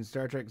cue in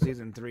Star Trek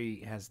Season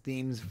 3 has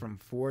themes from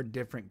 4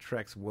 different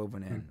Treks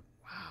woven in.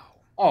 Wow.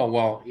 Oh,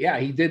 well, yeah,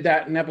 he did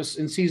that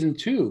in Season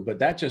 2, but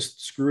that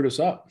just screwed us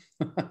up.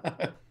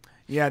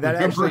 Yeah, that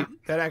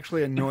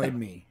actually annoyed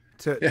me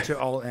to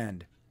all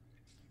end.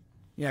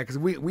 Yeah, because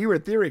we were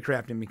theory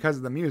crafting because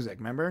of the music,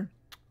 remember?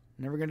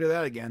 Never going to do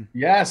that again.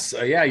 Yes.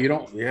 You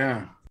don't.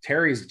 Yeah.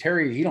 Terry,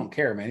 he don't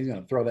care, man. He's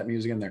going to throw that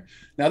music in there.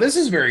 Now, this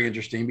is very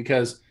interesting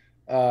because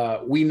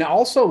we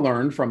also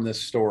learned from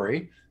this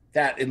story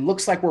that it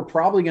looks like we're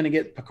probably going to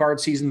get Picard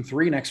Season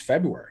 3 next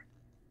February.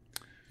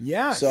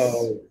 Yeah.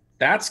 So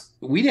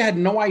we had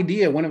no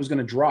idea when it was going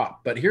to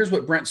drop. But here's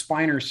what Brent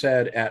Spiner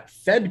said at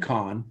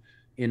FedCon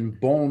in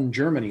Bonn,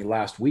 Germany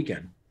last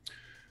weekend.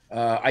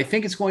 I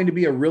think it's going to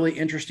be a really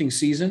interesting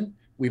season.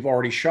 We've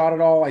already shot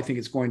it all. I think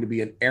it's going to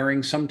be an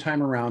airing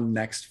sometime around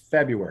next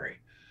February.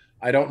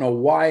 I don't know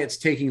why it's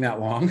taking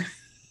that long.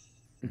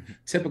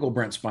 Typical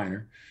Brent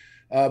Spiner.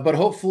 But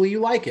hopefully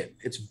you like it.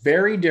 It's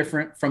very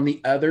different from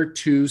the other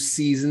 2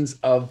 seasons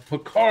of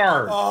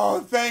Picard. Oh,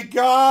 thank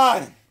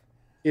God.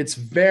 It's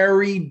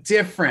very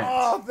different.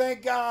 Oh,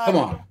 thank God. Come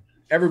on.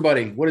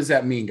 Everybody, what does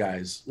that mean,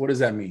 guys? What does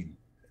that mean?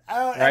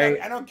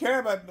 I don't care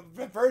about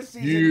the first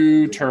season.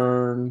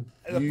 U-turn.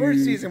 The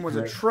first season was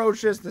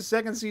atrocious. The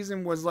second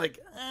season was like,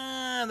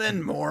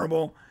 then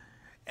horrible.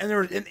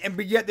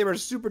 But yet they were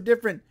super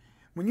different.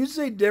 When you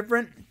say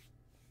different,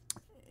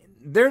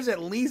 there's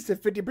at least a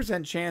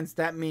 50% chance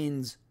that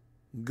means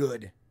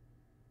good.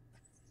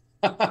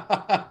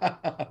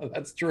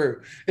 That's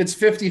true. It's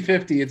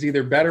 50-50. It's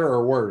either better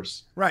or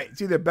worse. Right.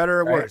 It's either better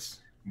or worse.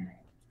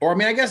 Or, I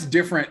mean, I guess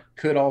different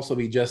could also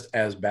be just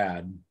as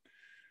bad.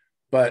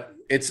 But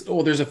there's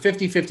a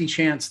 50-50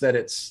 chance that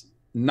it's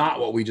not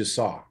what we just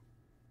saw.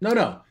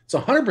 No. It's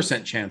a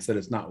 100% chance that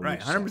it's not what we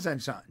just saw.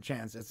 100%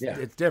 chance.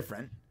 It's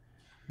different.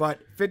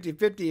 But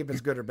 50-50 if it's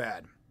good or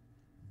bad.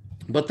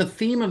 But the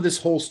theme of this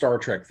whole Star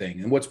Trek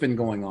thing and what's been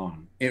going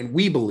on, and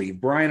we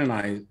believe, Brian and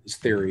I's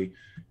theory,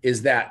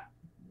 is that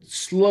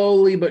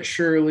slowly but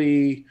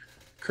surely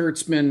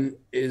Kurtzman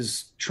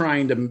is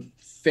trying to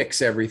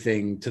fix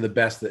everything to the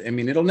best.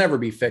 It'll never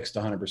be fixed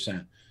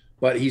 100%,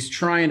 but he's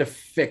trying to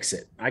fix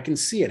it. I can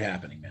see it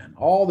happening, man.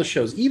 All the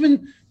shows,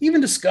 even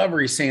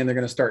Discovery is saying they're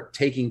going to start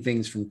taking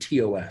things from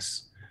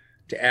TOS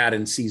to add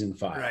in Season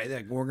 5. Right.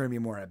 Like, we're going to be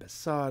more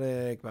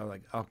episodic, but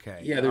like,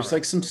 okay. Yeah, there's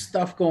like some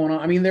stuff going on.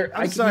 I mean,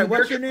 I'm sorry,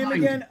 what's your name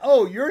again?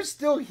 Oh, you're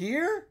still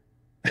here?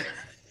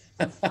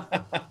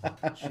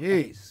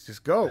 Jeez,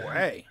 just go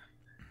away.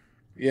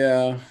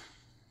 Yeah.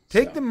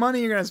 Take the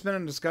money you're going to spend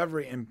on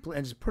Discovery and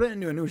just put it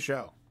into a new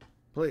show,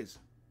 please.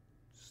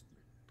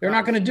 They're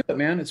not going to do it,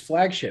 man. It's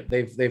flagship.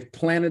 They've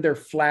planted their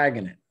flag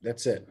in it.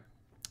 That's it.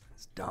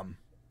 It's dumb.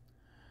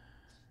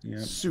 Yeah.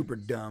 Super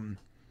dumb.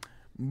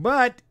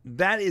 But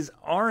that is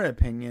our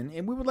opinion,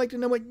 and we would like to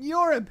know what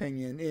your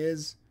opinion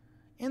is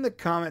in the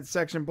comment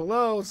section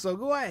below. So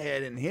go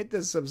ahead and hit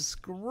the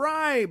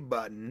subscribe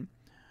button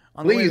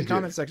on the way to the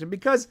comment section,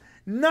 because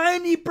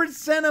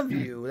 90% of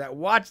you that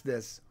watch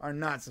this are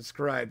not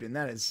subscribed, and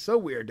that is so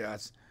weird to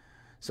us.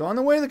 So on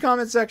the way to the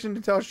comment section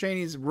to tell Shane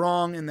he's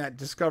wrong and that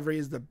Discovery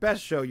is the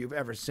best show you've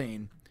ever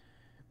seen,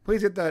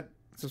 please hit that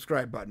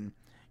subscribe button.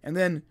 And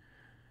then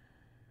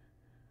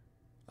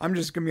I'm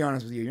just going to be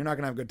honest with you. You're not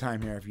going to have a good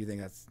time here if you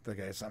think that's the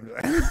case.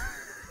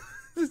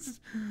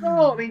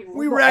 No, I mean,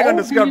 we rag on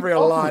Discovery a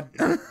lot.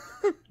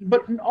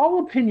 But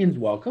all opinions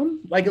welcome.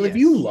 Like, if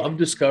you love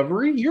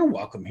Discovery, you're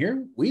welcome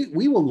here. We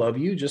will love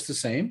you just the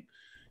same.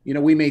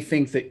 We may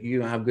think that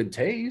you have good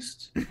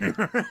taste,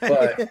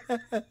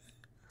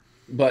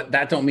 but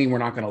that don't mean we're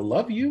not going to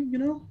love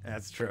you,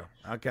 That's true.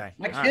 Okay.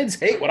 My kids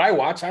hate what I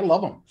watch. I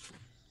love them.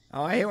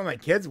 Oh, I hate what my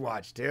kids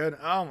watch, dude.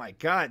 Oh, my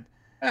God.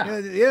 Yeah.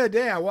 The other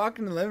day, I walked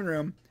in the living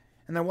room,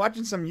 and I'm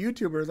watching some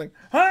YouTubers like,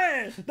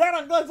 hey,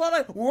 I'm like,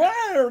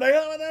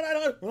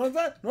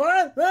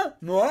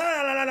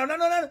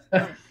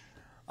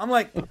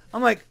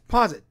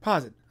 pause it.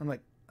 I'm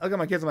like, I look at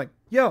my kids, I'm like,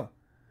 yo,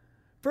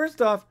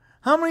 first off,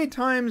 how many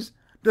times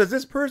does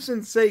this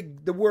person say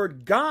the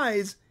word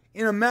guys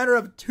in a matter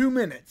of 2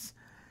 minutes?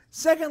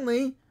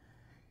 Secondly,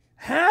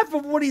 half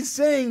of what he's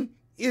saying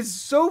is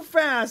so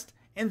fast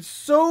and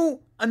so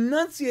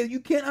enunciated you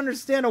can't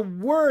understand a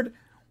word.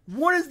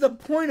 What is the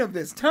point of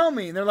this? Tell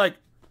me. And they're like,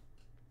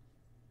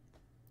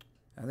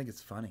 I think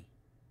it's funny.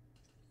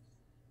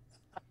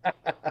 Yeah.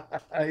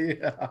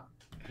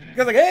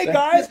 Because like, hey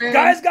guys.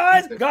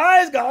 Oh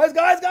God.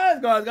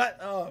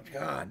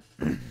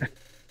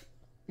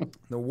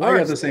 The worst. I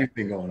got the same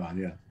thing going on.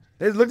 Yeah.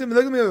 They just looked at me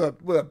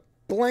with a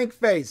blank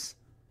face.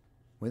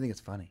 We think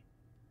it's funny.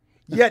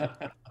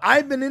 Yet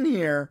I've been in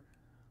here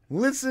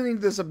listening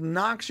to this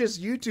obnoxious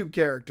YouTube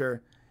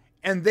character,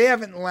 and they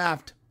haven't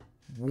laughed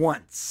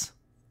once.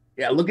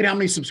 Yeah, look at how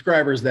many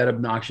subscribers that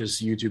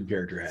obnoxious YouTube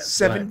character has.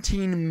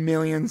 17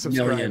 million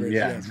subscribers.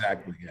 Yeah,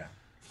 exactly. Yeah.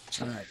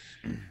 All right.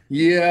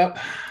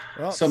 Yeah.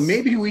 Well, so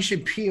maybe we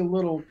should be a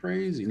little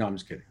crazy. No, I'm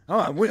just kidding.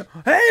 Oh,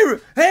 hey,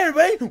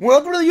 everybody!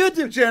 Welcome to the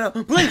YouTube channel.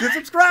 Please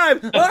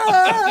subscribe and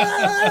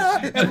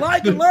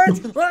like and learn.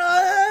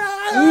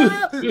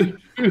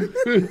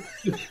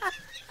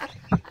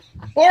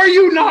 Are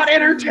you not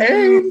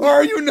entertained?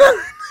 Are you not?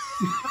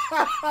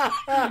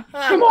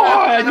 Come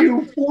on,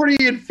 you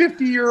 40 and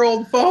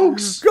 50-year-old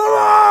folks. Come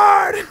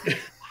on!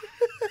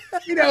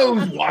 You know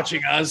who's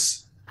watching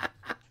us.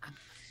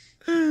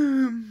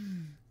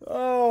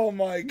 Oh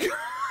my God.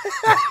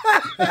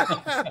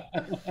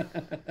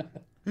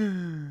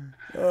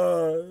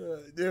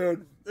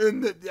 Dude.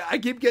 And I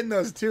keep getting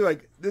those too.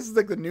 Like, this is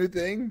like the new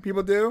thing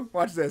people do.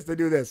 Watch this. They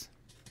do this.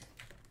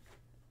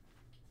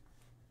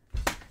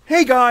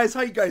 Hey guys,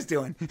 how you guys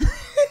doing?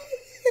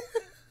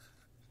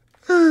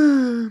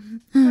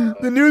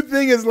 The new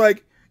thing is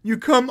like you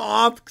come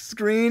off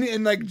screen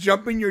and like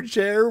jump in your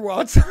chair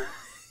while it's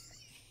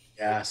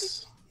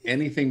Yes.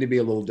 Anything to be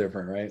a little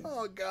different, right?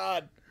 Oh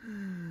God.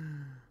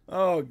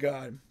 Oh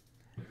God.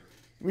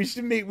 We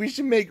should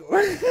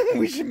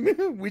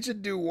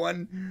do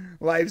one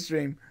live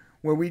stream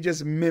where we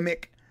just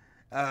mimic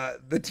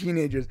the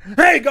teenagers.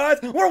 Hey guys,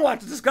 we're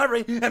watching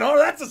Discovery, and oh,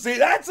 that's a C,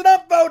 that's an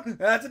upvote,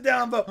 that's a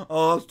downvote.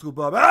 Oh, it's too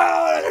bad.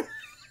 Ah!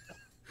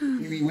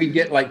 We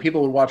get like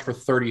people would watch for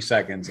 30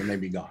 seconds and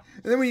they'd be gone.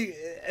 And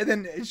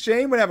then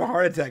Shane would have a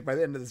heart attack by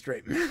the end of the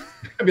stream.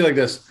 It'd be like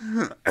this.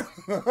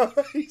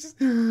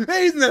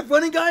 Hey, isn't that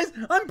funny, guys?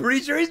 I'm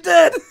pretty sure he's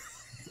dead.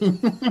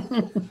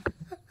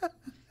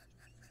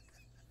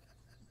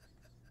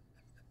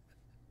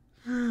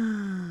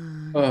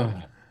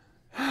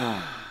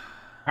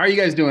 How are you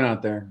guys doing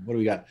out there? What do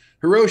we got?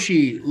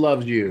 Hiroshi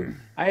loves you.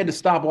 I had to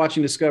stop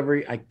watching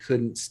Discovery. I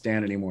couldn't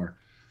stand anymore.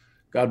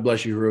 God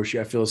bless you, Hiroshi.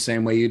 I feel the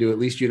same way you do. At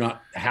least you're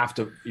not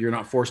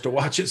forced to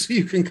watch it so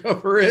you can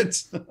cover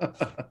it.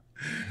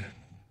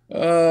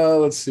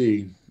 Let's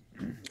see.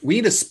 We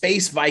need a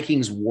Space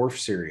Vikings Wharf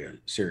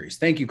series.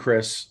 Thank you,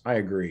 Chris. I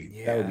agree.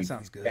 Yeah, that would be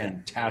sounds good.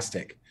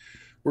 Fantastic.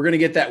 We're going to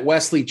get that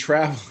Wesley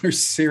Traveler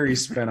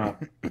series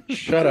spinoff.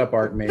 Shut up,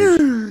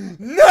 Archmage.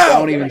 No!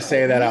 Don't even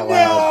say that out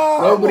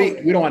loud.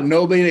 We don't want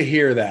nobody to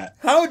hear that.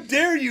 How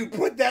dare you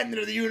put that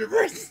into the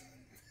universe?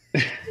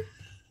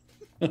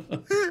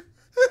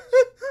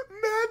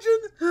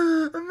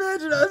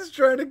 Imagine us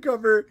trying to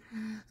cover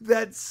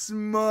that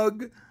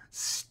smug,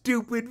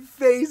 stupid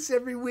face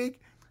every week.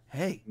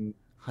 Hey,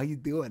 how you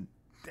doing?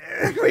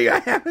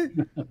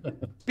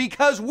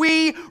 Because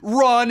we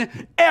run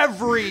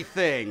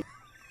everything.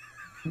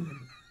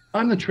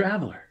 I'm the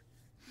Traveler.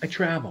 I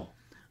travel.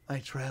 You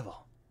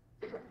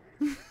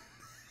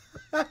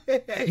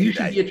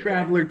should be a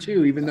traveler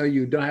too, even though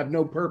you don't have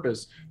no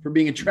purpose for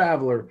being a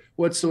traveler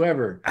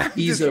whatsoever.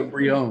 He's a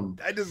Rion.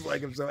 I just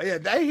like him so. Yeah,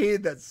 I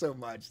hated that so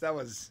much. That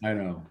was. I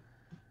know.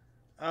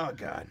 Oh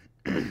God.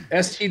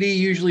 STD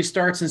usually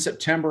starts in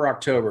September,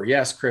 October.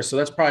 Yes, Chris. So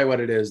that's probably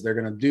what it is. They're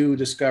going to do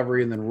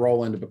Discovery and then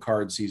roll into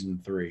Picard season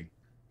 3.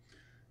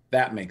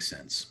 That makes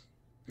sense.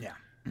 Yeah.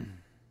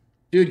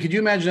 Dude, could you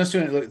imagine us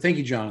doing it? Thank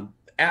you, John.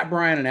 At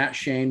Brian and at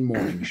Shane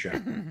morning show.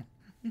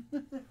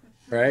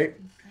 Right?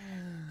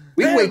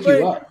 We can wake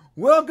you up.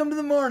 Welcome to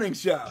the morning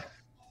show.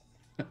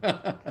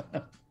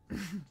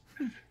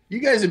 You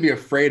guys would be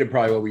afraid of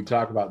probably what we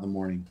talk about in the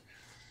morning.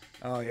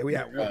 Oh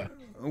yeah,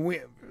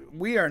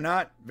 we are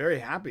not very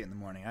happy in the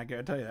morning. I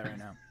gotta tell you that right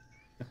now.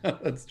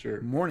 That's true.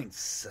 Morning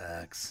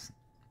sucks.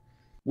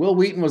 Will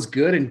Wheaton was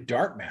good in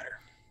Dark Matter.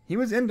 He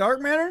was in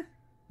Dark Matter.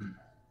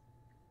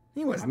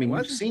 He was. I mean,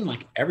 we've seen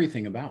like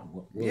everything about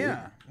Will Wheaton.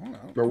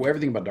 Or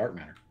everything about Dark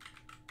Matter.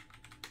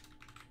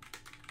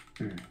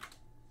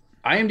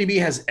 IMDb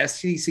has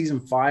STD season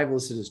 5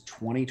 listed as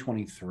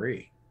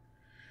 2023.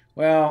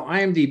 Well,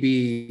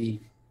 IMDb,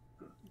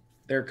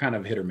 they're kind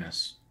of hit or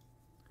miss.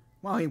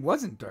 Well, he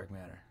wasn't Dark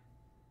Matter.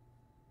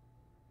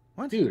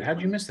 What? Dude,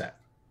 how'd you miss that?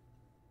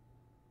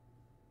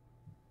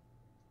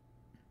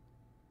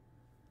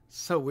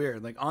 So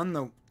weird. Like on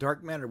the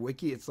Dark Matter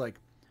wiki, it's like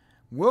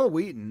Will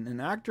Wheaton,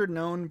 an actor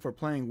known for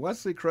playing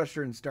Wesley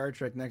Crusher in Star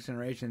Trek Next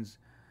Generations,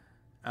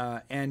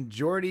 and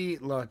Geordie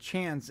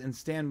LaChance in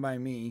Stand By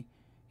Me.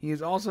 He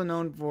is also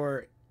known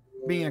for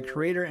being a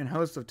creator and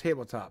host of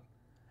Tabletop.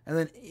 And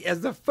then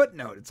as the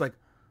footnote, it's like,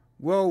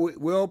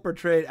 Will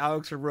portrayed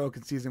Alex Roque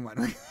in season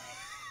 1.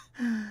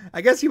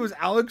 I guess he was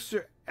Alex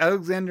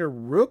Alexander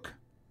Rook.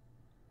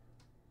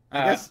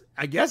 I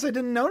guess I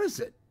didn't notice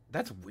it.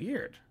 That's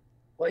weird.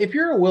 Well, if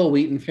you're a Will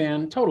Wheaton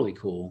fan, totally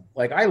cool.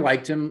 Like I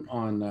liked him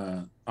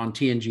on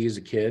TNG as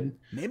a kid.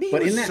 Maybe he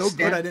but was in that so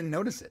good I didn't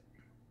notice it.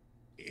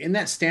 In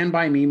that Stand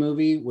By Me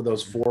movie with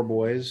those four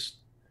boys,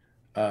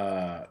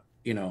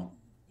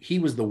 he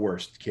was the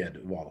worst kid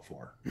of all the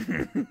four.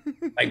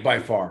 Like by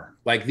far.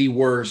 Like the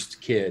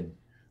worst kid.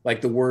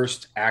 Like the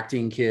worst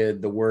acting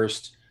kid, the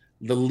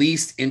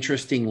least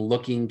interesting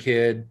looking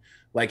kid.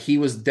 Like he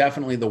was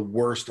definitely the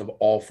worst of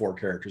all four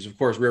characters. Of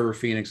course, River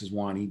Phoenix is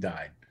one. He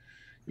died.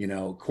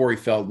 Corey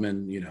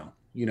Feldman, you know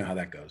how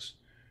that goes.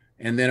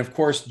 And then of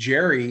course,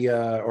 Jerry,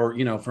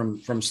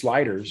 from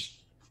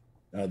Sliders,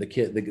 the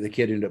kid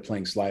ended up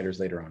playing Sliders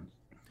later on.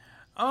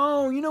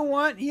 Oh, you know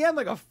what? He had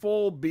like a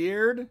full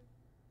beard.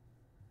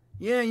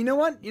 Yeah, you know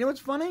what? You know what's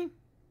funny?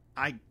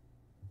 I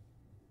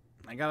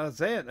gotta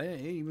say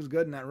it. He was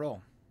good in that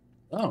role.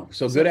 Oh,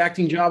 so good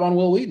acting job on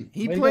Will Wheaton.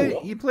 He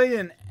played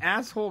an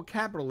asshole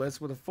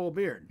capitalist with a full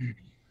beard.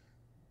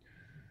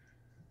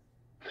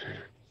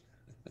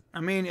 I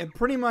mean, it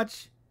pretty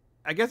much.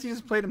 I guess he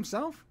just played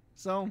himself.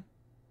 So,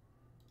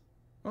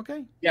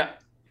 okay. Yeah.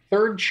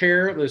 Third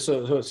chair.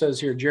 So it says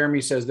here. Jeremy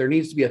says there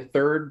needs to be a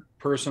third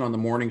person on the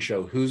morning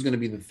show. Who's going to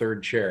be the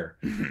third chair?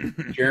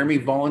 Jeremy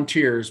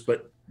volunteers,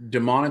 but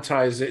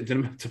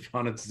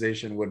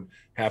demonetization would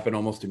happen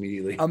almost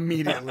immediately.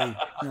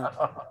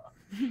 Yeah.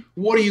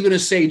 What are you going to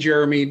say,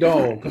 Jeremy?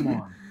 No, come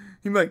on.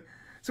 He'd be like,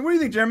 so what do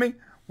you think, Jeremy?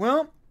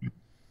 Well,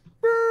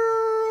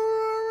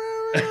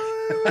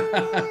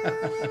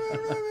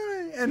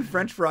 and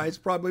French fries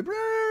probably.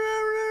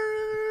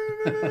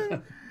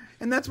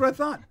 And that's what I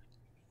thought.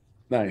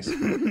 Nice.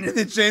 And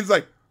then Shane's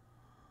like,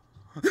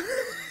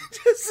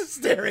 just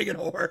staring in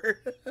horror.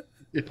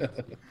 Yeah.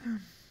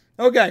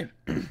 Okay.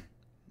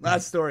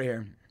 Last story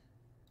here.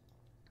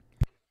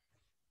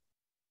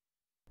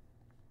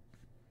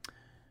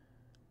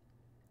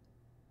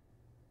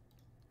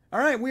 All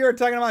right, we are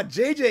talking about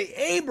J.J.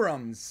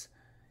 Abrams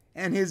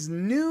and his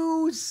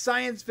new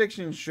science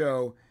fiction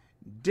show,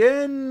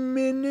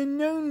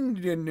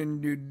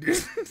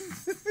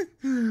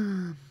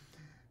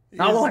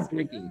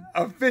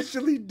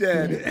 officially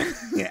dead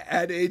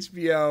at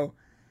HBO.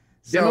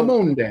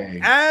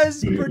 Demomonde.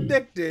 As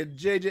predicted,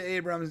 J.J.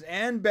 Abrams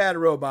and Bad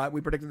Robot,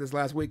 we predicted this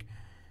last week,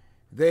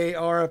 they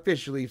are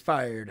officially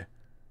fired.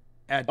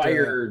 And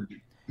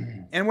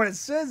what it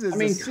says is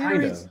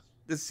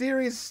the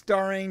series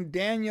starring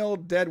Daniel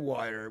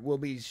Deadwater will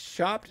be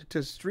shopped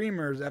to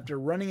streamers after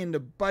running into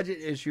budget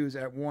issues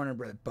at Warner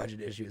Bros. Budget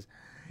issues.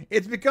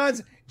 It's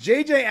because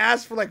JJ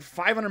asked for like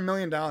 $500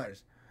 million.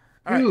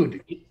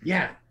 Dude,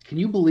 yeah. Can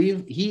you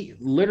believe he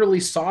literally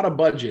sought a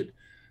budget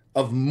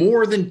of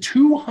more than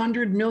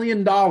 $200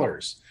 million?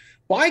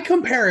 By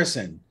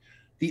comparison,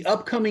 the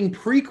upcoming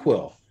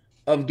prequel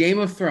of Game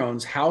of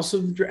Thrones, House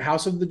of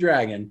the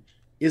Dragon,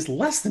 is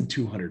less than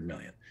 $200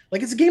 million.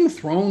 Like it's a Game of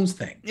Thrones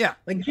thing. Yeah.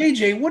 Like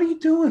JJ, what are you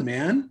doing,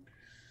 man?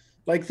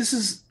 Like I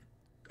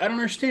don't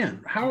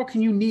understand. How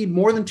can you need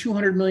more than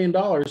 $200 million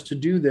to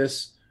do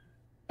this?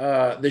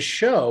 The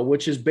show,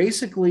 which is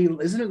basically,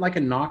 isn't it like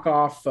a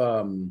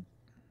knockoff?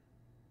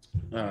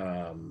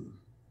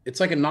 It's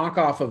like a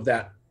knockoff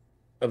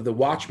of the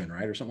Watchmen,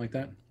 right, or something like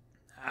that.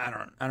 I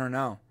don't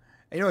know.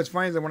 You know what's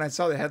funny is that when I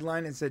saw the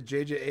headline, it said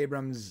J.J.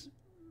 Abrams,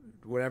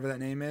 whatever that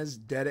name is,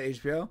 dead at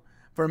HBO.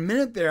 For a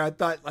minute there, I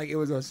thought like it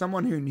was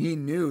someone who he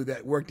knew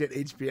that worked at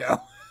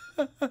HBO.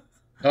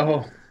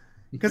 Oh,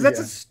 because that's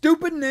a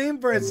stupid name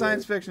for a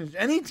science fiction.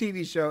 Any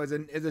TV show is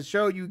a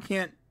show you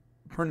can't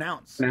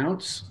pronounce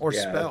or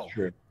spell. That's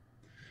true.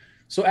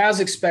 So as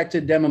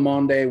expected,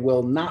 Demomonde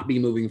will not be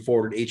moving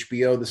forward at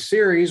HBO. The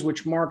series,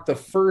 which marked the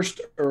first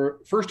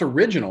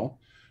original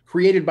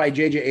created by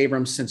J.J.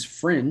 Abrams since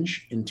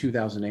Fringe in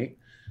 2008,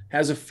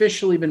 has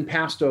officially been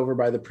passed over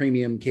by the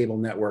premium cable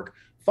network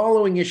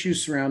following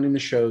issues surrounding the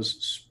show's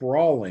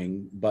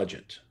sprawling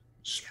budget.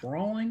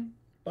 Sprawling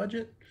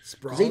budget?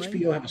 Sprawling? Does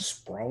HBO have a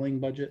sprawling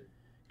budget?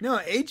 No,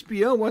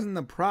 HBO wasn't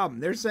the problem.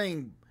 They're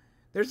saying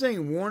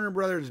Warner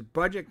Brothers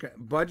budget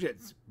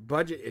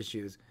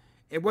issues.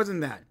 It wasn't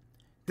that.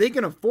 They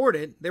can afford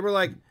it. They were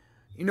like,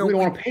 we don't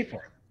want to pay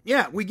for it.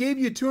 Yeah, we gave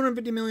you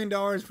 $250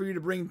 million for you to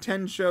bring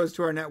 10 shows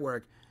to our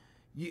network.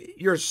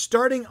 You're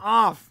starting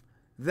off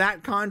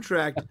that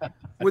contract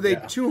with a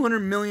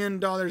 $200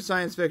 million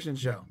science fiction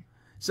show.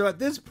 So at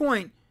this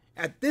point,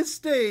 at this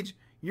stage,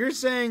 you're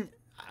saying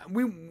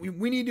we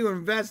need to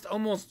invest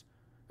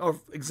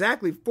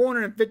exactly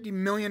 $450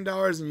 million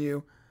in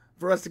you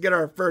for us to get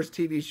our first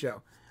TV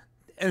show.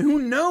 And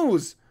who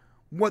knows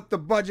what the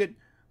budget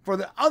for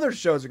the other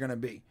shows are going to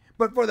be.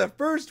 But for the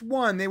first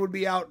one, they would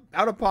be out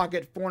of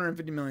pocket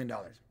 $450 million.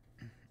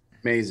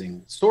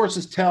 Amazing.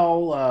 Sources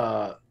tell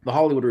The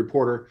Hollywood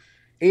Reporter,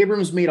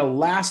 Abrams made a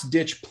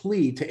last-ditch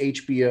plea to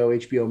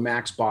HBO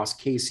Max boss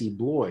Casey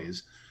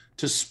Bloys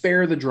to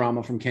spare the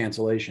drama from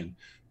cancellation.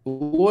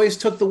 Bloys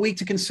took the week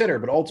to consider,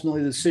 but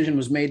ultimately the decision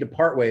was made to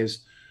part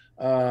ways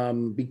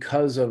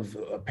because of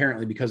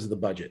the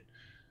budget.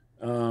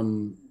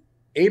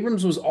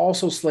 Abrams was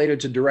also slated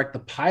to direct the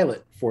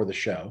pilot for the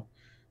show,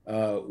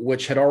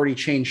 which had already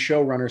changed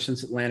showrunner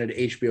since it landed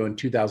HBO in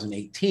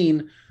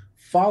 2018,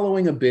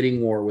 following a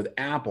bidding war with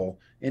Apple.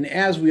 And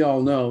as we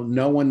all know,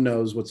 no one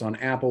knows what's on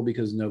Apple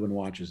because no one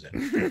watches it.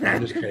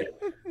 I'm just kidding.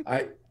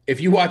 If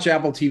you watch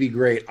Apple TV,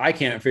 great. I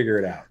can't figure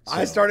it out. So.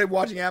 I started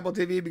watching Apple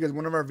TV because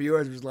one of our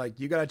viewers was like,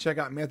 you got to check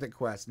out Mythic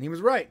Quest. And he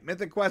was right.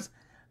 Mythic Quest,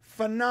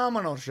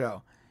 phenomenal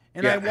show.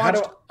 And I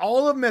watched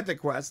all of Mythic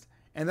Quest.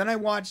 And then I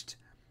watched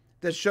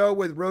the show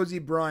with Rosie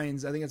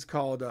Brines. I think it's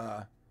called,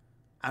 I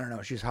don't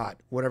know, She's Hot,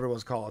 whatever it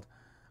was called.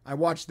 I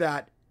watched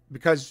that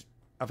because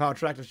of how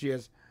attractive she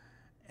is.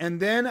 And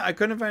then I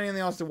couldn't find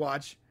anything else to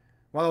watch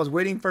while I was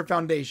waiting for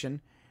Foundation.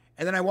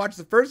 And then I watched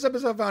the first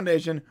episode of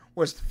Foundation,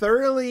 was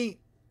thoroughly,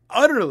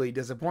 utterly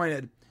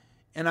disappointed,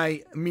 and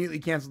I immediately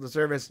canceled the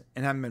service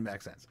and haven't been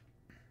back since.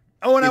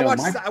 Oh, and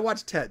I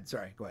watched Ted.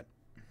 Sorry, go ahead.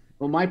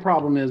 Well, my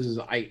problem is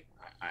I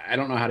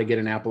don't know how to get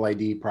an Apple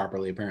ID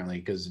properly, apparently,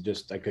 because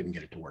I couldn't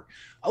get it to work.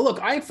 Oh, look,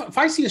 if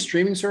I see a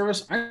streaming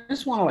service, I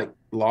just want to like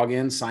log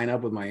in, sign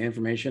up with my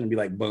information, and be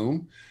like,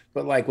 boom.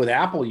 But like with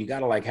Apple, you got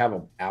to like have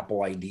an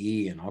Apple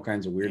ID and all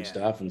kinds of weird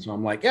stuff. And so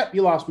I'm like, yep,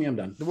 you lost me. I'm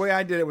done. The way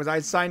I did it was I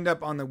signed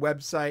up on the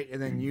website and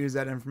then used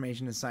that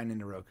information to sign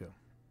into Roku.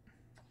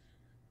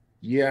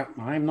 Yeah,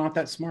 I'm not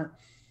that smart.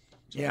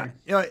 Sorry.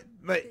 Yeah,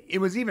 but it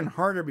was even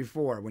harder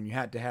before when you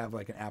had to have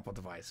like an Apple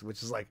device,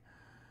 which is like,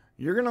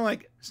 you're gonna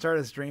like start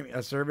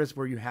a service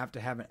where you have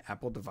to have an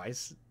Apple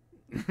device.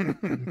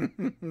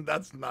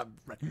 That's not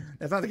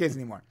the case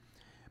anymore.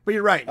 But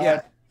you're right.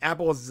 Yeah,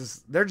 Apple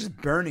is they're just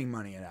burning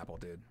money at Apple,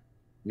 dude.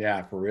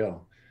 Yeah, for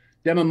real.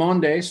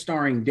 Demimonde,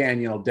 starring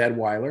Danielle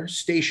Deadweiler,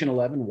 Station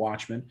 11,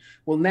 Watchmen,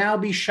 will now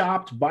be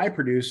shopped by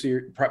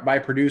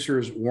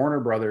producers Warner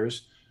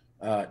Brothers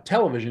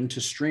Television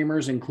to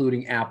streamers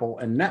including Apple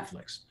and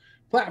Netflix,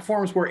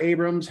 platforms where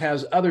Abrams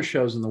has other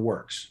shows in the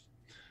works.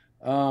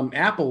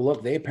 Apple,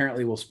 look, they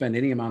apparently will spend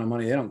any amount of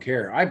money. They don't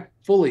care. I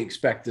fully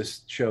expect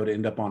this show to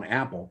end up on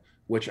Apple,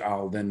 which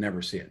I'll then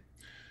never see it.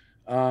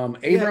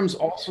 Abrams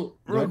also...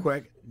 Real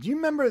quick, do you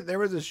remember there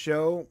was a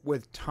show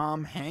with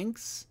Tom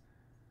Hanks?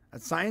 A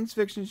science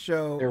fiction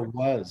show. There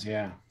was,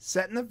 yeah.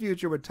 Set in the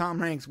future with Tom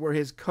Hanks where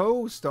his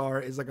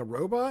co-star is like a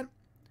robot?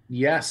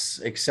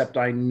 Yes, except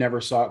I never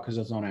saw it because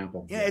it's on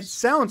Apple. Yeah, yes. It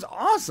sounds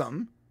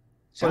awesome,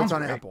 but it's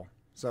on great. Apple.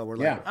 So we're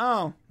like,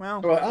 oh,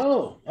 well.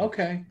 Oh,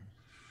 okay.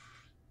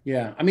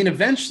 Yeah, I mean,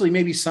 eventually,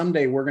 maybe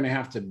someday we're going to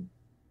have to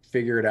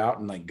figure it out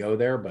and like go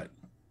there, but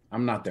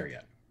I'm not there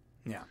yet.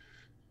 Yeah.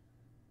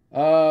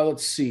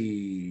 Let's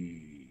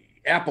see.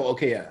 Apple.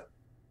 Okay, yeah.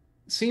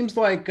 Seems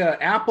like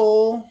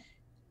Apple.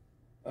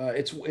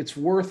 It's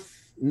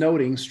worth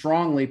noting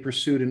strongly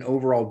pursued an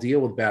overall deal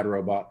with Bad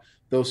Robot.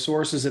 Those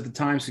sources at the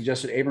time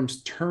suggested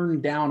Abrams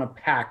turned down a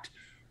pact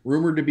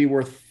rumored to be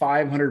worth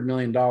 $500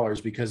 million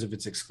because of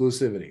its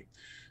exclusivity.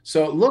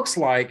 So it looks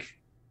like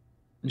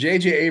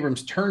J.J.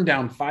 Abrams turned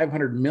down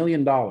 $500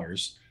 million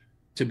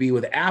to be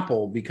with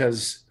Apple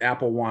because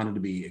Apple wanted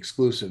to be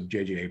exclusive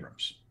J.J.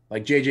 Abrams.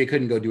 Like J.J.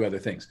 couldn't go do other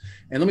things.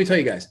 And let me tell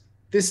you guys,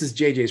 this is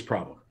J.J.'s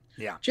problem.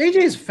 Yeah.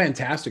 J.J. is a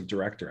fantastic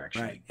director,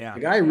 actually. Right, yeah.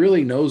 The guy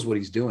really knows what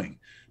he's doing,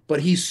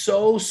 but he's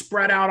so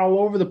spread out all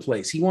over the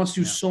place. He wants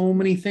to do so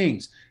many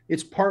things.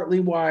 It's partly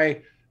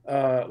why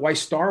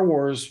Star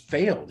Wars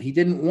failed. He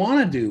didn't want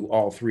to do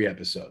all 3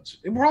 episodes.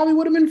 It probably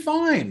would have been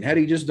fine had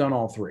he just done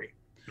all 3.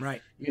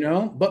 Right. You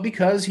know, but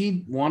because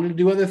he wanted to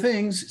do other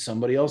things,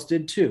 somebody else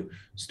did too.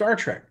 Star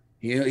Trek,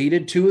 he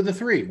did 2 of the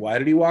 3. Why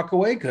did he walk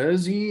away?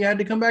 Because he had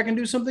to come back and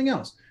do something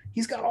else.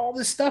 He's got all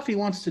this stuff he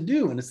wants to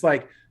do. And it's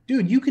like,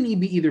 dude, you can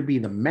either be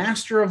the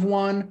master of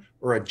one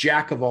or a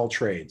jack of all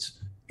trades.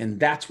 And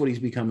that's what he's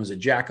become, as a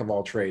jack of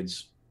all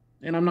trades.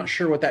 And I'm not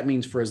sure what that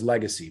means for his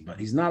legacy, but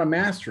he's not a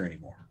master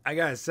anymore. I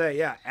got to say,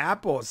 yeah,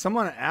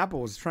 someone at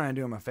Apple was trying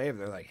to do him a favor.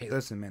 They're like, hey,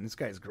 listen, man, this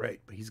guy's great,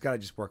 but he's got to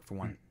just work for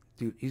one.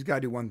 Dude, he's got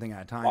to do one thing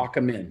at a time. Lock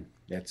him in.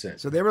 That's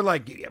it. So they were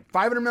like,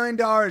 $500 million,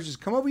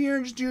 just come over here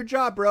and just do your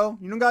job, bro.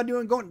 You don't got to do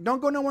it. Don't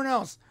go nowhere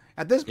else.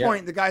 At this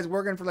point, the guy's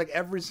working for like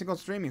every single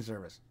streaming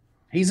service.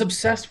 He's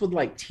obsessed with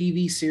like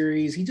TV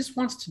series. He just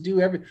wants to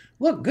do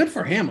Look, good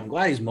for him. I'm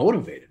glad he's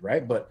motivated,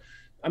 right? But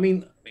I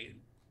mean,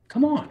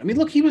 come on. I mean,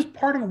 look, he was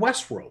part of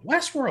Westworld.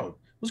 Westworld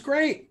was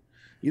great.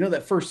 You know,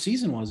 that first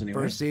season was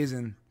anyway. First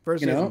season.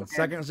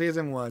 Second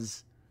season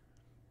was.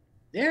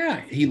 Yeah,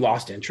 he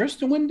lost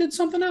interest and went and did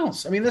something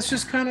else. I mean, that's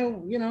just kind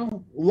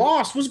of,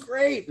 Lost was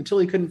great until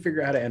he couldn't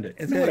figure out how to end it.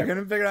 He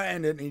couldn't figure out how to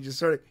end it, and he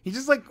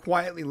just like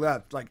quietly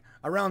left. Like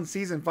around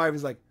season 5,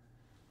 he's like,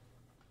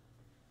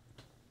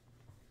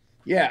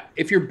 yeah,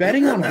 if you're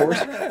betting on horse,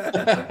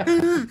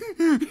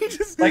 he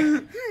just like,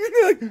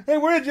 hey,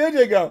 where did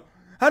JJ go?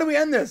 How do we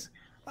end this?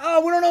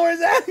 Oh, we don't know where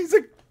he's at. He's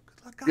like,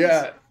 good luck, guys.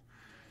 Yeah.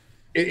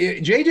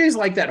 JJ's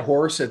like that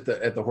horse at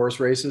the horse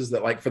races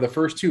that, like, for the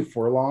first 2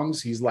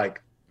 furlongs, he's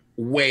like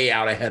way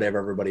out ahead of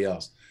everybody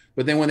else.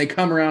 But then when they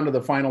come around to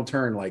the final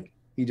turn, like,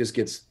 he just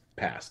gets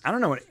passed. I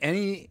don't know what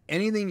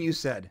anything you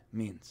said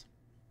means.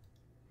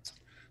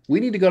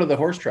 We need to go to the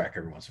horse track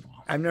every once in a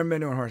while. I've never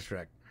been to a horse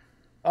track.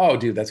 Oh,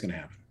 dude, that's going to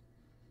happen.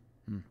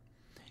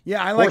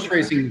 Yeah, I like horse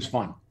racing was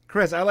fun.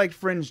 Chris. I liked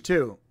Fringe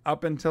too,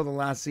 up until the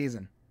last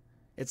season.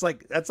 It's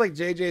like that's like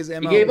JJ's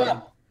MO. He gave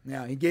up.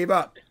 Yeah, he gave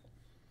up.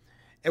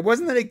 It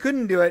wasn't that he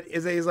couldn't do it;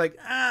 is that he's like,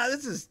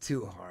 this is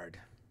too hard.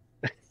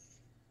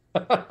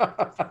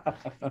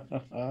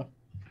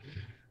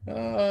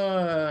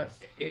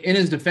 In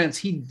his defense,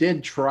 he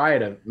did try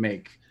to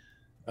make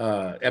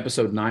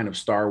episode 9 of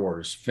Star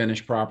Wars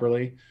finish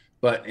properly,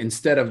 but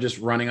instead of just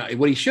running,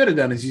 what he should have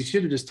done is he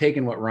should have just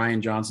taken what Rian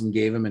Johnson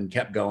gave him and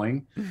kept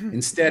going.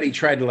 Instead, he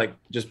tried to like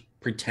just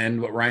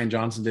pretend what Rian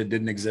Johnson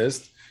didn't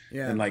exist,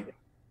 and like,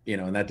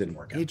 and that didn't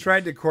work out. He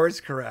tried to course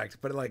correct,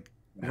 but like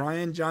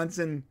Rian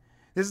Johnson,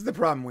 this is the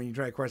problem when you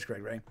try to course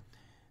correct, right?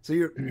 So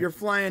you're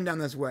flying down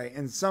this way,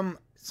 and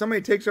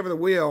somebody takes over the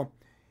wheel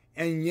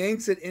and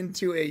yanks it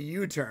into a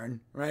U-turn,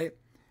 right?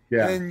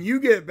 Yeah. And you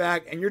get it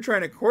back, and you're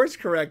trying to course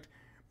correct,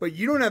 but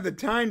you don't have the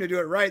time to do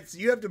it right, so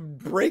you have to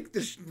break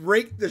the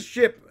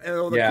ship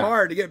or the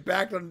car to get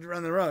back on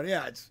the road.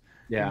 Yeah, it's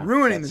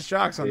ruining the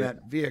shocks on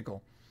that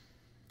vehicle.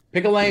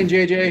 Pick a lane,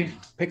 JJ.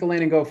 Pick a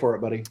lane and go for it,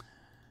 buddy.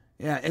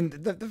 Yeah, and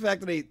the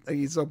fact that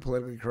he's so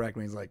politically correct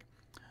when he's like,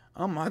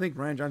 I think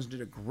Rian Johnson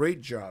did a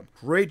great job.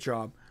 Great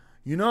job.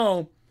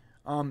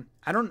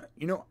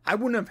 I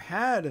wouldn't have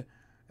had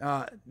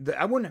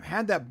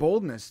that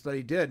boldness that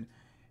he did.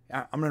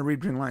 I'm going to read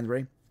between the lines,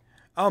 ready?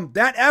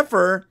 That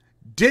effer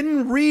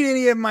didn't read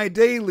any of my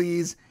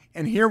dailies,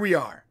 and here we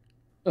are.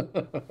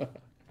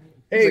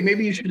 Hey,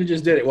 maybe you should have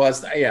just did it. Well,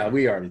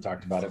 we already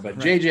talked about it, but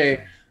right.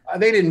 JJ,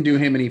 they didn't do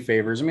him any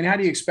favors. I mean, how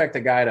do you expect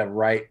a guy to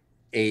write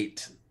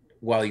 8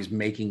 while he's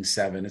making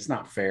 7? It's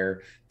not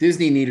fair.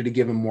 Disney needed to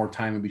give him more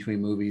time in between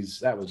movies.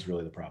 That was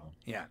really the problem.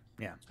 Yeah,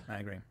 I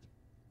agree.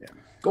 Yeah.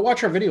 Go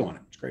watch our video on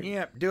it. It's great.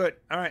 Yeah, do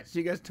it. All right, see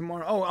you guys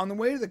tomorrow. Oh, on the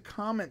way to the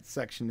comment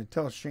section to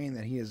tell Shane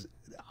that he is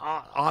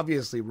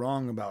obviously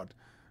wrong about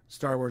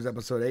Star Wars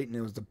Episode 8, and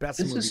it was the best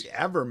movie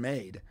ever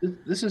made.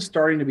 This is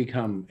starting to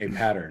become a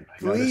pattern.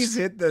 Please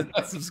hit the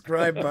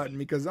subscribe button,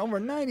 because over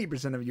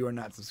 90% of you are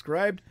not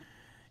subscribed,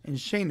 and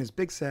Shane is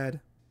big sad.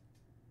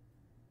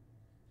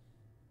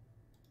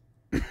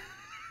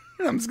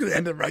 I'm just going to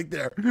end it right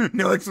there.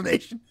 No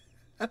explanation.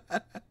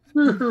 That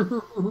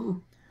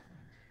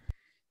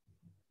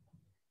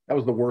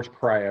was the worst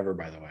cry ever,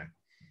 by the way.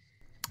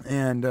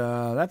 And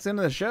that's the end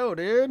of the show,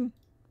 dude.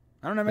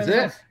 I don't have anything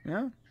else.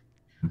 Yeah.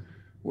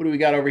 What do we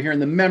got over here in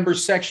the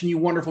members section? You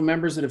wonderful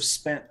members that have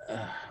spent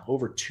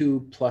over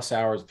 2+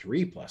 hours,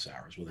 3+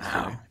 hours with us.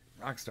 Wow.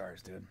 Rock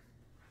stars, dude.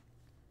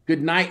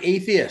 Good night,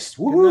 atheist.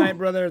 Woo-hoo. Good night,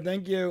 brother.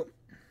 Thank you.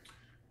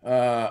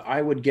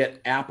 I would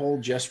get Apple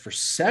just for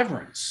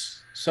Severance.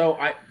 So,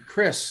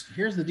 Chris,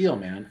 here's the deal,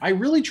 man. I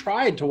really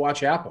tried to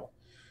watch Apple,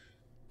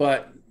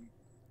 but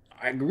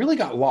I really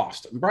got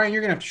lost. Brian,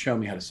 you're going to have to show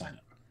me how to sign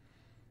up.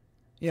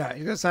 Yeah,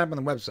 you got to sign up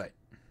on the website.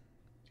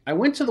 I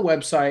went to the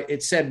website.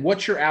 It said,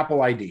 "What's your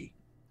Apple ID?"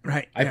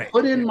 Right. I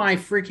put in my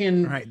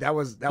freaking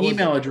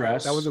email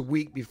address. That was a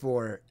week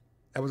before.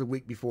 That was a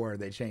week before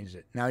they changed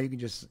it. Now you can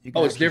just.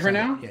 It's different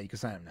now? Yeah, you can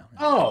sign up now.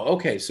 Oh,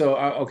 okay. So,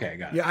 okay, I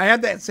got it. Yeah, I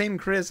had that same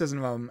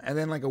criticism of them, and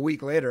then like a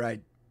week later, I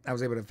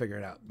was able to figure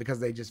it out because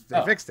they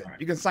fixed it. Right.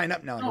 You can sign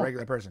up now like a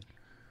regular person.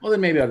 Well, then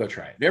maybe I'll go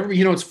try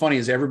it. What's funny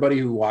is everybody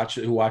who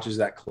watches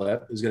that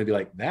clip is going to be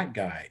like, that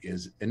guy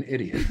is an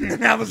idiot.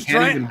 I was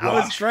trying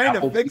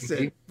to fix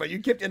it, but you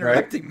kept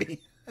interrupting me.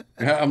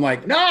 I'm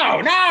like, no,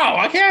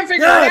 I can't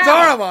figure it out. It's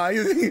horrible.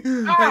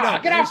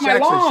 Get off my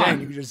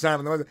lawn. You can just sign up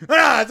on the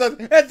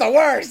website. It's the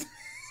worst.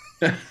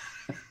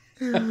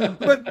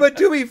 but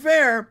to be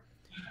fair,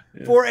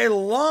 for a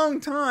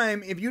long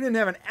time, if you didn't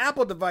have an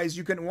Apple device,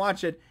 you couldn't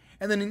watch it.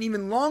 And then an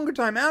even longer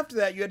time after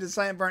that, you had to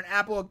sign up for an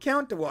Apple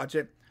account to watch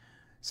it.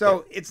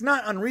 So it's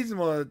not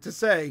unreasonable to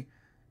say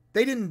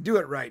they didn't do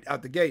it right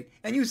out the gate.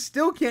 And you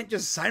still can't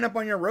just sign up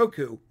on your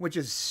Roku, which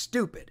is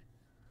stupid.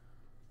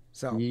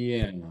 So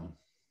yeah.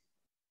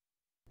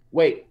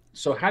 Wait,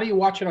 so how do you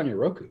watch it on your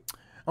Roku?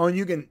 Oh, and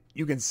you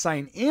can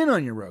sign in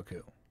on your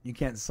Roku. You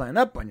can't sign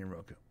up on your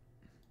Roku.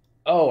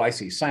 Oh, I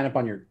see. Sign up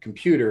on your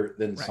computer,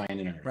 then sign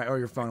in on your or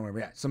your phone, wherever.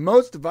 Yeah. So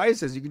most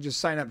devices, you can just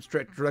sign up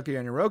straight directly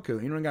on your Roku.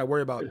 You don't got to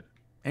worry about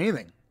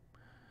anything,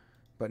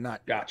 but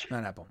not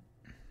Apple.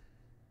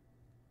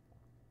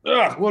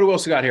 Ugh, what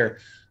else we got here?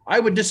 I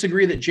would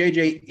disagree that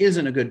JJ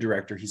isn't a good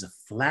director. He's a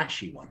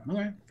flashy one.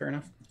 Okay, fair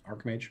enough.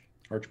 Archmage.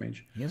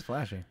 He is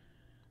flashy.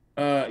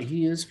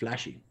 He is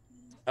flashy.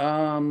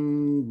 I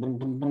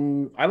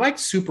liked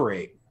Super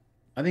 8.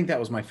 I think that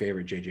was my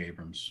favorite J.J.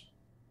 Abrams.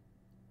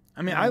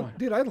 I mean, I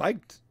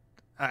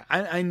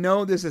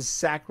know this is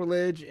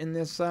sacrilege in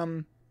this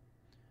in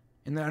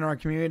our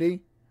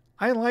community.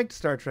 I liked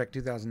Star Trek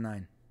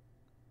 2009.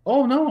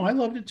 Oh no, I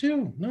loved it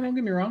too. No, don't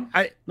get me wrong.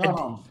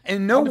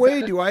 In no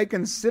way do I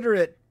consider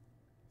it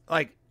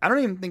like, I don't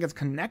even think it's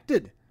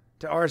connected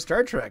to our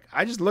Star Trek.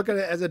 I just look at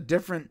it as a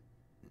different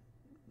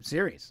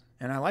series,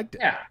 and I liked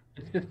it. Yeah,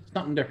 it's just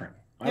something different.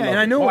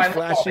 I know it was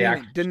flashy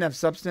and it didn't have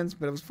substance,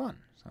 but it was fun.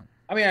 So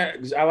I mean,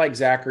 I like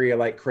Zachary, I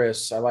like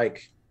Chris, I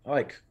like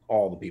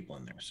all the people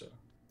in there. So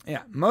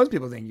yeah, most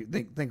people think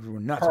we're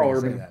nuts when you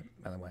say that.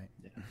 By the way,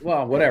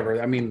 well,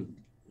 whatever. I mean,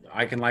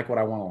 I can like what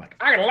I want to like.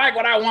 I can like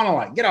what I want to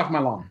like. Get off my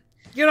lawn.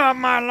 Get off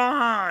my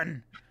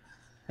lawn.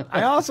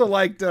 I also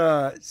liked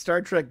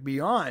Star Trek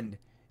Beyond,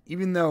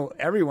 even though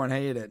everyone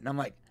hated it. And I'm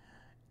like,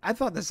 I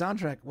thought the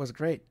soundtrack was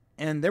great.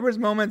 And there was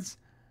moments,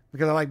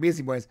 because I like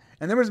Beastie Boys,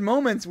 and there was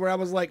moments where I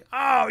was like,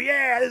 oh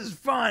yeah, this is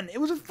fun. It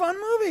was a fun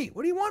movie.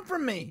 What do you want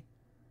from me?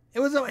 It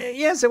was,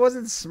 yes, it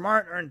wasn't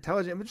smart or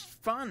intelligent. It was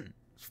just fun.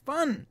 It's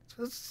fun. It's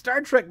a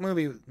Star Trek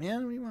movie.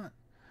 Man, what do you want?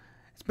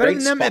 It's better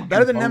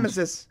than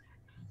Nemesis.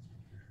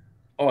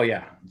 Oh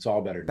yeah, it's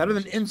all better. Better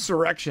than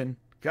Insurrection.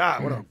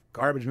 God, what a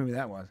garbage movie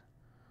that was.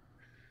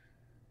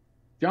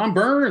 John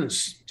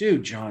Burns.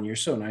 Dude, John, you're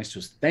so nice to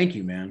us. Thank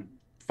you, man.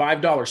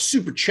 $5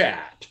 super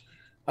chat.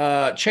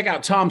 Check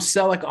out Tom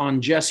Selleck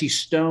on Jesse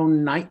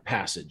Stone Night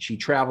Passage. He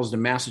travels to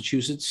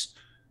Massachusetts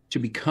to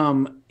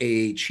become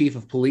a chief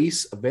of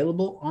police,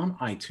 available on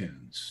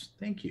iTunes.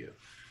 Thank you.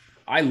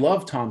 I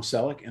love Tom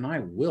Selleck, and I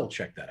will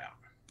check that out.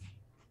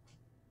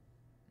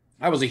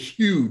 I was a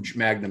huge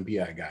Magnum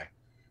PI guy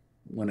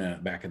when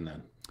back in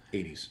the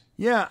 80s.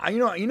 Yeah, I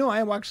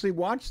actually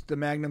watched the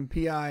Magnum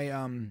PI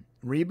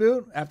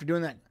reboot after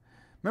doing that.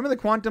 Remember the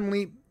Quantum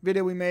Leap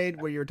video we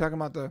made where you were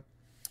talking about the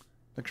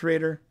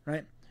creator,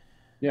 right?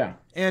 Yeah.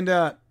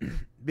 And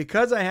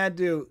because I had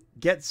to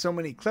get so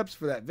many clips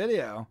for that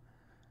video,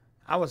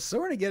 I was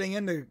sort of getting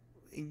into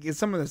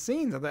some of the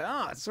scenes. I thought,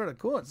 oh, it's sort of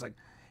cool. It's like,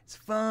 it's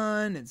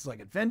fun. It's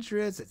like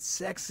adventurous. It's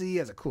sexy. It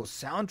has a cool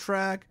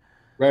soundtrack.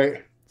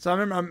 Right. So I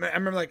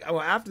remember like, oh,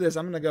 after this,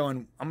 I'm gonna go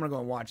and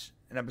watch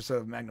an episode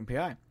of Magnum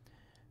PI.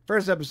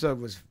 First episode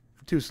was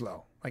too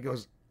slow. Like it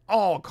was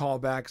all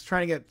callbacks,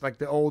 trying to get like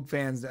the old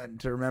fans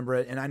to remember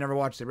it. And I never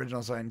watched the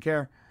original, so I didn't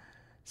care.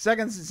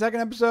 Second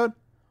episode,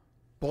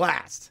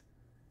 blast.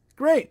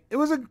 Great. It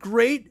was a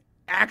great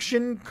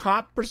action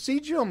cop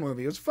procedural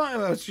movie. It was fun.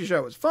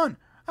 It was fun.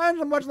 I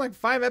ended up watching like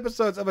 5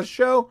 episodes of a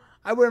show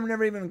I would have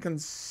never even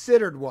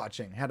considered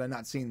watching had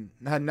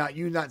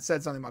you not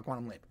said something about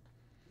Quantum Leap.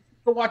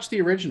 Go watch the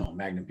original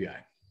Magnum PI.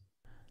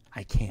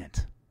 I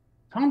can't.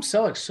 Tom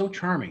Selleck's so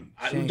charming.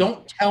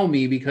 Don't tell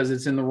me because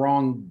it's in the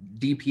wrong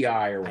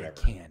DPI or whatever.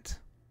 I can't.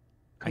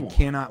 I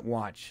cannot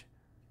watch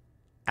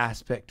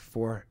aspect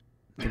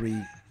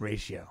 4:3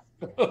 ratio.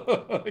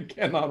 I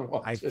cannot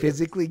watch it. I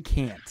physically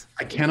can't.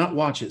 I cannot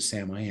watch it,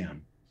 Sam. I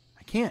am.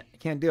 I can't. I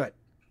can't do it.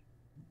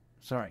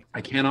 Sorry.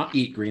 I cannot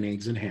eat green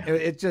eggs and ham.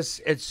 It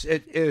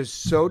is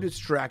so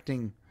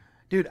distracting.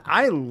 Dude,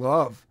 I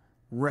love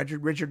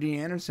Richard D.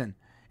 Anderson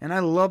and I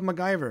love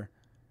MacGyver.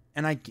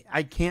 And I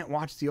can't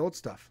watch the old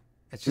stuff.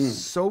 It's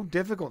just so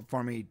difficult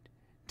for me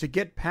to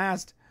get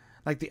past.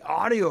 Like the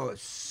audio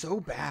is so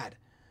bad.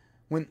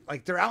 When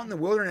like they're out in the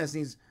wilderness and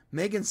he's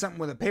making something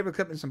with a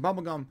paperclip and some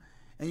bubble gum,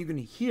 and you can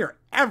hear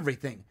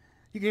everything.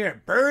 You can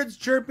hear birds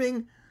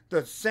chirping,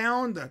 the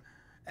sound,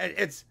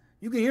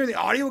 you can hear the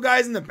audio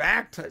guys in the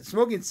back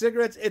smoking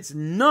cigarettes. It's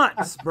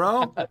nuts,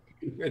 bro.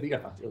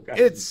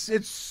 It's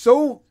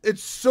so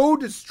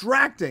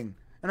distracting.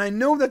 And I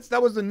know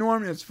that was the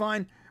norm and it's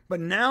fine. But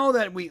now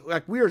that we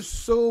are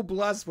so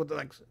blessed with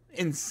like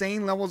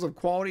insane levels of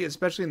quality,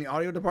 especially in the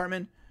audio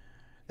department,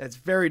 that it's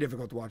very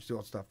difficult to watch the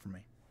old stuff for me.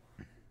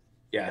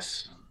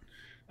 Yes.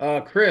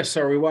 Chris,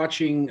 are we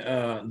watching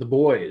The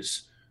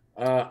Boys?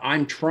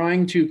 I'm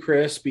trying to,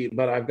 Chris,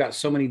 but I've got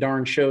so many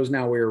darn shows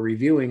now we're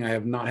reviewing. I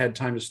have not had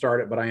time to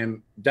start it, but I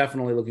am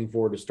definitely looking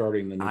forward to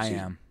starting the new season.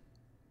 I am.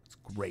 It's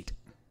great.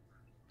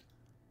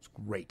 It's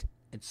great.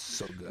 It's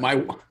so good.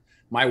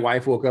 My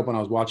wife woke up when I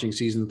was watching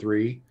season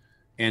 3,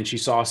 and she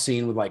saw a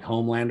scene with like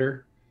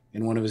Homelander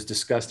in one of his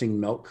disgusting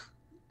milk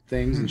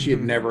things, and she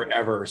had never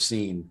ever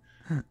seen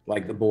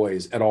like The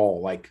Boys at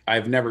all. Like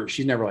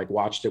she's never like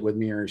watched it with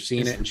me or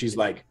seen it, and she's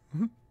like,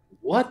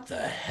 what the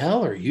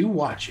hell are you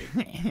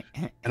watching?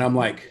 And I'm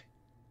like,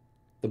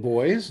 The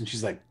Boys? And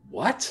she's like,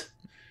 what?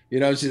 You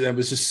know, it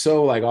was just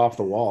so like off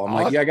the wall. I'm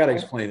like, yeah, I gotta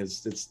explain.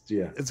 It's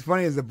yeah. It's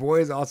funny as The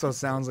Boys also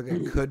sounds like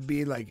it could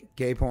be like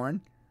gay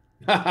porn.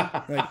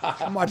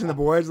 Like I'm watching The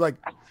Boys, like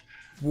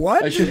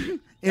what? I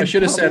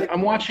should have said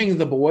I'm watching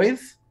The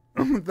Boys.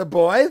 The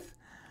Boys.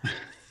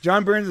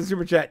 John Burns in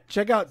Super Chat.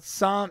 Check out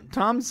Tom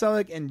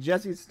Selleck and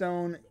Jesse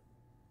Stone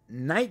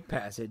Night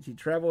Passage. He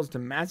travels to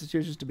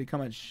Massachusetts to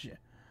become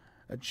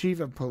a chief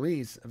of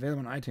police.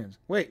 Available on iTunes.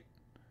 Wait.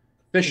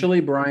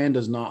 Officially, Brian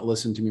does not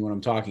listen to me when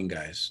I'm talking,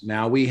 guys.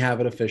 Now we have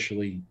it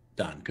officially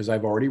done because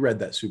I've already read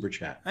that Super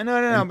Chat. I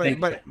know,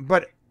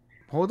 but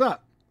hold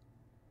up.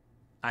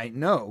 I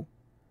know,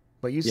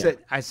 but you said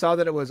I saw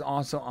that it was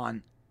also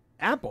on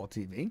Apple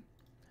TV.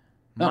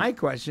 My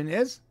question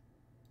is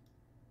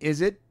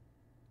it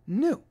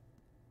new?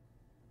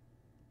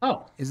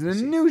 Oh. Is it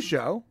a new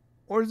show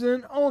or is it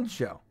an old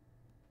show?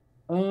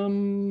 I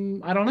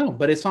don't know,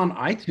 but it's on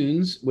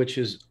iTunes, which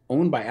is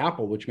owned by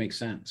Apple, which makes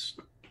sense.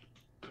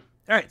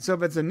 All right, so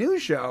if it's a new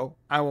show,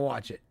 I will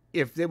watch it.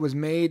 If it was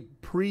made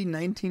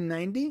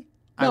pre-1990,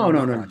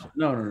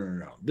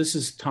 No. This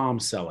is Tom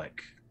Selleck,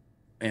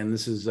 and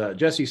this is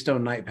Jesse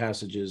Stone Night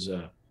Passages.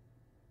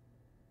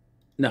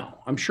 No,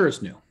 I'm sure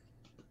it's new.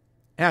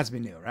 It has to be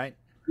new, right?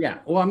 Yeah.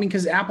 Well, I mean,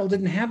 because Apple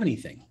didn't have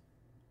anything.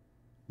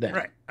 then.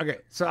 Right. Okay.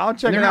 So I'll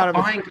check And it they're out.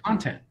 not buying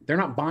content. They're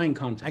not buying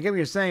content. I get what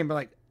you're saying, but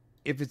like,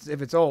 if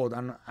it's old,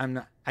 I'm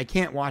not. I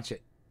can't watch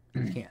it.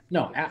 I can't.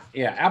 No,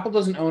 Apple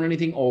doesn't own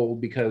anything old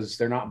because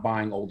they're not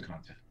buying old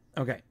content.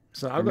 Okay.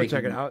 So I'll go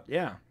check it out.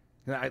 Yeah.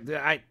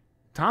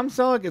 Tom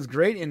Selleck is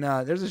great in.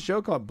 There's a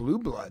show called Blue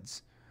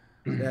Bloods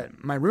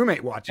that my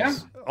roommate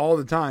watches all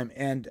the time,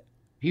 and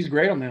he's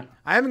great on that.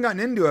 I haven't gotten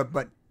into it,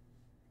 but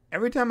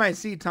every time I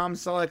see Tom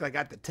Selleck like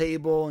at the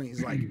table, and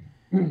he's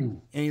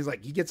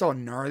like, he gets all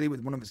gnarly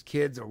with one of his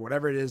kids or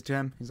whatever it is to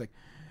him. He's like,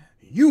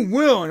 "You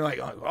will," and you're like,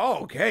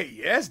 "Oh, okay,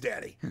 yes,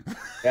 Daddy."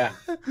 Yeah,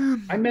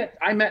 I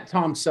met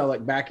Tom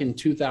Selleck back in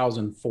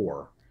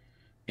 2004,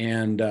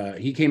 and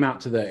he came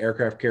out to the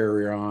aircraft carrier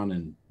we were on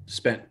and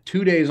spent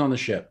 2 days on the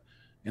ship.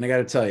 And I got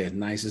to tell you,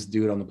 nicest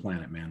dude on the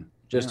planet, man.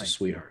 Just a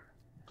sweetheart.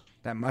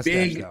 That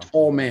mustache, big,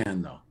 tall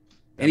man, though.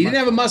 And he didn't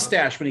have a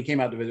mustache when he came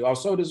out to visit. I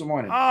was so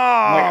disappointed. Oh,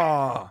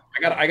 I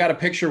got a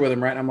picture with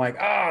him, right? And I'm like,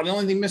 the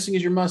only thing missing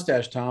is your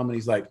mustache, Tom. And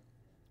he's like,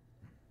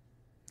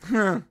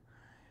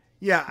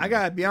 yeah, I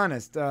gotta be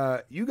honest.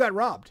 You got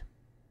robbed.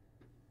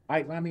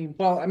 I mean,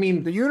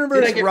 the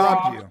universe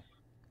robbed you.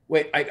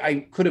 Wait,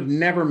 I could have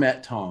never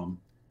met Tom.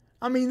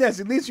 I mean, yes,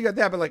 at least you got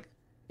that, but like,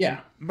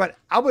 yeah. But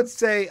I would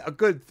say a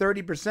good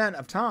 30%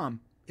 of Tom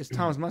is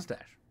Tom's mustache.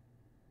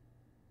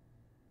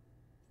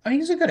 I mean,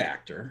 he's a good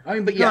actor. I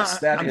mean, but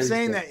yes, I'm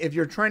saying that if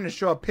you're trying to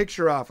show a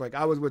picture off, like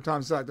I was with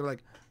Tom Selleck, they're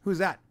like, "Who's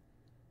that?"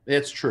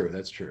 That's true.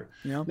 That's true.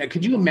 You know? Now,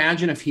 could you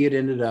imagine if he had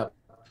ended up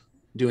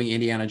doing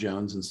Indiana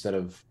Jones instead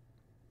of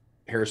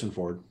Harrison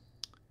Ford?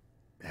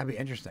 That'd be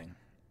interesting.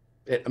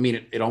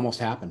 It almost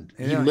happened.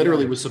 He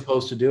literally was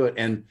supposed to do it,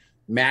 and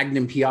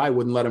Magnum PI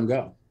wouldn't let him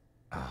go.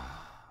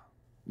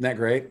 Isn't that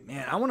great?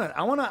 Man, I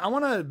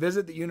wanna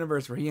visit the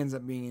universe where he ends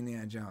up being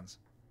Indiana Jones.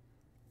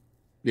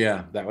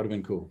 Yeah, that would have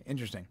been cool.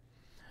 Interesting.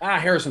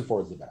 Harrison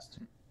Ford's the best.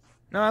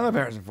 No, I love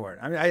Harrison Ford.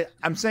 I mean,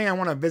 I'm saying I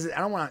want to visit.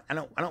 I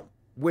don't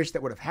wish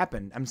that would have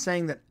happened. I'm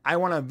saying that I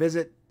want to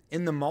visit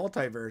in the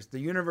multiverse, the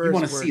universe. You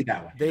want to see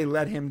that one? They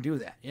let him do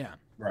that. Yeah.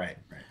 Right.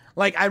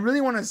 Like I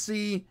really want to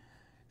see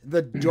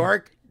the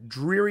dark,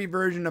 dreary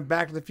version of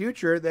Back to the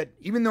Future. That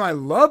even though I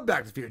love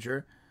Back to the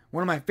Future,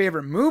 one of my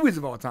favorite movies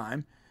of all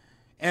time,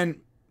 and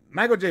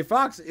Michael J.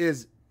 Fox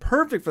is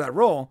perfect for that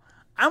role.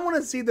 I want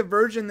to see the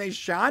version they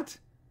shot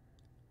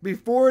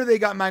before they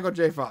got Michael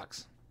J.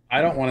 Fox.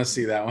 I don't want to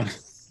see that one.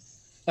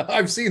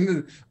 I've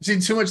seen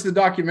too much of the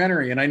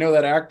documentary, and I know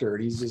that actor,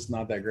 and he's just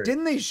not that great.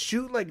 Didn't they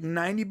shoot like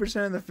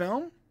 90% of the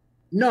film?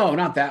 No,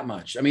 not that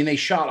much. I mean, they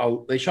shot a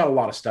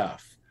lot of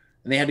stuff,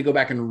 and they had to go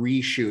back and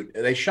reshoot.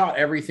 They shot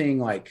everything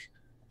like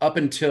up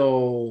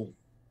until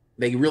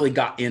they really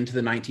got into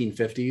the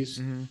 1950s.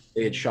 Mm-hmm.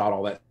 They had shot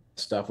all that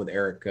stuff with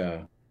Eric.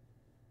 And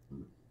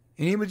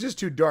he was just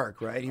too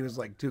dark, right? He was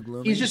like too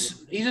gloomy. He's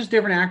just a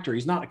different actor.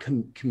 He's not a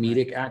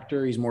comedic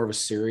actor. He's more of a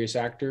serious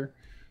actor.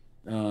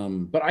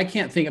 But I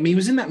can't think. I mean, he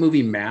was in that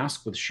movie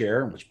Mask with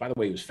Cher, which, by the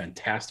way, he was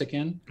fantastic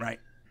in. Right.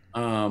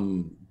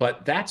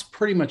 But that's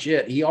pretty much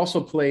it. He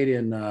also played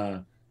in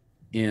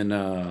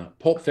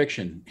Pulp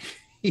Fiction.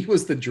 He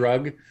was the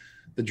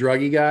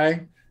druggy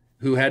guy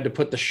who had to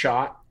put the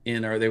shot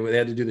in, or they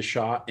had to do the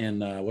shot in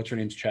what's her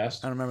name's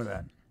chest. I don't remember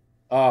that.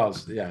 Oh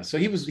yeah. So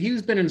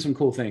he's been in some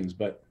cool things,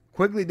 but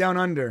Quigley Down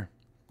Under,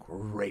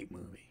 great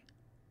movie.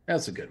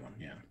 That's a good one.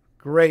 Yeah.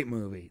 Great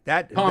movie.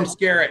 Tom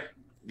Skerritt.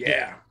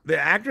 Yeah. The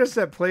actress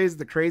that plays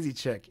the crazy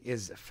chick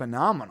is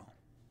phenomenal.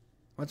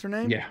 What's her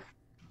name? Yeah.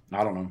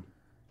 I don't know.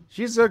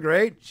 She's so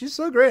great. She's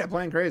so great at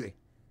playing crazy.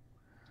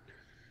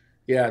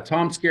 Yeah.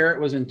 Tom Skerritt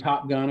was in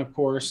Top Gun, of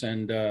course.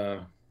 And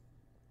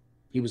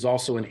he was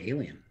also in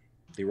Alien,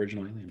 the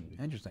original Alien movie.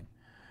 Interesting.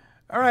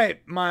 All right,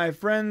 my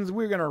friends,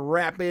 we're going to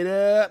wrap it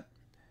up.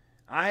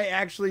 I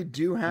actually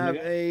do have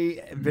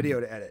a video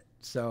to edit.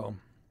 So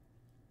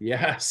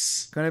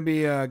yes. Gonna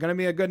be a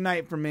good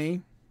night for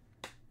me.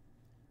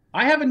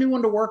 I have a new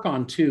one to work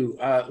on too.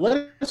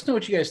 Let us know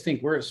what you guys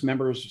think. We're at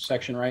members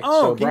section, right?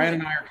 Oh, so Brian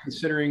and I are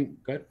considering.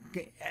 Good.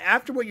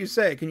 After what you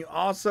say, can you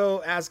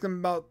also ask them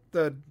about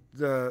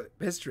the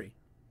history?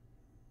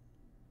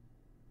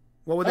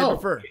 What would they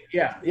prefer?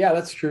 Yeah,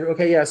 that's true.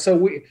 Okay, yeah.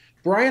 So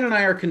Brian and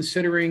I are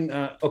considering.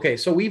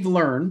 So we've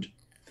learned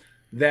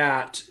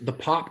that the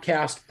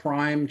Popcast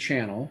Prime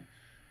channel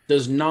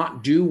does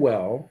not do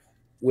well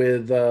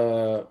with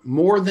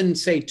more than,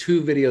 say,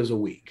 2 videos a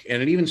week.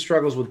 And it even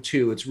struggles with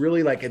 2. It's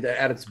really like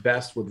at its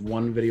best with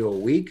 1 video a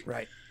week.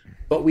 Right.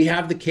 But we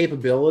have the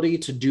capability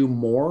to do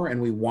more, and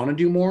we want to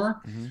do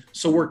more. Mm-hmm.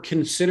 So we're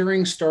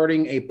considering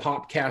starting a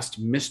Popcast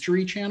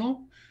mystery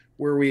channel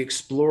where we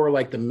explore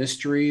like the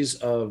mysteries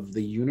of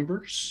the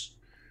universe.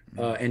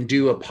 And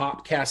do a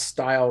Popcast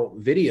style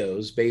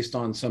videos based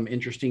on some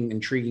interesting,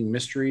 intriguing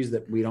mysteries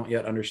that we don't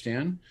yet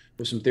understand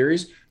with some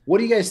theories. What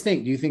do you guys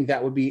think? Do you think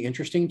that would be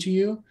interesting to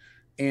you?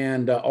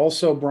 And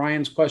also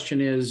Brian's question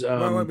is,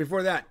 wait,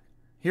 before that,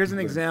 here's an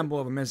example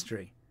of a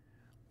mystery.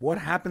 What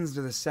happens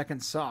to the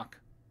second sock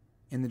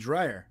in the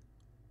dryer?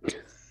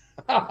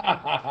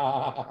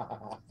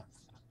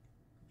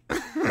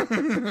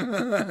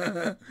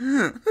 I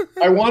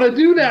want to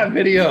do that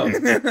video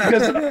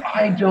because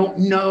I don't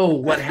know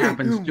what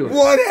happens to it.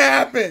 What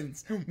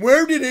happens?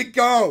 Where did it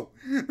go?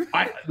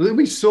 It'd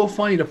be so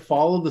funny to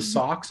follow the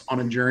socks on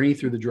a journey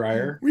through the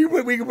dryer. We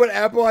could put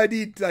Apple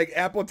ID, like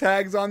Apple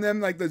tags on them,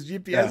 like those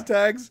GPS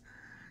tags,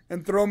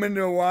 and throw them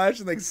into a wash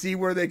and like see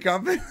where they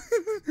come from.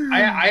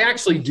 I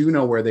actually do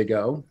know where they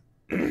go.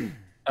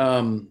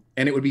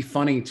 And it would be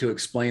funny to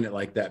explain it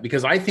like that,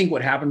 because I think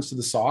what happens to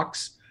the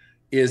socks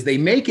is they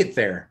make it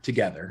there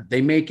together.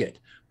 They make it.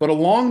 But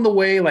along the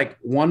way, like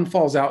one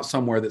falls out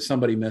somewhere that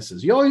somebody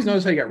misses. You always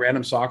notice how you got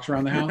random socks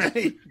around the house.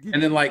 Right.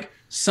 And then like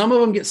some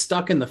of them get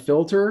stuck in the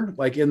filter,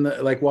 like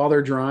while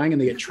they're drying,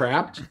 and they get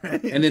trapped.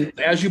 Right. And then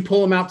as you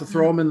pull them out to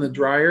throw them in the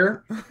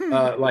dryer,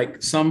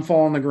 like some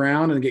fall on the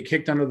ground and get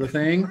kicked under the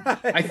thing.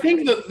 Right. I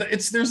think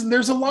that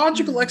there's a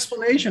logical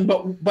explanation,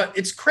 but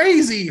it's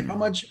crazy how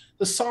much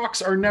the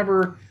socks are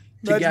never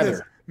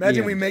together.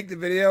 Imagine we make the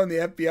video and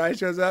the FBI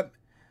shows up.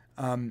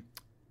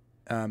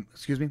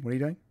 Excuse me, what are you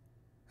doing?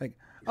 Like,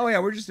 oh yeah,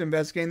 we're just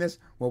investigating this.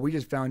 Well, we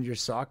just found your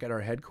sock at our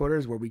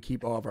headquarters where we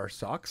keep all of our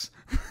socks.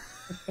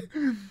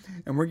 And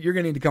you're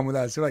going to need to come with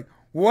us. They're like,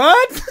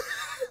 what?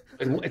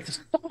 It's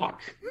a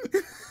sock.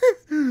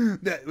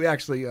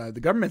 The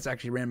government's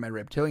actually ran by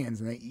reptilians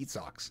and they eat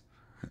socks.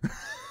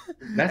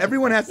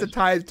 Everyone has to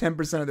tithe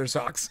 10% of their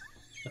socks.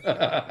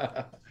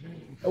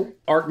 Oh,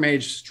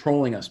 Archmage's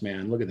trolling us,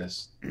 man. Look at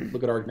this.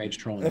 Look at Archmage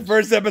trolling us. The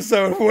first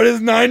episode, what is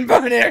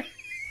 9-binary?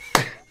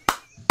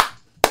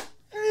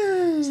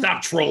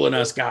 Stop trolling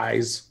us,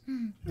 guys.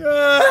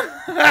 I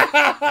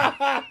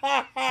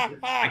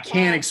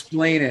can't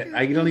explain it.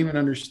 I don't even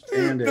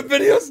understand it. The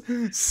video's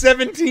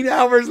 17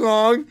 hours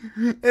long,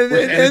 and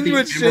it ends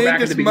with Shane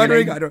just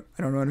muttering, I don't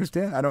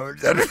understand. I don't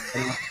understand.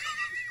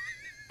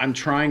 I'm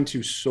trying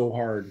to so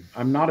hard.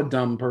 I'm not a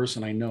dumb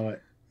person. I know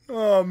it.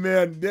 Oh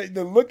man,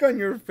 the look on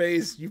your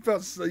face, you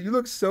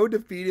looked so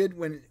defeated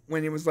when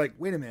it was like,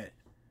 wait a minute.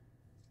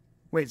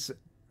 Wait, so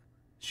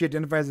she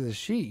identifies as a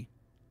she.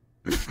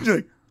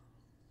 Like,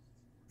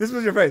 this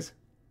was your face.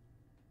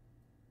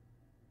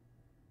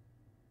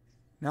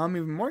 Now I'm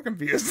even more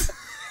confused.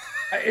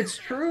 It's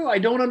true. I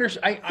don't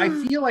understand. I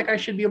feel like I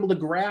should be able to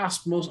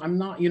grasp I'm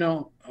not,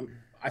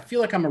 I feel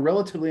like I'm a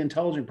relatively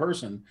intelligent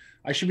person.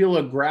 I should be able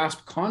to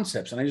grasp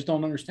concepts, and I just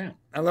don't understand.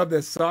 I love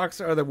this.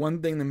 Socks are the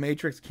one thing the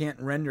Matrix can't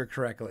render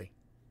correctly.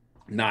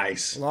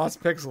 Nice.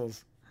 Lost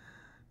pixels.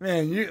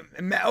 Man,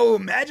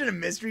 imagine a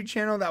mystery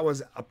channel that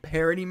was a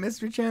parody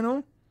mystery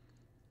channel.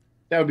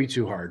 That would be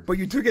too hard. But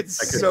you took it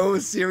so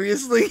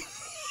seriously.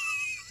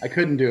 I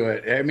couldn't do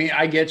it. I mean,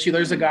 I get you.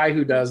 There's a guy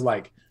who does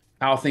like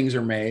how things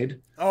are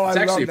made. Oh,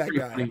 I love that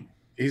guy. Funny,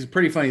 he's a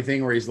pretty funny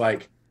thing where he's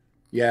like,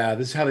 yeah,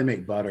 this is how they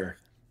make butter.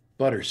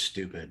 Butter's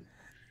stupid.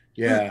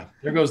 Yeah,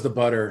 there goes the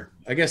butter.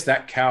 I guess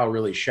that cow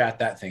really shat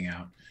that thing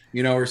out.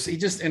 Or he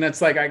just, and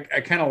it's like,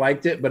 I kind of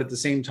liked it, but at the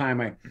same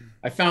time,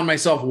 I found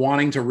myself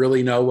wanting to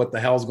really know what the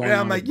hell's going on.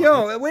 I'm like,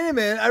 yo, wait a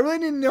minute. I really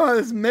didn't know how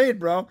this is made,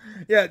 bro.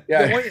 Yeah.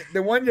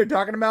 The one you're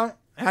talking about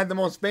had the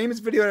most famous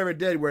video I ever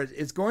did, where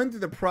it's going through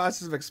the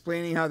process of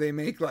explaining how they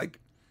make like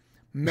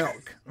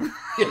milk.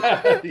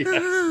 Yeah.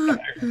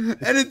 And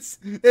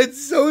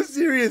it's so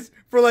serious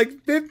for like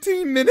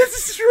 15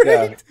 minutes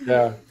straight.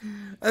 Yeah.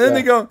 And then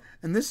they go,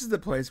 and this is the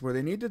place where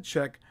they need to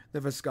check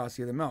the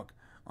viscosity of the milk.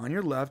 On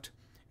your left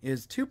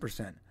is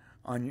 2%.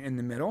 In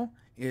the middle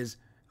is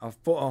a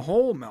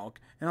whole milk,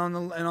 and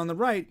on the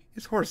right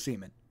is horse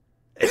semen.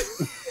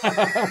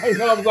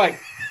 I'm like,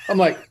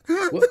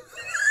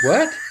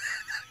 what?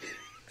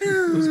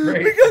 It was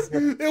great. Because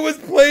it was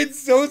played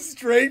so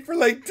straight for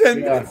like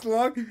 10 minutes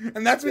long,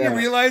 and that's when you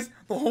realize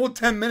the whole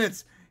 10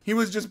 minutes he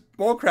was just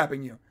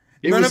bullcrapping you.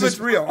 None of it's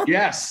real.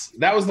 Yes,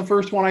 that was the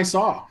first one I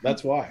saw.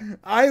 That's why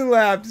I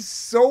laughed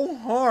so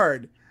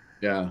hard.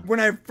 Yeah. When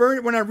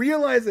I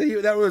realized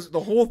that the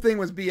whole thing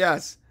was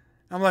BS,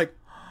 I'm like,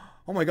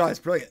 oh my god, it's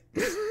brilliant.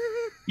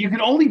 You can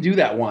only do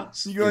that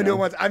once. You can only do it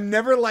once. I've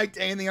never liked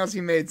anything else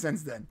he made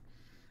since then.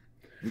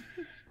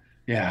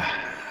 Yeah.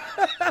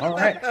 All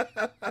right.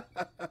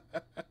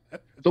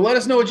 So let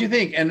us know what you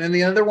think. And then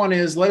the other one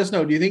is, let us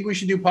know, do you think we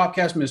should do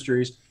Popcast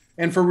mysteries?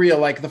 And for real,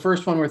 like the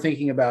first one we're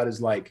thinking about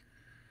is like,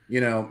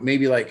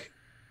 maybe like,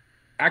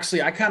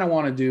 actually, I kind of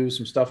want to do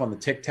some stuff on the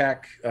Tic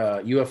Tac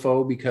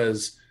UFO,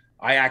 because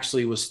I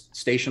actually was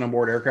stationed on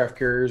board aircraft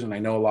carriers and I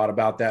know a lot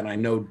about that. And I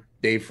know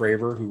Dave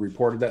Fravor, who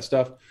reported that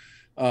stuff.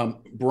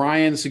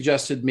 Brian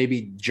suggested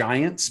maybe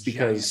giants,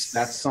 because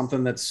that's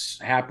something that's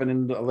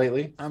happening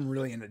lately. I'm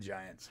really into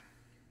giants.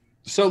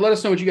 So let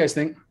us know what you guys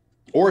think.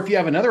 Or if you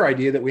have another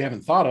idea that we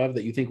haven't thought of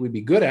that you think we'd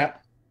be good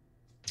at,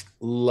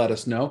 let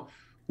us know.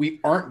 We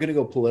aren't going to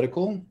go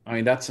political. I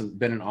mean, that's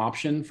been an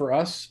option for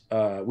us.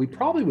 We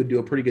probably would do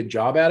a pretty good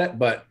job at it,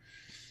 but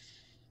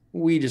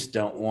we just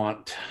don't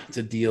want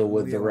to deal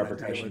with the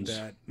repercussions.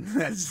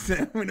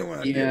 We don't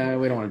want to. Yeah,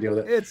 we don't want to deal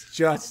with it. It's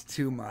just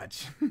too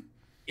much.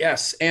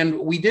 Yes, and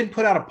we did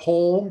put out a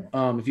poll.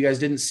 If you guys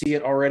didn't see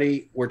it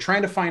already, we're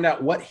trying to find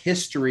out what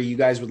history you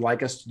guys would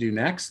like us to do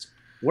next.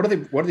 What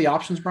are the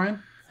options,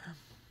 Brian?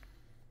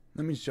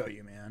 Let me show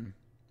you, man.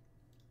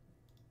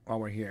 while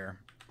we're here.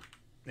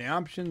 The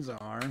options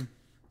are.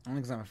 I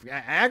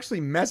actually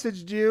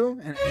messaged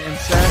you and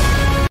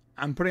said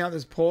I'm putting out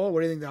this poll.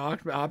 What do you think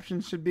the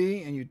options should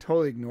be? And you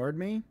totally ignored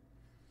me.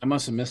 I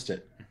must have missed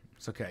it.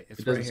 It's okay.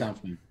 It doesn't sound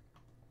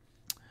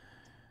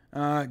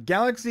familiar.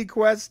 Galaxy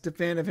Quest,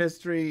 Definitive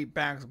History,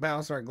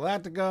 Battlestar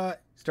Galactica,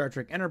 Star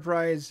Trek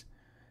Enterprise,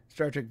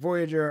 Star Trek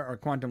Voyager, or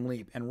Quantum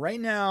Leap. And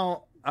right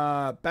now,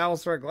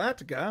 Battlestar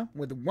Galactica,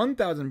 with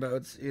 1,000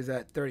 votes, is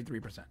at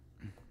 33%.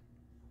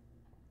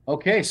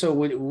 Okay, so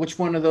which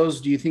one of those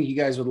do you think you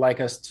guys would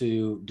like us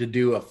to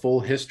do a full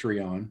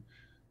history on?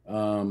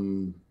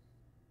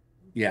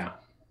 Yeah.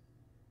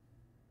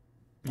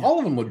 All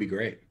of them would be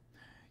great.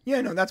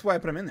 Yeah, no, that's why I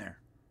put them in there.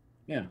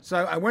 Yeah. So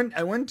I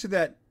went to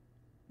that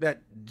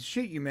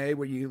sheet you made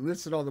where you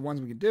listed all the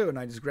ones we could do, and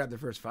I just grabbed the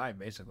first 5,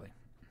 basically.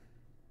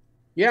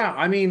 Yeah,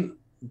 I mean,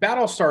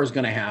 Battlestar is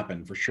going to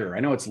happen for sure. I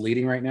know it's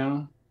leading right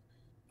now.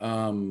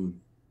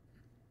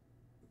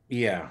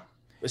 Yeah,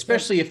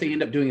 especially if they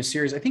end up doing a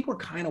series. I think we're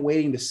kind of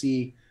waiting to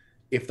see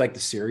if like the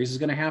series is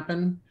going to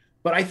happen.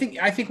 But I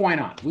think why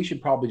not? We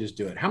should probably just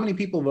do it. How many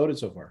people voted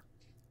so far?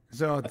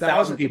 So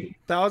 1,000 people.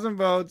 1,000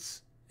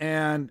 votes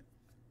and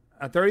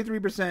a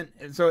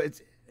 33%. So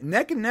it's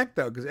neck and neck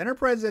though, because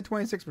Enterprise is at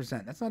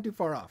 26%. That's not too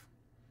far off.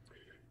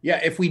 Yeah,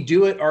 if we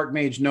do it,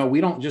 Archmage, no,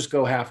 we don't just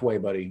go halfway,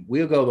 buddy.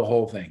 We'll go the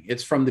whole thing.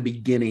 It's from the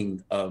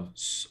beginning of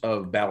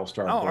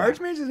Battlestar. Oh,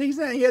 Archmage,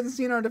 he hasn't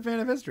seen our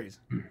Definitive Histories.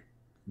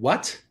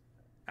 What?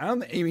 I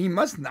don't think he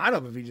must not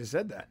have if he just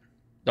said that.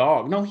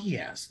 Dog, no, he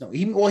has. No,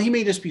 he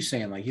may just be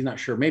saying like he's not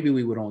sure. Maybe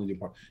we would only do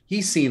part.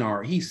 He's seen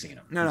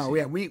them. No,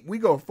 we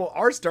go full.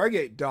 Our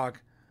Stargate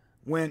doc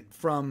went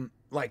from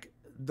like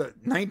the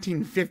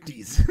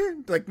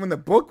 1950s, like when the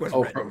book was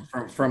written.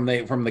 From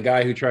the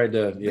guy who tried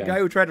to the guy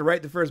who tried to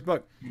write the first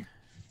book.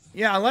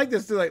 Yeah, I like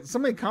this too. Like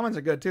some of the comments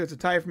are good too. It's a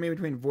tie for me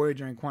between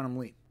Voyager and Quantum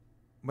Leap,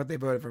 but they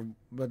voted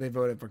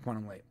for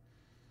Quantum Leap.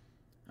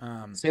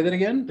 Say that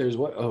again. There's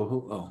what?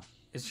 Oh.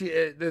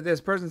 This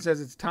person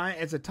says it's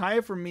a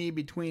tie for me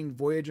between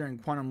Voyager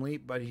and Quantum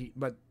Leap,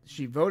 but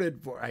she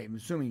voted for. I'm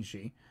assuming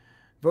she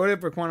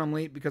voted for Quantum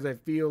Leap because I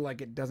feel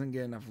like it doesn't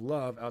get enough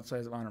love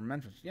outside of honorable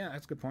mentions. Yeah,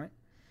 that's a good point.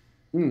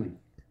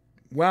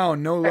 Wow,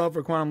 no love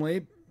for Quantum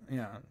Leap.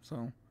 Yeah,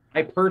 so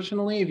I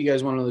personally, if you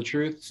guys want to know the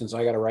truth, since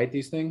I got to write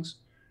these things,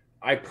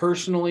 I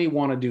personally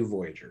want to do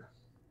Voyager.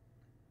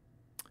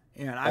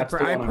 Yeah, and I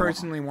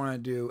personally want to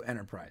do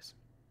Enterprise.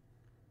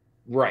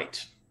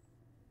 Right.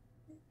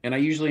 And I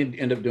usually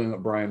end up doing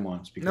what Brian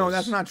wants. Because, no,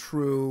 that's not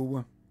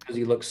true. Because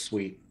he looks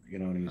sweet,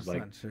 and he's that's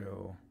like... That's not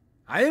true.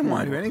 I didn't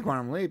want to do any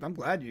Quantum Leap. I'm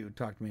glad you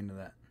talked me into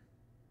that.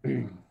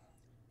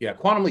 Yeah,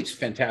 Quantum Leap's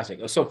fantastic.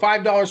 So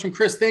 $5 from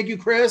Chris. Thank you,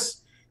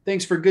 Chris.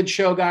 Thanks for a good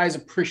show, guys.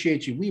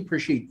 Appreciate you. We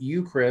appreciate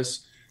you,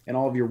 Chris, and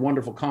all of your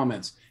wonderful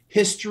comments.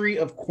 History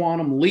of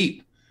Quantum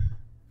Leap.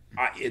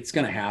 It's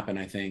going to happen,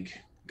 I think,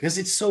 because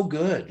it's so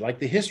good. Like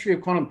the history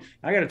of Quantum...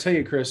 I got to tell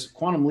you, Chris,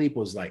 Quantum Leap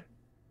was like...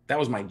 That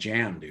was my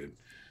jam, dude.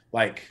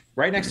 Like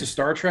right next to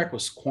Star Trek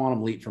was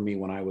Quantum Leap for me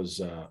when I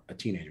was a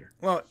teenager.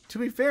 Well, to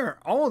be fair,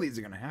 all of these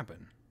are going to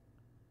happen.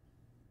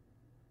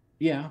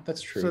 Yeah,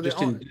 that's true. So just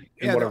in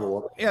whatever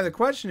order. Yeah, the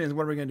question is,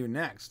 what are we going to do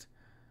next?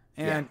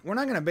 And we're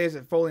not going to base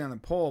it fully on the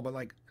poll, but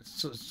like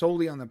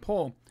solely on the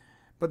poll.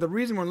 But the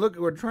reason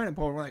we're trying to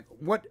poll, we're like,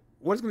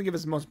 what's going to give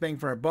us the most bang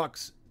for our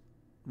bucks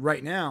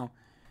right now?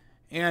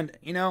 And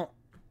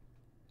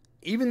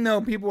even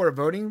though people are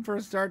voting for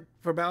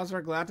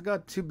Battlestar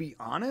Galactica, to be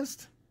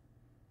honest,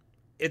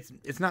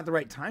 it's not the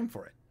right time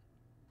for it.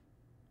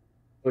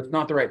 It's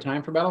not the right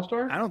time for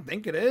Battlestar? I don't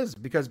think it is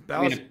because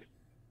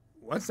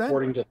what's that?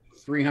 According to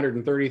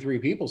 333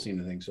 people seem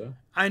to think so.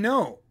 I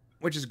know,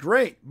 which is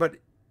great, but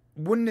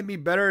wouldn't it be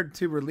better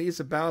to release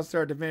a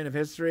Battlestar Definitive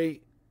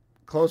History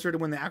closer to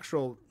when the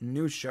actual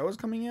new show is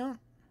coming out?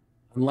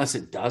 Unless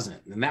it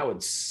doesn't, then that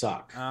would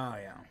suck. Oh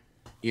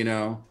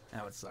yeah.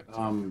 That would suck.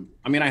 I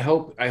mean, I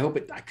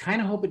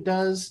kind of hope it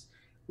does.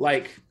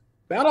 Like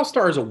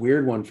Battlestar is a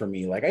weird one for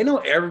me. Like I know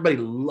everybody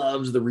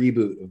loves the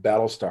reboot of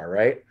Battlestar,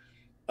 right?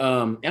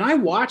 And I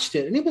watched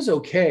it and it was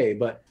okay,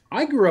 but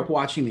I grew up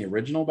watching the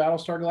original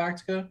Battlestar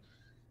Galactica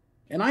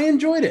and I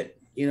enjoyed it.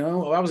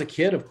 I was a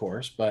kid, of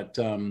course, but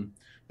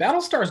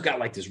Battlestar's got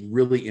like this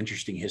really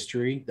interesting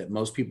history that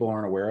most people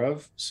aren't aware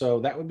of. So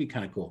that would be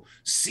kind of cool.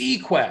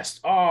 Sequest.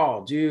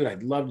 Oh, dude,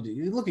 I'd love to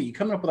do. Look at you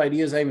coming up with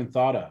ideas I haven't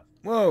thought of.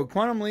 Whoa,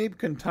 Quantum Leap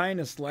can tie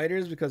into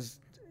Sliders because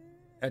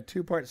a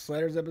 2-part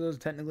Sliders episode is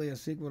technically a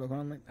sequel to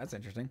Quantum Leap. That's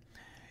interesting.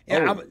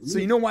 Yeah, so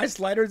you know why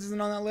Sliders isn't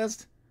on that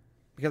list?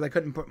 Because I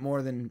couldn't put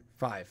more than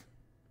 5.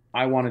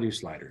 I want to do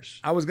Sliders.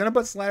 I was going to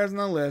put Sliders on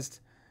the list,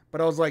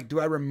 but I was like,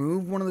 do I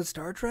remove one of the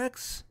Star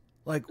Treks?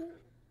 Like,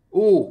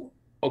 ooh,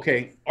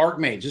 okay.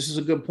 Archmage, this is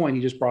a good point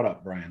you just brought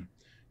up, Brian.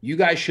 You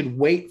guys should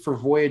wait for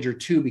Voyager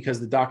 2 because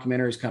the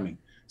documentary is coming.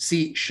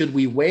 See, should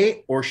we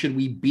wait or should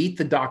we beat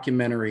the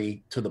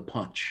documentary to the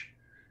punch?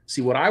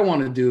 See, what I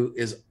want to do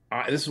is,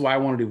 this is why I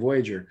want to do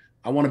Voyager.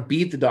 I want to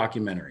beat the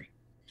documentary.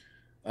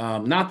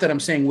 Not that I'm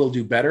saying we'll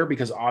do better,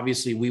 because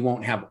obviously we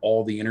won't have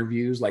all the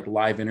interviews, like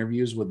live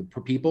interviews with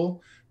the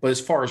people. But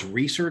as far as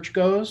research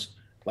goes,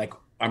 like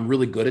I'm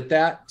really good at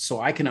that. So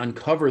I can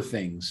uncover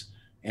things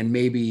and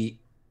maybe,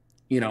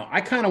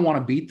 I kind of want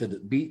to beat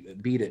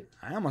it.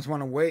 I almost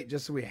want to wait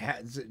just so we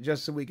have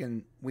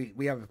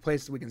a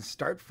place that we can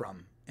start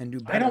from and do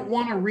better. I don't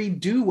want to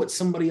redo what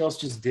somebody else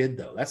just did,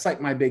 though. That's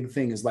like my big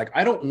thing, is like,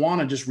 I don't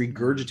want to just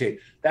regurgitate.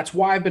 That's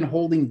why I've been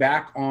holding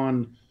back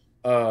on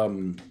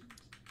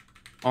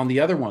the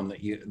other one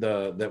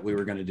that we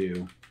were going to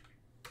do,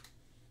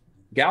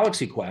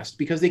 Galaxy Quest,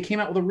 because they came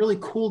out with a really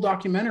cool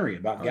documentary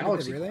about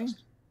Galaxy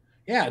Quest.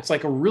 Yeah, it's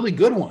like a really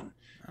good one.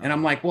 And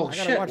I'm like, well,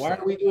 shit, why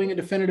are we doing a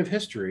definitive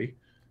history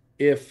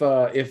if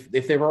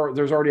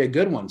there's already a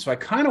good one? So I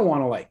kind of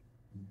want to like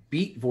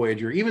beat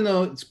Voyager, even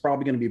though it's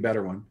probably going to be a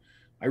better one.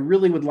 I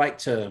really would like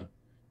to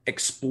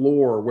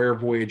explore where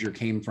Voyager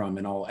came from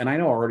and all. And I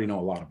already know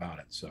a lot about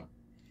it. So.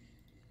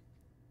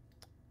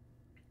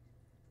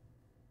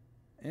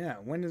 Yeah,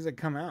 when does it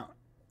come out?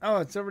 Oh,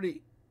 is it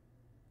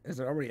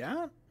already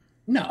out?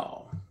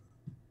 No.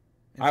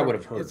 I would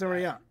have heard. It's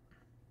already out.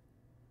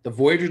 The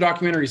Voyager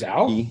documentary's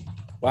out?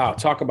 Wow,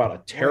 talk about a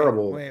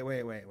terrible... Wait.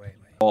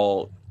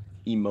 All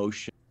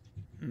emotion.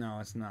 No,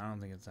 it's not. I don't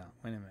think it's out.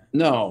 Wait a minute.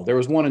 No, there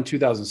was one in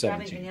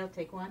 2017.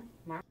 Take one,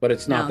 Mark. But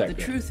it's not that the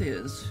good. truth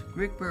is,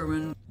 Rick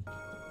Berman...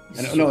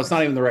 No, it's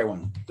not even the right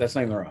one. That's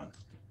not even the right one.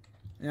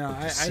 Yeah,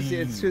 I see.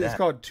 It's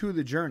called To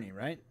the Journey,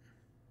 right?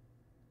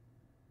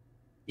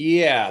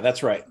 Yeah,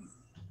 that's right.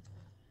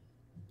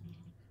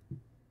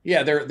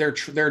 Yeah,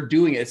 they're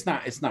doing it. It's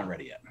not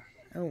ready yet.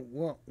 Oh,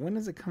 well, when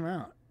does it come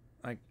out?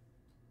 Like,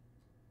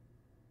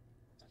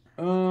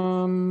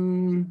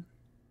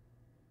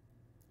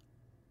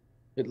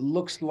 it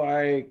looks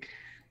like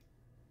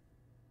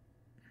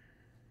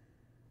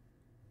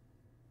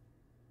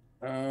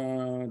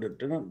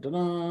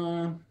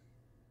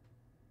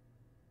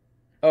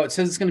Oh, it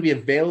says it's going to be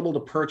available to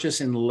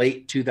purchase in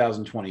late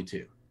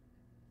 2022.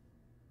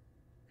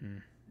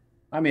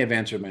 I may have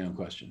answered my own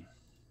question.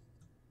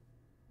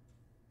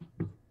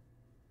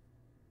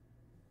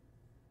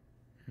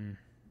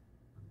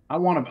 I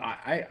want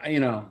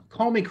to,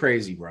 call me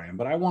crazy, Brian,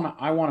 but I want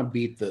to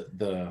beat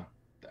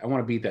I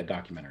want to beat that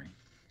documentary.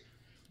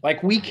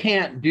 Like, we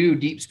can't do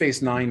Deep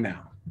Space Nine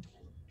now.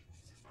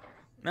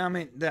 I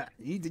mean,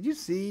 did you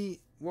see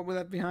what was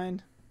left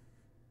behind?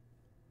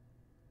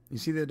 You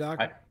see the doc?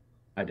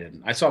 I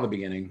didn't. I saw the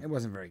beginning. It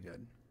wasn't very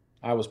good.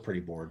 I was pretty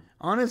bored.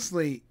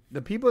 Honestly,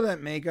 the people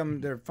that make them,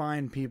 they're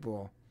fine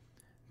people,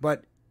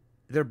 but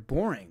they're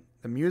boring.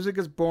 The music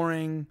is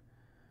boring.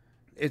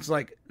 It's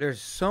like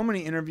there's so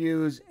many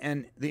interviews,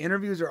 and the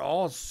interviews are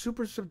all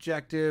super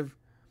subjective,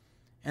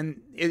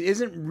 and it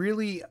isn't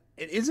really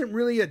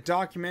a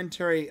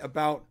documentary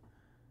about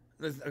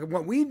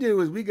what we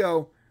do. Is we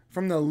go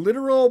from the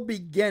literal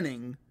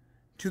beginning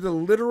to the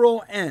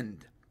literal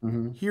end.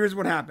 Mm-hmm. Here's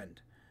what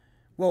happened.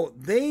 Well,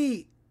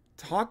 they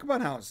talk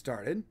about how it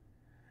started,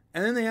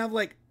 and then they have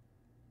like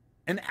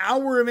an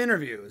hour of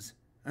interviews,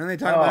 and then they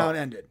talk about how it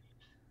ended.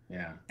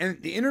 Yeah.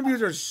 And the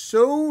interviews are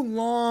so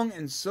long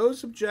and so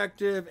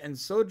subjective and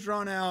so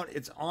drawn out.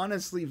 It's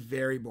honestly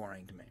very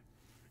boring to me.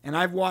 And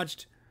I've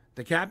watched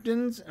The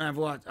Captains, and I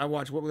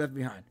watched What We Left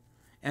Behind.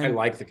 And I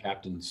like The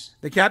Captains.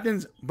 The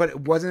Captains, but it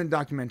wasn't a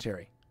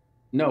documentary.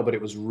 No, but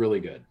it was really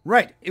good.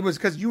 Right. It was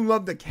because you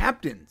love The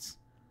Captains.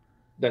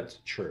 That's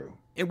true.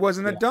 It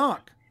wasn't a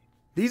doc.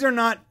 This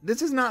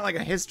is not like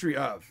a history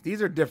of.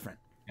 These are different.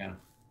 Yeah.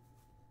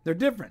 They're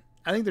different.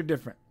 I think they're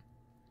different.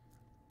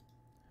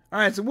 All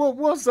right, so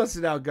we'll suss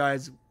it out,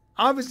 guys.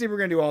 Obviously, we're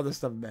going to do all this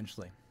stuff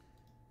eventually.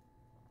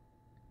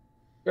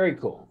 Very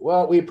cool.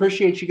 Well, we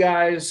appreciate you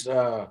guys.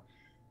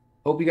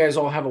 Hope you guys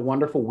all have a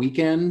wonderful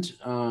weekend.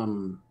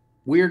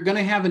 We're going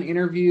to have an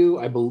interview,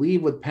 I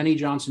believe, with Penny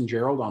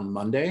Johnson-Gerald on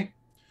Monday.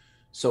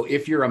 So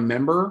if you're a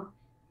member,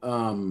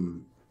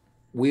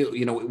 we're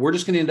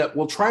just going to end up,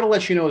 we'll try to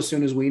let you know as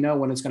soon as we know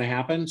when it's going to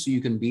happen so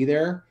you can be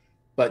there.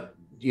 But,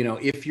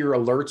 if your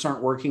alerts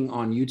aren't working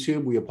on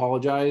YouTube, we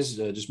apologize.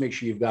 Just make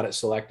sure you've got it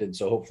selected.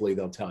 So hopefully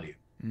they'll tell you.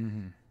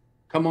 Mm-hmm.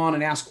 Come on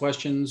and ask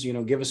questions.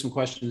 Give us some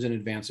questions in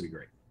advance. It'd be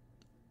great.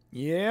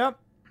 Yep.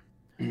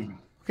 Okay,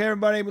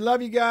 everybody. We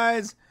love you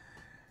guys.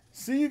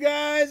 See you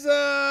guys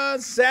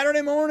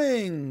Saturday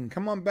morning.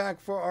 Come on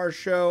back for our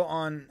show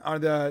on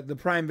the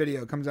Prime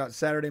Video. Comes out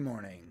Saturday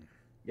morning.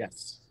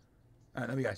 Yes. All right, love you guys.